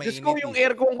 Sa amin mainit. Diyos ko, yung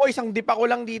aircon ko, isang dipa ko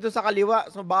lang dito sa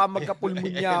kaliwa. So baka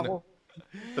magkapulmonya ako.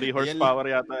 3 horsepower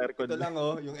yata aircon. Ito lang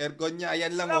yung aircon niya.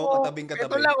 Ayan lang katabing-katabi.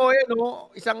 Ito lang yan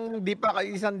isang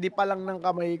dipa lang ng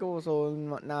kamay ko. So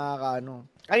nakakaano.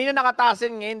 Kanina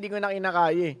nakatasin ngayon, hindi ko na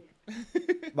kinakaya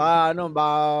Baka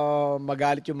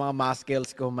magalit yung mga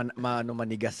muscles ko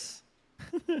manigas.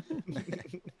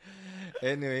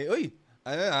 Anyway,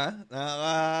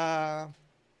 nakaka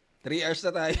 3 hours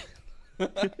na tayo.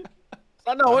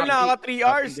 Sana nakaka 3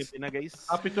 hours.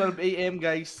 Happy 12 a.m.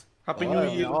 guys. Happy New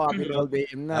Year. Happy 12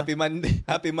 a.m. na.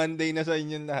 Happy Monday na sa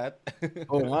inyong lahat.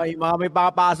 Nga, yung mga may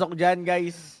papasok dyan,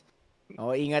 guys.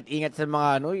 Ingat-ingat sa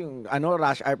mga yung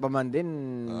rush hour pa man din.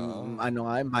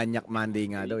 Manyak Monday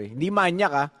nga daw Hindi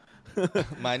manyak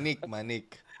Manik.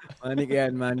 Manik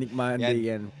yan, Manic Monday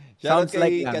yan. Sounds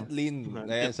like Kathleen.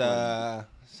 Ayan,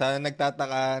 sa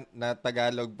nagtataka na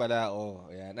Tagalog pala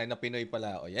Ayan, na Pinoy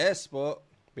pala Yes po,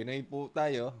 Pinoy po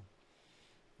tayo.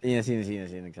 Sino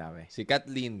nagsabi? Si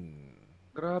Kathleen.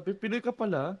 Grabe, Pinoy ka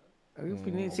pala.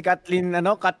 Si Kathleen,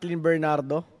 Kathleen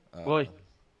Bernardo. Boy.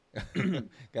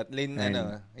 Kathleen,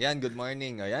 Ayan, good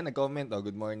morning. Ayan, nag-comment.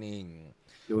 Good morning.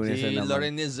 Lunes si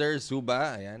Lorenizer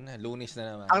Suba. Ayan, Lunes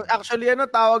na naman. Actually,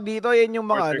 tawag dito, yan yung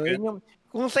mga,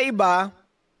 kung sa iba,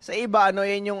 Sa iba,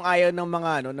 yan yung ayaw ng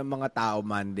mga tao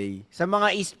Monday. Sa mga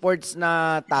esports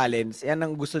na talents, yan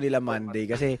ang gusto nila Monday.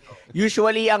 Kasi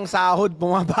usually ang sahod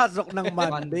pumapasok ng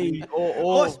Monday.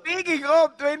 Oo. Speaking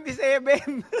of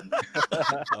 27.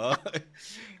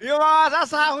 Yung mga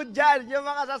sasahod dyan, yung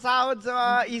mga sasahod sa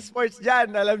mga esports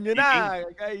dyan, alam nyo na,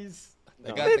 guys.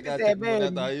 Teka, muna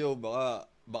tayo.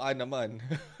 Baka naman.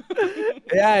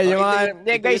 Yeah, yung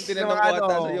mga, guys, yung tinanong ko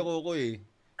ata sa'yo, Kuko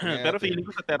Pero feeling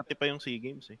ko sa 30 pa yung SEA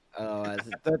Games eh.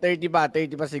 30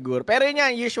 pa siguro. Pero yun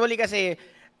yan, usually kasi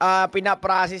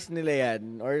pinaprocess nila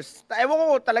yan. Or, ewan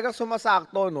ko, talagang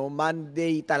sumasakto, no?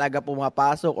 Monday talaga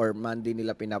pumapasok or Monday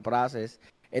nila pinaprocess.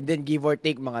 And then give or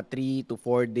take mga 3 to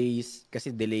 4 days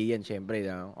kasi delay yan, syempre,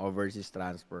 overseas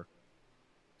transfer.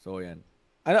 So, yan.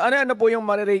 Ano po yung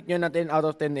ma-rate nyo natin out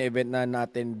of 10 event na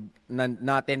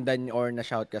natendan or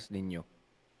na-shoutcast ninyo?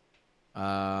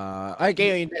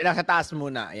 Kayo, nasa taas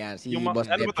muna. Yan, si yung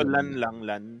Boss ano ba to?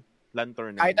 Neptune. LAN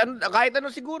tournament. Kahit ano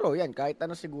siguro. Yan, kahit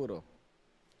ano siguro.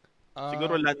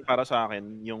 Siguro LAN para sa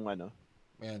akin, yung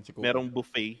Ayan, si Kuko. merong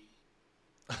buffet.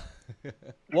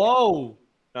 Wow!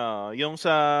 Yung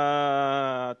sa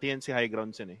TNC High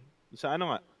Grounds yun eh. Sa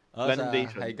ano nga? Sa LAN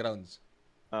Invasion. High Grounds.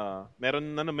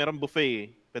 Meron buffet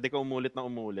eh. Pwede ka umulit ng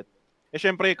umulit.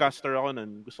 Syempre, caster ako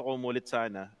nun. Gusto ko umulit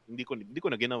sana. Hindi ko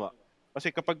na ginawa. Kasi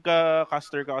kapag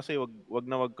caster ka kasi,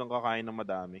 wag kang kakain ng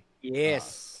madami.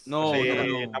 Yes. No.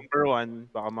 Number one,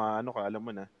 baka alam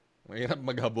mo na. Mahirap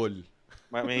maghabol.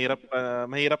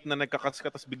 Mahirap na nagkakas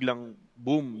ka tapos biglang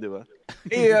boom, di ba?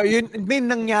 Yun,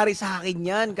 nangyari sa akin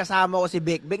yan. Kasama ko si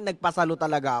Bekbek, nagpasalo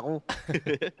talaga ako.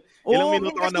 Ilang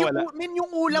minuto ka nawala?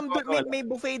 Yung ulam doon, may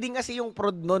buffet din kasi yung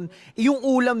prod nun. Yung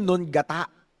ulam nun, gata.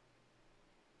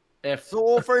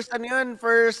 So, first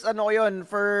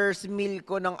meal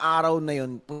ko ng araw na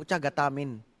yun, putya,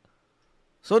 gatamin.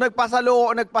 So,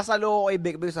 nagpasalo ko kay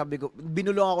Bekbek. Sabi ko,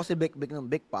 binulong ako si Bekbek ng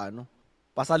Bek, paano?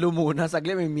 Pasalo muna,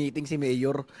 saglit, may meeting si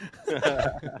Mayor.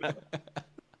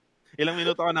 Ilang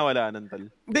minuto ka nawala,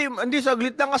 Nantal? Hindi,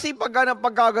 saglit lang kasi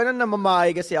pagka ganun,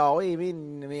 namamahay kasi ako eh.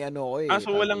 May ko eh.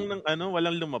 So walang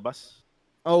lumabas?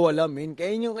 Wala,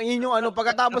 Kaya yun yung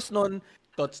pagkatapos nun,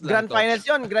 Grand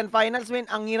Finals,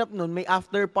 ang hirap nun, may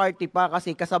after party pa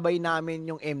kasi kasabay namin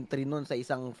yung M3 nun sa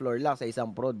isang floor lang, sa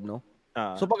isang prod, no?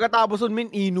 So pagkatapos nun,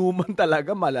 inuman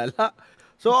talaga, malala.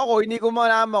 So ako, hindi ko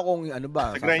malaman kung ano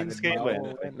ba. Sa grind scale ba?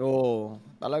 Oo.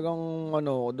 Talagang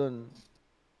doon.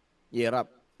 Hirap.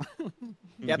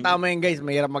 Kaya tama yun guys,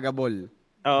 mahirap maghabol.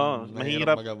 Oo,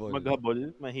 mahirap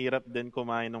maghabol. Mahirap din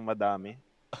kumain ng madami.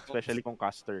 Especially kung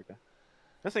caster ka.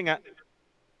 Kasi nga,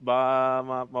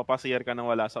 mapasiyar ka nang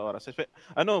wala sa oras.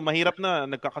 Mahirap na,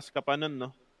 nagkakas ka pa nun,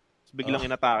 no? Biglang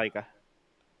inatake ka.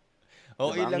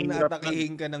 Ilang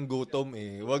naatakihin ka ng gutom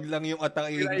eh. Wag lang yung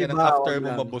atakihin ka ng after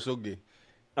mo mabusog eh.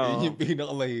 Yun yung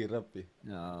pinakamahirap eh.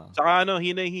 Saka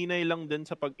hinay-hinay lang din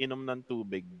sa pag-inom ng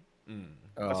tubig.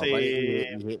 Kasi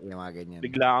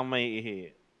bigla kang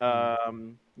maiihi.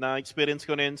 Na-experience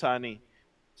ko na yun sa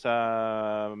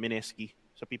Mineski,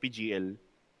 sa PPGL.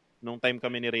 Nung time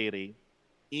kami ni Ray,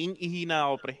 ihina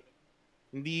ako pre.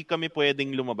 Hindi kami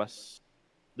pwedeng lumabas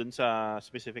dun sa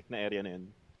specific na area na yun.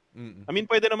 I mean,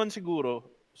 pwede naman siguro.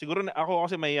 Siguro na ako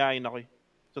kasi mahihayin ako eh.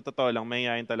 So, totoo lang,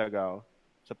 mahihayin talaga ako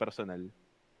sa personal.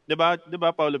 Diba,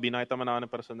 Paolo B? Nakita mo na ako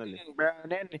ng personal eh.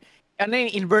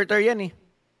 Inverter yan eh.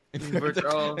 Inverter,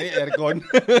 aircon.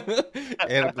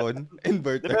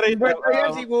 Inverter. Inverter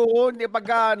yan siguro. Hindi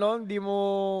pagka, hindi mo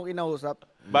kinausap.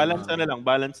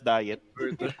 Balance diet.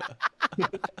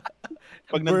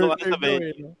 Pag nandun ka sa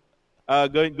venue,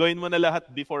 gawin mo na lahat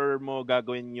before mo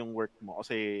gagawin yung work mo.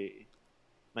 Kasi,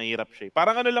 mahirap siya.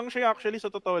 Parang lang siya actually, sa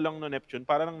totoo lang no, Neptune.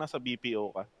 Parang nasa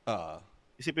BPO ka.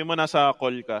 Isipin mo nasa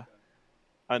call ka.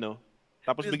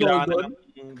 Tapos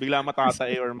bigla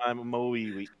matatae or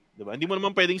mauwiwi. Diba? Hindi mo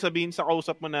naman pwedeng sabihin sa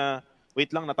kausap mo na,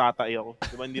 wait lang, natatae ako.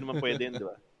 Diba? Hindi naman pwede yun,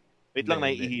 diba? Wait lang,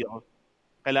 naiihi ako.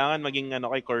 Kailangan maging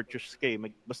courteous ka eh.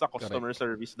 Basta customer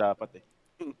service dapat eh.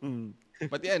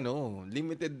 Pati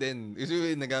limited din.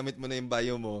 Kasi nagamit mo na yung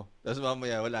bio mo, tapos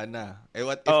mamaya wala na.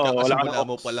 What if kasimula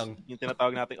mo pa lang? Yung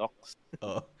tinatawag natin ox.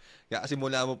 Kaya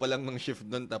kasimula mo pa lang ng shift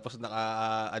nun, tapos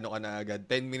ka na agad.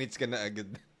 10 minutes ka na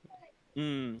agad.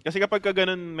 Kasi kapag ka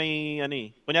ganun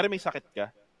kunyari may sakit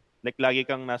ka, like lagi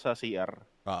kang nasa CR,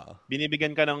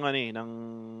 binibigyan ka ng ng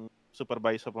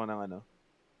supervisor mo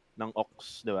ng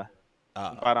ox, di ba?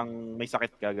 Parang may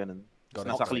sakit ka, ganun.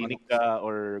 Nasa clinic ka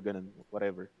or ganun,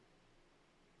 whatever.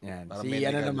 Yan. Parang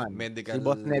Si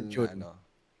Boss Neptune.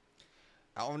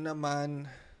 Ako naman,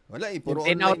 wala puro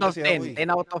 10 online out of kasi 10.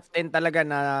 10 out of 10 talaga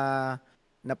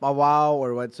na pa-wow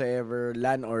or whatsoever,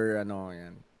 LAN or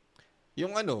yan.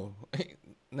 Yung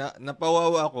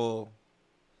napawawa ako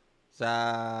sa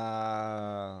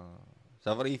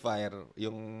Free Fire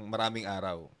yung maraming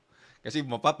araw. Kasi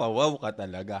mapapawaw ka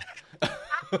talaga.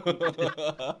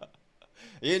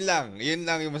 Yun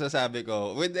lang yung masasabi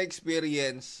ko. With the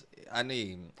experience,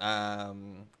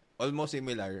 almost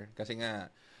similar. Kasi nga,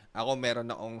 ako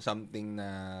meron akong something na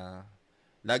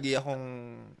lagi akong,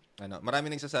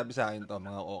 marami nagsasabi sa akin to,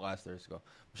 mga co-casters ko.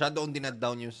 Masyado akong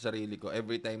dinadown yung sa sarili ko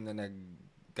every time na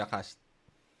nagka-cast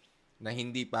na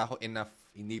hindi pa ako enough,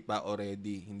 hindi pa ako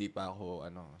ready, hindi pa ako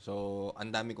So,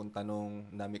 ang dami kong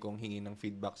tanong, ang dami kong hingi ng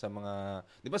feedback sa mga,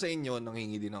 di ba sa inyo,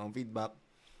 nanghingi din akong feedback.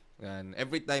 Yan,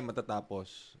 every time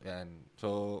matatapos. Yan.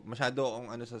 So, masyado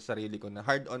akong sa sarili ko na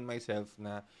hard on myself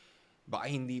na baka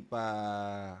hindi pa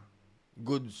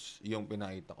goods yung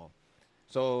pinakita ko.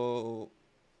 So,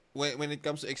 when it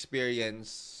comes to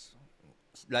experience,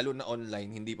 lalo na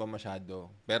online, hindi pa masyado.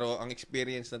 Pero ang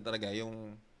experience na talaga,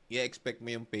 yung i-expect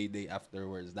mo yung payday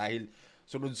afterwards. Dahil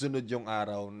sunod-sunod yung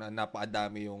araw na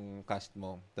napakadami yung cast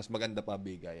mo. Tapos maganda pa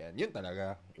bigayan. Yun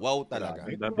talaga. Wow talaga.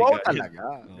 Wow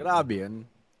talaga. Grabe yun.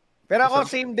 Pero ako,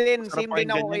 same din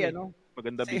ako kay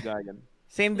Maganda bigayan.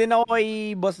 Same din ako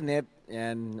kay Boss Nep.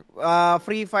 Yan.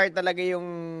 Free Fire talaga yung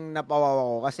napawawa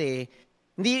ko kasi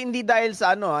hindi dahil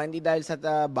sa hindi dahil sa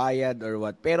bayad or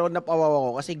what, pero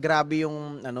napawawa ko kasi grabe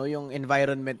yung yung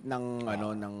environment ng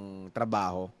ng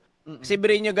trabaho. Kasi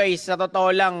brin nyo guys, sa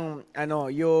totoo lang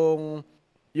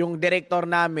yung director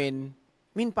namin,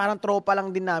 parang tropa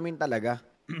lang din namin talaga.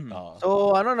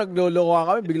 So, naglolokohan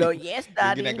kami. Bigla, yes,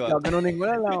 daddy. Gaganunin ko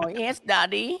na lang. Yes,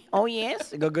 daddy. Oh,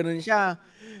 yes. Gaganunin siya.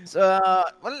 So,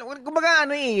 kumbaga,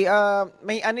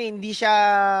 may hindi siya,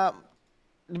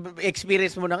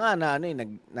 experience mo na nga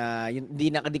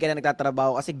hindi ka na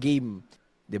nagtatrabaho kasi game.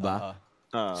 Diba?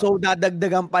 So,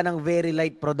 dadagdagan pa ng very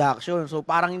light production. So,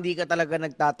 parang hindi ka talaga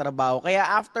nagtatrabaho. Kaya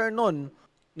after nun,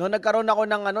 nagkaroon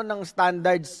ako ng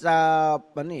standards sa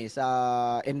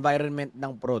environment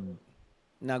ng prod.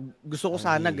 Na gusto ko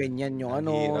sana ganyan yung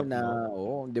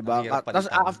di ba? Tapos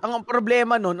ang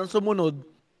problema nun, ang sumunod,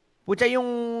 putya yung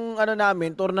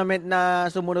namin, tournament na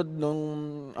sumunod nung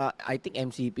I think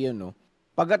MCP yun, no.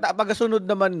 Pagkasunod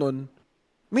naman nun,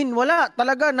 wala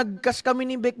talaga, nagkas kami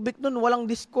ni Bekbek nun, walang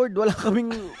Discord, wala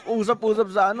kaming usap-usap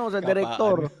sa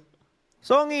director.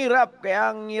 So ang hirap,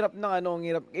 ang hirap.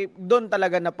 Doon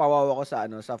talaga napawawa ko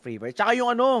sa Free Fire. Tsaka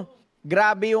yung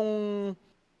grabe yung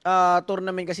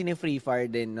tournament kasi ni Free Fire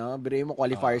din, no? Biruin mo,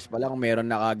 qualifiers pa lang, meron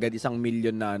na kagad 1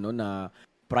 million na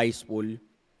prize pool.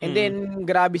 And then,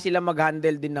 grabe sila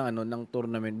mag-handle din ng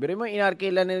tournament. Biruin mo,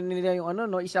 inarkila nila yung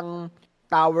isang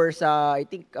tower sa, I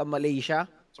think, Malaysia.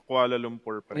 Sa Kuala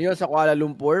Lumpur. Ayun, sa Kuala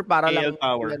Lumpur. Para KL lang,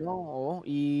 Tower.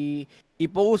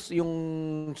 i-post yung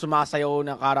sumasayaw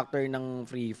na character ng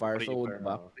Free Fire. So,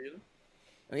 diba?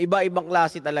 Iba-ibang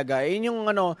klase talaga. Yun yung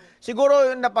siguro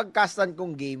yung napagcastan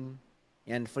kong game,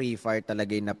 yan, Free Fire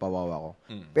talaga yung napawawa ko.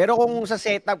 Pero kung sa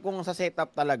setup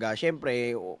talaga,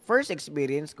 syempre, first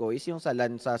experience ko is yung sa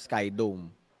LAN sa Skydome.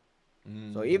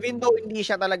 So, even though hindi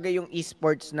siya talaga yung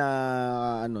esports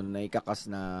na, na ikakas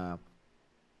na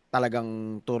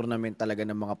talagang tournament talaga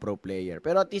ng mga pro player.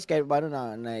 Pero at least kahit paano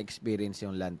na-experience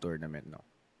yung LAN tournament, no?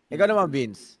 Ikaw naman,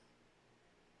 Vince.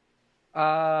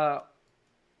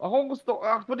 Ako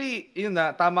actually, yun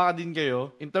tama ka din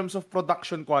kayo. In terms of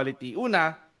production quality,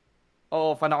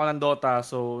 fan ako ng Dota.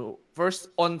 So,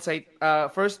 first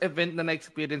event na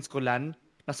na-experience ko LAN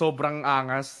na sobrang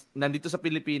angas nandito sa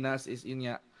Pilipinas is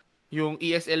yung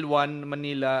ESL 1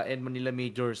 Manila and Manila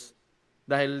Majors.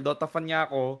 Dahil Dota fan niya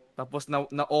ako, tapos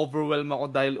na-overwhelm ako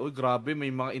dahil, grabe,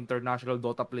 may mga international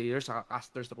Dota players, saka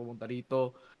casters na pumunta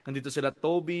dito. Nandito sila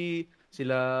Toby,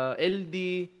 sila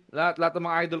LD, lahat ng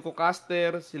mga idol ko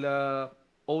caster, sila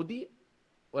OD.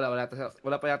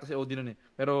 Wala pa yata si OD nun eh.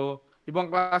 Pero, ibang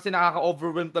klase,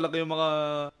 nakaka-overwhelm talaga yung mga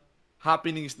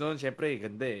happenings noon. Siyempre,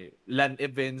 ganda eh. LAN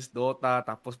events, Dota,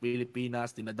 tapos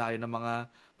Pilipinas, dinadayo ng mga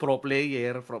pro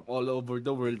player from all over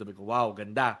the world. Sabi ko, wow,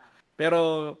 ganda.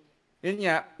 Pero, yun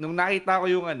nga, nung nakita ko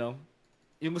yung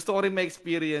yung gusto ko rin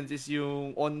ma-experience is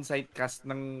yung on-site cast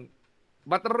ng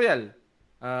Battle Royale.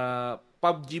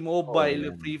 PUBG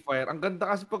Mobile, Free Fire. Ang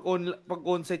ganda kasi pag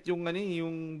on-site yung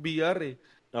VR eh.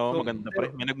 Oo, maganda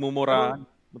pre. May nagmumura.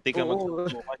 Munti ka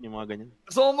magsubukan yung mga ganyan.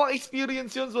 So,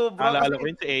 ma-experience yun. Alala ko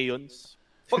yun si Aeons.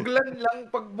 Pag LAN lang,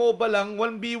 pag MOBA lang,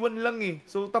 1v1 lang eh.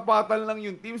 So, tapatan lang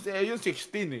yung team. Si Aeons,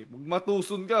 16 eh.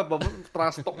 Matuson ka,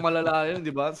 trash talk malala yun,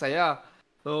 di ba? Saya.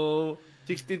 So,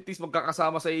 16 teams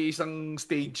magkakasama sa isang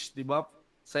stage, di ba?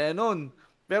 Saya nun.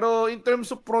 Pero in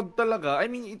terms of prod talaga,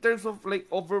 in terms of like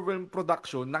overwhelm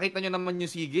production, nakita nyo naman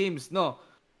yung SEA Games, no?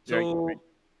 So,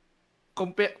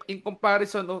 in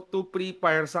comparison to Free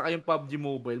Fire sa yung PUBG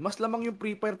Mobile, mas lamang yung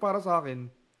Free Fire para sa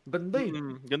akin. Ganda eh.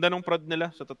 Ganda nung prod nila,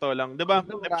 sa totoo lang. Diba?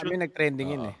 Marami nag-trending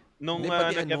yun eh. Nung Hindi,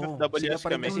 pati nag-FFWS sila pa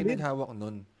rin kami. kasi naghawak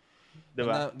nun.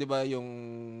 Diba? Di ba yung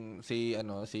si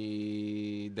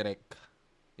Direk,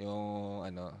 yung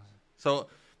So,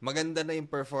 maganda na yung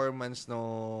performance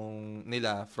nung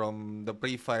nila from the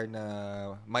pre-fire na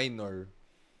minor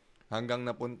hanggang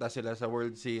napunta sila sa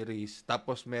World Series,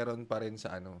 tapos meron pa rin sa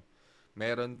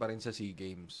SEA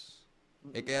Games.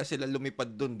 Kaya sila lumipad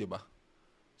dun, di ba?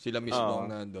 Sila mismo ang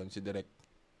nandun, si Direk.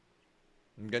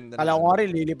 Ang ganda. Kala ko nga rin,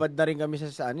 lilipad na rin kami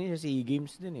sa SEA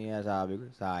Games din eh. Sabi ko,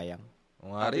 sayang.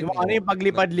 Yung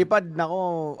paglipad-lipad,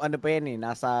 nako, pa yan eh,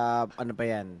 nasa, pa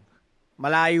yan,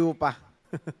 malayo pa.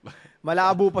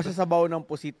 Malabo pa sa sabaw ng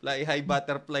pusit. Like high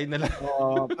butterfly na lang.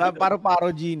 Oo, paro-paro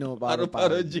G, no?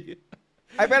 Paro-paro G.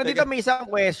 Ay, pero dito may isang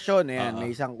question, yan.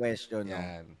 May isang question.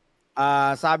 Yan.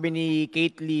 Sabi ni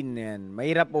Caitlyn, yan,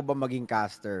 mahirap po ba maging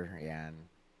caster? Yan.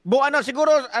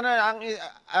 Siguro, ang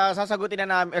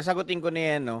sagutin ko na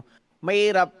yan, no?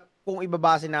 Mahirap kung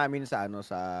ibabase namin sa,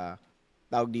 sa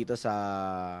tawag dito sa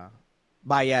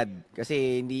bayad.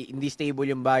 Kasi hindi stable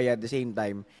yung bayad at the same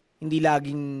time. Hindi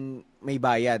laging may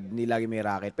bayad, hindi laging may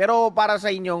racket. Pero para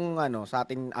sa inyong, sa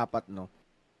ating apat, no?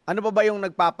 Ano pa ba yung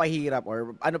nagpapahirap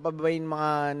or ano pa ba yung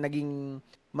mga naging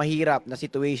mahirap na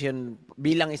situation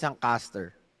bilang isang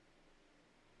caster?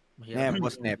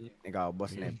 Boss Nep. Ikaw,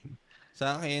 Boss Nep.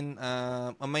 Sa akin,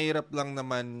 ang mahirap lang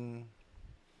naman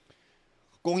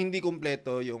kung hindi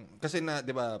kumpleto yung, kasi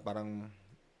 'di ba, parang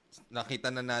nakita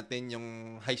na natin yung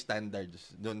high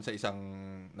standards doon sa isang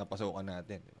napasukan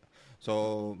natin, di ba?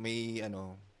 So, may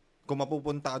kung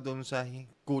mapupunta ka doon sa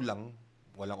kulang,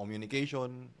 walang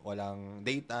communication, walang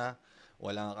data,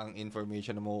 walang kang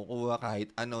information na makukuha kahit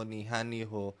ni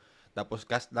Haniho, tapos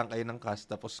cast lang kayo ng cast,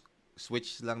 tapos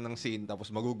switch lang ng scene,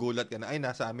 tapos magugulat ka na, ay,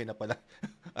 nasa amin na pala.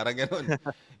 Parang ganun.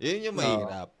 Yun yung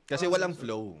mahirap. Kasi walang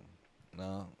flow.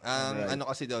 No? Ang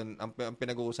kasi doon, ang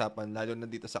pinag-uusapan, lalo na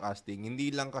dito sa casting,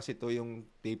 hindi lang kasi to yung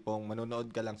tipong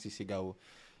manonood ka lang sisigaw.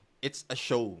 It's a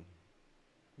show.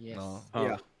 Yes. No?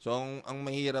 Yeah. So, ang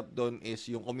mahirap doon is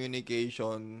yung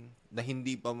communication na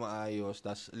hindi pa maayos,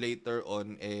 tas later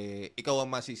on, ikaw ang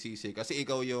masisisi. Kasi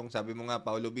ikaw yung, sabi mo nga,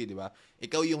 Paolo B, di ba?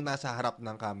 Ikaw yung nasa harap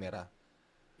ng camera.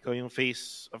 Ikaw yung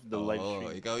face of the live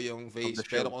stream. Ikaw yung face.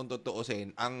 Pero kung tutuusin,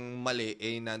 ang mali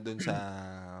nandun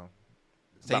sa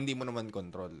hindi mo naman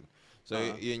control. So,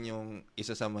 yun yung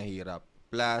isa sa mahirap.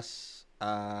 Plus,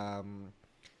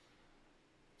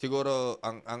 siguro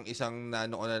ang isang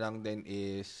naano ko na lang din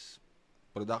is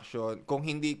production. Kung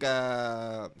hindi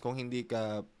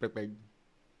ka prepared,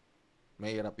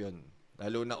 mahirap 'yun.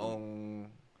 Lalo na kung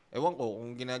ewan ko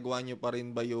kung ginagawa niyo pa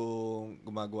rin ba yung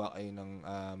gumagawa kayo ng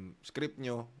script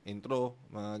niyo, intro,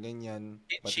 mga ganyan,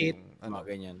 cheat sheet, mga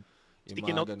ganyan. Yung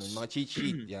sticky mga ganun, mga cheat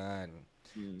sheet 'yan.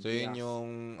 So yun yung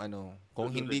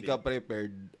kung hindi ka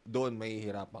prepared, doon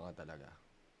mahihirapan ka talaga.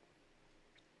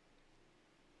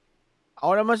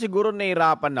 Ako naman siguro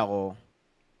nahirapan ako.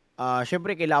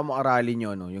 Syempre kailangan mo aralin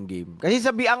yun, yung game. Kasi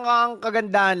ang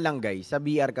kagandahan lang, guys, sa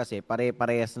VR kasi,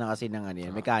 pare-parehas na kasi ng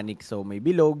mechanics. So, may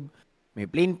bilog, may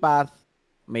plane path,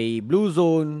 may blue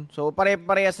zone. So,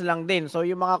 pare-parehas lang din. So,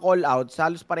 yung mga call-outs,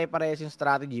 halos pare-parehas yung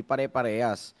strategy,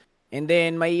 pare-parehas. And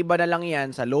then, may iba na lang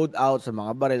yan sa loadout, sa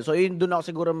mga barrel. So, yun doon ako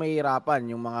siguro mahirapan.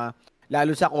 Yung mga,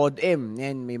 lalo sa COD M,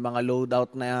 yan, may mga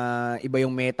loadout na iba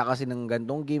yung meta kasi ng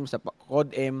gantong game sa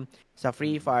COD M, sa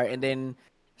Free Fire. And then,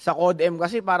 sa COD M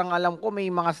kasi parang alam ko may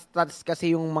mga stats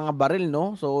kasi yung mga barrel,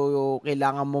 no? So,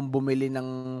 kailangan mong bumili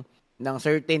ng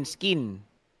certain skin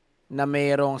na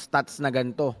mayroong stats na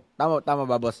ganito. Tama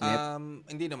ba, Boss Net?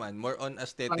 Hindi naman. More on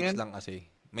aesthetics lang kasi.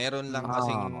 Meron lang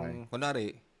kasing,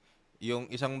 kunwari, yung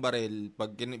isang barrel,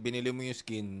 pag binili mo yung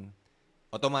skin,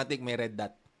 automatic may red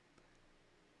dot.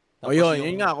 Tapos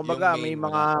yun nga. Kumbaga, may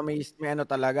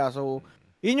talaga. So,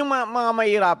 yun yung mga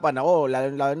mahirapan ako.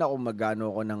 Lalo na kung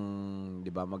magano ako ng, di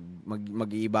ba,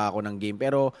 mag-iiba ako ng game.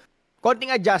 Pero,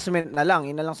 konting adjustment na lang.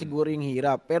 Yun na lang siguro yung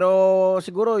hirap. Pero,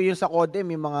 siguro, yun sa COD,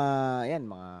 may mga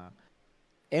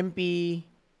MP,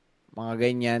 mga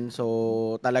ganyan. So,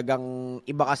 talagang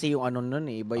iba kasi yung nun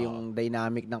eh. Iba yung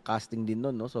dynamic ng casting din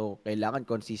nun, no? So, kailangan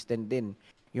consistent din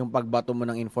yung pagbato mo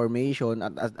ng information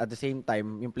at the same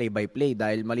time, yung play-by-play.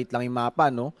 Dahil malit lang yung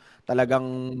mapa, no?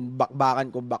 Talagang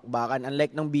bakbakan.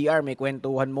 Unlike ng BR, may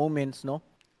kwentuhan moments, no?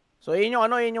 So, yun yung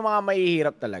mga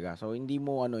mahihirap talaga. So, hindi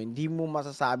mo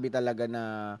masasabi talaga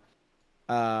na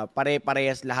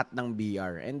pare-parehas lahat ng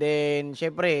BR. And then,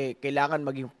 syempre, kailangan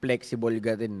maging flexible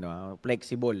ka din, no?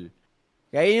 Flexible.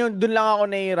 Kaya yun, dun lang ako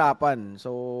nahihirapan.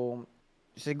 So,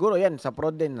 siguro yan, sa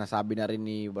prod din, nasabi na rin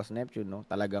ni Boss Neptune, no?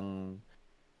 Talagang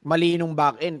malinong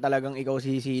back-end, talagang ikaw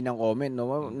sisi ng comment,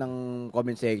 no? Ng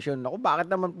comment section. Ako, bakit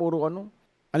naman puro ano?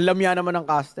 Ang lamya naman ng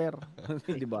caster.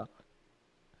 Di ba?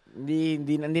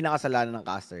 Hindi nakasalanan ng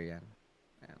caster yan.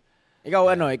 Ikaw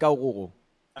ikaw Kuko.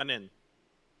 Ano yun?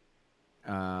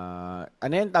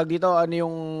 Ano yan, tag dito, ano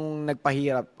yung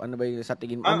nagpahirap? Ano ba yung sa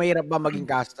tingin? Mahirap ba maging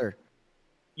caster?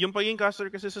 Yung pagiging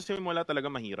caster kasi sa simula talaga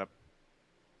mahirap.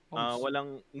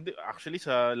 Hindi, actually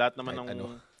sa lahat naman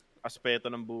ng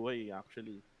aspeto ng buhay,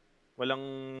 actually.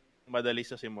 Walang madali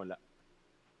sa simula.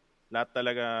 Lahat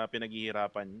talaga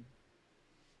pinaghihirapan.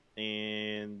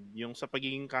 And yung sa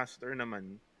pagiging caster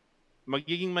naman,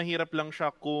 magiging mahirap lang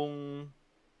siya kung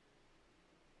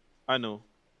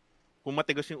kung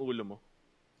matigas yung ulo mo.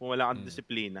 Kung wala kang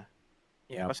disiplina.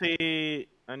 Yep. Kasi,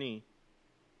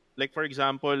 like for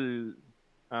example,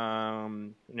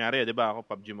 kunyari, di ba, ako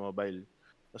PUBG Mobile.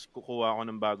 Tapos kukuha ako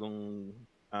ng bagong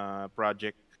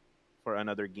project for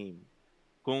another game.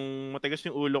 Kung matigas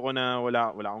yung ulo ko na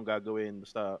wala akong gagawin,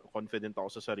 basta confident ako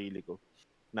sa sarili ko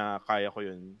na kaya ko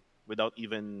yun without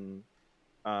even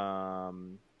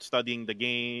studying the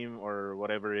game or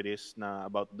whatever it is na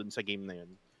about dun sa game na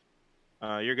yun.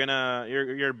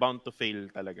 You're bound to fail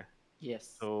talaga.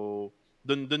 Yes. So,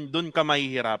 dun ka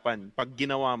mahihirapan pag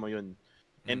ginawa mo yun.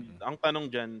 And ang tanong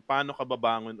dyan, paano ka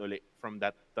babangon uli from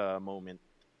that moment?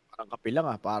 Parang kape lang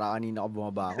para kanina ako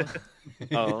bumabangon.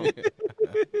 Oo.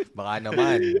 Baka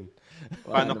naman.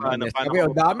 Paano kape?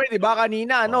 O dami, di ba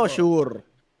kanina, sure.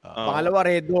 Pangalawa,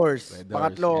 Red Doors.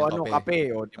 Pangatlo,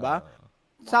 kape. O, di ba?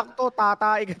 Sakto,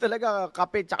 tatay ka talaga.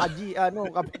 Kape, tsaka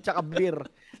kape, tsaka beer.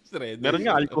 Meron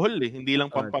nga alcohol hindi lang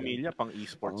pang pamilya, pang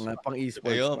esports. Pang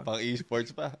esports. Ayun, pang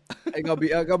esports pa.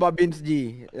 Ikaw ba, Vince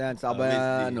G? Yan, sa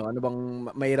ba, ano bang,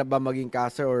 mahirap ba maging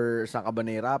caster or saan ka ba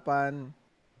nahirapan?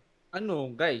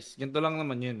 Guys, ganito lang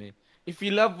naman yun If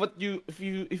you love what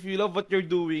you're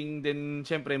doing, then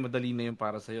syempre madali na yun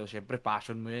para sa iyo. Syempre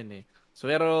passion mo yun So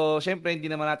pero syempre hindi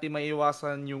naman natin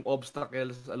maiiwasan yung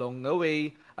obstacles along the way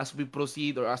as we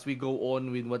proceed or as we go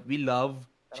on with what we love.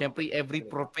 Syempre every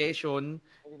profession,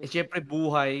 syempre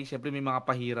buhay, syempre may mga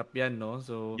pahirap yan, no?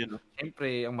 So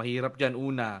syempre ang mahirap diyan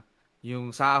una,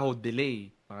 yung sahod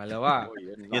delay. Pangalawa,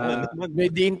 may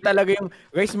din talaga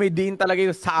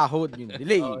yung sahod, yung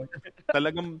delay.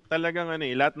 Talagang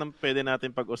lahat ng pwede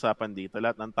natin pag-usapan dito,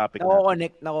 lahat ng topic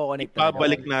Nako-connect.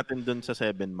 Pabalik natin dun sa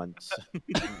 7 months.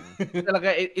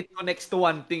 Talaga it connects to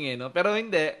one thing no. Pero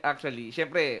hindi actually,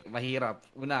 syempre mahirap.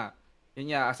 Una,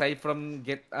 yun nga, aside from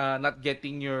not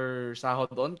getting your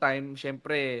sahod on time,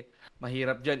 syempre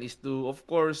mahirap diyan is to, of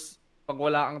course, pag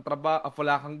wala kang trabaho,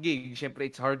 wala kang gig, syempre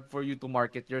it's hard for you to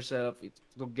market yourself,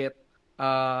 to get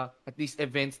at least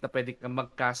events na pwede kang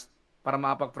mag-cast para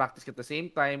makapag-practice at the same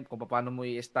time, kung paano mo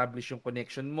i-establish yung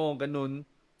connection mo, ganun.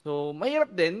 So,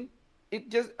 mahirap din. It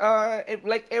just,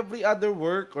 like every other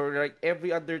work or like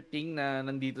every other thing na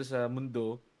nandito sa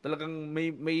mundo, talagang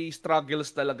may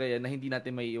struggles talaga yan na hindi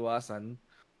natin maiiwasan.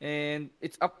 And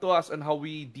it's up to us on how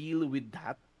we deal with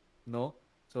that, no?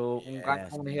 So,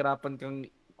 kung nahirapan kang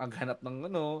maghanap ng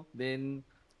then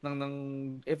ng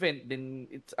event, then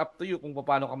it's up to you kung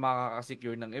paano ka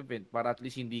makaka-secure ng event para at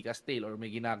least hindi ka stale or may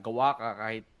ginagawa ka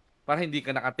kahit para hindi ka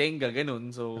nakatenga,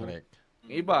 ganun. So, correct.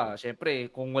 Yung iba,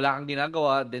 syempre, kung wala kang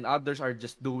ginagawa, then others are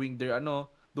just doing their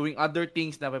doing other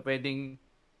things na pwedeng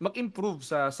mag-improve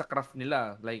sa craft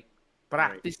nila, like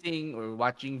practicing or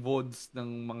watching VODs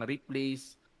ng mga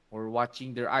replays or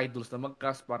watching their idols na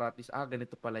mag-cast para at least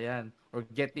ganito pala yan, or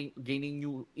gaining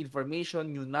new information,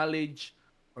 new knowledge,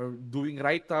 or doing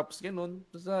write-ups, ganun.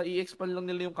 Basta i-expand lang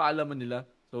nila yung kaalaman nila.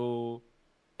 So,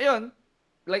 ayun,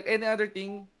 like any other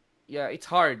thing, yeah, it's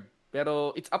hard.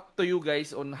 Pero it's up to you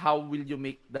guys on how will you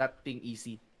make that thing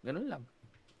easy. Ganun lang.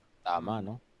 Tama,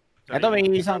 no? Ito, may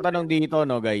isang tanong dito,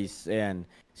 no, guys. Ayan.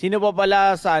 Sino po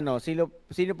pala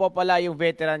sino po pala yung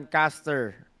veteran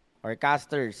caster or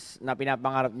casters na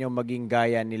pinapangarap nyo maging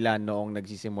gaya nila noong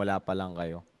nagsisimula pa lang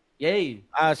kayo? Yay!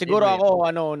 Siguro ako,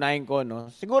 unahin ko,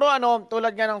 no? Siguro,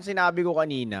 tulad nga ng sinabi ko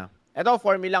kanina. Ito,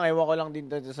 for me lang, ewan ko lang din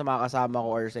sa mga kasama ko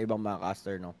or sa ibang mga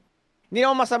caster, no? Hindi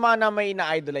naman masama na may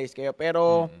na-idolize kayo,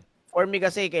 pero for me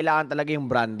kasi, kailangan talaga yung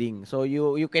branding. So,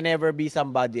 you can never be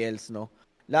somebody else, no?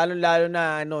 Lalo-lalo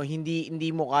na, hindi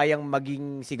mo kayang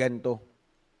maging si ganto.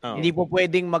 Hindi po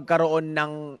pwedeng magkaroon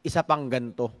ng isa pang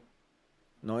ganto.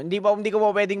 No, hindi ko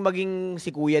po pwedeng maging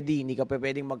si Kuya D. Hindi ka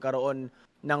pwedeng magkaroon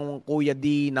ng Kuya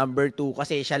D number 2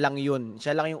 kasi siya lang yun.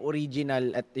 Siya lang yung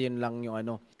original at yun lang yung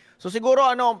So siguro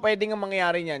pwedeng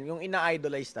mangyayari niyan, yung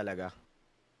ina-idolize talaga.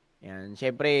 Yan,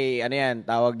 syempre, ano yan,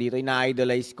 tawag dito,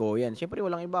 ina-idolize ko. Yan, syempre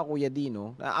walang iba, Kuya D,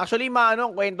 no? Actually,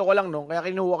 kwento ko lang, no? Kaya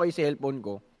kinuha ko yung cellphone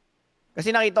ko. Kasi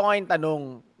nakita ko nga yung tanong,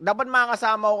 dapat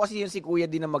makakasama ko kasi yung si Kuya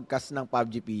D na mag-cast ng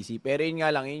PUBG PC. Pero yun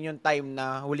nga lang, yun yung time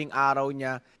na huling araw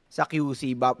niya sa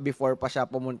QC before pa siya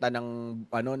pumunta ng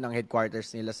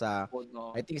headquarters nila sa,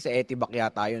 I think sa Etibac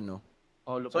yata yun, no?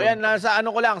 So yan, sa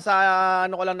ano ko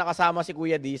lang nakasama si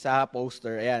Kuya D sa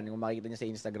poster. Ayan, kung makikita niya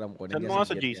sa Instagram ko. Saan mo nga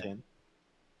sa Jason?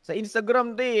 Sa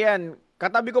Instagram din, yan.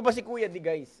 Katabi ko pa si Kuya D,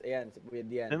 guys. Ayan, si Kuya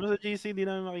D yan. Send mo sa GC, di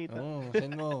namin makita.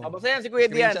 Send mo. Basta yan, si Kuya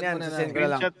D yan. Yan, send ko na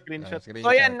lang. Screenshot.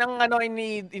 So yan,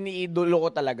 iniidolo ko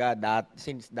talaga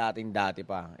since dati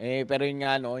pa. Pero yun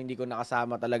nga, hindi ko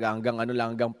nakasama talaga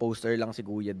hanggang poster lang si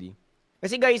Kuya D.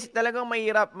 Kasi guys, talagang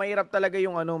mahirap talaga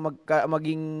yung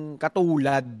maging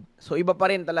katulad. So iba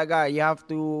pa rin talaga. You have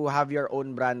to have your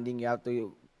own branding. You have to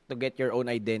get your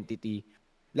own identity.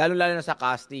 Lalo na sa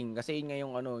casting kasi yun nga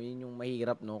yun yung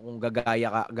mahirap, no, kung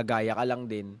gagaya ka lang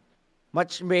din.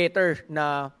 Much better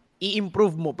na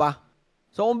i-improve mo pa.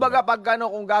 So kumbaga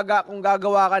kung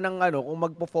gagawa ka ng kung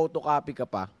magpo-photocopy ka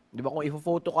pa, 'di ba? Kung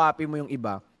i-photocopy mo yung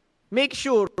iba, make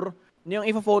sure na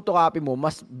yung i-photocopy mo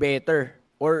mas better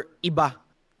or iba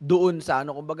doon sa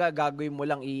kumbaga gagawin mo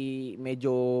lang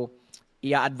medyo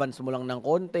i-advance mo lang ng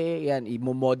konti, yan,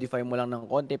 i-modify mo lang ng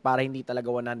konti para hindi talaga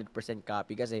 100%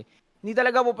 copy kasi hindi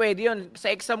talaga po pwede yun. Sa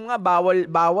exam nga,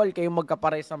 bawal kayong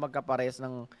magkapares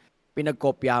ng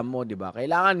pinagkopyahan mo, di ba?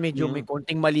 Kailangan medyo may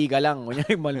konting mali ka lang.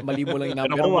 Mali mo lang yung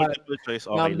number 1,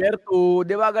 number 2,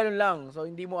 di ba? Ganun lang. So,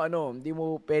 hindi mo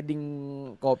pwedeng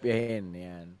kopyahin.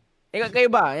 Yan.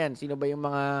 Kayo ba? Yan, sino ba yung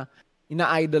mga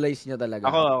ina-idolize niya talaga?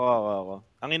 Ako.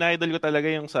 Ang ina-idol ko talaga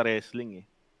yung sa wrestling eh.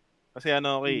 Kasi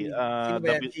sino ba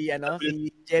yan? Si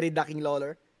Jerry the King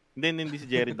Lawler? Hindi si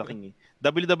Jerry the King eh.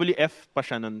 WWF pa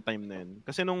siya noong time na yun.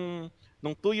 Kasi nung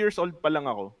 2 years old pa lang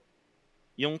ako,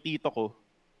 yung tito ko,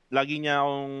 lagi niya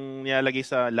akong nilalagay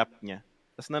sa lap niya.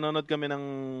 Tapos nanonood kami ng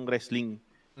wrestling.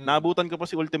 Naabutan ko pa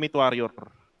si Ultimate Warrior.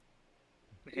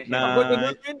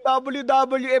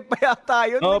 WWF pa yata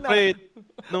yun. Pre.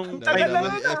 Nung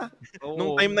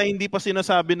time na hindi pa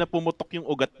sinasabi na pumutok yung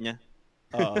ugat niya.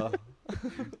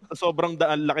 Sobrang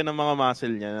laki ng mga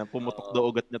muscle niya na pumutok daw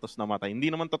ugat niya tapos namatay. Hindi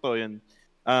naman totoo yun.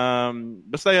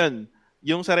 Basta yun,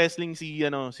 yung sa wrestling si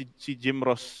Jim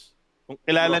Ross. Kung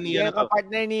kilala niya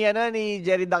partner ni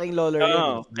Jerry the King Lawler.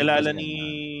 Kilala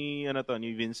ni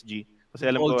Vince G. Kasi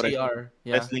alam ko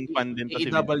wrestling fan din to si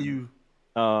AEW.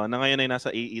 Na ngayon ay nasa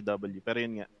AEW. Pero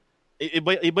yun nga.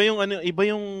 Iba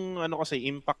yung kasi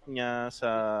impact niya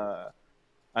sa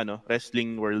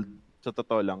wrestling world sa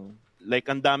totoo lang. Like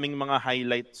ang daming mga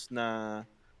highlights na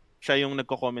siya yung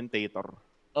nagko-commentator.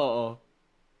 Oo.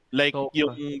 Like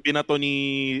yung binato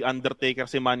ni Undertaker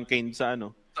si Mankind sa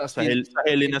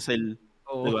Hell in a Cell.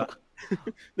 Di ba?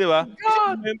 Di ba?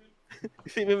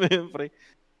 Isipin mo yun, pre.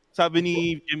 Sabi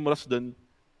ni Jim Ross doon,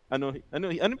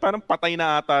 parang patay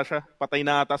na ata siya. Patay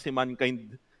na ata si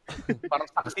Mankind. Parang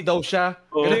saksi daw siya.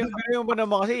 Ganun ba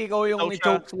naman kasi ikaw yung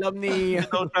i-choke slam ni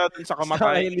daw siya dun sa kamatayan.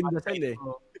 Sa Hell in the Cell eh.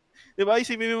 Diba?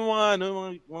 Isipin mo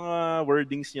mga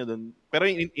wordings niya doon. Pero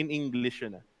in English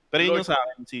yun. Pero yun yung sa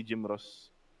akin, si Jim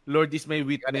Ross. Lord is my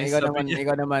witness.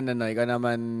 Ikaw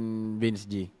naman, Vince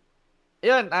G.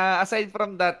 Ayun, aside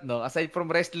from that, aside from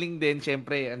wrestling din,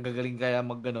 syempre, ang gagaling kaya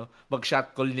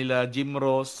mag-shot call nila Jim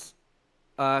Ross,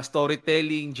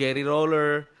 storytelling, Jerry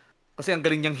Roller, kasi ang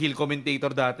galing niyang heel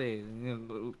commentator dati.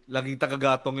 Laging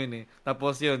tagagatong yun eh.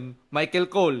 Tapos yun,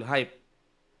 Michael Cole, hype.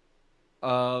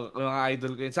 Mga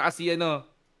idol ko yun. Saka si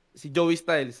Joey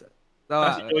Styles.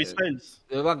 Si Joey Styles.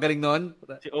 Diba? Galing nun?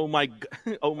 Si Oh my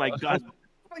God. Oh my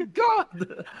God!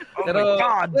 Pero,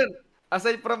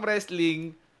 aside from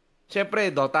wrestling,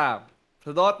 syempre, Dota. Sa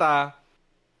Dota,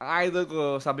 ang idol ko,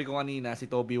 sabi ko kanina, si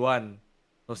Toby 1.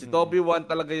 So, si Toby 1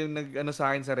 talaga yung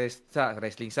sa akin sa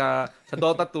wrestling. Sa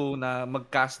Dota 2 na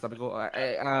mag-cast, sabi ko,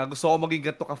 gusto ko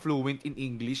maging ganito ka-fluent in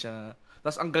English.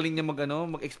 Tapos ang galing niya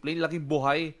mag-explain, laging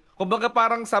buhay. Kumbaga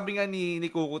parang sabi nga ni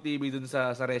Kuko TV dun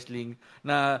sa wrestling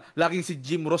na laging si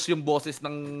Jim Ross yung boses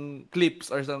ng clips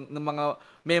or ng mga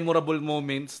memorable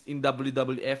moments in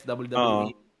WWF,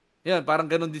 WWE. Yan, parang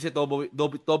ganun din si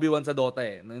Toby 1 sa Dota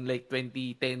eh. Noong like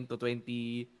 2010 to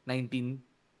 2019.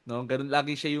 No? Ganun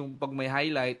lagi siya yung pag may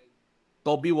highlight,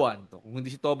 Toby 1. Kung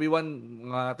hindi si Toby 1,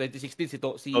 mga 2016, si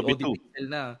Toby OD 2. Pixel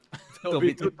na.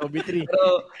 Toby 2, Toby 3.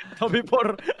 Pero, Toby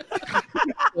 4.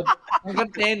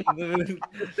 hanggang 10.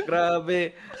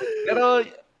 Grabe. Pero,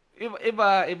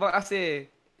 iba kasi.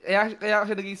 Kaya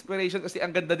kasi naging inspiration kasi ang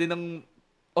ganda din ng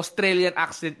Australian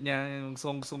accent niya. Yung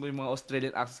song yung mga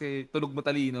Australian accent. Kasi tunog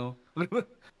matalino.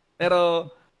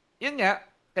 Pero, yun nga.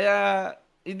 Kaya,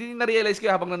 hindi na-realize ko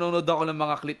habang nanonood ako ng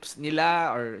mga clips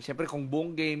nila or syempre kung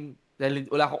buong game, dahil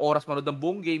wala akong oras manood ng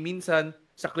buong game, minsan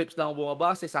sa clips lang ako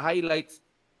bumabase, sa highlights.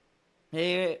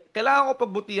 Kailangan ko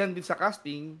pagbutihan din sa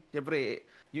casting. Syempre,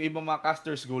 yung ibang mga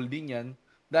casters goal din yan.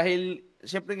 Dahil,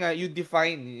 syempre nga, you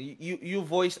define, you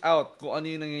voice out kung ano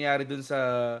yung nangyayari dun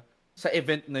sa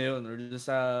event na yun or dun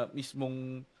sa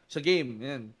mismong sa game.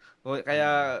 Yan.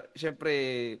 Kaya, syempre,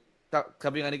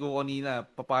 sabi nga ni ko kanina,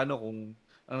 paano kung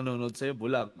ang nanonood sa'yo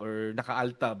bulag or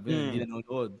naka-altab, hindi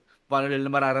nanonood. Paano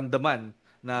nila mararamdaman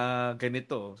na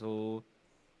ganito? So,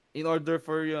 in order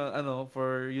for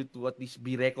for you to at least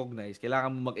be recognized,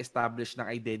 kailangan mo mag-establish ng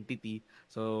identity.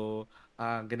 So,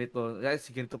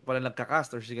 ganito pala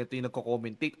nagka-cast or si ganito yung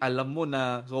nagko-commentate. Alam mo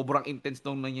na sobrang intense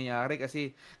nung nangyayari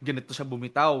kasi ganito siya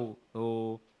bumitaw.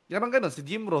 So, ganun, si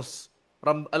Jim Ross.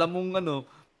 Alam mong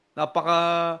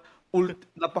napaka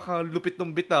lupit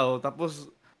ng bitaw.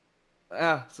 Tapos,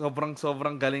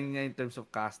 sobrang galing niya in terms of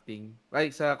casting.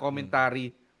 Ay, sa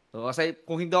commentary. So, kasi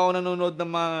kung hindi ako nanonood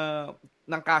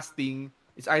ng casting,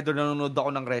 it's either nanonood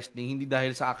ako ng wrestling, hindi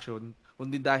dahil sa action,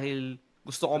 kundi dahil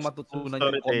gusto ko matutunan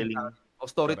yung commentary.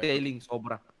 Storytelling,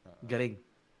 sobra. Galing.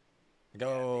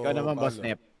 Ikaw naman, Paolo. Boss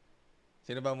Nep.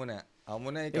 Sino ba muna? Ako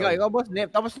muna, ikaw. Ikaw, Boss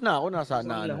Nep. Tapos na ako, nasa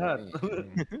na. lahat.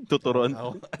 Tuturuan.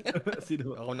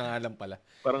 Ako na nga lang pala.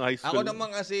 Parang high school. Ako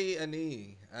naman kasi,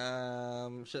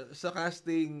 sa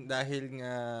casting, dahil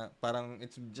nga, parang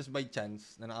it's just by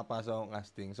chance na nakapasok akong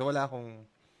casting. So, wala akong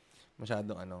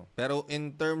masyadong Pero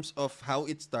in terms of how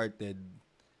it started,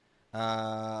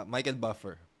 Michael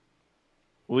Buffer.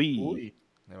 Uy.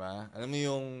 Diba? Alam mo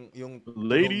yung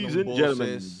Ladies and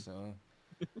gentlemen.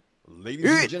 Ladies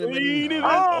and gentlemen,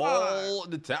 all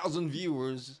the 1,000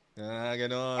 viewers.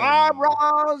 Ganon.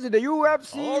 Bros, in the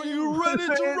UFC. Are you ready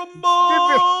to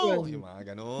rumble? Yung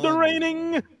mga ganon. The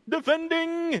reigning,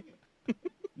 defending.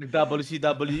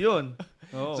 Nag-WCW yun.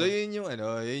 Oh. So yun yung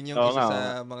isa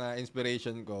sa mga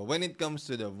inspiration ko when it comes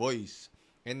to the voice.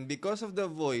 And because of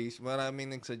the voice,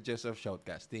 maraming nag-suggest of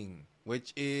shoutcasting,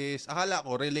 which is akala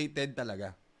ko related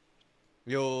talaga.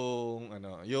 Yung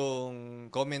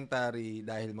commentary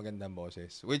dahil magandang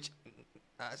boses, which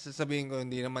sasabihin ko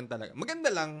hindi naman talaga.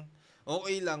 Maganda lang,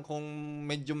 okay lang kung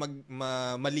medyo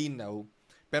malinaw,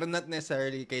 pero not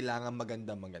necessarily kailangan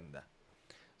maganda.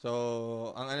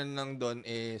 So, ang lang doon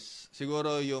is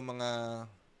siguro yung mga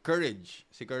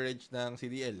si Courage ng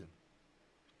CDL,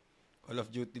 Call of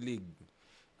Duty League,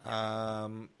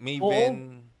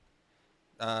 Maven,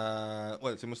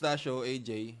 si Mustachio,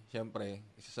 AJ, syempre,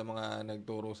 isa sa mga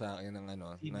nagturo sa akin ng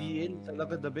CDL,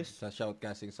 talaga the best. Sa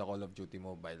shoutcasting sa Call of Duty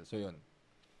Mobile. So, yun.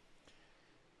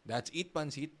 That's it,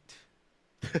 Pansit.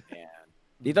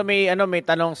 Dito may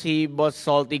tanong si Boss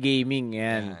Salty Gaming.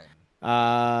 Yan.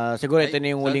 Siguro ito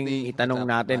na yung huling itanong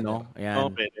natin, no?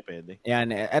 Ayan. Pwede.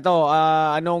 Ayan. Ito,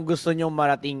 anong gusto nyo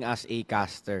marating as a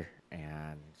caster?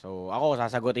 Ayan. So, ako,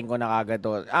 sasagutin ko na kagad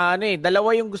to.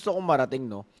 Dalawa yung gusto kong marating,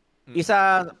 no?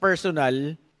 Isa,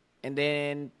 personal, and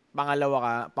then,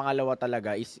 pangalawa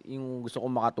talaga is yung gusto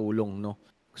kong makatulong, no?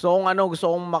 Gusto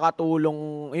kong makatulong,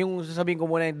 yung sasabihin ko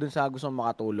muna dun sa gusto kong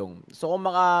makatulong. Gusto kong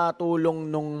makatulong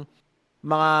nung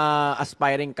mga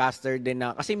aspiring caster din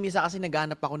na, kasi minsan kasi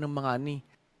naghahanap ako ng mga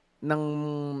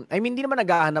hindi naman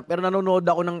naghahanap, pero nanonood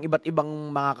ako ng iba't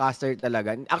ibang mga caster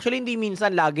talaga. Actually, hindi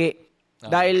minsan, lagi.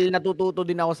 Dahil natututo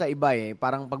din ako sa iba eh.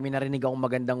 Parang pag may narinig akong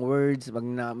magandang words, pag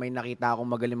may nakita akong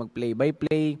magaling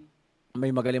mag-play-by-play,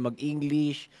 may magaling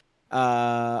mag-English,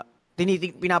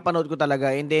 pinapanood ko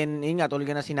talaga. And then, yun nga, tulad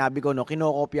nga na sinabi ko, no,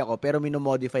 kinokopya ko, pero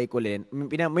minomodify ko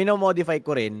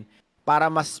rin para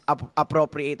mas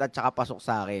appropriate at saka pasok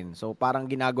sa akin. So, parang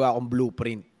ginagawa akong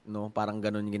blueprint, no? Parang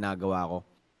ganun ginagawa ko.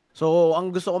 So, ang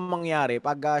gusto kong mangyari,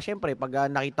 syempre, pag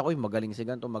nakita ko yung magaling si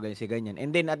ganito, magaling si ganyan. And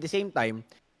then, at the same time,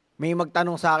 may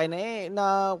magtanong sa akin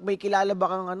na may kilala ba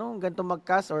kang ganito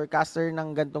mag-cast or caster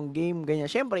ng gantong game, ganyan.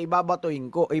 Syempre, ibabato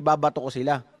ko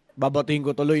sila. Babatuhin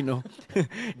ko tuloy, no?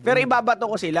 Pero ibabato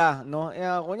ko sila, no?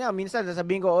 Kunya, minsan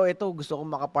sasabihin ko, ito, gusto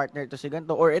kong makapartner to si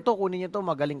ganito. Or ito, kunin niyo to,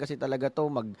 magaling kasi talaga to,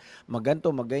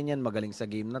 magganto, magganyan, magaling sa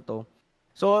game na to.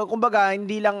 So, kumbaga,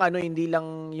 hindi lang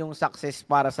yung success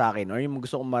para sa akin or yung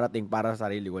gusto kong marating para sa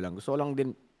sarili ko lang. Gusto ko lang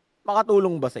din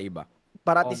makatulong ba sa iba?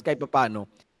 Para at least kahit paano.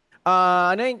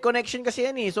 Connection kasi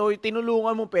yan eh. So,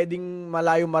 tinulungan mo, pwedeng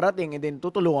malayo marating, and then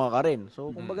tutulungan ka rin.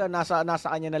 So, kumbaga, nasa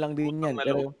kanya na lang din yan.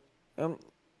 Pero,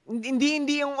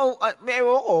 hindi yung,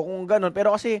 ewan ko kung gano'n.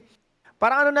 Pero kasi,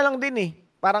 parang na lang din eh.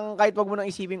 Parang kahit wag mo nang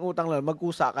isiping utang lang,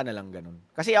 magkusa ka na lang gano'n.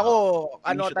 Kasi ako,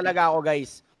 talaga ako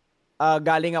guys,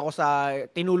 galing ako sa,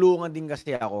 tinulungan din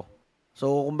kasi ako.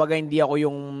 So, kumbaga, hindi ako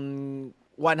yung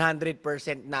 100%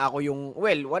 na ako yung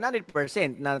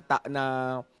 100% na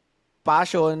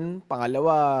passion,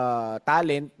 pangalawa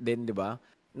talent din, 'di ba?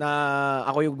 Na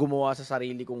ako yung gumawa sa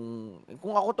sarili kung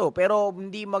ako to, pero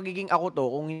hindi magiging ako to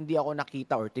kung hindi ako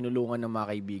nakita or tinulungan ng mga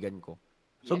kaibigan ko.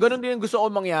 So ganun din yung gusto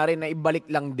ko mangyari na ibalik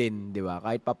lang din, 'di ba?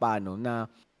 Kahit papaano na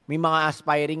may mga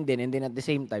aspiring din and then at the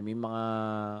same time may mga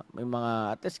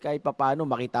at least kahit papaano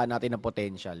makita natin ang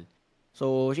potential.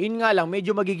 So, yun nga lang,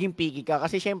 medyo magiging picky ka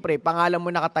kasi syempre, pangalan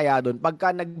mo nakataya doon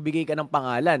pagka nagbigay ka ng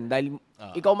pangalan dahil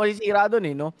ikaw masisira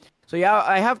doon no? So, yeah,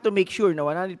 I have to make sure na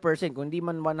 100%, kung di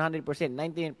man 100%,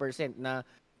 99% na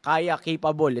kaya,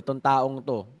 capable itong taong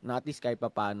to, na at least kahit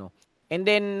papaano. And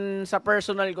then, sa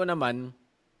personal ko naman,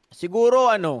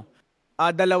 siguro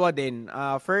dalawa din.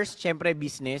 First, syempre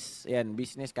business. Yan,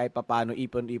 business kahit papaano,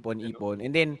 ipon.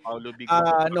 And then,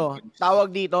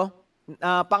 tawag dito,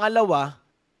 pangalawa,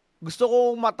 gusto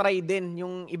ko matry din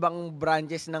yung ibang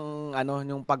branches ng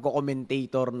yung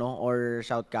pagko-commentator or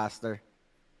shoutcaster.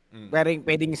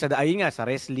 Pwedeng sa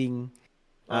wrestling.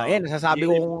 Yan, nasasabi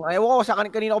ko ewan ko sa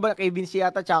kanina ko ba kay Vince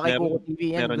yata tsaka kay Coco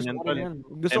TV yan.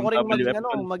 Gusto ko rin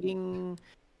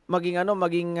maging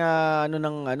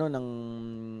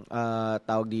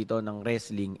tawag dito ng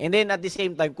wrestling. And then at the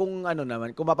same time kung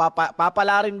kung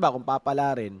papalarin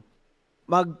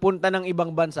magpunta ng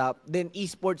ibang bansa, then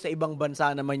esports sa ibang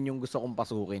bansa naman yung gusto kong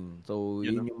pasukin. So,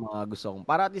 yun yung mga gusto kong.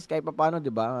 Para at least kahit paano, di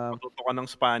ba? Matuto ka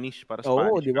ng Spanish para Spanish.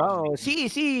 Oo, di ba?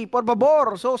 Por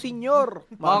favor, so senyor.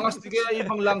 Makakastig kaya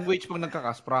ibang language pag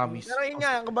nagkakas, promise. Pero yun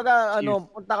nga, kumbaga,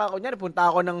 punta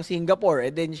ako ng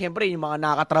Singapore, and then, syempre, yung mga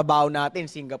nakatrabaho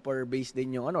natin, Singapore-based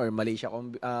din yung or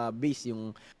Malaysia-based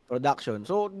yung production.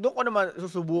 So, doon ko naman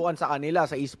susubukan sa kanila,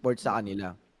 sa esports sa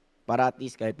kanila. Para at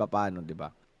least kahit paano, di ba?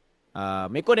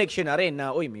 May connection na rin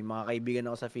na, may mga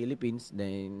kaibigan ako sa Philippines,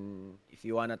 then if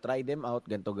you wanna try them out,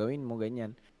 ganito gawin mo,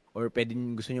 ganyan. Or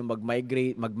pwedeng gusto nyo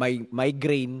migrane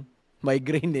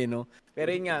no? Pero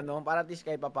yun nga, no, para at least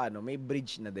kahit paano, may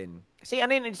bridge na din. Kasi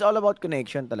it's all about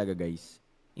connection talaga, guys.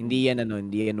 Hindi yan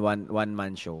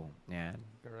one-man show. Yan.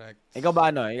 Correct. Ikaw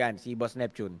ba yan, si Boss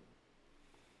Neptune?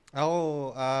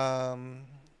 Ako,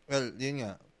 well, yun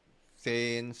nga,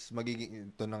 since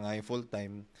magiging ito na nga yung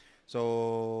full-time,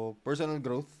 so, personal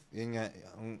growth, yun nga,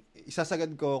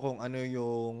 isasagad ko kung ano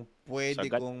yung pwede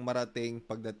kong marating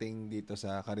pagdating dito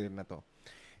sa career na to.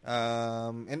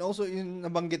 And also, yung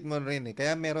nabanggit mo rin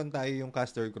kaya meron tayo yung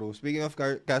Caster Crew. Speaking of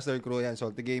Caster Crew, yan,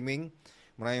 Salty Gaming,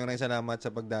 maraming salamat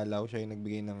sa pagdalaw. Siya yung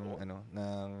nagbigay ng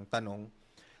tanong.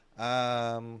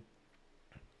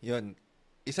 Yun,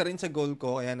 isa rin sa goal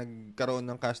ko, kaya nagkaroon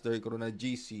ng Caster Crew na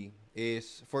GC,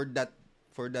 is for that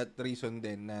reason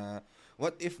din na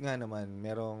what if nga naman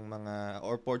merong mga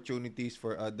opportunities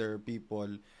for other people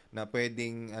na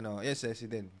pwedeng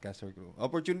din Caster Crew.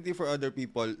 Opportunity for other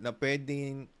people na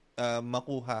pwedeng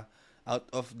makuha out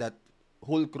of that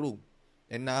whole crew.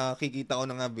 And nakikita ko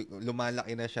na nga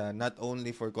lumalaki na siya not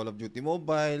only for Call of Duty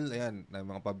Mobile, ayan,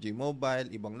 mga PUBG Mobile,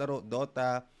 ibang laro,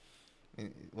 Dota.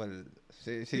 Well,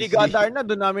 Liga Darna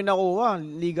doon namin nakuha.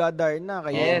 Liga Darna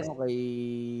kay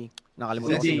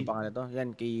nakalimutan ko yung pangalan to.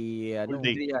 Yan kay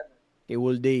kay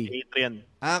Whole-Day. Adrian.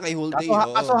 Kay Whole-Day.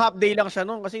 Kaso half day lang siya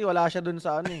noon kasi wala siya doon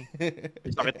sa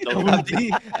Sakit daw.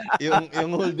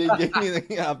 yung Whole-Day gaming,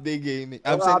 half day gaming.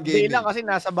 Half day lang kasi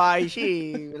nasa bahay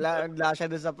siya. Wala siya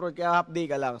doon sa pro. Kaya half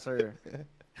day ka lang, sir.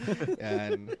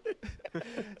 Yan.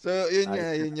 So,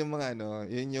 yun yung mga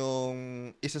yun yung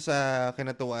isa sa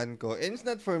kinatuwaan ko. And it's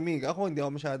not for me. Ako, hindi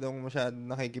ako masyadong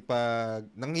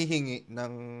nanghihingi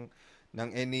ng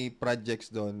any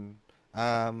projects doon.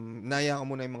 Naya ko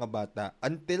muna yung mga bata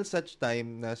until such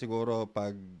time na siguro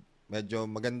pag medyo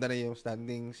maganda na yung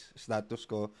status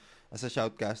ko as a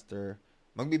shoutcaster,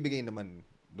 magbibigay naman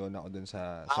doon ako doon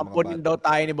sa mga bata. Daw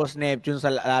tayo ni Boss Neptune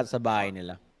sa lahat sa bahay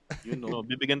nila.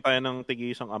 Bibigyan tayo ng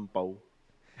tig-isang ampaw.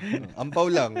 Ampaw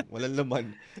lang, walang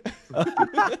laman.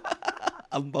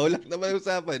 Ampaw lang naman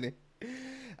usapan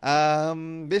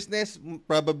business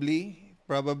probably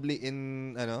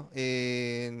in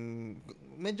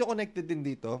medyo connected din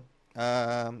dito.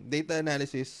 Data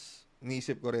analysis,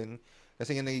 niisip ko rin.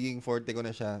 Kasi nga nagiging forte ko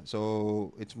na siya. So,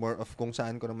 it's more of kung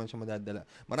saan ko naman siya madadala.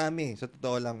 Marami, sa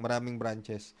totoo lang, maraming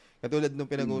branches. Katulad nung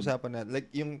pinag-uusapan na, like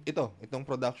itong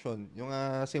production. Yung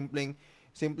simpleng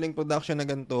production na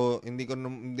ganito,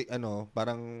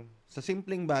 parang sa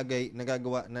simpleng bagay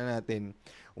nagagawa na natin.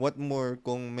 What more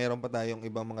kung meron pa tayong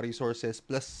ibang mga resources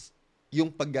plus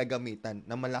yung paggagamitan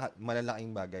na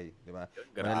malalaking bagay, di ba?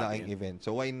 Malalaking event.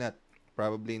 So, why not?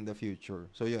 Probably in the future.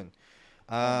 So, yun.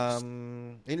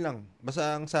 Yun lang.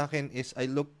 Basta ang sa akin is I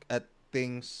look at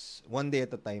things one day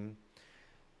at a time.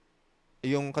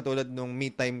 yung katulad nung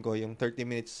me time ko, yung 30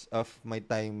 minutes of my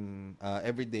time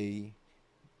every day,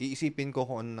 iisipin ko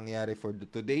kung ano nangyari for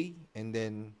today and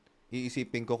then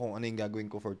iisipin ko kung ano yung gagawin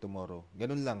ko for tomorrow.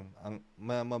 Ganun lang.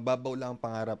 Mababaw lang ang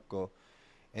pangarap ko.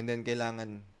 And then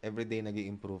kailangan everyday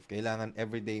nag-i-improve. Kailangan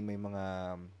everyday may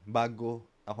mga bago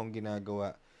akong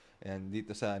ginagawa. And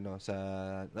dito sa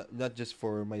not just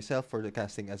for myself, for the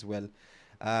casting as well.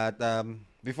 At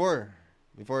before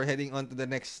heading on to the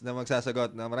next na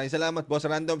magsasagot, maraming salamat Boss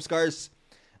Random Scars.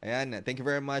 Ayan, thank you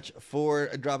very much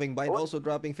for dropping by and also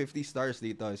dropping 50 stars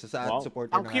dito. Isa sa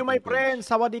supporter ng Thank you ating my page. friends.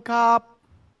 Sawadee-kap.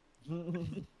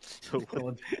 So,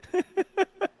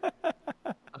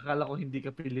 Akala ko hindi ka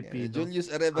Pilipino.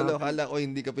 Julius Arevalo, akala ko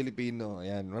hindi ka Pilipino.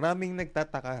 Ayan, maraming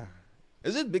nagtataka.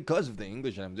 Is it because of the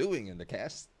English I'm doing in the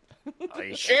cast?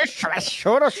 Ay,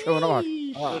 sure naman.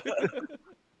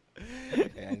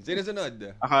 Ayan,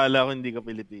 sinusunod. akala ko hindi ka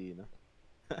Pilipino.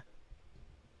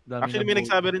 Actually, may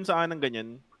nagsabi rin sa akin ng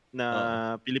ganyan na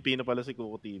Pilipino pala si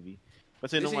Kuko TV.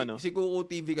 Kasi nung Si Kuko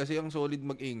TV kasi ang solid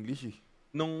mag-English eh.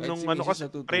 nung Kahit si ano Mrs. kasi,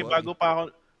 natutuwa pre,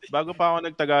 bago pa ako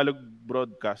nag-Tagalog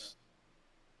broadcast,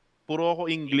 puro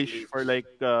ako English for like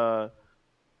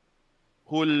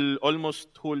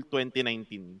almost whole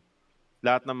 2019.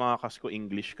 Lahat ng mga cast ko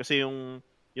English kasi yung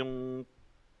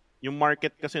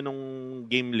market kasi nung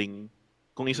Gameling,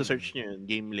 kung isa-search niyo yun,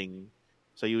 Gameling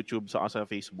sa YouTube sa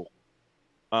Facebook.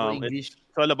 English.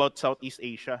 It's all about Southeast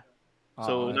Asia.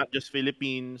 So not just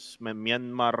Philippines, may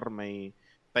Myanmar, may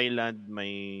Thailand,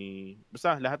 may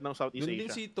basta lahat ng Southeast Doon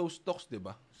din Asia. si Toast Talks, di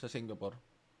ba? Sa Singapore.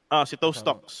 Si Toast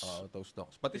Talks. Toast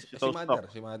Talks. Pati si Toast Mother.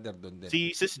 Si Mother doon din.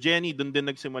 Si Sis Jenny doon din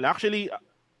nagsimula. Actually,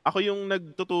 ako yung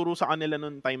nagtuturo sa kanila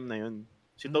noon time na yun.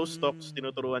 Si Toast Talks,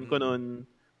 tinuturuan ko noon.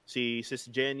 Si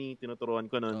Sis Jenny, tinuturuan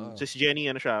ko noon. Sis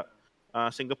Jenny, siya,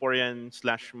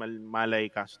 Singaporean/Malay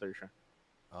caster siya.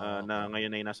 Na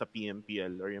ngayon ay nasa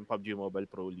PMPL or yung PUBG Mobile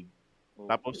Pro League.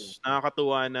 Tapos,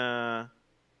 nakakatuwa na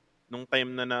nung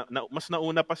time na mas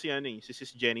nauna pa si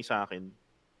Sis Jenny sa akin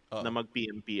na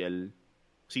mag-PMPL.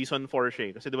 Season 4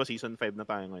 siya kasi 'di ba season 5 na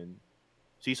tayo ngayon.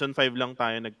 Season 5 lang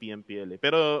tayo nag-PMPL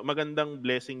Pero magandang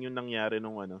blessing yung nangyari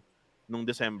nung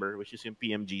December, which is yung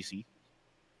PMGC.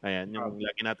 Ayan, yung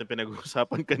lagi natin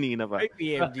pinag-uusapan kanina pa. Ay,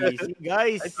 PMGC,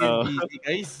 guys. PMGC,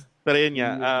 guys. Pero yun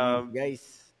nga,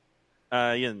 guys.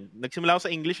 yun, nagsimula ako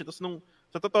sa English tapos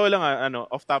sa totoo lang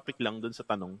off topic lang dun sa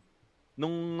tanong.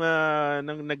 Nung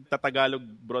nagtatagalog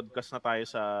broadcast na tayo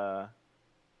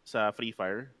sa Free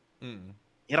Fire,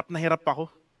 hirap na hirap ako.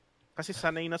 Kasi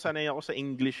sanay na sanay ako sa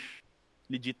English.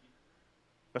 Legit.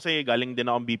 Kasi galing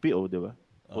din akong BPO, di ba?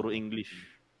 Puro English.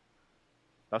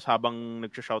 Tapos habang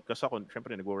nag-shoutcast ako,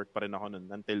 syempre nag-work pa rin ako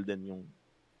nun. Until then, yun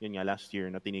nga, last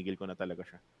year, na tinigil ko na talaga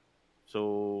siya.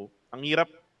 So, ang hirap,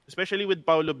 especially with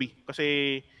Paolo B.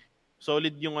 Kasi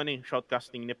solid yung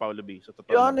shoutcasting ni Paolo B. Sa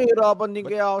totoo. Yan, nahirapan din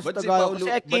kaya ako sa Tagalog.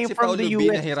 Kasi I came from the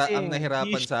US. Ang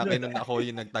nahirapan sa akin nung ako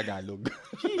yung nagtagalog.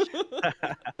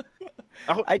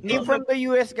 I came from the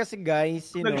US kasi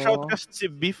guys, Nag-shoutcast si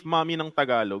Beef Mommy ng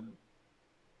Tagalog.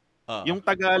 Yung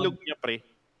Tagalog niya, pre,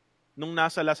 nung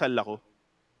nasa Lasal ako,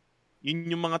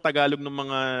 yun yung mga Tagalog ng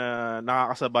mga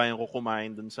nakakasabayan ko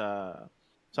kumain dun sa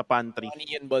pantry. Mga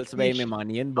neon balls ba may mga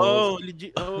neon balls?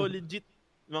 Legit.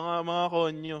 Mga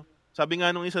konyo. Sabi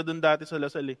nga nung isa dun dati sa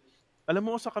Lasal alam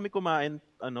mo sa kami kumain,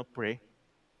 pre?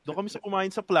 Doon kami sa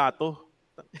kumain sa plato.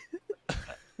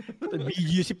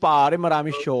 Video si pare, marami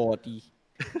shorty.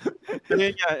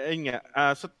 Ayun nga.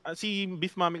 Si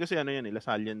Beef Mommy kasi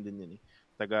Lasalian din yan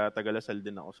Taga Lasal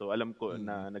din ako. So alam ko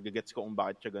na nagagets ko kung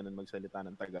bakit siya ganun magsalita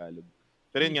ng Tagalog.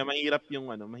 Pero yun nga, mahirap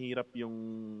yung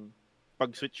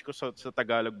pag-switch ko sa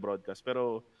Tagalog broadcast.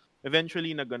 Pero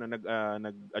eventually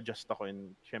nag-adjust ako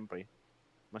and syempre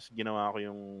mas ginawa ko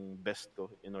yung best ko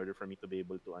in order for me to be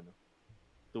able to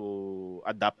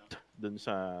adapt dun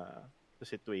sa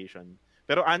situation.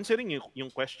 Pero answering yung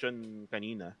question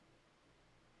kanina,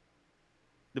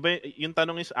 di ba yung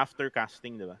tanong is after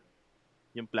casting, di ba?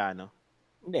 Yung plano.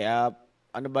 Hindi,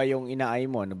 ano ba yung inaay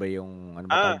mo? Ano ba yung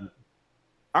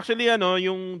actually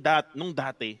yung nung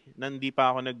dati, nung di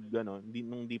pa ako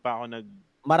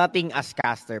Marating as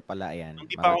caster pala yan. Nung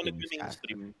di pa ako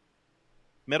nag-mainstream.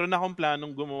 Meron akong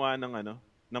planong gumawa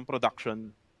ng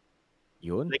production.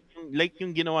 Yun? Like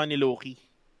yung ginawa ni Loki.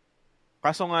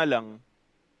 Kaso nga lang,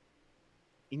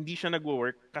 hindi siya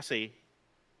nagwo-work kasi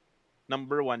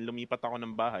number one, lumipat ako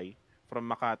ng bahay from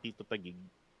Makati to Taguig.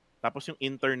 Tapos yung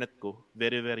internet ko,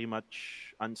 very, very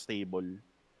much unstable.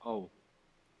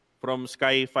 From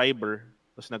Sky Fiber,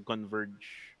 tapos nag-converge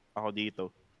ako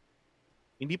dito.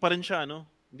 Hindi pa rin siya,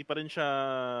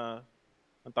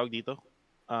 ang tawag dito,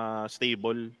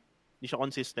 stable. Hindi siya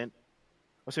consistent.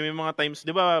 Kasi may mga times,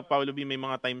 'di ba, Paolo B, may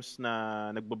mga times na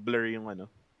nagbo-blur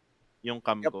yung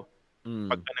cam ko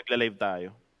pagka nagla-live tayo.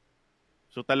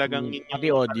 So talagang yun yung Pati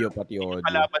yun yung audio.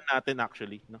 kalaban natin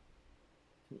actually, no?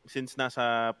 Since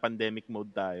nasa pandemic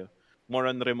mode tayo, more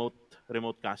on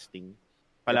remote casting.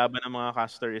 Kalaban ng mga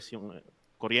caster is yung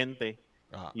kuryente,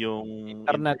 yung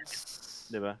Internet.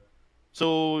 'di ba?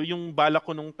 So, yung balak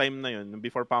ko nung time na yun,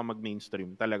 before pa ako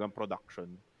mag-mainstream, talagang production.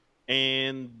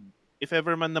 And if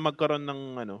ever man na magkaroon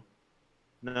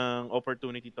ng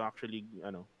opportunity to actually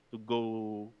to go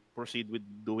proceed with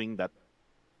doing that,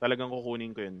 talagang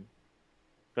kukunin ko yun.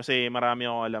 Kasi marami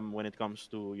ako alam when it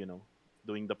comes to,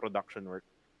 doing the production work.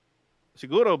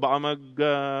 Siguro baka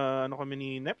kami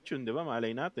ni Neptune, 'di ba?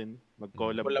 Malay natin,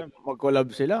 mag-collab kami.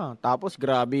 Mag-collab sila. Tapos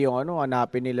grabe yung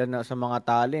hanapin nila na sa mga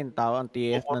talent, ang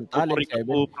TF ng talent,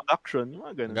 production,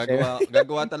 mga ganun.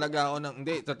 Gagawa talaga ako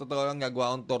hindi, sa totoo lang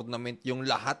gagawa akong tournament yung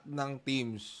lahat ng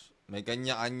teams. May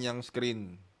kanya-kanyang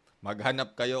screen.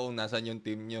 Maghanap kayo kung nasan yung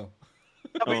team nyo.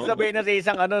 Sabay na sa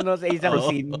isang sa isang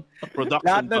scene. Production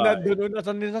lahat na nandun,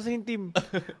 nasan yung team.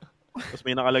 Tapos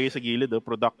may nakalagay sa gilid,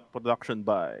 production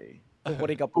by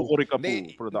Kukurikapu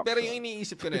production. Pero yung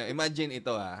iniisip ko na yun, imagine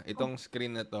ito itong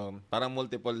screen na to, parang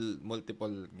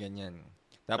multiple ganyan.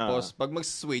 Tapos pag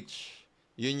mag-switch,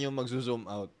 yun yung mag-zoom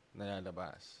out na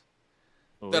lalabas.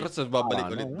 Okay. Pero sa babalik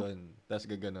ulit doon. Tapos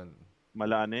gaganon.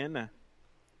 Malaan yan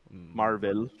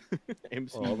Marvel.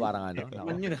 MCU. Parang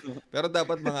Pero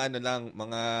dapat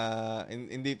mga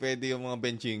hindi pwede yung mga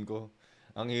benching ko.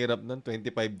 Ang hirap nun, 25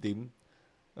 team.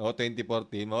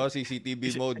 24 team.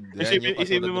 CCTV mode.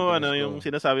 Isipin mo yung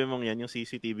sinasabi mong yan, yung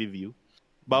CCTV view.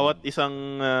 Bawat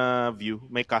isang view,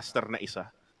 may caster na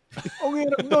isa. Ang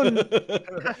hirap nun.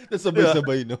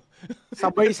 Sabay-sabay, no?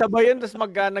 Sabay-sabay yun, tapos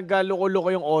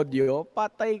nagluko-luko yung audio.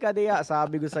 Patay ka diya.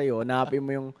 Sabi ko sa'yo, hanapin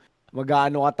mo yung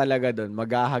mag-ano ka talaga dun.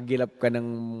 Maghahagilap ka ng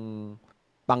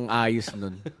pang-ayos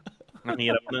nun. Ang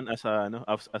hirap nun as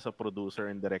a producer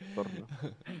and director, no?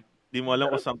 Di mo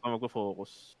alam kung saan ka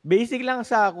mag-focus. Basic lang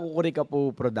sa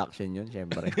Kukurikapu production yun,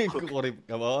 syempre.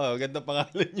 Kukurikapu, ganda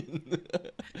pangalan yun.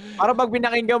 Parang pag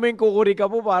pinakinggan mo yung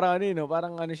Kukurikapu, parang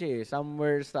parang siya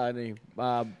somewhere sa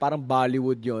parang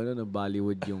Bollywood yun,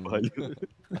 Bollywood yung...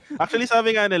 Actually,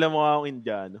 sabi nga nila, mukha akong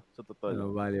Indiano, sa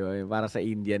totoo. Bollywood, para sa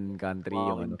Indian country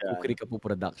yung Kukurikapu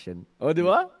production. Di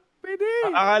ba? Pwede.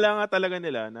 Akala nga talaga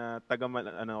nila na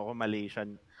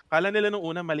Malaysian. Akala nila nung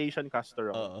una, Malaysian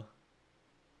caster ako.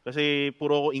 Kasi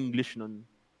puro ako English nun.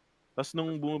 Tapos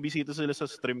nung bumibisita sila sa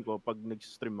stream ko, pag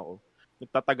nag-stream ako,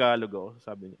 nagtatagalog ako,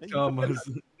 sabi niya.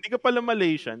 Hindi ka pala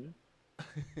Malaysian.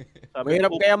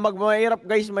 Mahirap kaya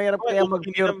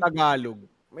mag-pure Tagalog.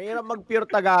 Mahirap mag-pure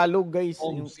Tagalog, guys.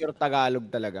 Yung pure Tagalog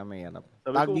talaga, mahirap.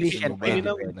 Taglish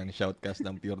and shoutcast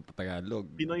ng pure Tagalog.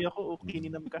 Pinoy ako,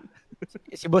 kininam ka.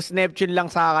 Si Boss Neptune lang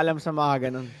sakalam sa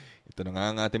mga ganun. Ito na nga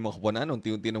ang ating mga kapunan,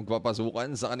 unti-unti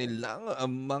nagpapasukan sa kanilang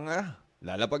mga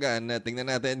lalapagan.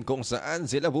 Tingnan natin kung saan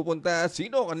sila pupunta.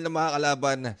 Sino ang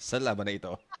makakalaban sa laban na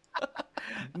ito?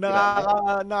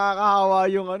 Nakakahawa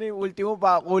yung ultimo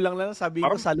pa. Kulang lang sabihin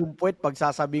ko sa lumpuet pag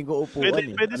sasabihin ko upuan.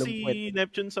 Pwede si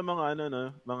Neptune sa mga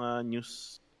mga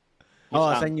news.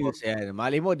 Sa news. Yan.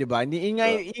 Mali mo, di ba?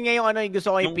 Ingay yung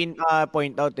gusto ko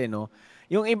i-point out no?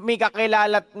 Yung may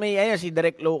kakilala at may si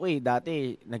Direct Loki.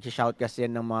 Dati nag-shoutcast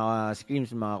yan ng mga screams,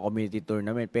 mga community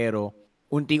tournament. Pero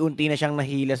unti-unti na siyang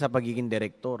nahila sa pagiging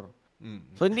director.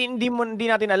 So hindi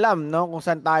natin alam kung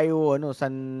saan tayo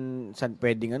saan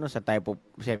pwedeng saan tayo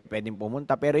pwedeng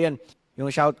pumunta, pero yan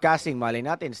yung shoutcasting, malay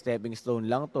natin stepping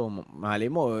stone lang to. Malay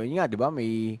mo yun nga, 'di ba?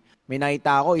 May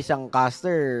nakita ako isang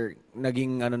caster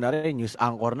naging na rin, news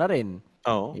anchor na rin.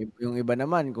 Oo. Yung iba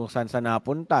naman kung saan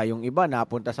napunta, yung iba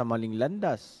napunta sa maling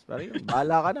landas. Pero yun,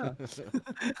 bahala ka na.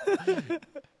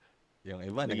 Yung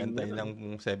iba, nagantay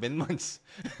ng 7 months.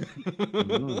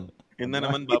 Yun na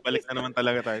naman, babalik na naman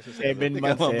talaga tayo sa 7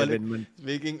 months.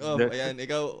 Speaking of, ayan,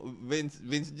 ikaw,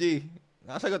 Vince G.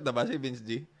 Nakasagot na ba si Vince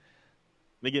G?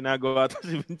 May ginagawa to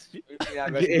si Vince G.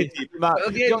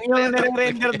 Yung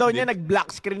nire-render daw niya, nag-black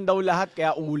screen daw lahat,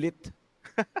 kaya ulit.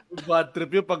 Bad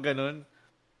trip yung pag ganun.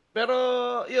 Pero,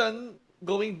 yun,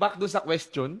 going back doon sa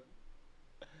question,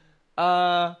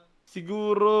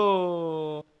 siguro...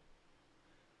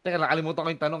 Teka, nakalimutan ko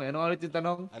yung tanong. Ano ulit yung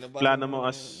tanong? Ano ba plano mo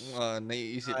as...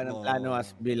 naiisip mo? Plano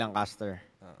as bilang caster.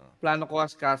 Plano ko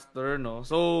as caster, no?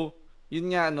 So,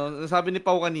 yun nga, nasabi ni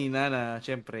Pau kanina na,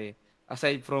 syempre,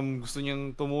 aside from gusto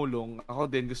niyang tumulong, ako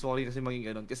din gusto ko rin kasi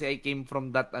maging ganun. Kasi I came from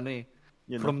that,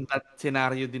 from that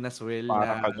scenario din as well.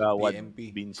 Parang kagawad.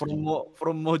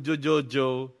 From Mojo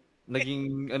Jojo,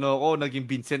 naging, naging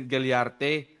Vincent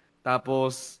Galiarte.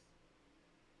 Tapos,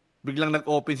 biglang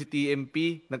nag-open si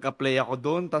TMP, nag-apply ako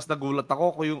doon, tapos nagulat ako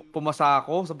kung yung pumasa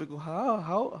ako. Sabi ko,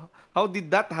 how did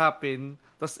that happen?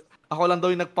 Tapos ako lang daw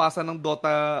yung nagpasa ng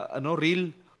Dota reel.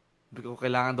 Sabi ko,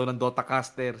 kailangan daw ng Dota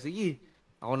caster. Sige,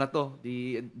 ako na to.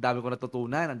 Dami ko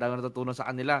natutunan. Ang dami ko natutunan sa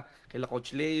kanila. Kila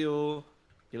Coach Leo,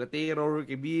 kila Terror,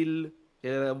 kay Bill,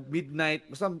 kila Midnight.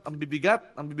 Basta ang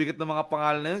bibigat. Ang bibigat ng mga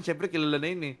pangalan na yun. Siyempre, kilala na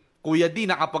yun eh. Kuya D,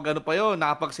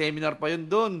 nakapag-seminar pa yun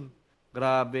doon.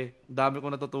 Grabe. Ang dami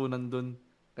ko natutunan doon.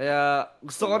 Kaya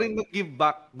gusto ko rin mag-give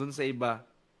back doon sa iba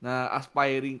na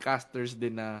aspiring casters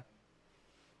din na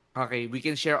okay, we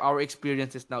can share our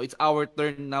experiences now. It's our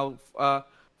turn now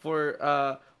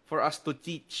for us to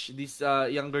teach these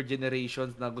younger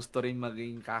generations na gusto rin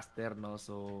maging caster, no?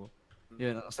 So,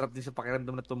 yun, ang sarap din sa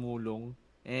pakiramdam na tumulong.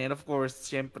 And of course,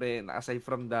 syempre, aside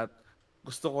from that,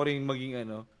 gusto ko rin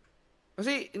maging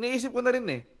kasi iniisip ko na rin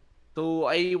eh. So,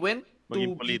 I went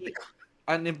maging to politika.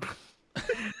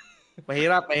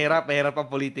 Mahirap ang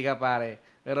politika, pare.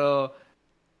 Pero,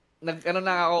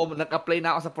 nag-apply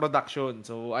na ako sa production.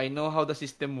 So, I know how the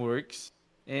system works.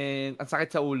 And ang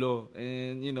sakit sa ulo.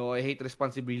 And, I hate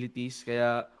responsibilities.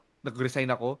 Kaya,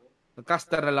 nag-resign ako.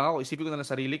 Nag-caster na lang ako. Isipin ko na lang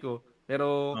sarili ko.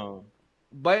 Pero,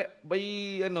 by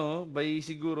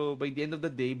siguro, by the end of the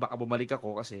day, baka bumalik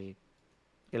ako kasi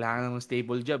kailangan ng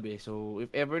stable job eh. So, if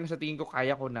ever na sa tingin ko,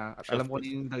 kaya ko na, at alam ko na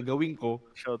yung gagawin ko,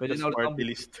 Shout pwede to na ulit party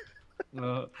list.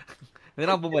 pwede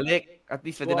na ako bumalik. At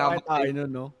least pwede na ako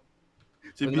no?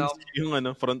 Si Vince G yung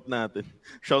front natin.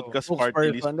 Shoutcast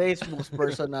party list.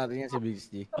 Spokesperson natin yan si Vince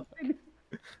G.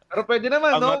 Pero pwede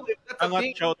naman, no?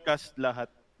 Angat shoutcast lahat.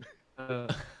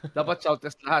 Dapat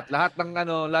shoutcast lahat. Lahat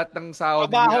ng sahod.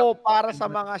 Trabaho para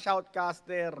sa mga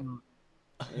shoutcaster.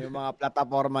 Yung mga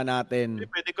plataforma natin.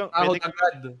 Sahod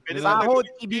agad. Sahod,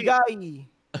 ibigay.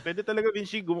 Pwede talaga,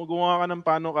 Vinci, gumawa ka ng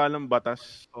panukalang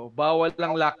batas. Bawal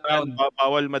lang lockdown.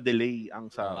 Bawal ma-delay ang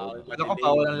sahod.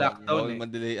 Bawal ang lockdown. Bawal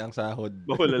ma-delay ang sahod.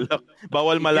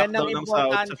 Bawal ma-lockdown ang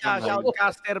sahod sa Shanghai.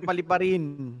 Shoutcaster,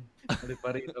 paliparin.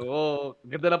 Paliparin. Oo.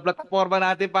 Ganda ng plataforma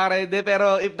natin para hindi.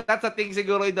 Pero if that's a thing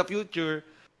siguro in the future,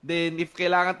 then if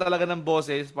kailangan talaga ng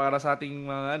boses para sa ating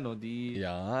mga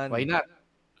Yan. why not?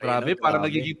 Grabe, parang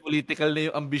nagiging political na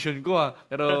yung ambition ko ha.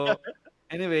 Pero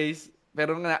anyways,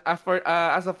 pero nga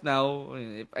as of now,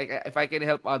 if I can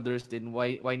help others, then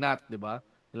why not, 'di ba?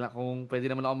 Kung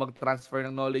pwede naman ako mag-transfer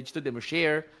ng knowledge to them or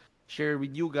share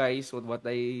with you guys what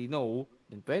I know,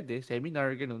 then pwede,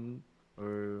 seminar ganun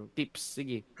or tips,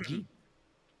 sige.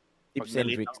 Tips and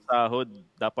tricks. Ang sahod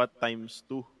dapat times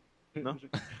 2, no?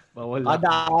 Bawal.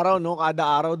 Kada araw, no? Kada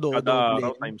araw Kada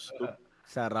araw times 2.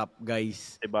 Sarap,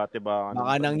 guys. Tiba-tiba.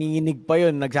 Baka nanginginig pa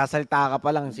yun. Nagsasalita ka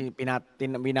pa lang.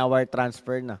 Binawire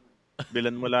transfer na.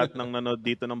 Bilan mo lahat ng nanood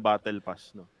dito ng Battle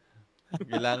Pass, no?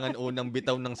 Kailangan unang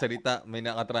bitaw ng salita. May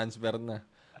naka-transfer na.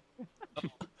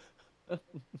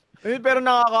 Pero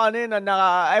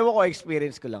ewan ko,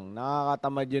 experience ko lang.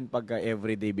 Nakakatamad yun pagka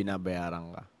everyday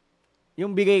binabayaran ka.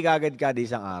 Yung bigay kagad ka di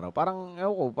isang araw. Parang,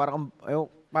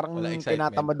 parang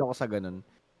tinatamad ako sa ganun.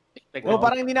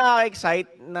 Parang hindi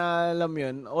nakaka-excite na alam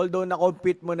yun. Although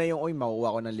na-compete mo na yung,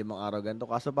 makuha ko ng 5 araw ganito.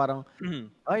 Kaso parang,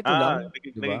 ito lang.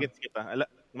 Diba? Nagigits kita.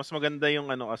 Mas maganda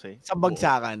yung kasi. Isang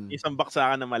bagsakan. Isang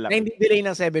baksakan na malaki. Na hindi delay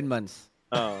ng 7 months.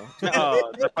 Oo.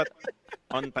 Dapat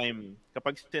on time.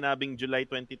 Kapag sinabing July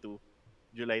 22,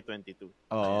 July 22.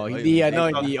 Oo, hindi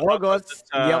hindi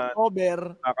August, hindi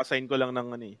October. Kakasign ko lang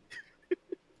ng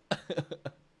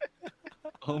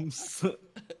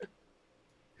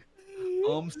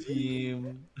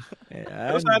Team.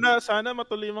 Pero sana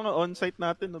matuloy yung mga on-site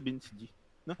natin, no, Vince G.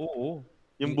 No? Oo.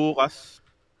 Yung bukas.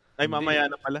 Ay, mamaya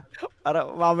na pala.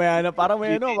 Mamaya na. Parang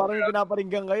may parang yung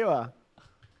pinaparinggan kayo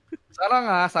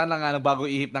Sana nga bagong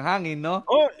ihip ng hangin, no?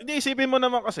 Hindi, isipin mo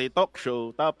naman kasi, talk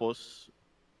show, tapos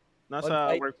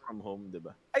nasa work from home, di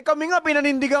ba? Ay kami nga,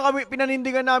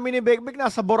 pinanindigan namin ni Bekbek,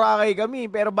 nasa Boracay kami.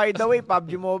 Pero by the way,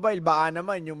 PUBG Mobile, baka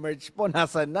naman yung merch po,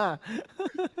 nasan na?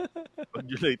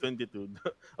 July 22.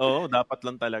 Oo, dapat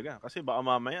lang talaga. Kasi baka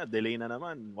mamaya, delay na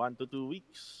naman. 1 to 2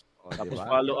 weeks. Tapos diba?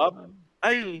 Follow up.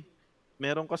 Ay,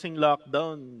 meron kasing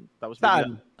lockdown. Tapos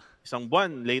saan? Isang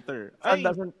buwan later.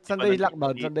 Sunday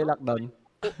lockdown.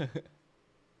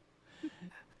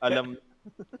 Alam.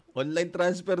 Online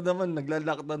transfer naman.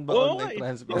 Nagla-lockdown ba online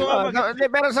transfer?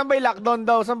 Pero saan ba yung lockdown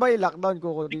daw? Saan ba yung lockdown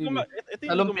ko?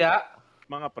 Sa lumpia?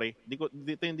 Mga pre,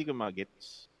 dito hindi ko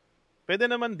magets. Pwede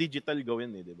naman digital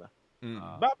gawin di ba?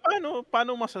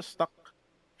 Paano masa-stock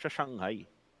sa Shanghai?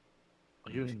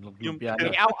 Ayun, lumpia.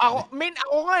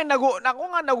 Ako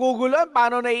nga naguguluhan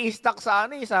paano na i-stock sa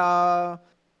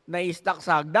nai-stack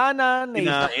sa hagdanan,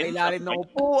 nai-stack sa Kinain. ilalim ng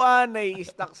upuan,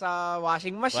 nai-stack sa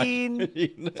washing machine,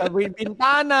 sa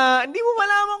bintana. Hindi mo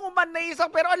malaman kung ba't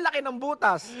nai-stack, pero ang laki ng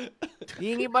butas.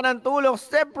 Hingi pa ng tulong,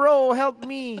 step bro, help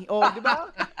me. O, di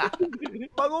ba?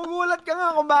 Magugulat ka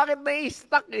nga kung bakit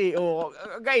nai-stack eh. O,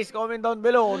 guys, comment down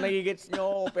below kung nagigets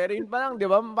nyo ako. Pero yun pa lang, di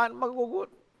ba?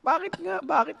 Magugulat.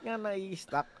 Bakit nga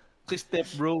nai-stack? Si step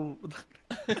bro.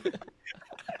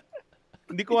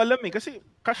 Hindi ko alam eh. Kasi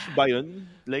cash ba yun?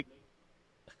 Like,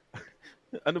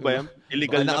 ano ba yan?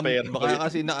 Illegal na pera. Baka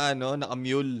kasi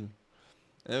naka-mule.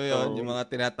 Ano yun? Oo. Yung mga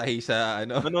tinatahi sa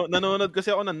ano. Nanonood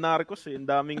kasi ako ng Narcos eh. Ang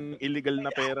daming illegal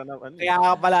na pera na ano. Kaya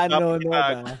ka pala nanonood,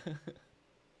 Dapat ha?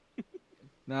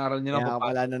 Naaral niyo na Kaya po. ka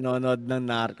pala nanonood ng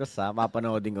Narcos, ha?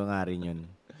 Papanoodin ko nga rin yun.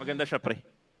 Maganda siya, pre.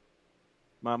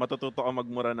 Matututo ka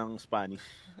magmura ng Spanish.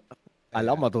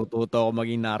 Alam ko, matututo ako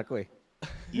maging narco eh.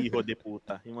 Hijo de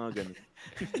puta. Yung mga ganun.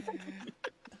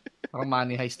 Parang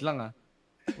money heist lang ah.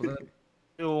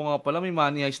 Oo nga pala, may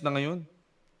money heist na ngayon.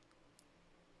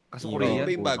 Kasi Yung Korean.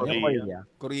 may bago. Korea.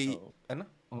 Korea. Ano?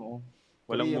 Oo.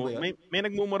 Walang Korea ba yun? may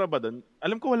nagmumura ba doon?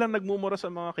 Alam ko walang nagmumura sa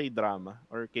mga K-drama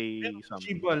or K-something.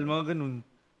 Chibal, mga ganun.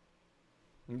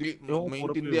 Hindi, Yung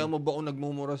maintindihan mo ba kung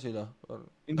nagmumura sila?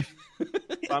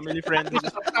 Family friendly.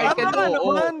 Title, Tama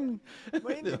oo. naman.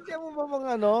 Maintindihan mo ba mga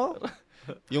ano?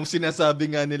 Yung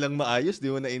sinasabi nga nilang maayos,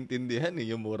 di mo naintindihan eh.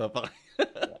 Yung mura pa.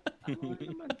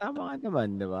 Tama ka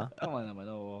naman, di ba? Tama naman,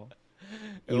 oo.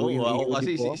 Oo, Yung ako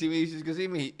kasi, po. si Macy's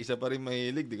kasi may isa pa rin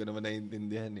mahilig. Di ko naman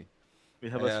naintindihan eh. We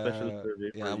have a special survey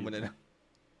for Iyan mo you. na lang.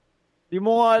 Di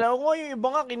mo nga alam. Kung yung iba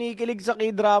nga kinikilig sa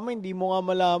K-drama, hindi mo nga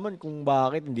malaman kung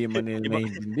bakit hindi man nila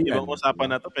naiintindihan. Ibang usapan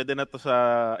na to. Pwede na to sa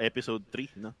episode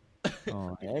 3, no?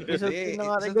 Oh, episode Kasi, 3 na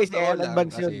nga rin sa guys. totoo lang,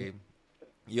 Advance yun. kasi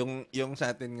yung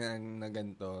sa atin nga na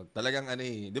ganito, talagang ano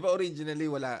eh, di ba originally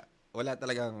wala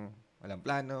talagang, walang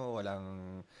plano, walang,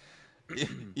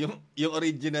 yung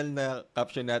original na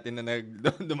caption natin na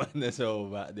dumaan na sa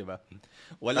baba, di ba?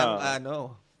 Walang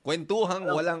kwentuhang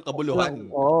walang kabuluhan.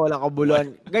 Oo, walang kabuluhan.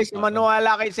 Guys,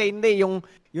 manuwala kayo sa hindi.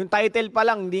 Yung title pa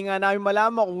lang, hindi nga namin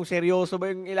malaman kung seryoso ba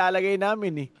yung ilalagay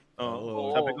namin eh.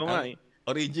 Oo. Sabi ko nga eh.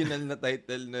 Original na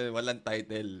title na walang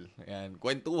title. Ayan.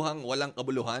 Kwentuhang walang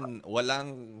kabuluhan, walang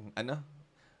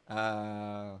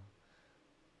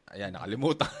ayan,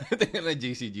 nakalimutan natin na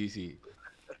GC.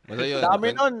 Basta yun.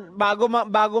 Dami nun.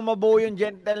 Bago mabuo yung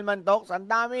Gentleman Talks, ang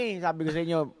dami. Sabi ko sa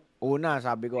inyo, una,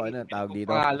 sabi ko, tawag dito?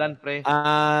 Pangalan, pre.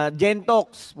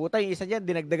 Gentox. Puta, yung isa dyan,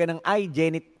 dinagdagan ng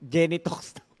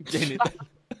Genitox.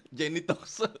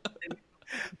 Genitox.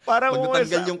 Parang Pag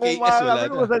natanggal yung KS, wala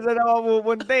na. Kung saan na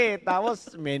mapupunta eh.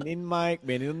 Tapos, Men in Mike.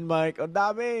 Ang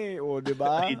dami. O, di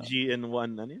ba? IGN1,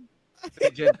 ano yun?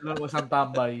 Gentleman was ang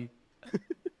tambay.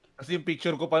 Kasi yung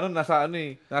picture ko pa nun, nasa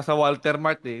Walter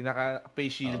Mart eh.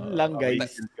 Naka-face shield. Lang,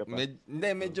 guys.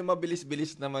 Medyo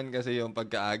mabilis-bilis naman kasi yung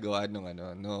pagkaagawa nung ang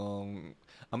yung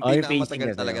pinakamatagal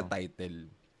pacing talaga kasi, title.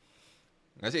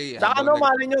 Kasi Saka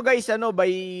mali nyo guys,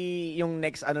 by yung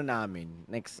next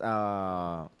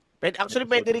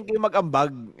pwede rin kayo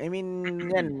mag-ambag. I mean,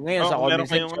 yan, ngayon sa comment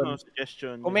section.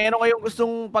 Suggestion. Kung meron kayong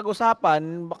gustong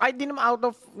pag-usapan, kahit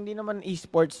hindi naman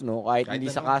esports, no? Kahit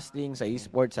hindi sa casting, sa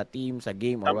esports, sa team, sa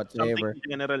game, or whatsoever. Something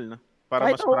general, no?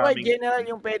 Para Kahit mas maraming... general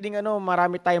yung pwedeng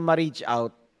marami tayong ma-reach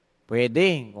out.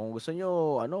 Pwede. Kung gusto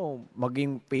nyo,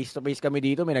 maging face-to-face kami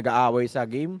dito, may nag-aaway sa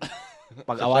game.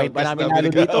 Pag-awayin pa namin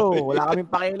lalo dito, wala kaming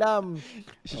pakialam.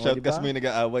 Shoutcast may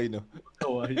nag-aaway, no?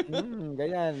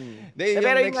 Ganyan. Yung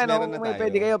pero next yung meron na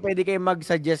tayo. pwede kayo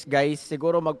mag-suggest guys.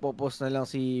 Siguro magpo-post na lang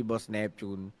si Boss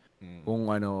Neptune. Kung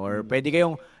or pwede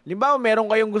kayong, limbawa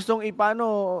meron kayong gustong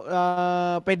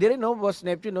pwede rin, no, Boss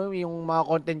Neptune, no, yung mga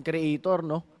content creator,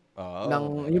 no?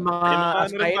 Yung mga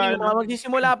aspiring, yung mga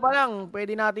magsisimula pa lang,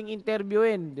 pwede nating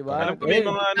interviewin, di ba? Alam ko may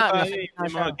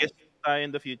mga guest tayo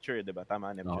in the future, di ba? Tama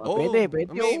na. Pwede.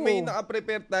 May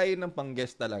naka-prepare tayo ng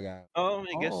pang-guest talaga. Oo,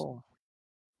 may guest.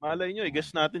 Malay nyo,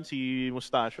 i-guest natin si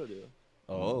Mustacho, di ba?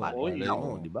 Oo,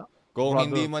 di ba? Kung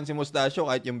hindi man si Mustacho,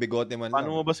 kahit yung bigote man Paano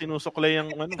lang. mo ba sinusuklay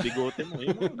ang bigote mo?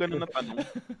 Yung mga ganun na tanong.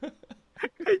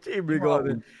 Kahit si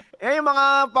bigote. Yung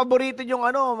mga paborito yung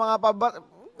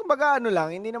kumbaga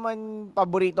lang, hindi naman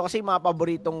paborito kasi mga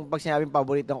paboritong, pag sinabing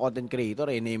paboritong content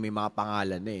creator, may mga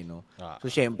pangalan no?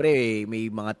 So, syempre, may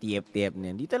mga TF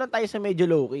na yan. Dito lang tayo sa medyo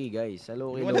low-key, guys. Sa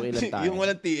low-key lang tayo. Yung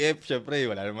walang TF, syempre,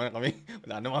 wala naman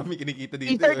kami kinikita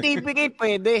dito. E-certificate,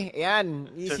 pwede. Yan.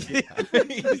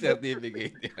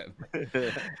 E-certificate yan.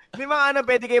 May mga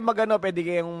pwede kayong pwede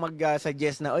kayong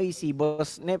mag-suggest na, oy, si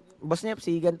Boss Nep,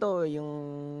 si ganito,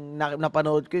 yung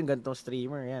napanood ko yung ganitong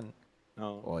streamer, yan.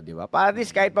 Oo. O, di ba? Para at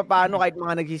least kahit papaano, kahit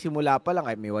mga nagsisimula pa lang,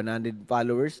 kahit may 100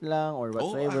 followers lang or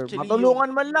whatsoever, actually, matulungan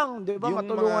man lang, di ba? Yung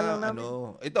Matulungan mga, lang namin.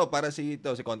 ito, para si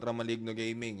Contra Maligno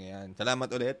Gaming. Ayan.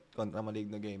 Salamat ulit, Contra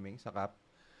Maligno Gaming, sa Cap.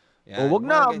 Yan, Wag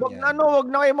na, mga wag ganyan. na, wag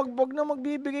na kayo wag na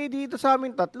magbibigay dito sa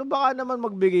amin tatlo. Baka naman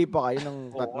magbigay pa kayo ng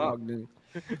tatlo.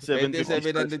 Pwede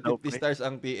 750 750 stars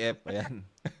ang TF. Ayan.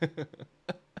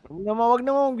 Wag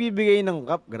naman magbibigay ng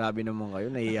cup. Grabe naman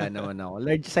kayo, nahiya naman ako.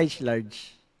 Large size, large.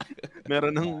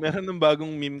 Meron ng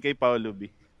bagong meme kay Paolo B.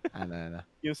 Ano.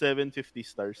 Yung 750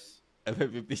 stars.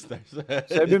 750 stars.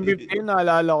 750 yun,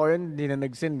 naalala ko yun, hindi na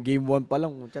nag-send. Game 1 pa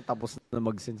lang, tapos na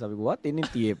mag-send. Sabi ko, what? Yun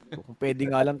yung TF ko. Kung pwede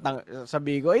nga lang,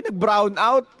 sabi ko, ay, nag-brown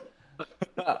out.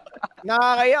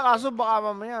 Nakakaya, kaso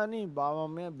baka mamaya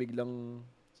biglang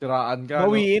Siraan ka, no?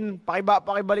 bawiin.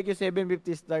 Pakibalik yung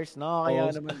 750 stars.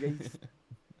 Nakakaya naman, guys.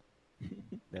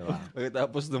 Diba?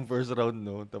 Tapos ng first round,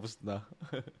 no? Tapos na.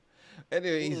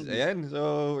 Anyways, ayan.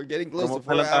 So, we're getting close to 4 Promote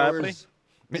na lang tayo, hours.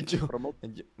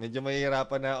 Medyo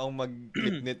mahihirapan na akong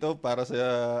mag-clip nito para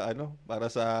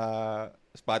sa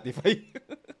Spotify.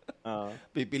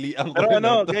 Pipilian ko. Pero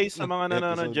na to. guys, sa mga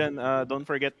nanonood Episode. dyan, don't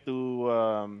forget to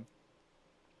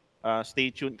stay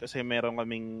tuned kasi meron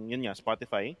kaming, yun nga,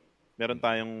 Spotify. Meron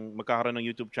tayong magkakaroon ng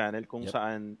YouTube channel kung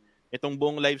saan itong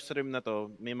buong live stream na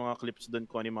to, may mga clips doon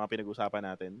kung ano yung mga pinag-usapan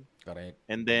natin. Correct.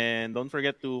 And then, don't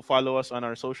forget to follow us on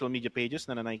our social media pages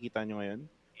na nakikita nyo ngayon.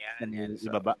 Yan.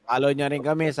 So, Ibaba. follow nyo rin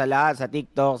kami sa lahat, sa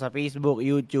TikTok, sa Facebook,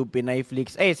 YouTube,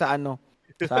 Pinayflix. Sa ano.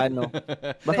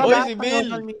 Basta Oy, lahat si ng Bill!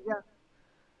 social media.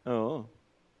 Oo.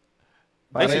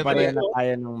 Pare-pareho na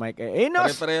tayo ng mic.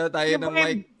 Pare-pareho tayo ng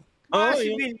mic. Si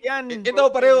Bill, yan. Ito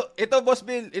pareho. Ito, Boss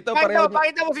Bill. Ito pareho.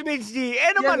 Pakita mo si Bill G.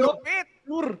 Naman, lupit.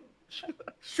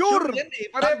 Sure. Yan eh.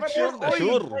 Pare-pareho.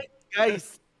 Sure.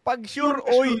 Guys, pag sure,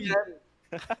 oy.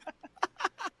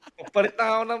 Palit na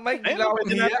ako ng mic. Ayun, Bigla ako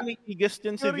pwede hiya. natin i-guest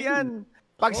yan si Sure Vin. yan.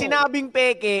 Pag sinabing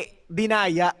peke,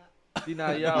 dinaya.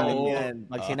 Dinaya, Alam oo. yan.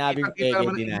 Pag sinabing Kita-kita peke, mo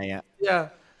na- dinaya. Yeah.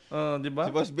 Di ba?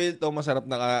 Si Boss Bill to masarap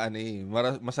na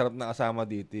masarap na kasama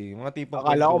dito. Mga tipong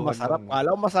Akala ko kwentuhan masarap. ng- Akala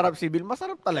ko masarap si Bill.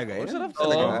 Masarap talaga yan. Masarap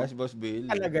talaga si Boss Bill.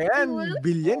 Talaga yan.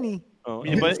 Bill yan eh. Oo.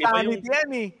 Bill Stanley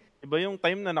yan eh. Iba yung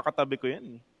time na nakatabi ko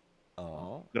yan.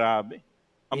 Oo. Grabe.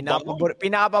 Ang bango.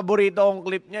 Pinaka-paborito kong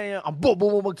clip niya, ang bobo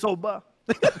mo magsoba.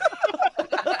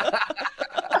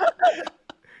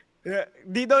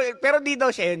 Dito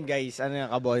siya yun, guys.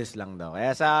 Kaboses lang daw.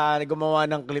 Kaya sa gumawa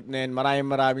ng clip na yun,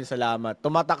 maraming salamat.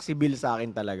 Tumatak si Bill sa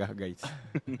akin talaga, guys.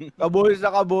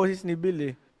 Kaboses ni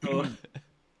Bill eh.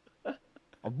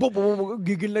 Ang bobo mo,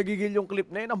 gigil na gigil yung clip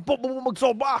na yun. Ang bobo mo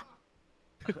magsoba!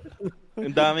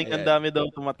 Ang dami daw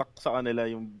tumatak sa kanila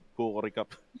yung Coco Recap.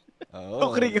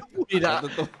 Oo. New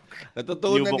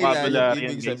Natutunan nila vocabulary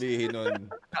yung ibig yan, guys. sabihin nun.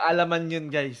 Kaalaman yun,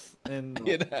 guys. And,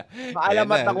 Yan na.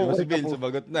 Maalamat Ayan na. ako. Si Bill,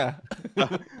 sumagot na.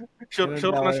 Sure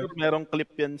merong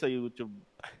clip yan sa YouTube.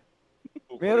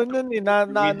 Meron yun eh, na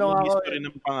ano ako. History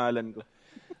ng pangalan ko.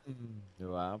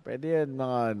 Diba? Pwede yan,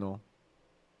 mga ano.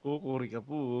 kukuri ka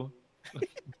po.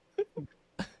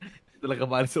 Talaga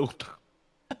mahal sa utak.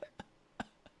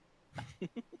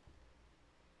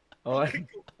 Okay.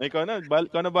 Ikaw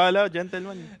na bahala,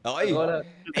 gentleman. Okay.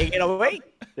 Take it away!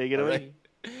 Take it away.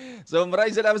 So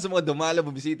maraming salamat sa mga dumalo,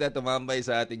 bumisita, tumambay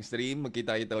sa ating stream.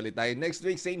 Magkita-kita ulit tayo next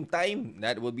week, same time.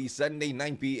 That will be Sunday,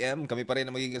 9 p.m. Kami pa rin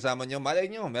ang magiging kasama nyo. Malay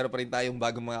nyo, meron pa rin tayong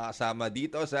bagong mga kasama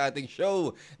dito sa ating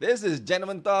show. This is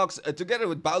Gentleman Talks together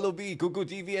with Paolo B, Kuku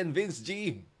TV, and Vince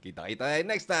G. Kita-kita tayo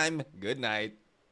next time. Good night.